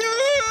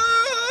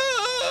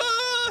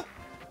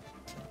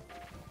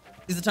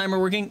 Is the timer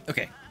working?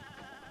 Okay.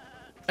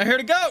 I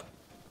heard a goat!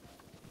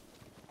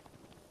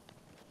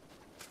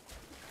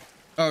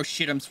 Oh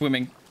shit, I'm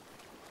swimming.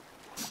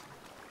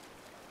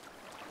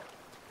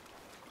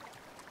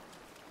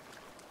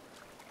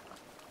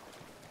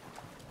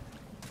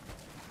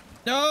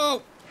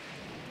 No!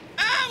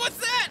 Ah, what's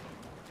that?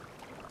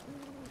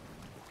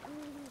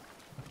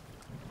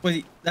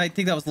 Wait, I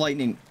think that was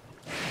lightning.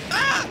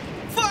 Ah!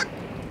 Fuck!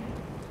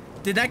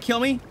 Did that kill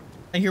me?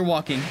 I hear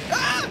walking.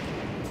 Ah!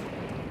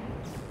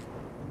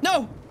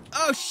 No!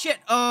 Oh shit!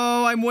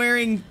 Oh, I'm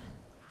wearing...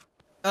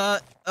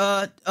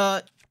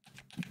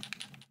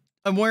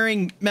 I'm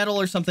wearing metal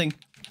or something.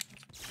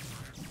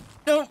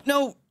 No,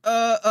 no.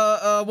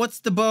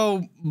 What's the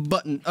bow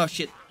button? Oh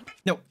shit.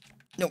 No,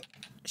 no,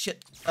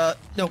 shit.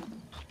 No,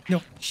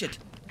 no, shit.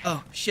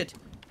 Oh shit.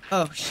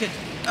 Oh shit.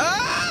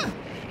 Ah!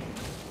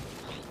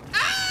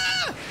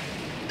 Ah!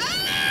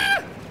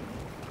 Ah!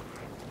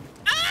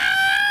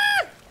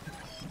 Ah!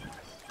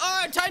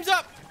 Oh, time's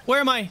up. Where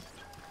am I?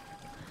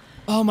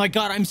 Oh my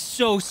god, I'm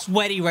so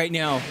sweaty right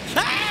now.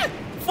 Ah!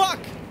 Fuck!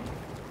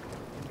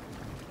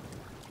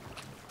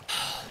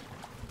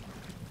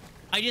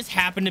 I just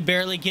happened to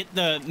barely get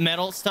the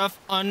metal stuff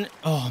on.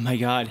 Oh my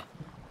god.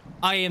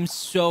 I am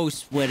so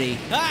sweaty.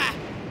 Ah!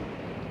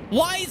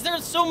 Why is there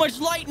so much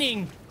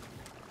lightning?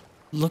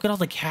 Look at all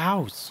the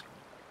cows.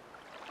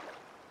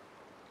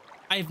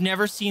 I've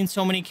never seen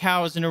so many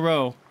cows in a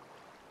row.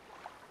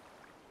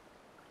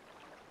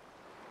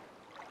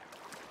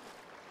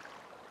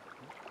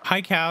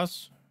 Hi,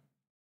 cows.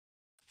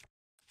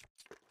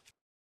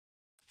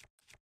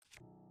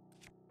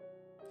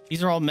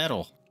 These are all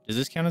metal. Does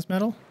this count as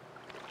metal?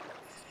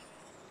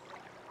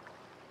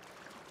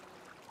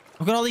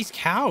 Look at all these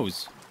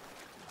cows.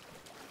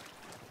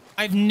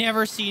 I've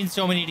never seen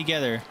so many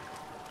together.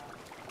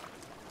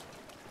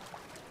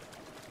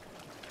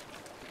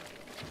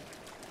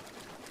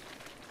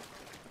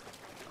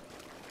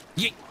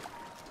 Yeet.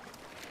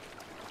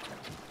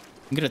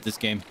 I'm good at this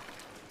game.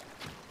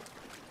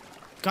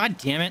 God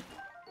damn it.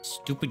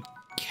 Stupid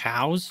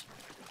cows.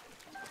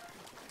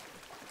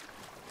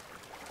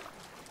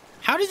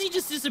 How does he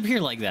just disappear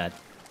like that?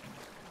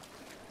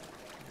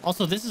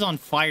 Also, this is on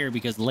fire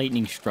because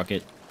lightning struck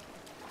it.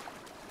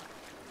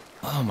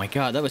 Oh my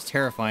god, that was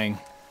terrifying.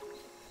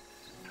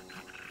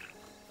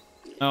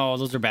 Oh,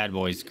 those are bad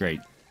boys.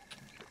 Great.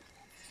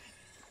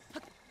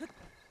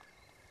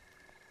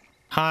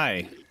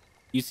 Hi.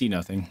 You see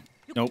nothing.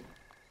 Nope.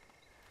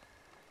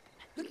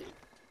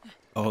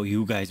 Oh,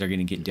 you guys are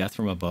gonna get death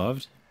from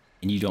above?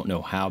 And you don't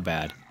know how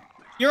bad.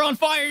 You're on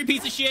fire, you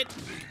piece of shit!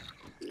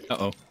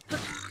 Uh-oh.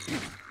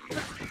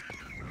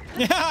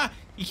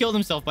 He killed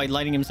himself by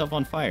lighting himself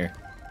on fire.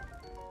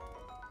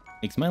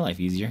 Makes my life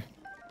easier.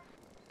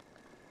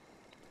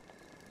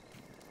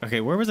 Okay,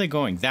 where was I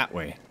going? That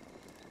way.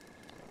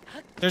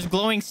 There's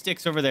glowing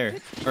sticks over there.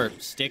 Or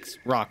sticks?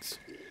 Rocks.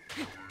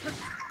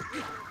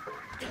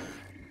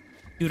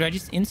 Dude, I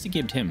just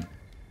insta-gibbed him.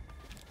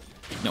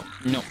 No,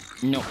 no,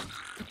 no.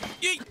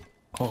 Yeet!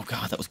 Oh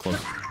god, that was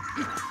close.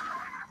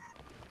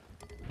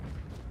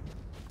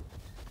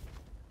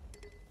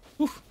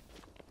 Whew.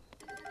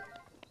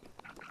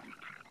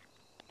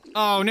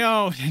 Oh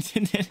no!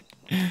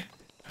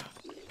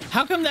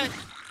 How come that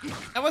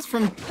was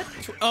from...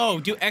 Oh,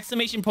 do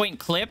exclamation point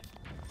clip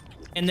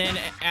and then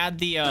add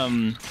the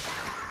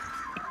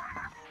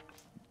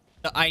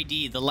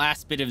ID, the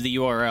last bit of the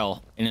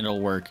URL, and it'll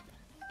work.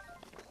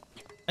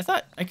 I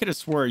thought I could have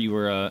swore you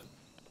were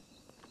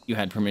you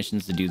had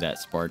permissions to do that,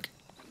 Spark.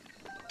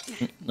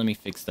 Let me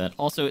fix that.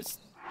 Also, it's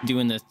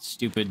doing the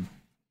stupid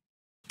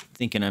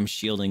thinking I'm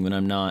shielding when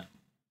I'm not.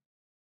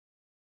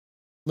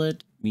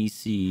 Let me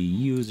see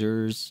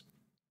users.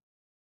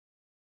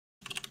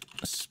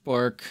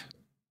 Spark.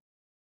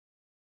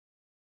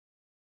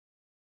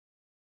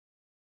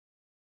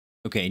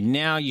 Okay,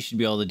 now you should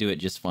be able to do it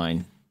just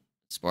fine,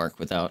 Spark,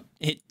 without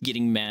it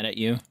getting mad at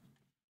you.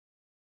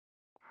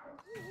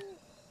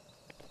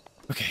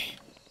 Okay.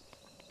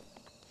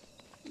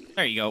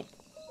 There you go.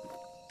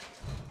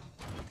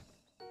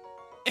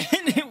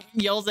 And it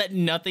yells at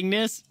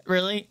nothingness?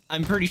 Really?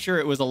 I'm pretty sure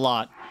it was a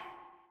lot.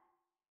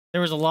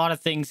 There was a lot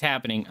of things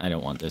happening. I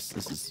don't want this.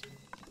 This is...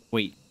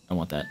 Wait, I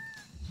want that.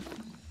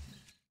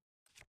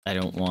 I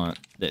don't want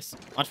this.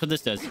 Watch what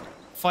this does.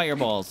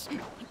 Fireballs.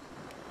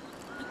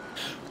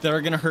 That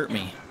are gonna hurt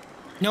me.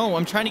 No,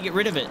 I'm trying to get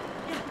rid of it.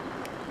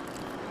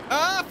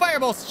 Ah,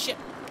 fireballs! Shit!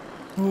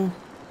 Ooh.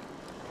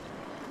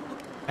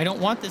 I don't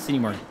want this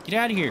anymore. Get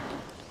out of here.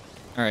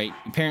 Alright,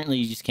 apparently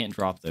you just can't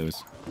drop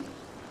those.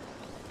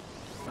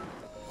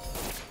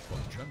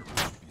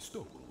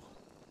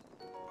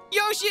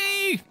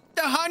 Yoshi!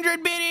 The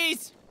 100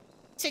 biddies!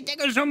 Thank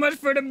you so much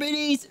for the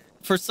biddies!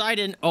 For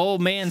Sidon. Oh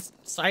man,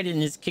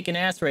 Sidon is kicking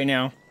ass right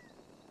now.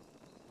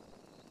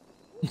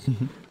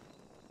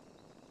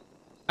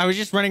 I was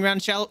just running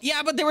around shallow.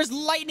 Yeah, but there was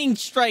lightning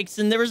strikes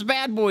and there was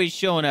bad boys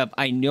showing up.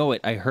 I know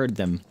it. I heard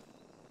them.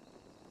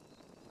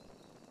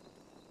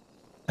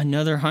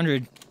 Another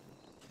 100.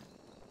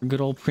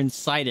 Good old Prince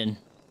Sidon.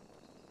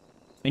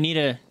 I need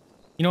a...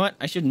 You know what?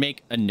 I should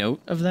make a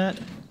note of that.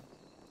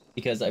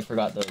 Because I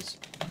forgot those.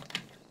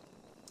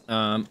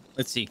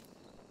 Let's see.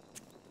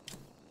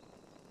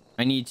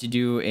 I need to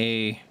do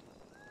a...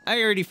 I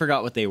already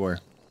forgot what they were.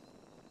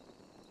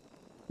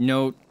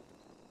 Note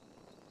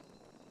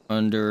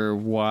under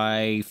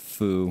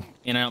waifu.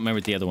 And I don't remember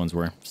what the other ones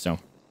were, so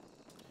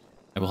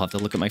I will have to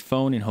look at my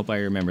phone and hope I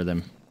remember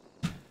them.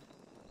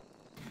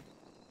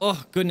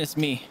 Oh, goodness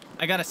me.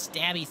 I got a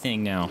stabby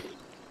thing now.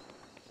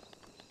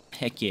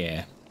 Heck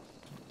yeah.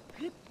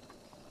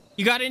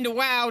 You got into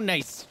WoW.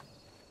 Nice.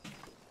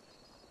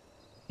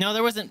 No,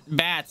 there wasn't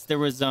bats. There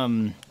was,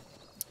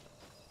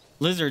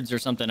 lizards or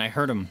something. I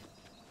heard them.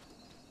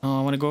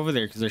 Oh, I want to go over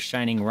there because they're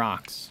shining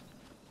rocks.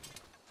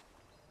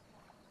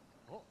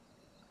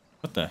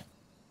 What the?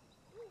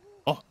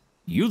 Oh,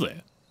 you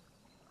there?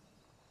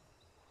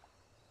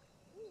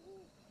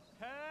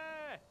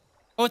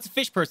 Oh, it's a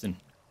fish person.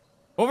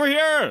 Over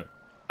here!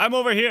 I'm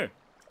over here.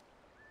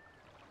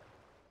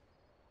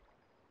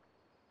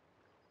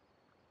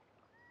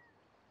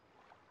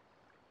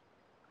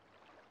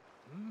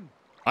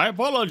 I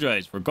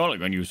apologize for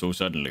calling on you so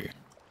suddenly.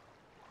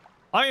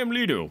 I am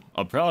Lido,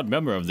 a proud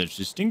member of the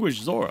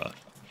distinguished Zora.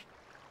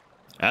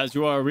 As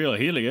you are a real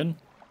Hylian,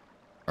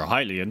 or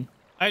Hylian,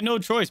 I had no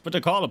choice but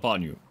to call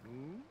upon you.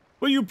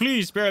 Will you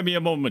please spare me a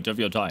moment of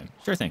your time?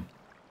 Sure thing.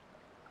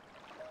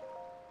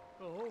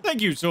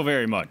 Thank you so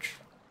very much.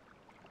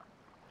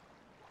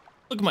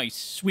 Look at my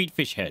sweet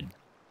fish head.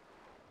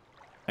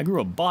 I grew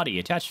a body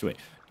attached to it.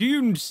 Do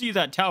you see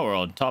that tower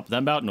on top of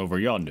that mountain over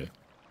yonder?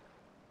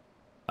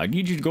 I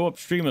need you to go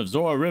upstream of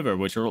Zora River,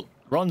 which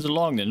runs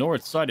along the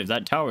north side of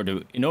that tower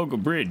to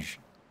Inoga Bridge.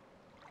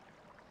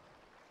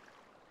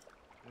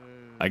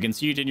 I can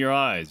see it in your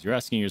eyes. You're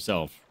asking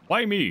yourself,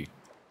 why me?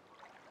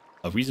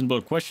 A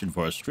reasonable question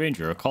for a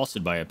stranger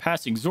accosted by a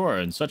passing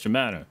Zora in such a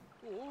manner.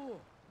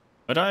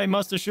 But I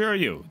must assure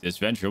you, this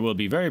venture will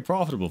be very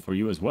profitable for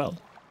you as well.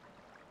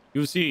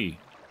 You see,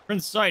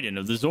 Prince Sidon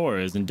of the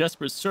Zora is in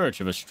desperate search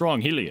of a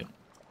strong Hylian.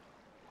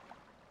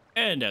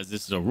 And as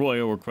this is a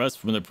royal request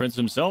from the prince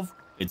himself,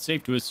 it's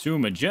safe to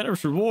assume a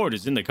generous reward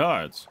is in the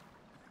cards.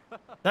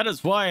 That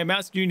is why I'm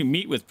asking you to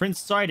meet with Prince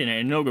Sidon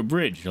at Inoga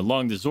Bridge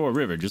along the Zora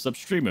River just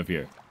upstream of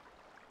here.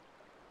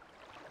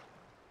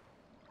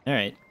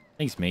 Alright.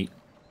 Thanks, mate.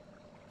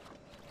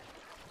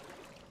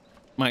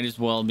 Might as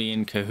well be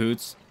in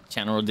cahoots.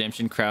 Channel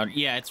Redemption crowd.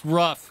 Yeah, it's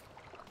rough.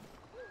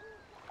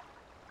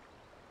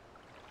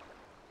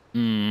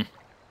 I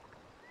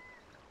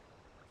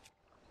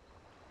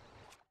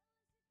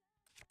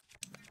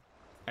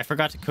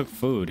forgot to cook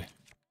food.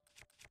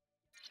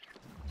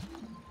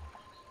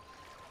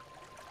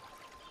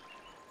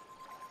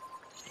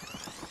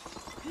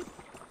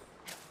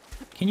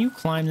 Can you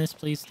climb this,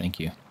 please? Thank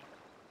you.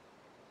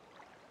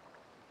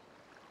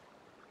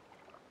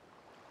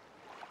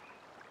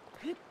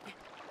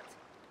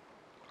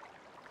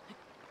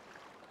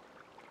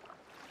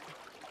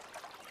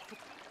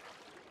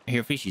 I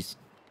hear fishies.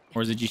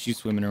 Or is it just you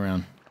swimming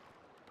around?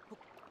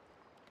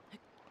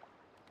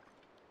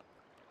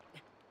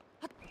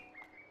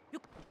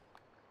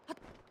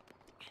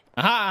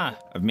 Aha!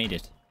 I've made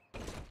it.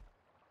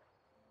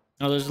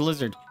 Oh, there's a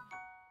lizard.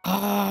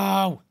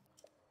 Oh!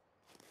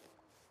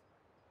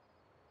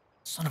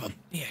 Son of a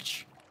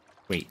bitch.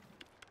 Wait.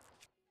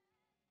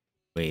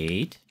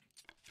 Wait.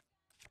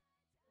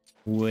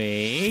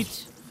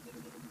 Wait.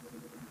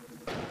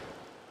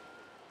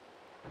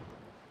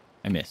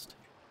 I missed.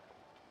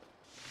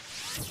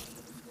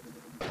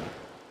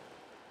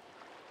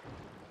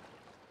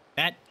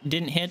 That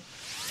didn't hit.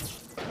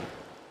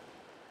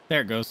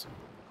 There it goes.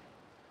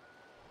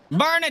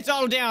 Burn it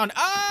all down.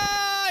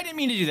 Ah, I didn't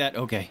mean to do that.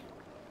 Okay.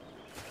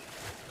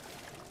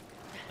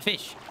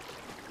 Fish.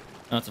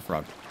 Oh, it's a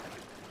frog.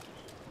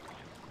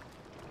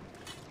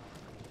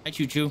 Hi,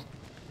 Choo Choo.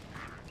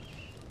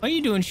 What are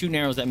you doing shooting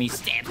arrows at me?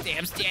 Stab,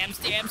 stab, stab,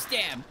 stab,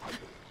 stab.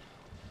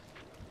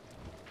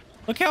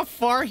 Look how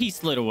far he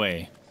slid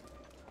away.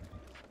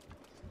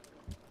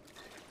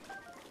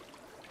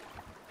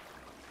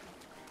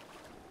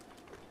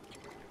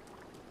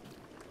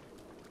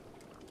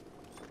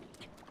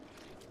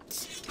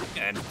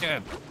 Stab,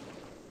 stab.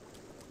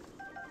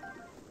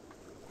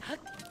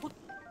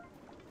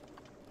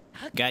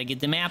 Gotta get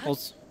them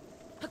apples.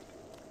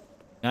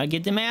 Gotta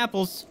get them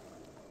apples.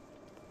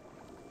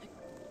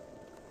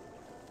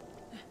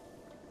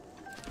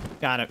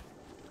 Got it.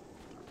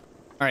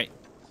 All right.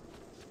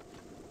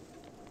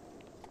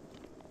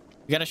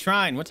 We got a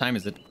shrine. What time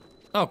is it?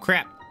 Oh,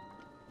 crap.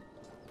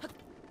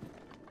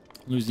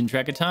 Losing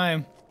track of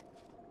time.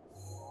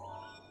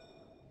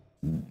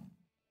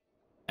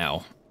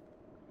 Ow.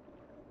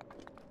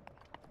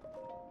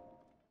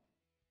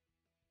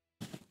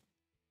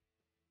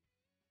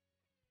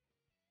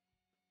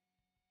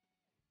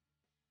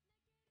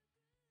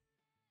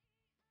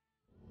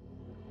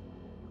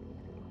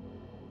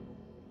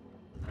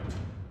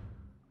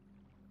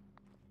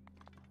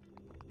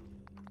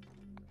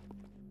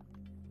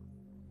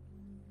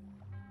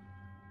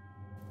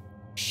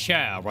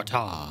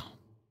 Sharata.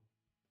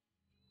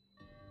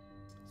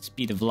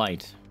 Speed of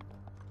light.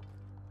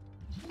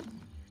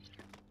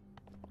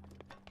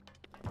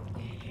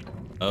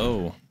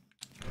 Oh.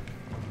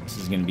 This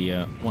is gonna be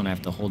a one I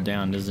have to hold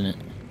down, doesn't it?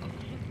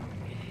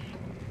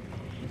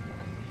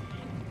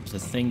 There's a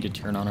thing to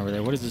turn on over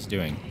there. What is this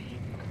doing?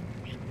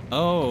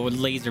 Oh,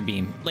 laser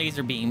beam.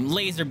 Laser beam.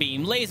 Laser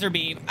beam. Laser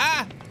beam.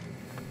 Ah!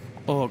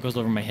 Oh, it goes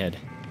over my head.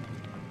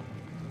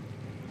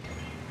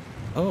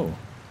 Oh.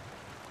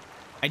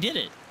 I did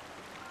it.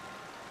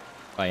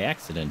 By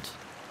accident.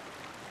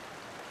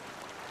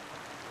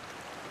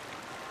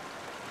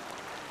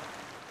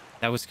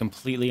 That was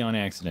completely on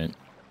accident.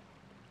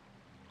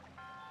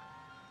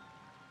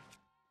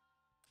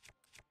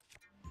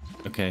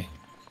 Okay.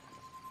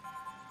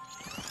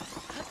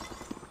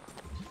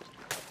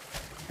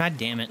 God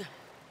damn it.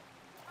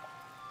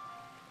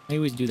 I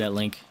always do that,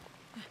 Link.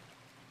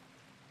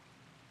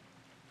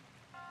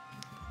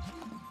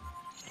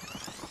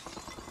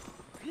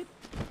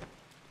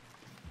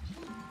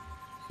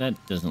 That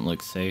doesn't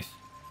look safe.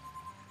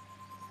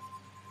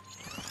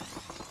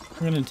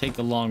 I'm gonna take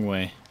the long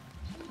way.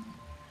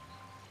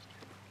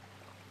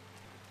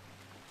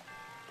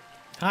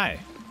 Hi,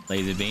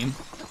 laser beam.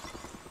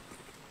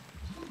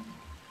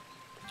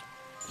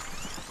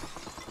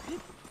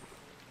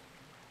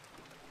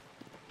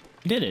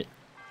 You did it.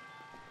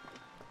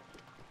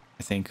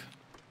 I think.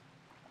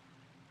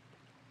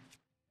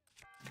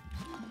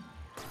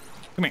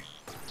 Come here.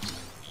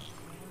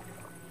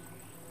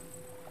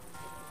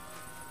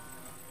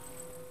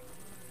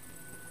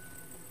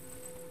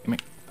 Come here.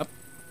 Up.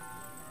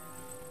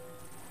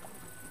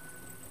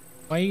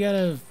 Why you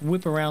gotta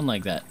whip around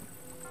like that?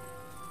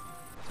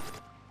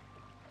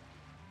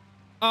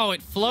 Oh,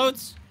 it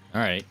floats?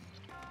 All right.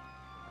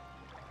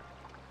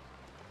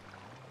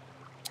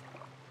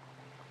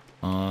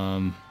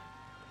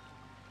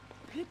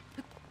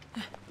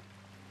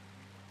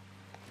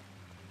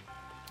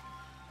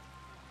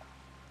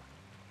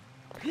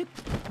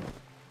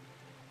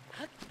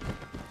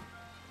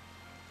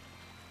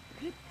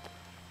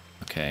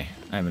 Okay,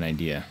 I have an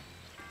idea.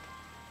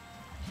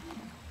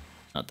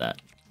 Not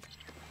that.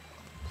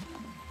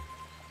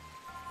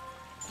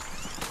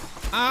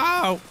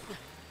 Ow!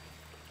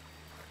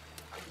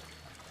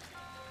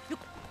 There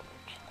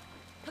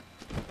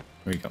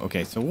we go.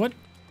 Okay, so what?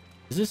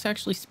 Does this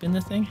actually spin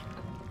the thing?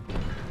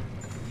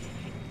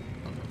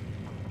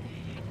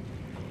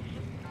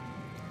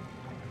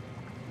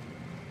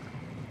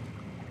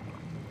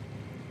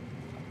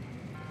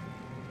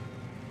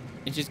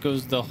 It just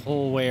goes the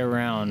whole way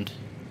around.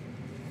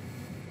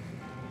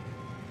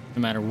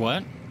 No matter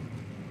what?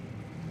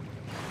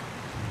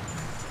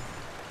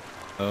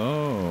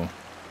 Oh.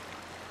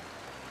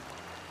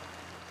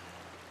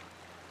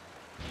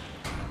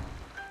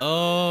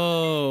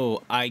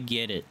 Oh, I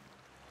get it.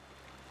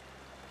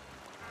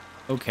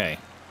 Okay.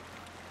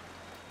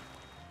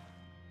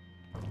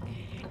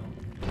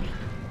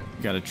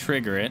 Gotta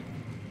trigger it.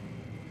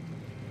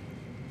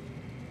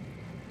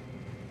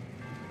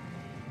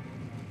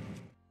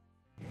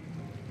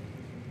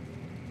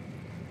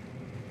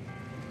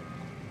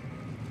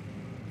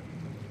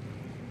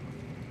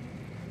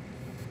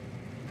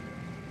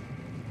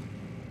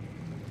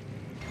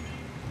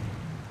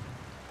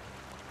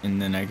 And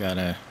then I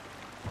gotta...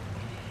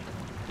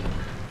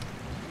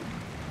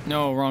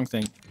 No, wrong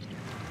thing.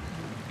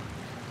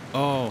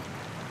 Oh,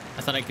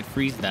 I thought I could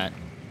freeze that.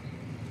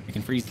 I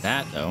can freeze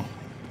that, though.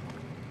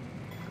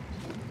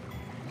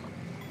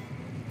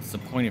 What's the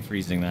point of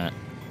freezing that?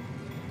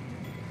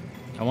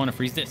 I want to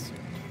freeze this.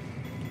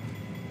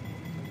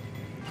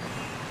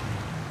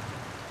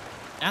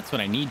 That's what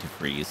I need to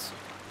freeze.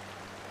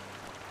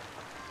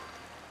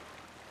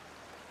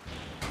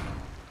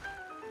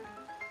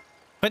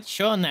 Quit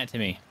showing that to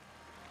me.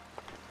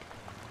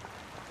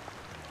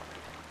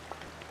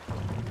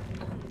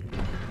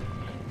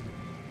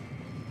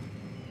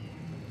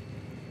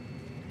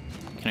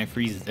 Can I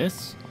freeze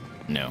this?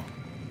 No.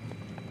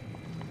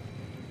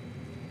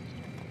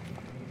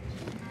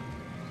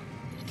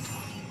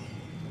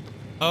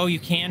 Oh, you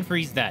can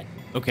freeze that.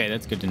 Okay,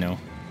 that's good to know.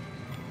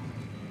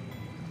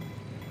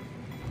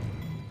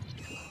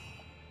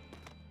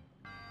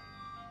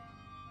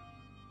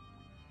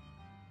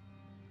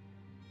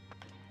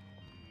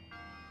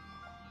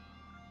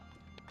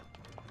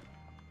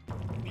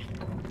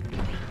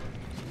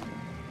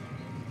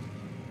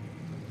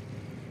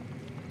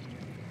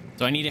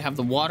 So I need to have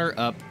the water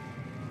up,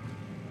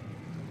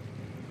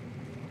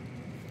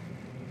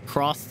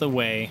 cross the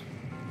way,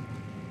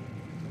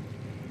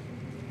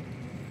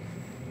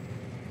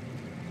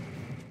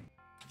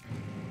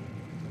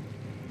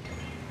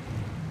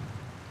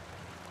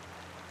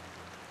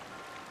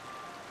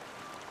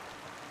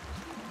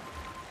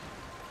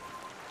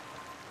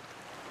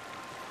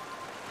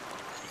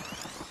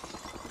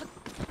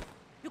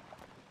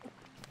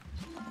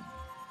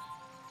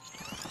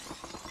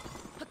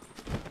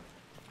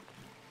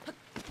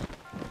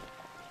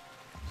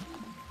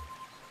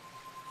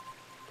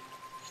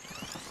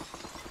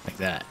 like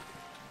that.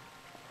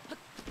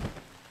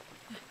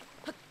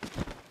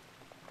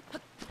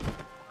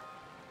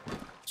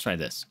 Let's try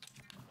this.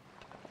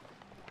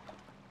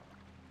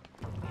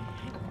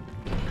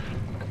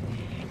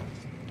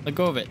 Let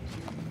go of it.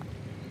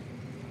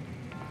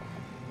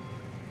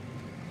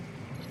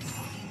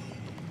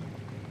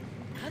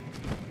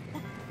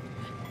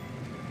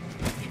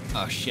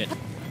 Oh, shit.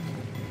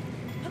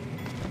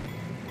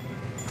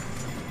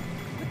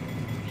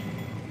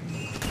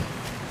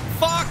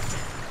 Fuck!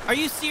 Are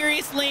you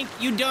serious, Link?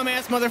 You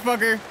dumbass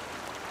motherfucker.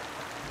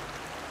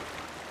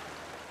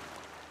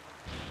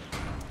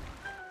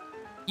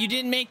 You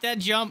didn't make that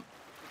jump.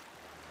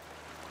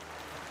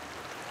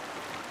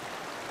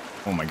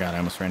 Oh my god, I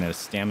almost ran out of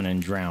stamina and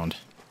drowned.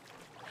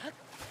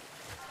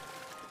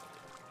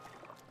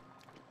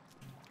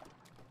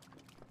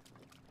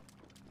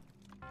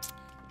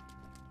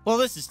 Well,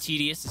 this is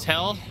tedious as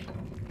hell.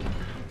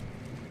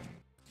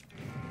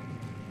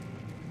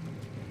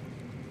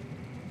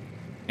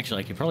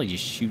 Actually, I could probably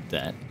just shoot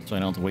that, so I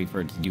don't have to wait for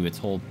it to do its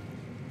whole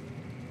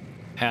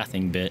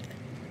pathing bit.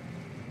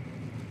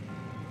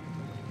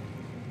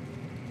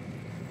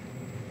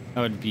 That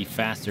would be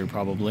faster,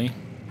 probably.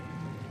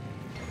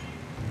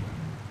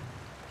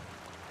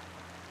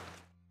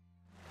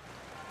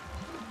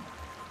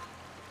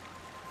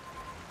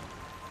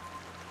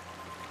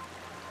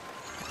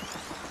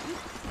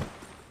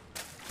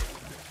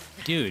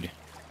 Dude,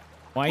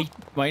 why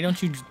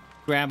don't you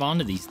grab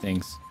onto these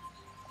things?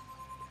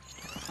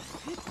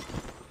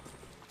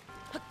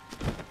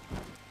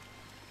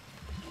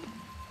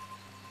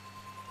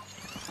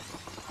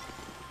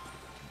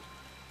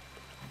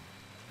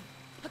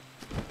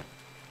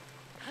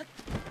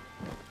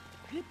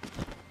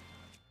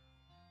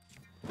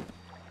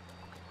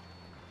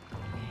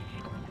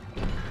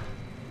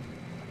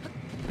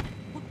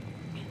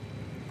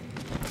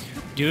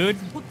 Dude,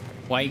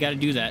 why you gotta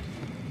do that?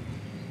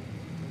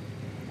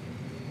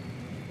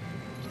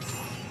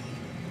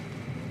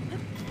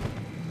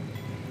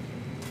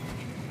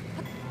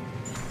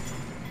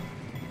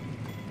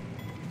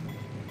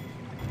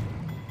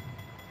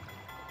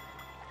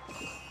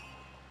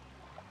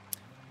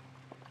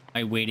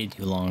 I waited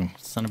too long,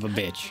 son of a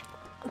bitch.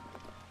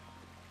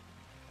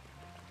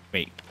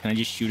 Wait, can I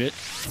just shoot it?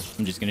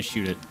 I'm just gonna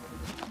shoot it.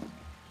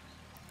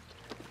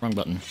 Wrong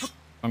button.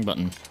 Wrong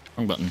button.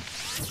 Wrong button.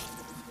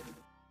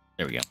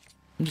 There we go.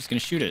 I'm just gonna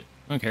shoot it.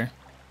 I don't care.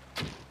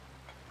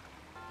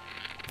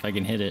 If I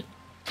can hit it.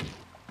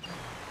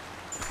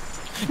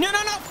 No,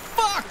 no, no!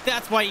 Fuck!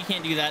 That's why you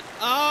can't do that.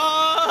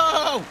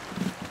 Oh!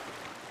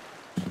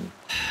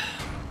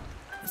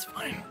 It's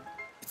fine.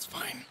 It's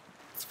fine.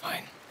 It's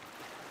fine.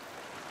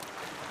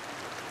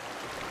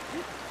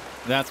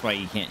 That's why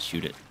you can't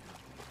shoot it.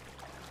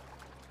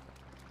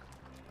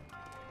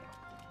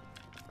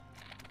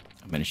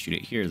 I'm gonna shoot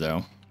it here,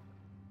 though.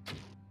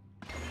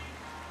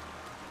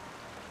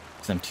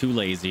 Because I'm too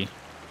lazy.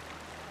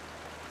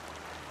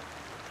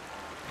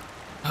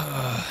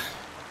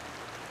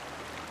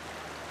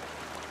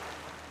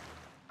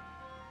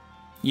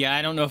 Yeah,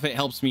 I don't know if it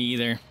helps me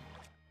either.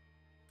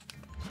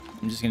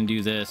 I'm just gonna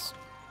do this.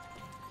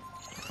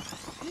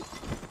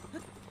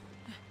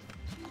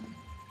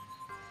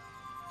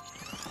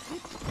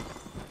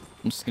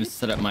 I'm just gonna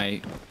set up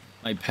my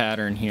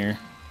pattern here.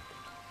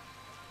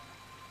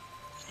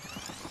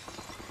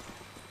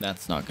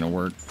 That's not gonna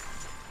work.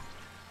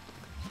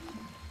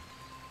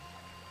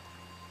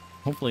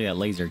 Hopefully that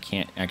laser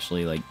can't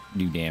actually, like,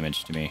 do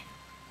damage to me.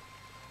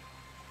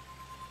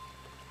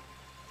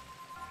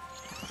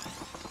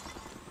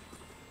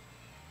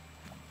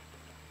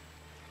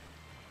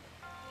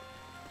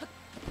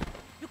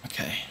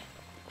 Okay.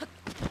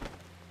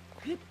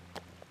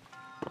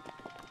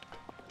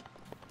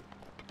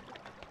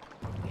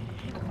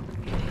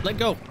 Let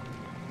go.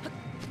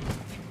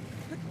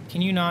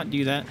 Can you not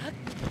do that?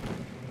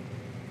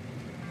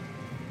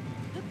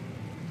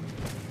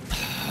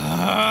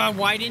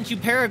 Why didn't you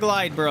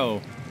paraglide,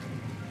 bro?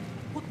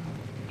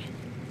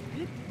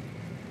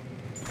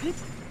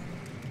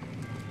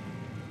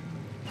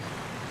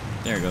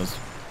 There it goes.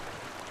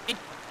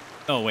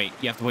 Oh, wait.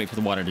 You have to wait for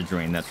the water to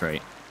drain. That's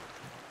right.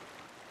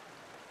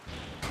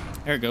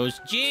 There it goes.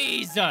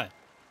 Jeez!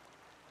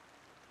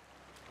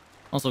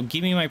 Also,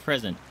 give me my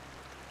present.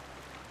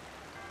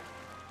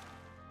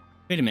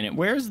 Wait a minute.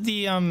 Where's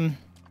the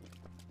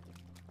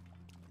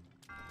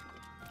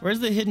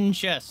hidden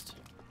chest?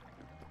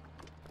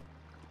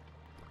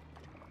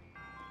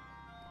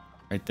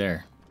 Right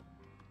there.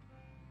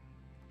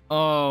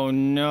 Oh,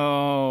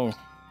 no.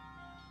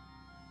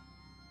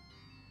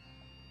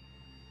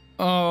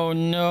 Oh,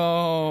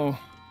 no.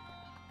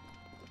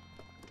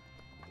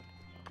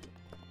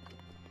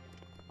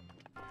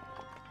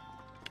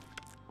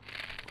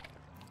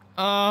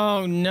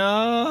 Oh,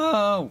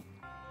 no.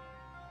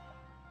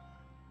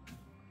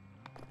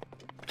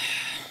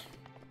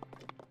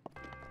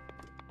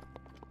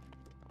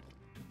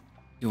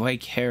 Do I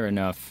care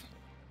enough?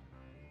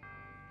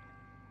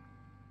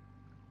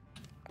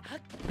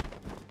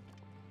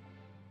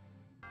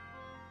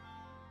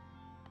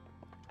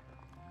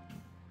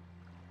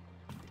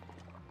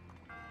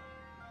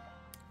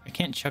 I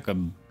can't chuck a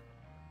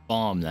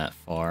bomb that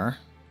far.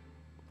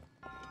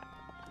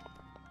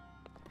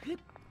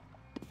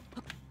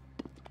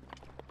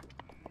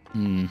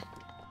 Hmm.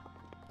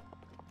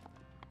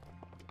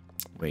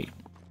 Wait.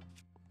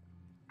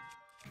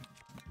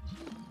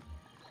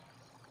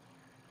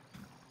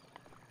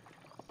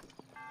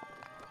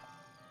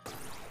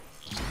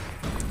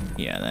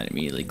 Yeah, that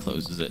immediately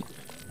closes it.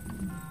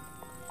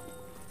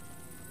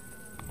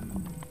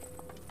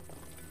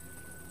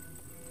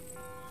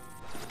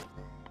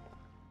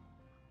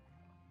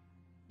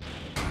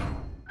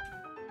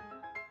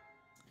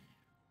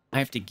 I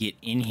have to get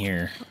in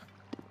here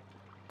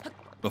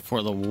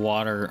before the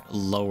water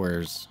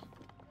lowers.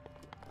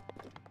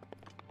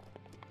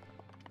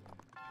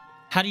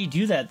 How do you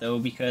do that though?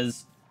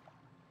 Because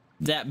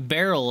that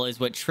barrel is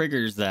what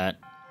triggers that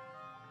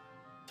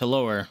to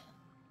lower.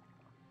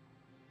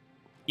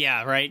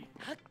 Yeah, right?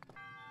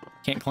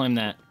 Can't climb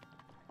that.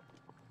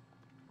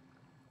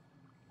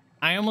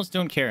 I almost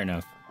don't care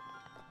enough.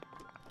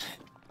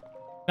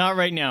 Not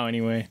right now,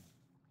 anyway.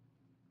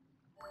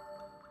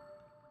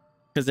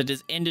 Because it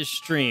is end of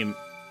stream.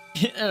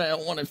 And I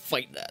don't want to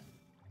fight that.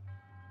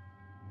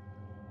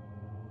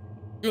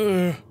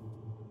 Ugh.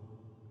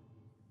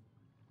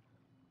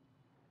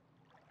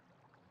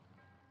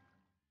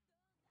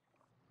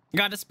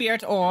 Got a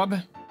spirit orb.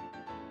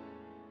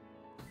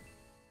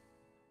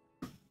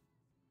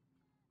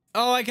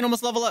 Oh, I can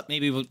almost level up.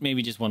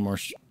 Maybe just one more.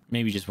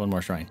 Maybe just one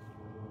more shrine.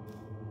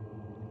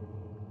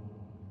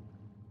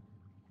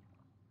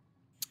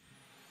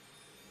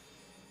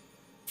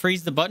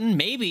 Freeze the button?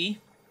 Maybe.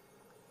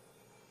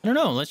 I don't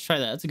know. Let's try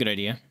that. That's a good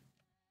idea.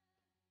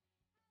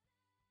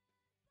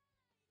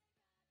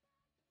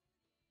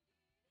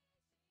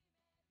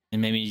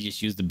 And maybe you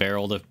just use the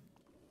barrel to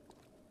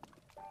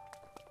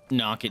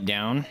knock it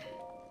down.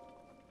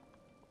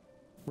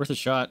 Worth a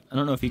shot. I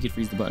don't know if you could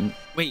freeze the button.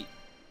 Wait.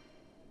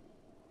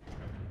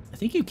 I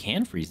think you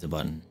can freeze the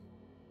button.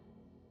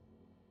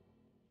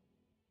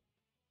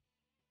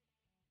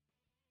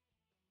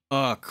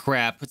 Oh,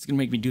 crap. It's going to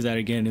make me do that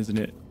again, isn't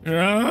it?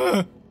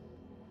 Ah!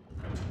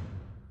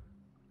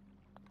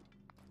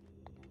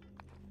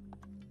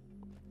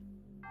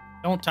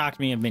 Don't talk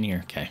to me. I've been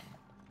here. Okay.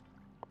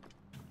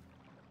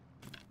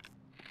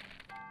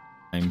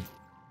 I'm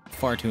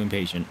far too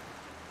impatient.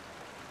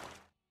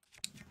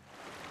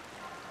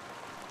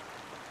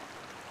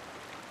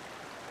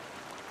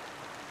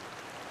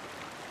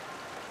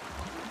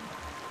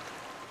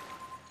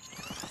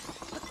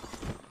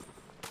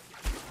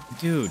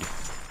 Dude.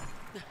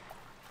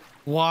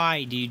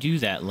 Why do you do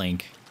that,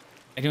 Link?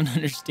 I don't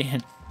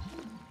understand.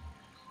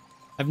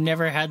 I've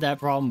never had that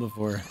problem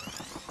before.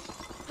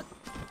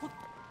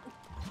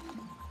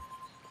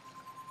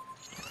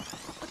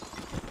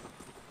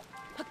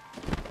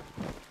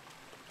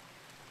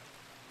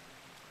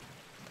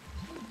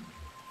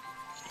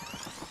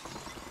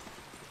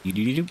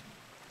 You.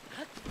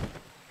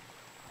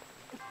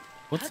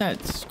 What's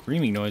that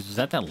screaming noise? Was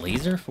that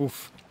laser?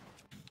 Oof.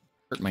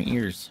 Hurt my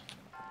ears.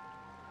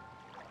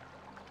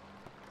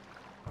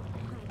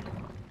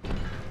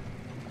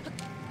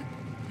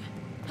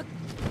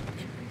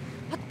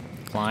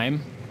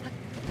 Climb.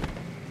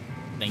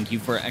 Thank you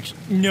for actually.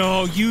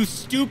 No, you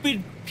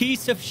stupid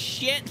piece of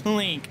shit,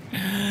 Link.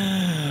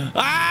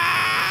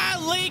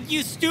 Ah, Link,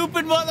 you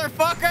stupid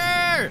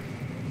motherfucker.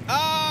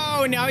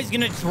 Oh, now he's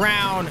gonna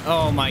drown.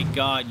 Oh my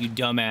god, you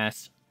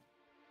dumbass.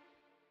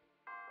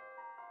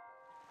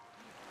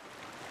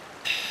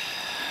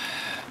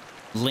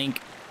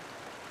 Link,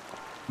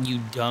 you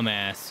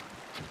dumbass.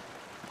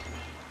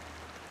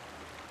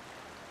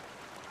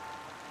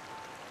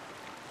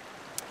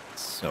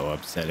 So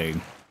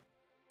upsetting.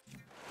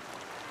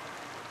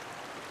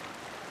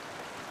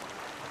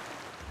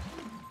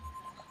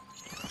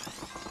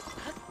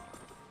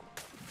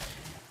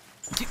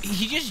 Dude,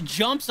 he just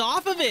jumps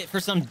off of it for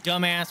some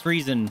dumbass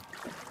reason.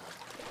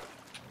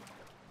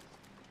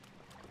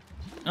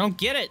 I don't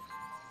get it.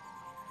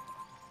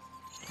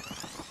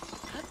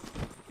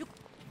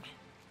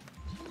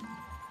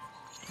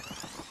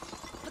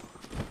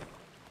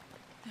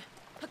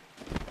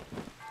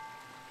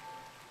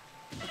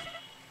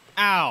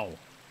 Ow.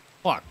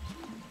 Fuck.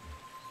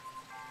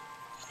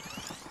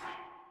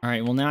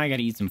 Alright, well now I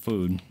gotta eat some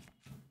food.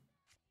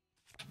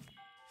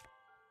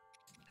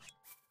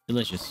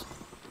 Delicious.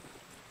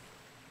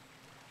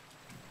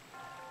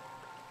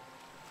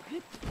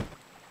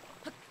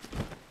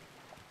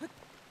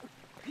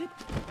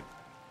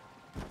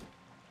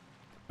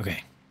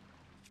 Okay.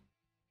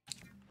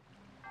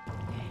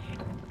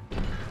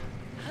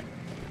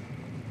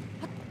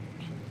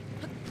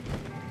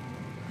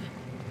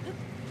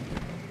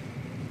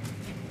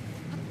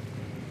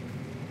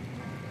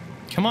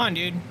 Come on,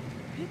 dude.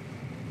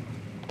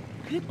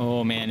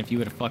 Oh, man, if you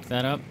would have fucked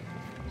that up.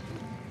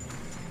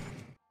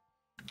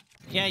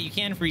 Yeah, you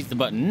can freeze the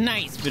button.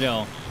 Nice,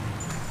 Fidel.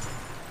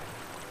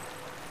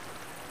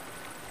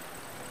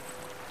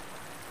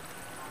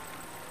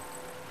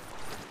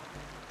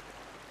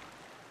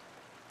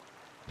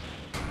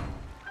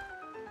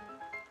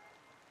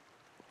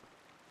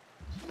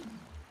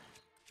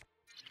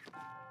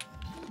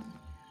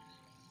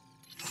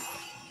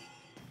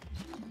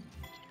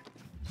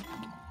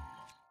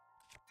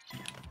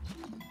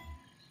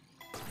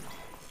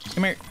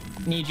 Come here.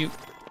 Need you.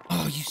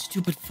 Oh, you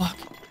stupid fuck.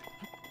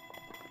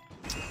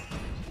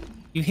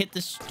 You hit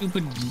the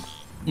stupid...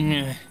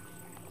 Ugh.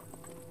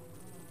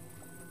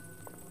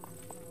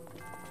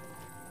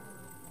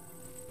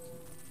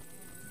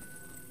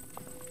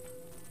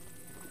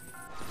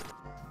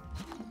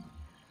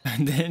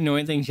 The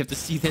annoying thing is you have to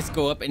see this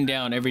go up and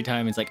down every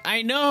time. It's like,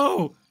 I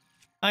know!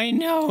 I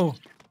know!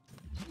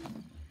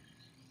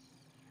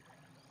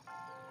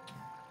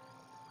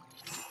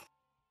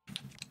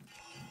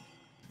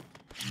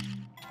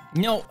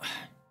 No!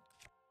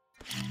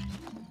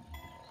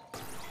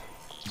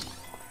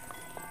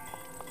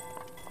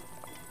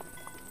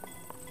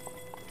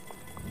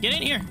 Get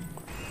in here!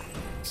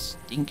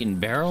 Stinking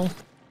barrel.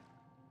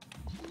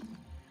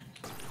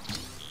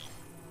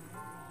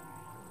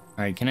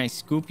 Alright, can I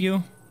scoop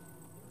you?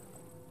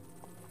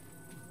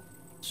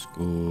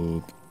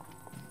 Scoop.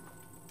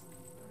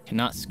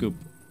 Cannot scoop.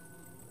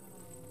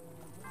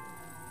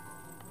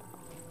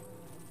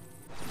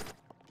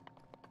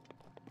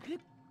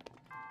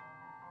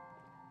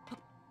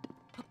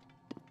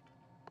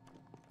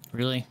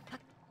 Really?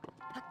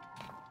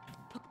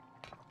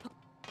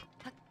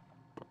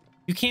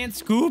 You can't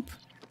scoop?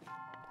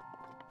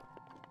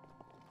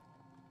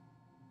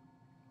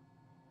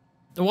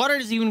 The water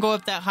doesn't even go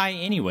up that high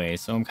anyway,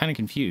 so I'm kind of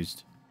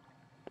confused.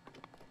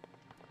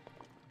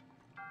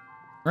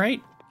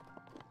 Right?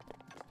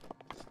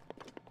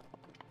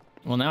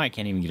 Well, now I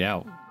can't even get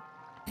out.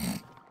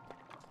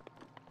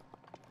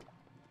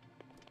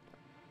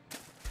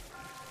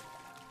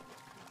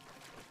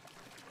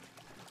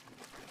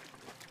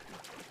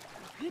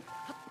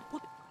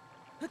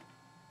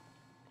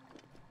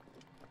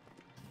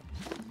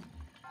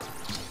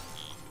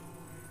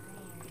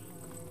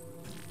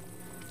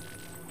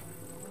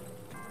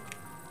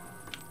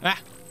 Ah!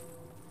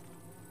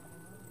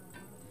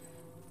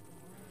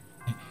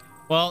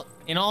 Well,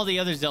 in all the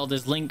other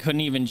Zeldas, Link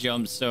couldn't even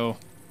jump, so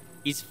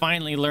he's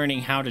finally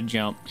learning how to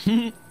jump.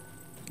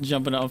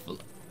 Jumping off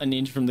an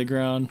inch from the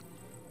ground.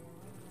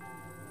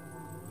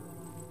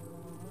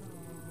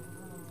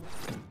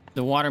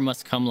 The water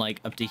must come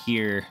like up to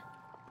here.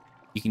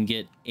 You can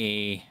get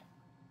a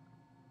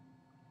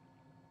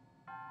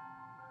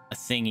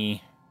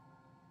thingy.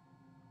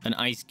 An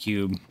ice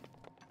cube.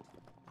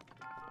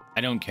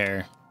 I don't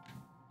care.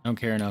 I don't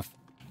care enough.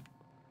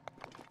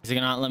 Is it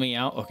gonna not let me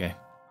out? Okay.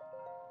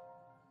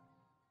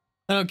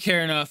 I don't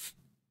care enough.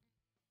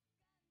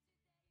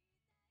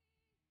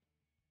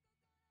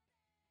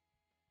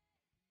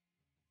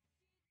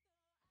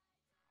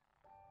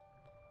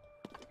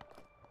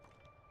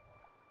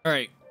 All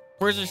right,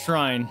 where's the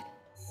shrine?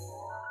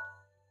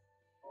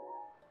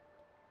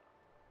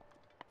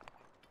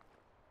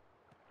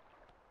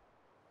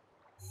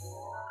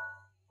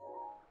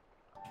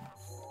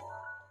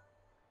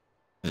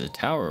 There's a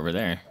tower over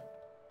there.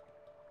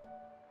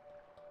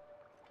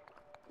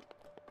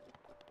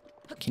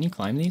 Can you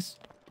climb these?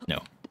 No.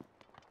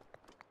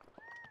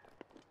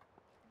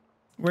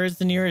 Where's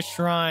the nearest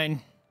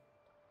shrine?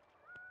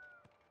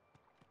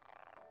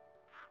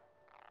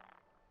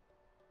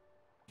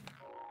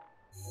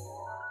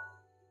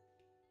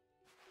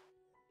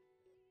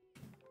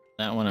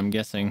 That one, I'm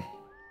guessing.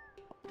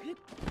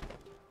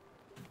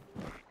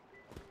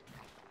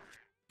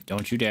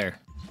 Don't you dare.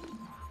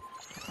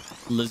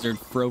 Lizard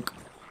froke.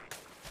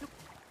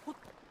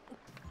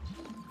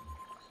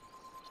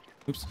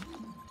 Oops.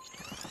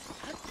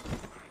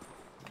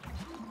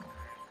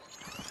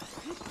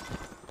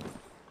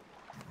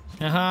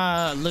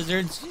 Haha,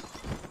 lizards.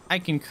 I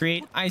can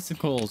create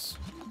icicles.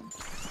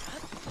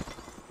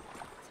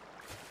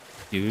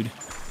 Dude.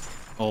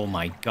 Oh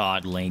my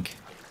god, Link.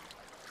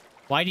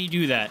 Why do you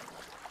do that?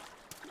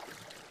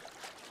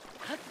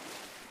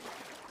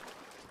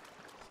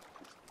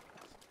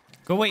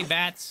 Go away,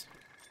 bats.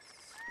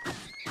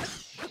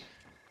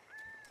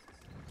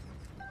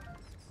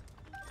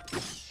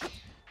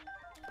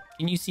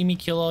 Can you see me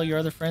kill all your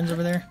other friends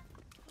over there?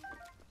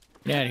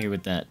 Get out of here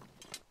with that.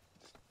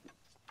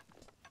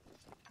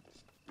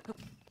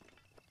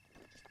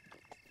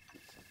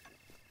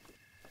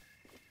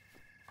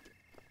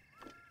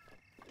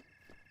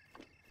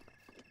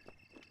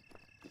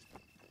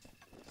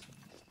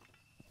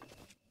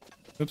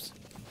 Oops.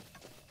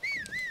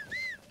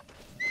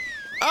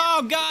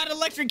 Oh god,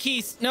 electric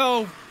keys!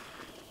 No!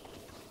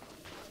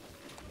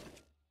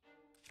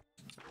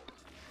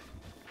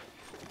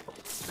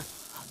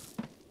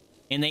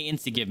 And they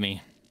insta-give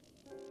me.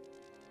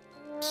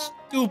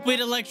 Stupid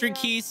electric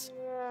keys!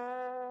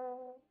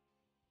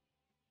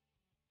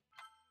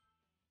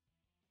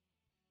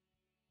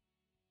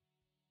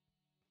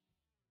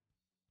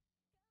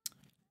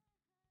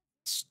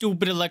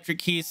 Stupid electric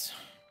keys.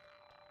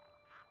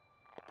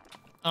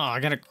 Oh,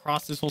 I gotta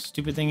cross this whole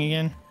stupid thing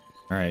again?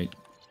 Alright.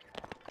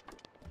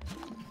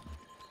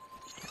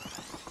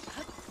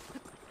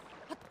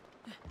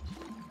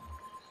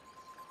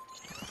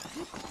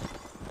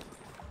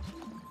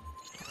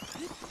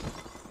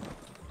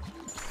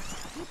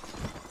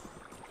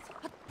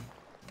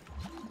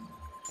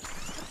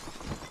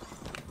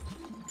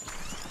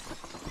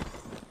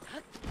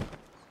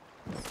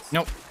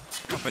 Nope.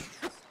 Stop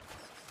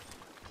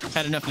it.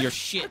 Had enough of your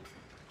shit.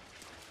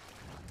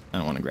 I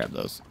don't want to grab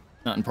those.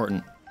 Not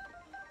important.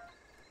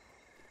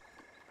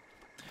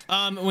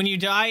 When you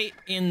die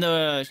in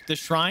the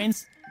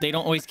shrines, they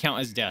don't always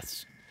count as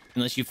deaths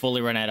unless you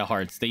fully run out of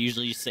hearts. They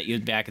usually just set you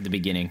back at the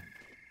beginning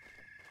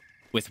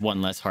with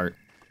one less heart.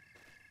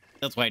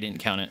 That's why I didn't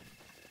count it.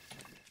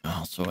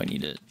 Oh, so I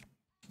need it.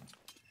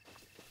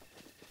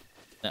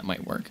 That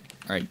might work.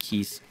 All right,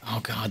 keys.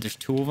 Oh god, there's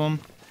 2 of them.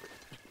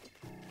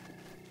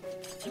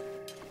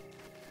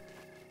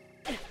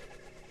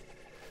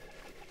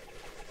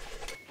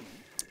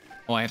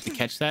 Oh, I have to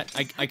catch that.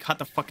 I caught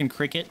the fucking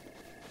cricket.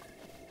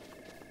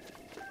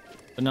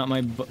 But not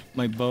my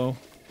bow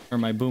or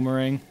my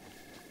boomerang.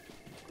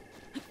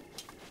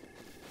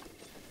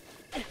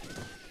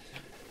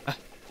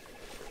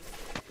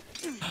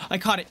 I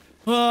caught it.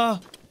 Whoa!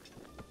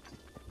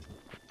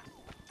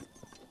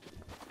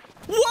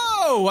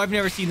 I've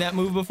never seen that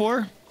move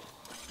before.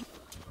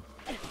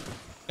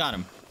 Got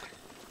him.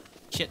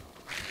 Shit.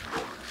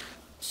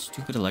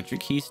 Stupid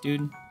electric keys,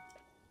 dude.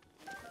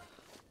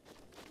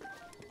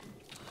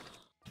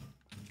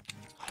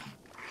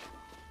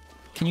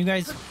 Can you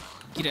guys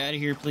get out of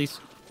here, please?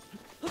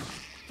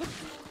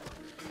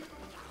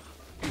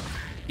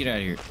 Get out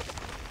of here.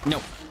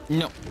 No.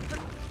 No.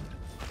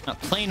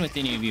 Not playing with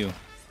any of you.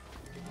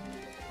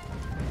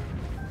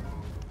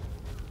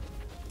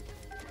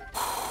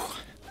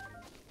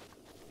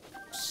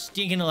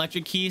 Stinking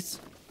electric keys.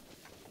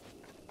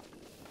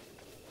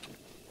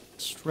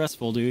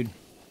 Stressful, dude.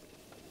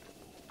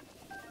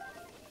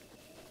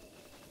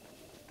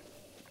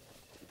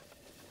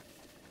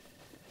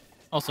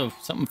 Also,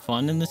 something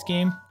fun in this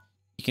game.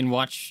 You can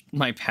watch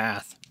my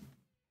path.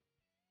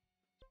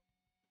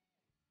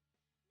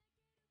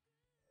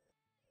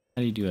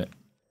 How do you do it?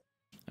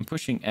 I'm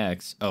pushing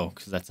X. Oh,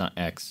 because that's not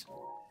X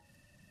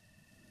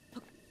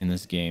in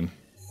this game.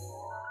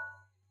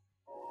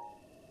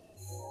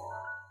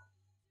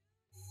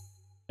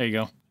 There you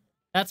go.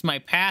 That's my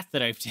path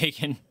that I've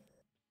taken.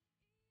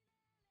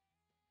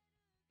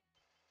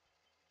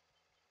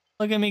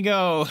 Look at me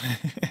go.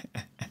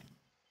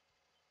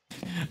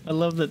 I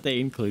love that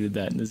they included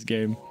that in this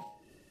game.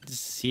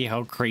 Just see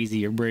how crazy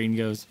your brain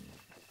goes.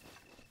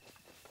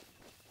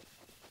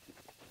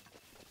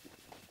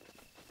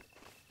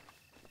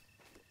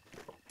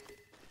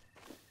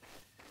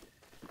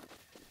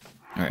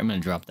 Alright, I'm gonna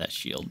drop that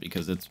shield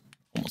because it's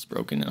almost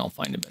broken and I'll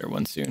find a better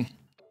one soon.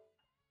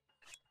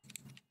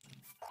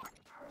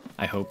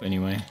 I hope,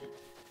 anyway.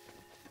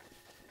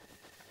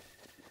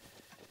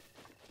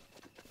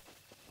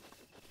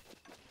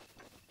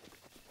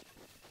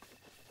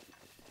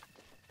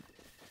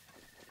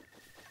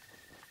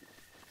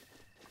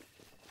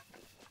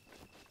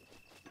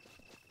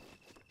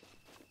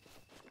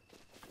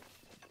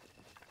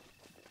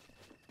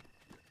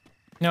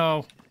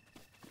 No.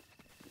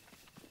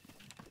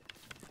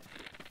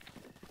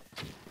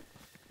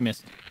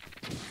 Missed.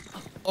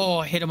 Oh,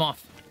 I hit him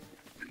off.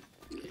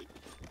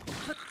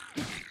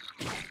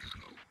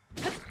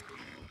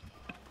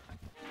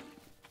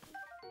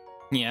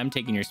 Yeah, I'm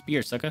taking your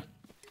spear, sucker.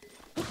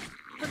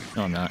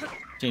 No, I'm not.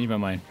 Changed my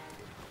mind.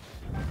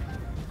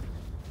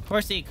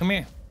 Horsey, come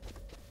here.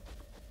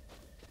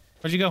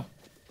 Where'd you go?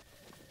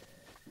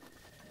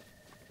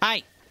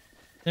 Hi.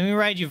 Let me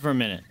ride you for a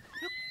minute.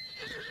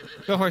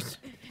 Go, horse.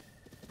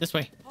 This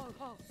way.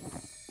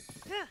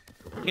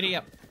 Giddy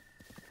up.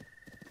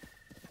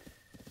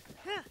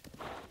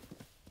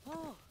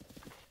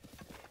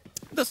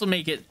 This will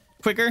make it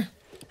quicker.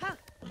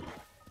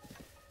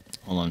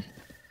 Hold on.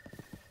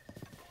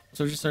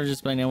 So just started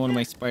just biting out one of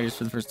my spiders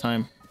for the first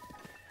time.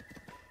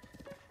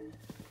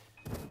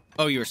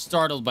 Oh, you were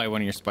startled by one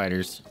of your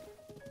spiders.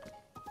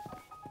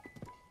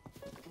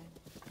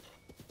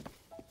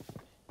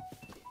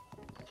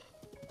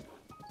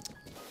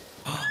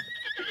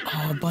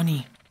 Oh,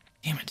 bunny.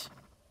 Damn it.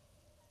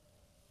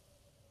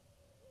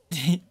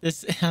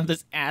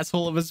 this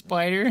asshole of a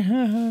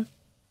spider.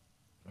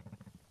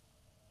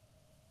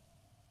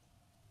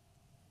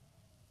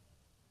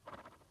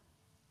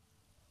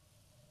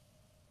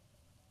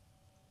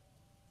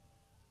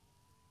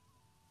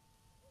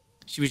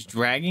 She was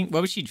dragging?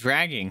 What was she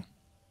dragging?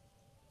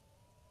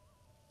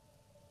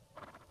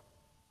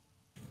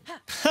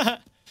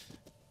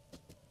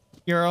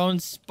 Your own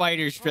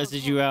spider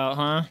stresses you out,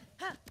 huh?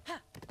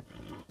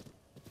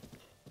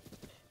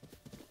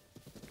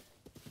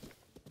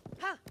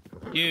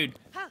 Dude,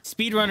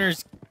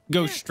 speedrunners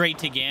go straight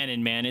to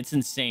Ganon, man. It's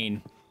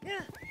insane.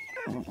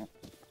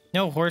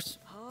 No, horse.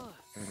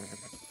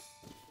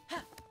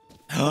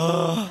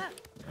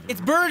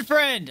 It's Bird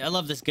Friend! I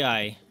love this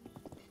guy.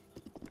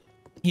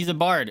 He's a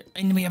bard.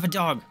 And we have a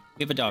dog.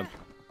 We have a dog.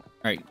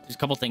 Alright, there's a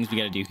couple things we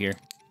gotta do here.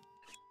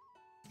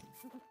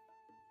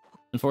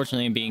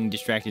 Unfortunately, I'm being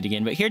distracted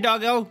again. But here,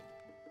 doggo!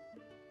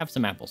 Have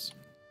some apples.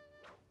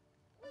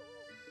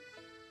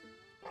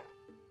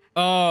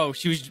 Oh,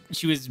 she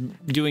was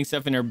doing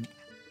stuff in her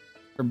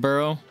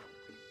burrow.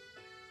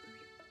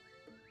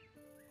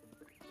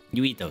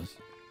 You eat those.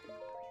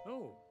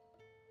 Oh.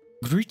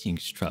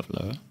 Greetings,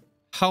 traveler.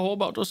 How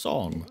about a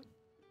song?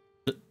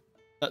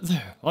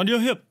 There, on your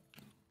hip.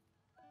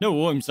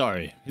 No, I'm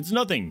sorry. It's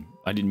nothing.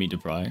 I didn't mean to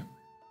pry.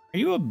 Are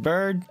you a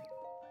bird?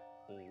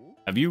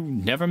 Have you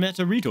never met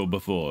a Rito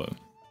before?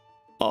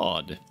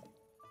 Odd.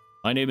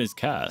 My name is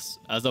Cass.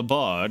 As a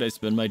bard, I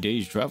spend my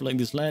days traveling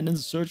this land in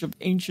search of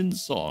ancient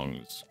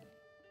songs.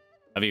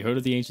 Have you heard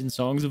of the ancient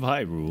songs of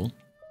Hyrule?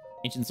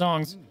 Ancient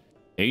songs?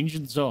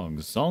 Ancient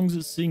songs. Songs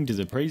that sing to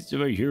the praise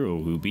of a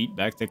hero who beat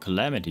back the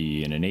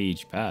calamity in an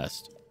age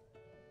past.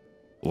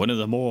 One of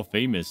the more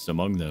famous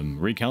among them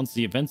recounts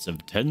the events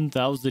of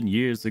 10,000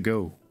 years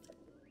ago.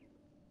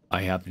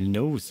 I happen to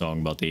know a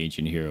song about the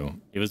ancient hero.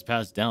 It was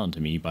passed down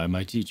to me by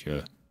my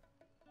teacher.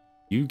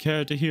 You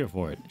care to hear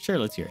for it? Sure,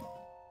 let's hear it.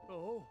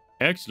 Oh.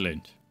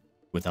 Excellent.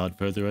 Without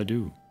further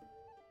ado.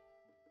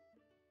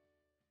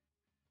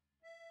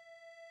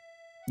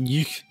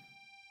 Yeek.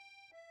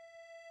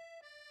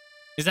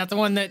 Is that the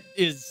one that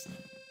is...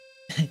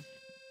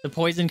 the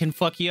poison can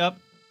fuck you up?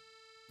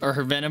 Or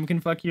her venom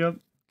can fuck you up?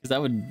 Because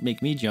that would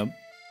make me jump.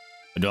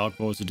 A dark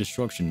force of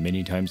destruction,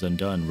 many times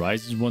undone,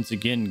 rises once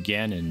again,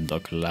 Ganon, the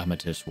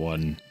calamitous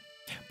one.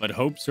 But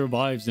hope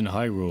survives in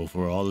Hyrule,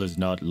 for all is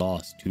not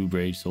lost. Two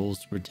brave souls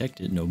to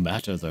protect it, no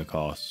matter the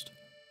cost.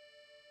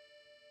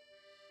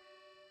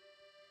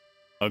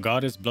 A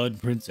goddess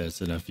blood princess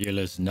and a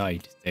fearless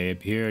knight, they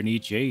appear in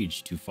each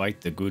age to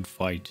fight the good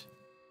fight.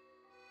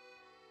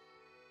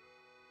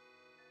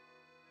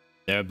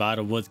 Their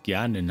battle with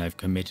Ganon I've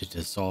committed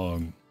to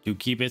song, to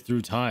keep it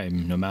through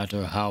time, no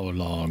matter how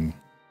long.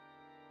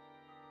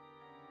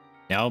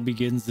 Now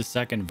begins the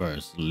second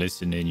verse,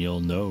 listen and you'll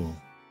know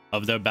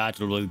of their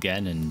battle with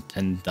Ganon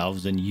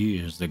 10,000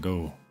 years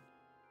ago.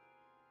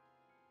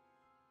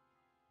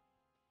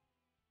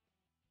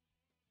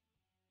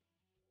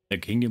 The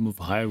kingdom of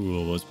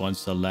Hyrule was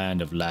once a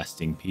land of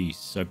lasting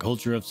peace, a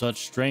culture of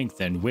such strength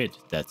and wit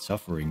that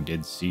suffering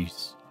did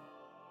cease.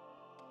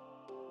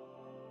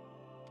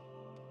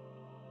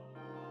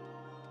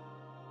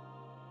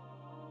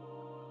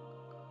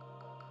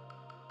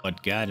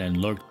 But Ganon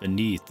lurked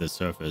beneath the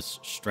surface,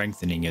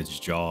 strengthening its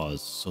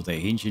jaws, so the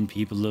ancient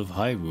people of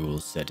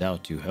Hyrule set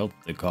out to help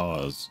the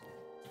cause.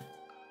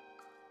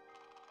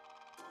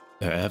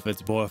 Their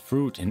efforts bore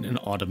fruit in an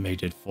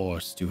automated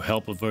force to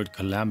help avert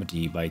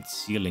calamity by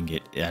sealing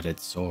it at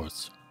its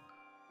source.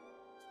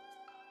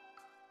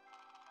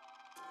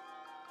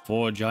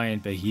 4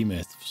 giant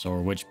behemoths,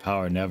 or which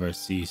power never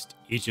ceased.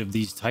 Each of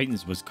these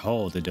titans was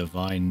called a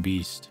divine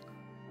beast.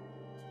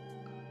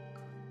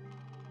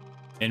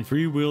 And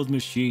free-willed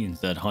machines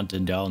that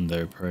hunted down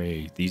their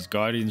prey, these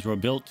guardians were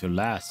built to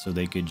last so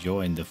they could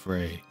join the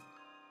fray.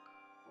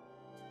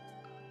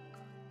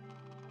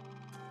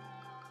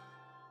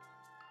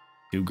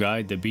 To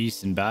guide the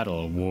beasts in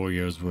battle,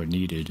 warriors were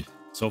needed,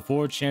 so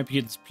 4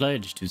 champions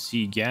pledged to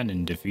see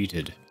Ganon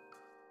defeated.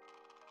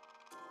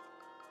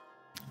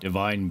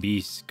 Divine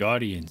beasts,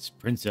 guardians,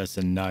 princess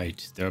and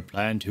knight, their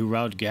plan to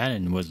rout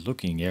Ganon was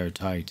looking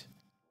airtight.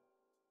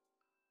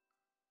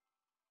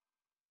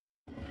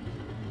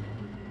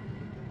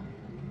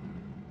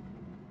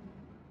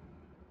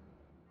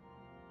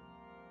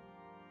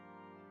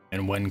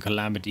 And when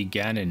Calamity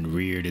Ganon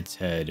reared its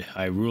head,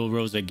 Hyrule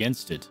rose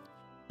against it.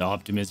 The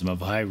optimism of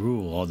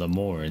Hyrule all the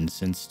more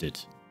incensed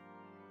it.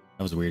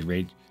 That was a weird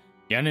rage.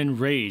 Ganon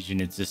raged in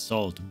its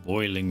assault,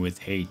 boiling with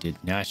hate.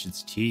 It gnashed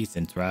its teeth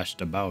and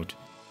thrashed about,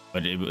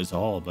 but it was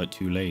all but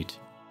too late.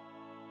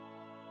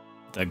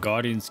 The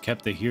Guardians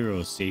kept the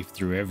hero safe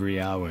through every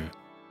hour.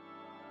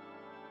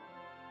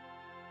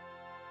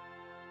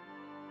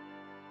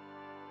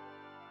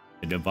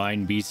 The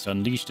divine beasts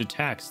unleashed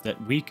attacks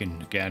that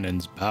weakened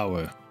Ganon's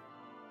power.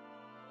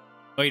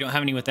 Oh, you don't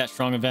have any with that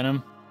strong a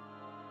venom?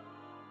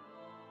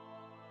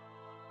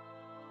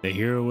 The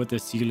hero with the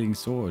sealing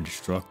sword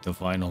struck the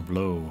final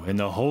blow, and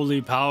the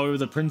holy power of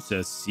the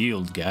princess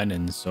sealed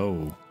Ganon's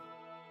soul.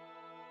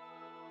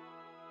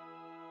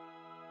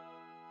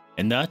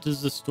 And that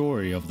is the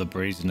story of the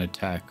brazen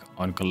attack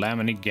on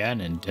Calamity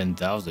Ganon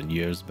 10,000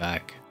 years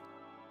back.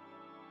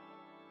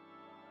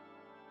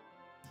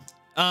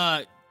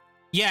 Yeah,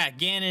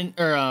 Ganon,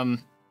 or,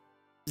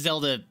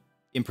 Zelda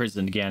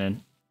imprisoned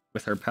Ganon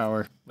with her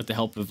power, with the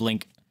help of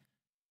Link.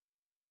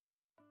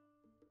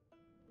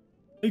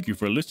 Thank you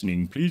for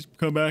listening. Please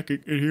come back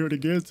and hear it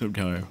again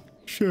sometime.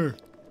 Sure.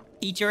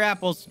 Eat your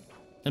apples.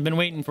 I've been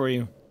waiting for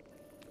you.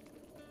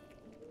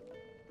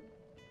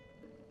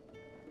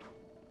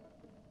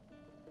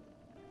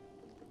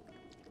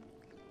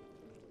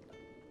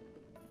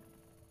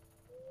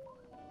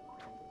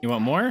 You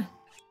want more?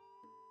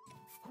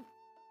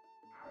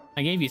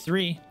 I gave you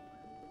 3.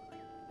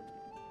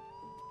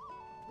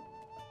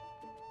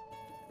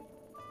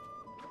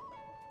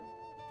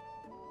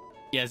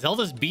 Yeah,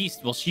 Zelda's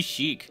beast. Well, she's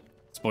chic.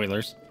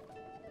 Spoilers.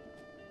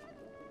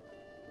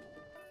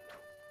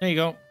 There you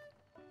go.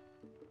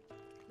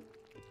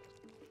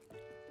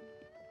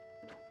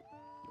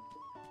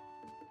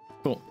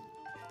 Cool.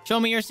 Show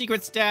me your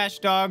secret stash,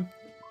 dog.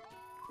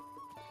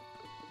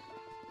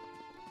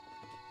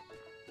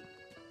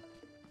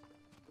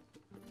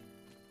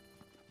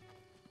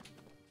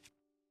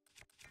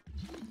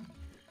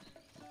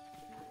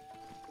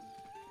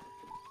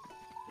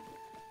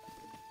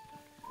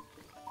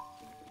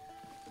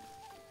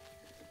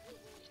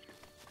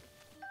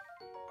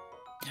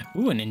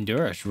 Ooh, an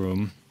Endurance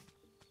room.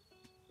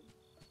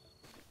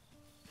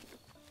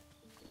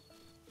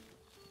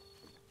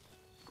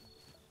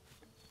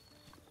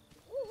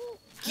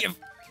 Give.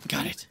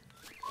 Got it.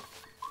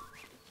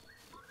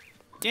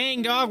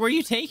 Dang, dog, where are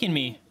you taking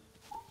me?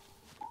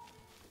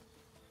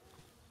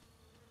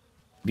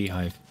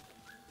 Beehive.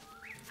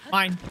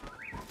 Fine.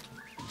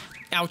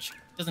 Ouch.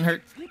 Doesn't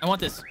hurt. I want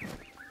this.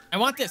 I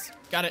want this.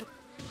 Got it.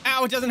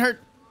 Ow, it doesn't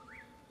hurt.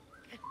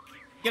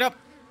 Get up.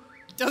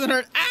 It doesn't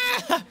hurt.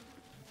 Ah! What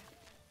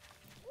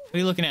are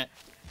you looking at?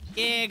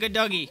 Yeah, good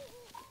doggy.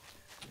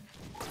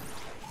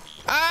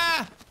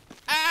 Ah!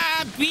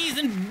 Ah! Bees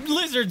and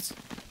lizards.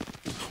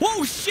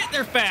 Whoa, shit,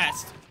 they're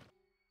fast.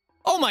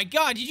 Oh my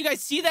god, did you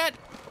guys see that?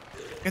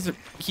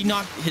 He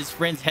knocked his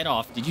friend's head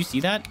off. Did you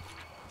see that?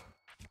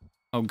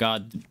 Oh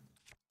god,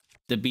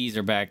 the bees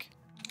are back.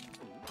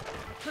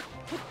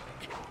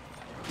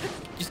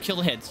 Just kill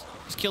the heads.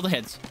 Just kill the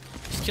heads.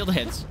 Just kill the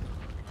heads.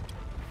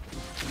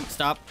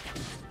 Stop.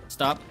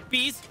 Stop.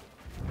 Bees!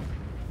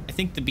 I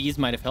think the bees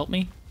might have helped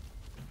me.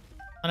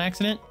 On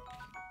accident.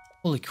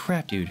 Holy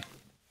crap, dude.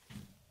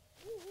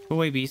 Go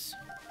away, bees.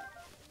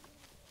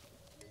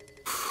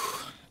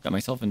 Got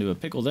myself into a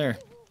pickle there.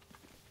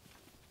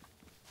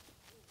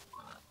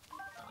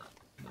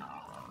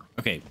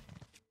 Okay.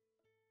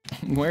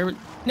 Where?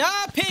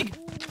 Nah, pig!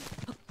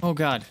 Oh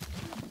god.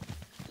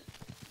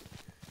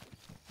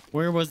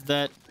 Where was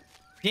that?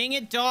 Dang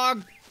it,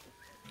 dog!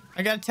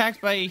 I got attacked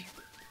by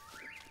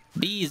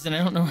bees and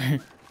I don't know where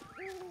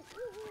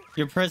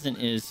your present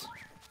is.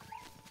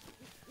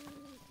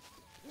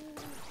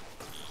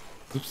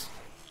 Oops.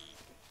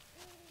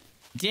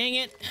 Dang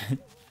it!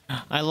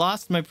 I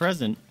lost my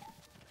present.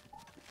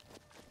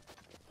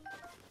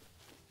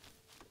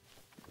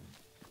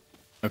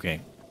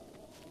 Okay.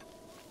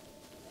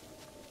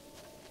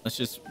 Let's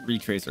just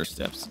retrace our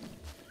steps.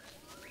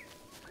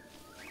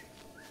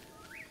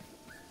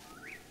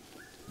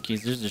 Okay,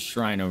 so there's a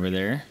shrine over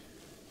there.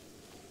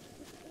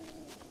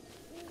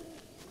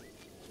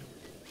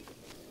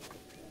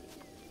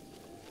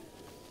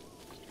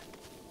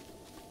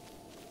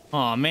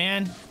 Aw,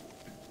 man.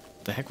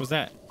 What the heck was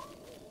that?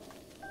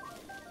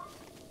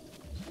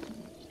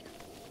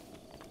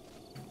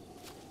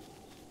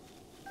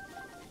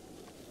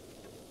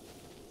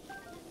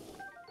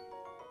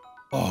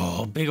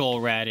 Oh, big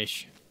old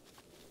radish.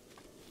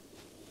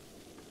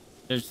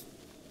 There's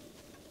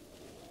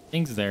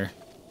things there.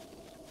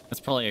 That's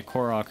probably a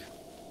Korok.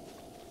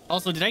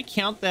 Also, did I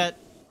count that?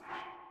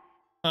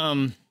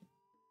 That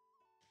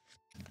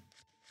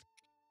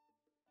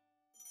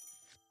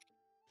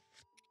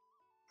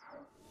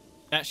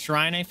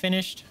shrine I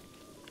finished?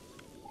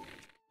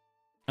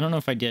 I don't know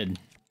if I did.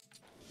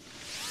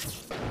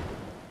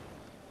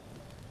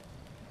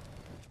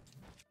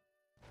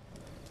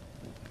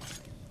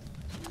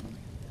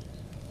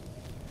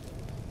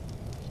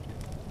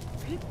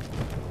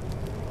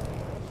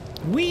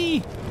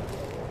 Wee!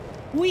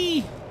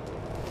 Wee!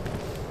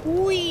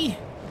 Wee!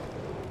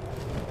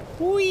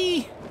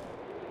 Wee!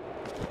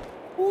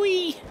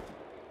 Wee!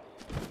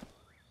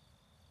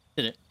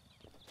 Did it.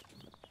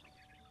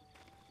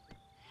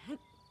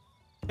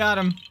 Got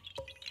him.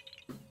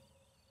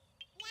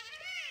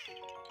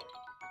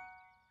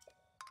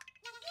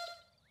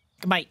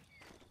 Goodbye.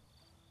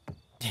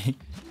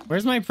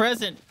 Where's my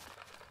present?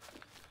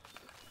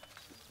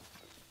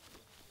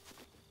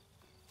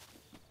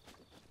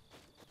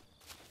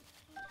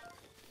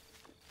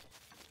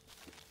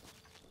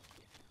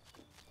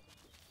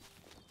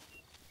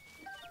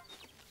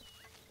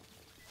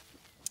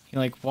 He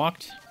like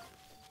walked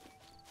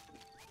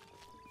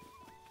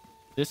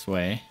this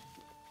way.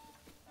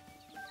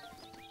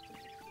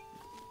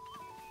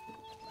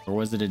 Or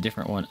was it a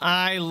different one?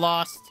 I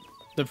lost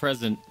the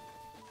present.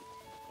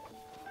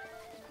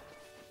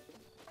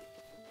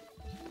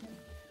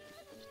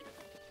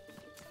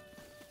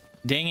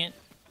 Dang it.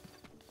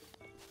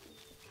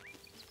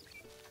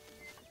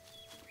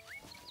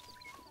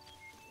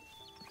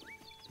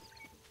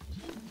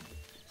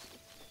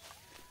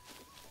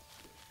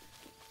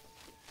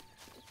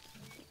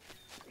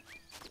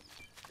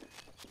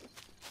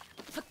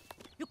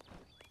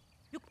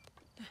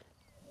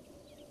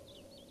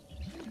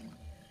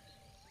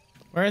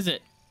 Where is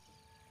it?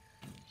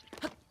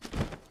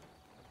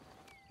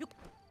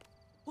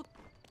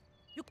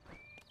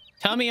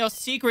 Tell me your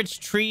secrets,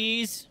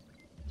 trees.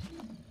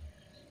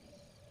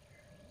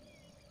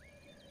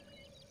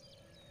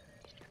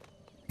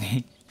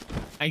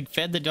 I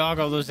fed the dog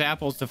all those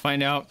apples to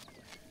find out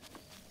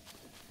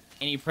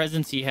any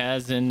presents he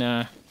has, and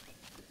I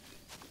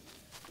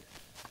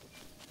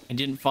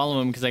didn't follow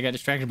him because I got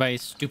distracted by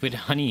his stupid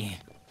honey.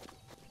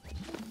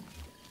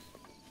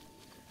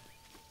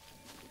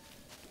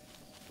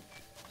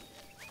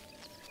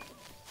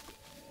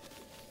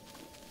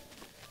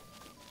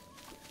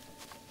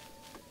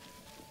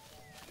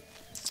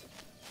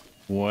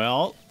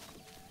 Well,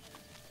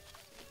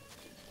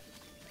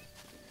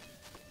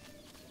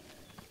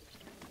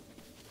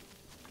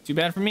 too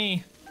bad for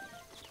me.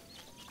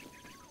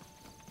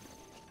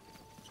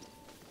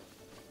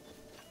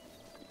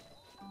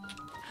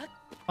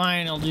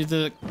 Fine, I'll do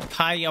the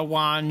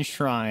Kayawan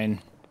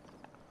Shrine.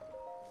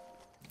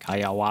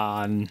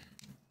 Kayawan.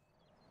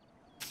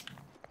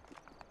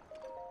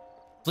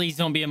 Please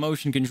don't be a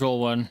motion control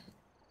one.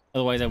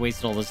 Otherwise, I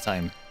wasted all this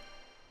time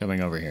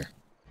coming over here.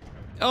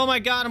 Oh my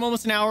god, I'm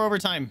almost an hour over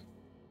time.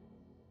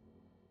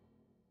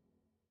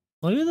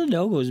 Look at the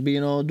doggos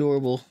being all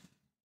adorable.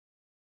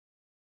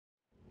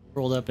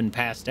 Rolled up and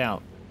passed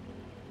out.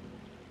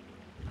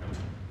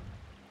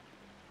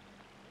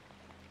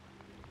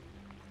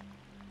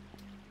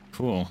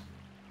 Cool.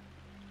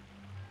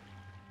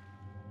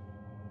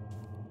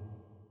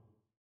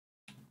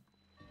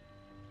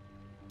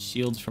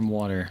 Shields from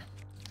water.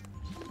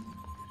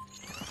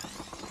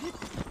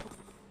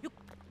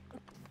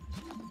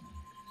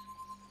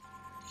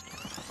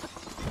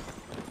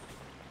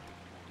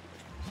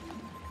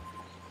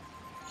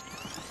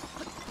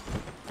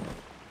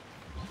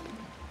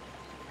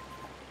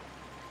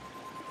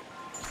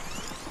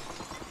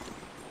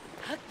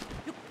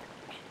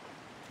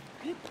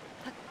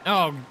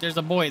 Oh, there's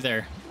a boy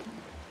there.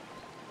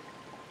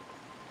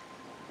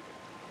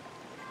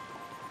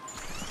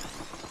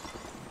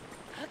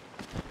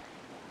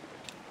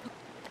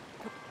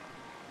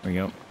 There we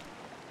go.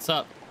 What's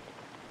up?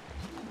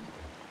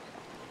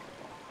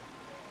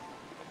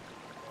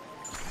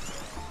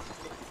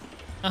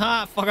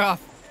 Haha, fuck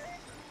off.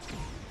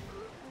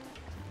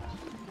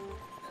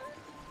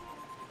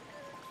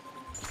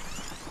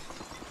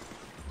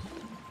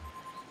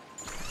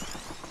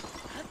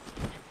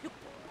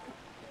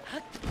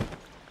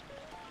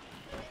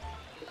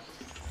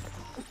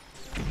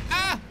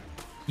 Ah!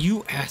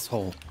 You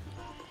asshole.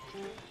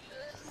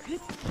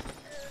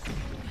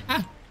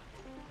 Ah!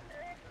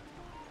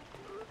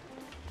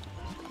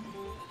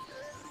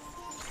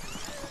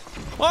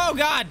 Oh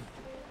god!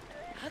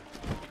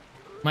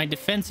 My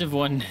defensive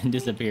one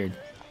disappeared.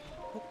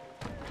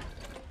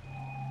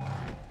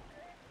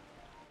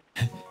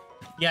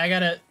 Yeah, I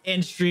gotta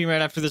end stream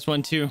right after this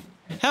one too.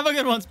 Have a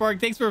good one, Spark.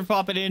 Thanks for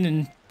popping in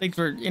and thanks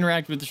for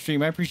interacting with the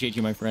stream. I appreciate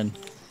you, my friend.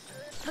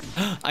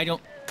 I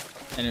don't...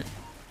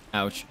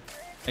 Ouch.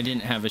 I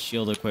didn't have a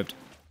shield equipped.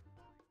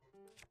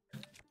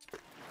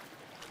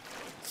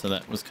 So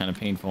that was kind of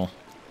painful.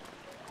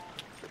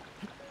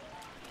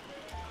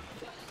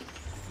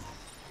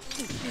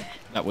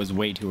 That was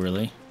way too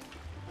early.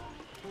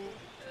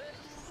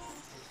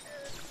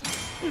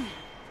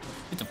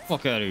 Get the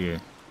fuck out of here.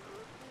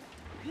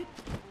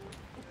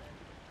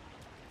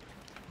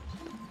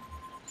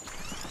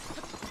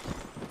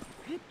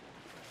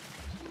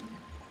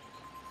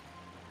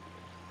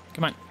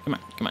 Come on, come on,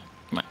 come on,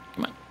 come on,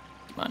 come on,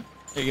 come on.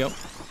 There you go.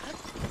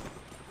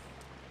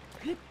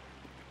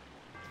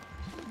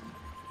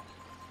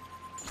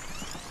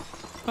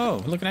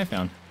 Oh, look what I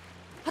found.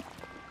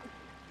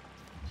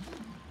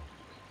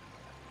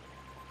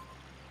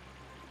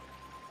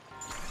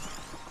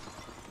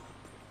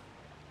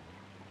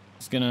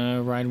 Just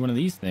gonna ride one of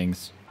these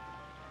things.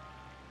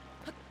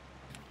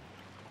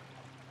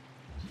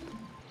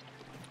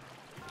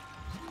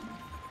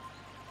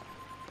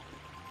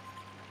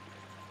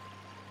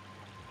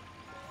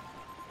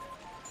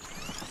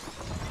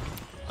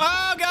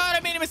 Oh god,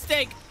 I made a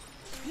mistake.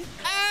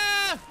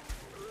 Ah!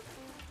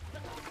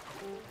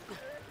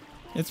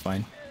 It's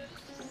fine.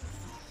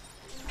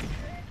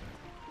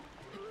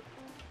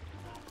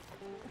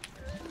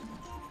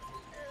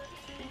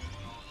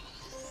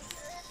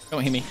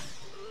 Don't hit me.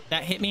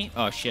 That hit me?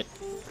 Oh shit.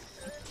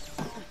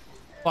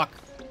 Fuck.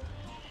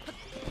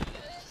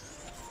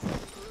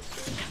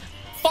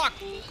 Fuck!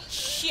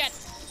 Shit!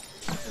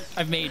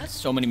 I've made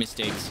so many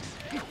mistakes.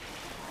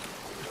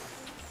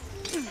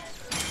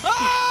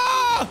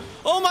 Ah!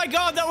 Oh my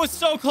god, that was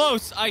so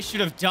close! I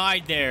should have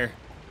died there.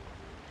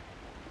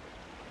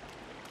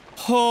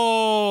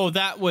 Oh,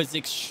 that was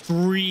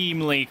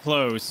extremely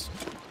close.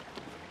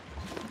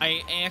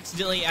 I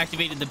accidentally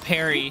activated the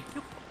parry.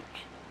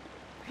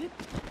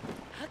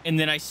 And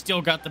then I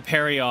still got the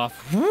parry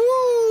off.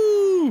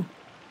 Woo!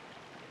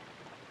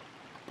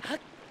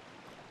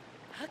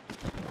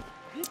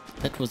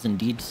 That was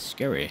indeed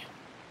scary.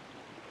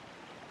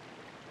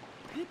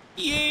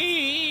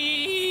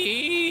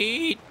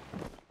 Yeet!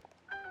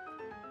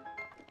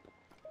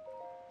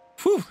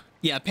 Whew.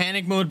 Yeah,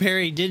 panic mode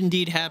parry did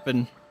indeed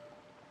happen.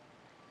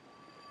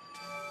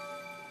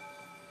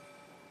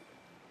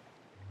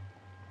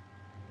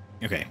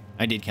 Okay,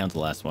 I did count the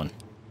last one.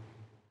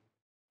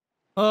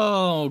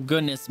 Oh,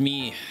 goodness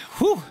me.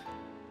 Whew.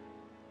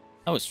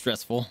 That was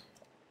stressful.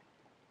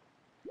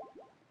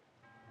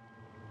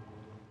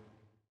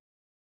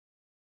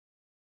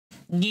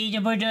 Get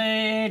a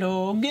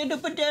potato, get a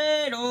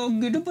potato,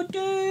 get a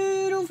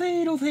potato,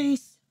 fatal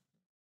face.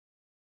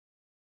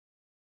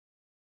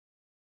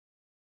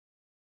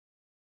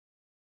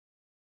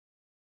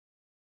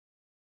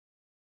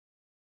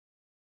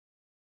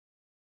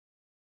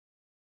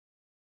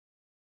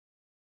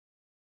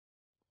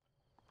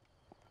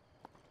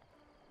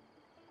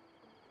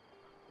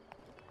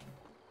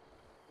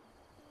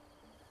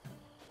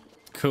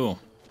 Cool.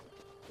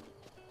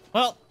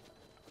 Well,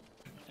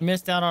 I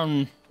missed out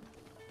on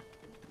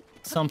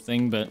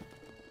something, but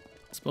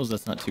it's suppose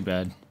that's not too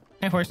bad.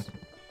 Hi, horse.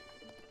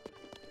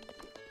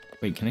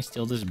 Wait, can I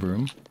steal this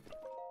broom?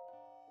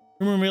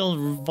 Rumor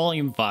Mill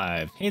Volume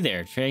 5. Hey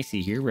there,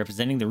 Tracy here,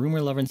 representing the Rumor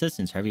Lover and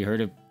Sisters. Have you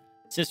heard of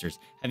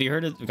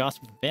the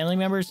gossip from family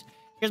members?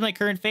 Here's my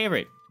current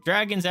favorite.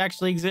 Dragons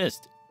actually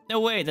exist. No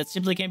way, that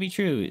simply can't be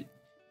true.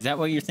 Is that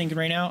what you're thinking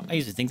right now? I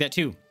used to think that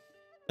too.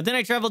 But then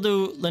I traveled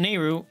to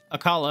Lanayru,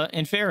 Akala,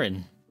 and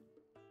Farron.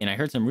 And I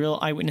heard some real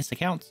eyewitness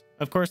accounts.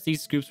 Of course,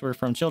 these scoops were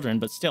from children,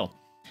 but still.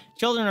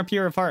 Children are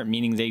pure of heart,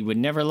 meaning they would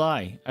never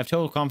lie. I have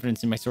total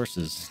confidence in my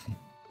sources.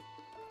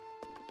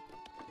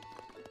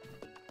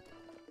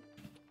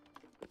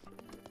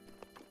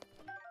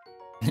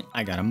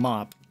 I got a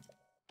mop.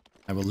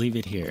 I will leave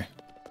it here.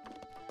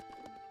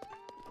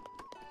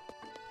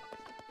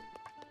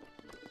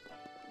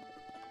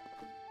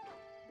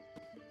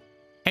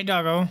 Hey,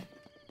 doggo.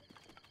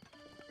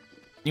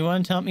 You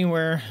want to tell me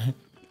where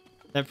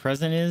that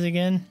present is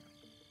again?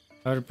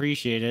 I would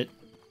appreciate it.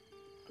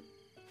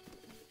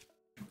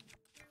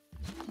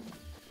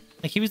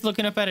 Like, he was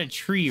looking up at a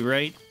tree,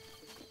 right?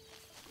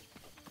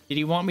 Did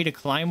he want me to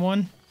climb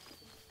one?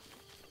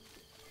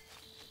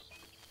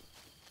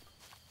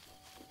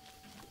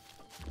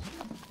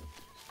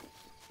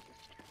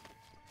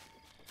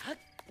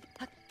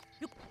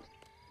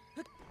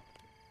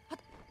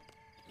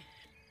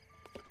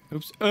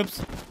 Oops,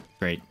 oops.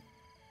 Great.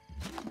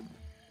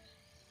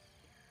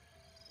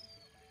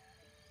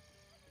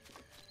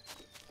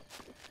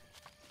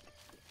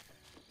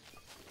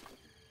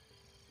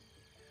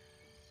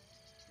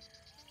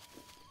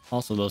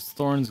 Also, those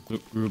thorns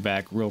grew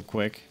back real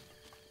quick.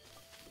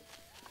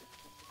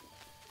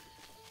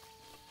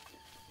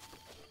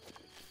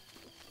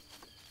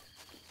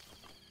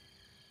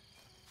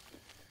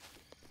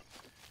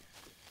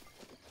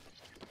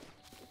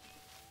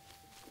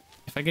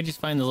 If I could just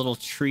find the little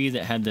tree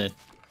that had the...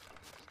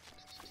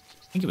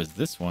 I think it was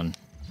this one.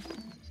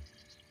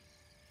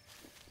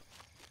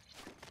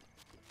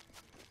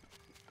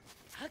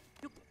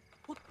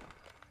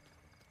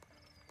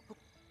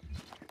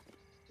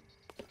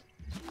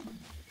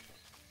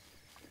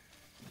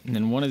 And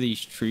then one of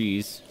these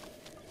trees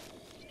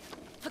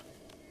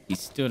he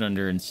stood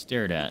under and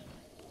stared at.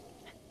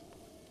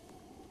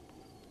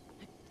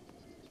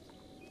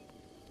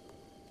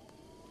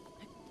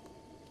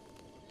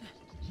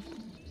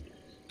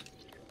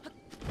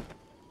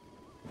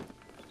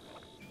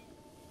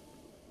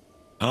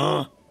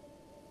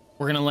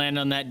 We're gonna land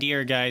on that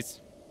deer,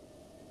 guys.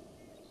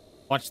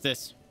 Watch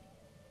this.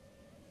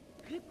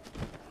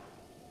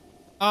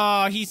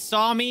 Oh, he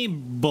saw me?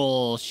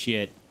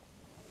 Bullshit.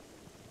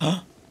 Huh?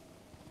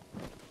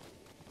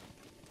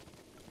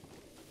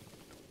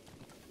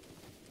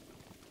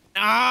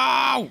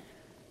 Ow!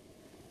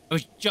 I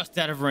was just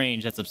out of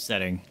range. That's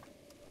upsetting.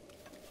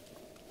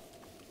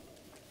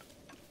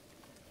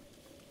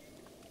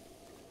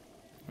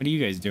 What are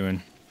you guys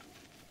doing?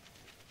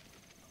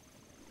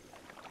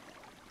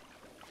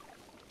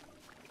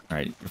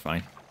 Alright, you're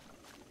fine.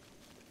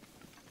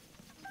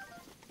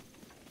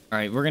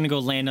 Alright, we're gonna go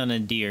land on a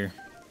deer.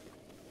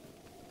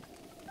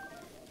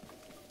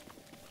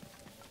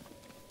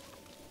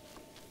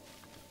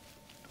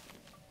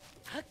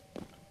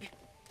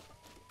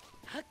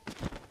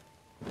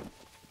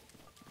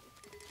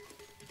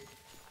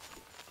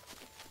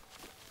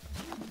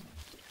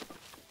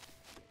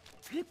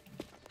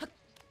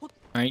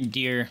 Alright,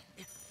 deer.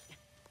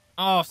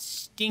 Oh,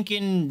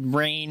 stinking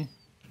rain.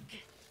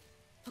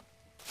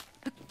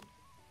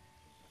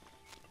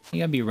 You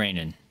gotta be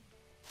raining.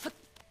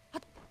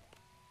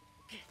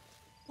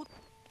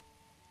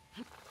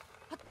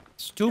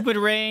 Stupid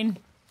rain.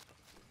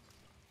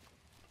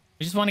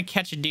 I just want to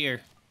catch a deer.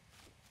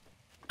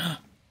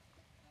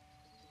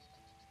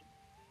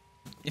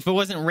 If it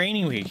wasn't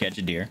raining, we could catch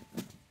a deer.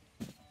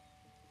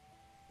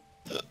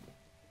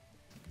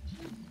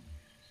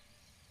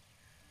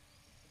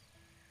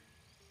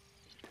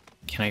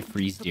 Can I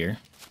freeze deer?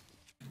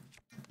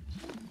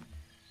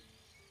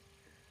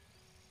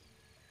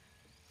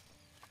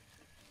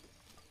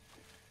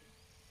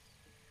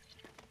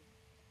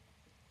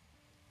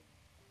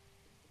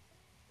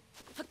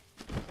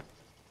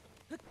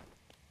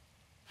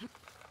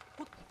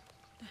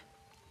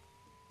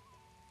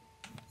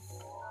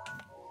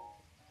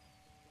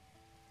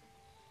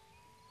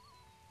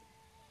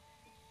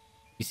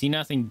 You see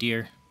nothing,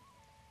 deer.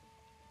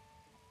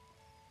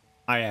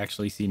 I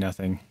actually see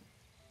nothing.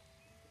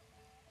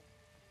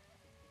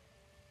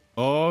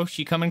 Oh,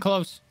 she coming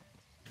close.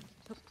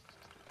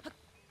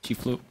 She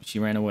flew. She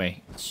ran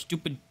away.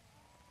 Stupid.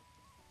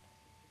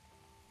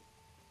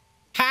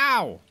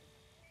 How?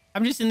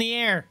 I'm just in the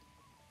air.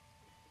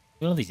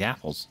 Look at all these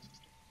apples.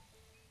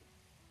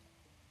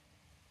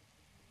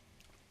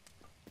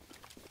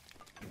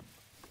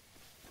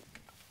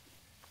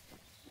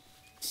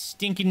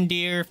 Stinking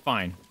deer.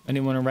 Fine. I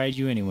didn't want to ride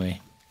you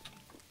anyway.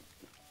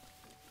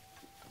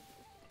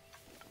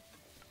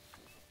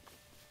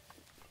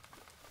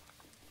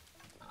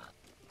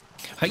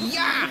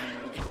 Hi-ya!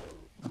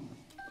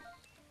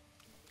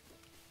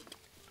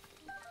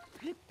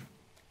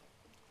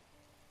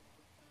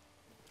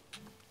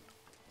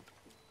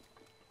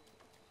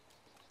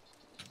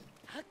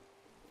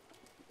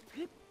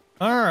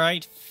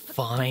 right,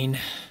 fine.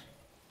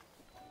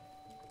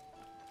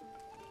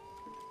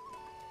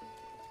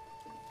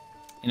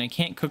 And I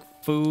can't cook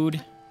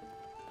food.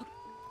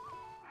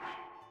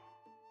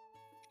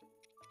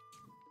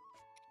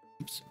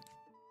 Oops.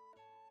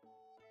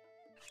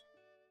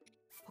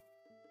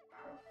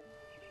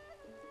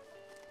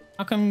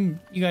 How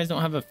come you guys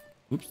don't have a...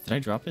 Oops, did I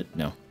drop it?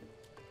 No.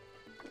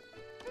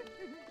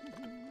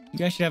 You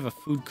guys should have a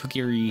food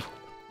cookery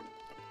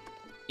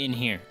in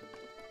here.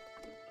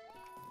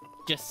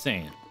 Just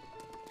saying.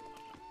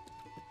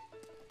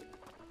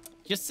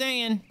 Just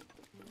saying.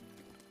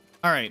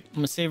 All right, I'm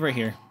gonna save right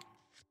here.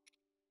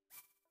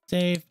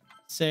 Save,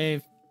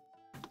 save,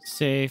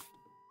 save,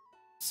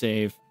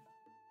 save.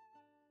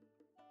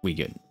 We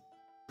good.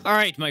 All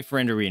right, my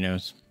friend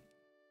Arenos.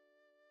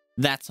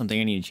 That's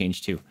something I need to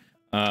change too.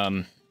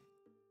 Hold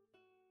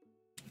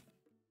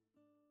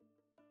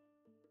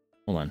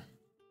on.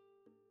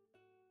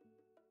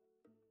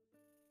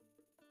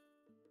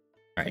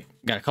 All right,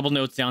 got a couple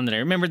notes down that I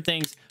remembered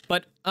things,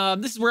 but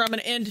this is where I'm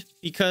going to end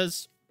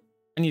because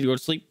I need to go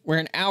to sleep. We're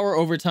an hour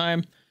over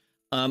time.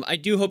 I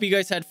do hope you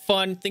guys had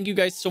fun. Thank you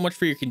guys so much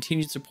for your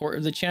continued support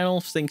of the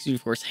channel. Thanks you,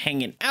 of course,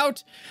 hanging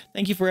out.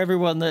 Thank you for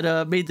everyone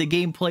that made the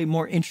gameplay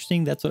more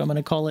interesting. That's what I'm going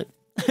to call it.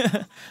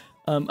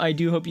 I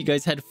do hope you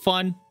guys had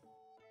fun.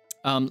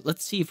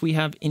 Let's see if we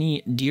have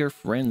any dear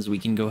friends we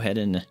can go ahead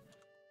and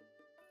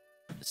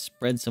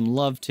spread some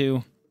love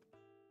to.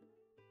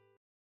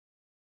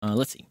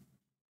 Let's see.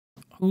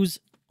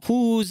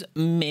 Who's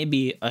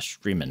maybe a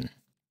streamin'?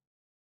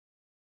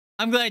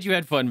 I'm glad you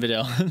had fun,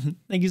 Vidal.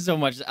 Thank you so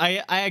much.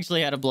 I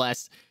actually had a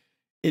blast.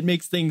 It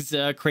makes things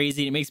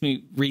crazy. It makes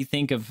me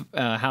rethink of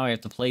how I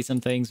have to play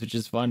some things, which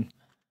is fun.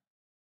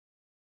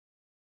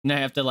 And I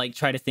have to like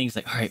try to think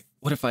like, all right,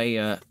 what if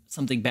I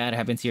something bad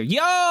happens here? Yo!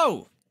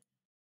 All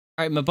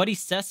right, my buddy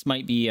Seth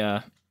might be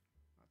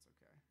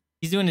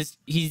he's doing his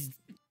he's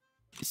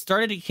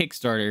started a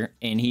Kickstarter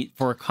and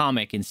for a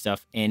comic and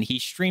stuff, and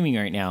he's streaming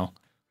right now.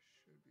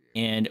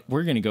 And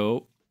we're gonna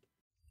go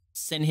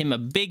send him a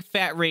big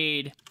fat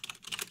raid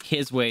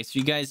his way. So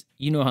you guys,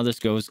 you know how this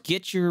goes.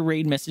 Get your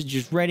raid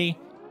messages ready.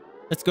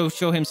 Let's go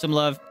show him some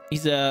love.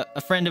 He's a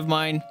friend of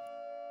mine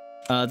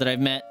that I've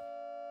met,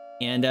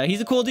 and he's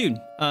a cool dude.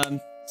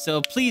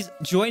 So please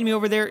join me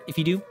over there. If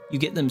you do, you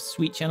get them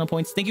sweet channel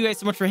points. Thank you guys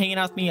so much for hanging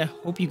out with me. I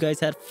hope you guys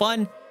had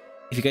fun.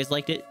 If you guys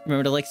liked it,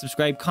 remember to like,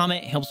 subscribe,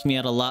 comment. It helps me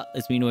out a lot.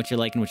 Lets me know what you're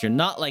liking, what you're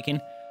not liking.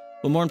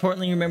 But more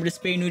importantly, remember to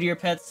spay new to your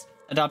pets.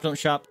 Adopt, don't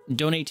shop.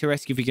 Donate to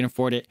rescue if you can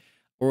afford it.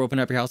 Or open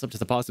up your house up to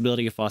the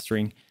possibility of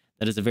fostering.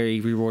 That is a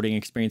very rewarding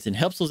experience and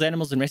helps those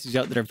animals and rescues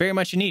out that are very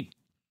much in need.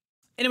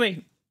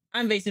 Anyway,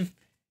 I'm Vaesive.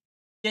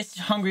 This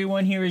hungry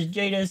one here is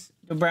Jada's.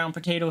 The brown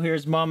potato here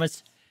is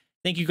Mama's.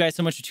 Thank you guys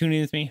so much for tuning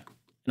in with me.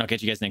 And I'll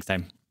catch you guys next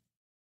time.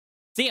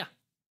 See ya.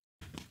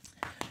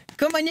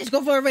 Come on, let's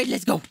go for a raid.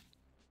 Let's go.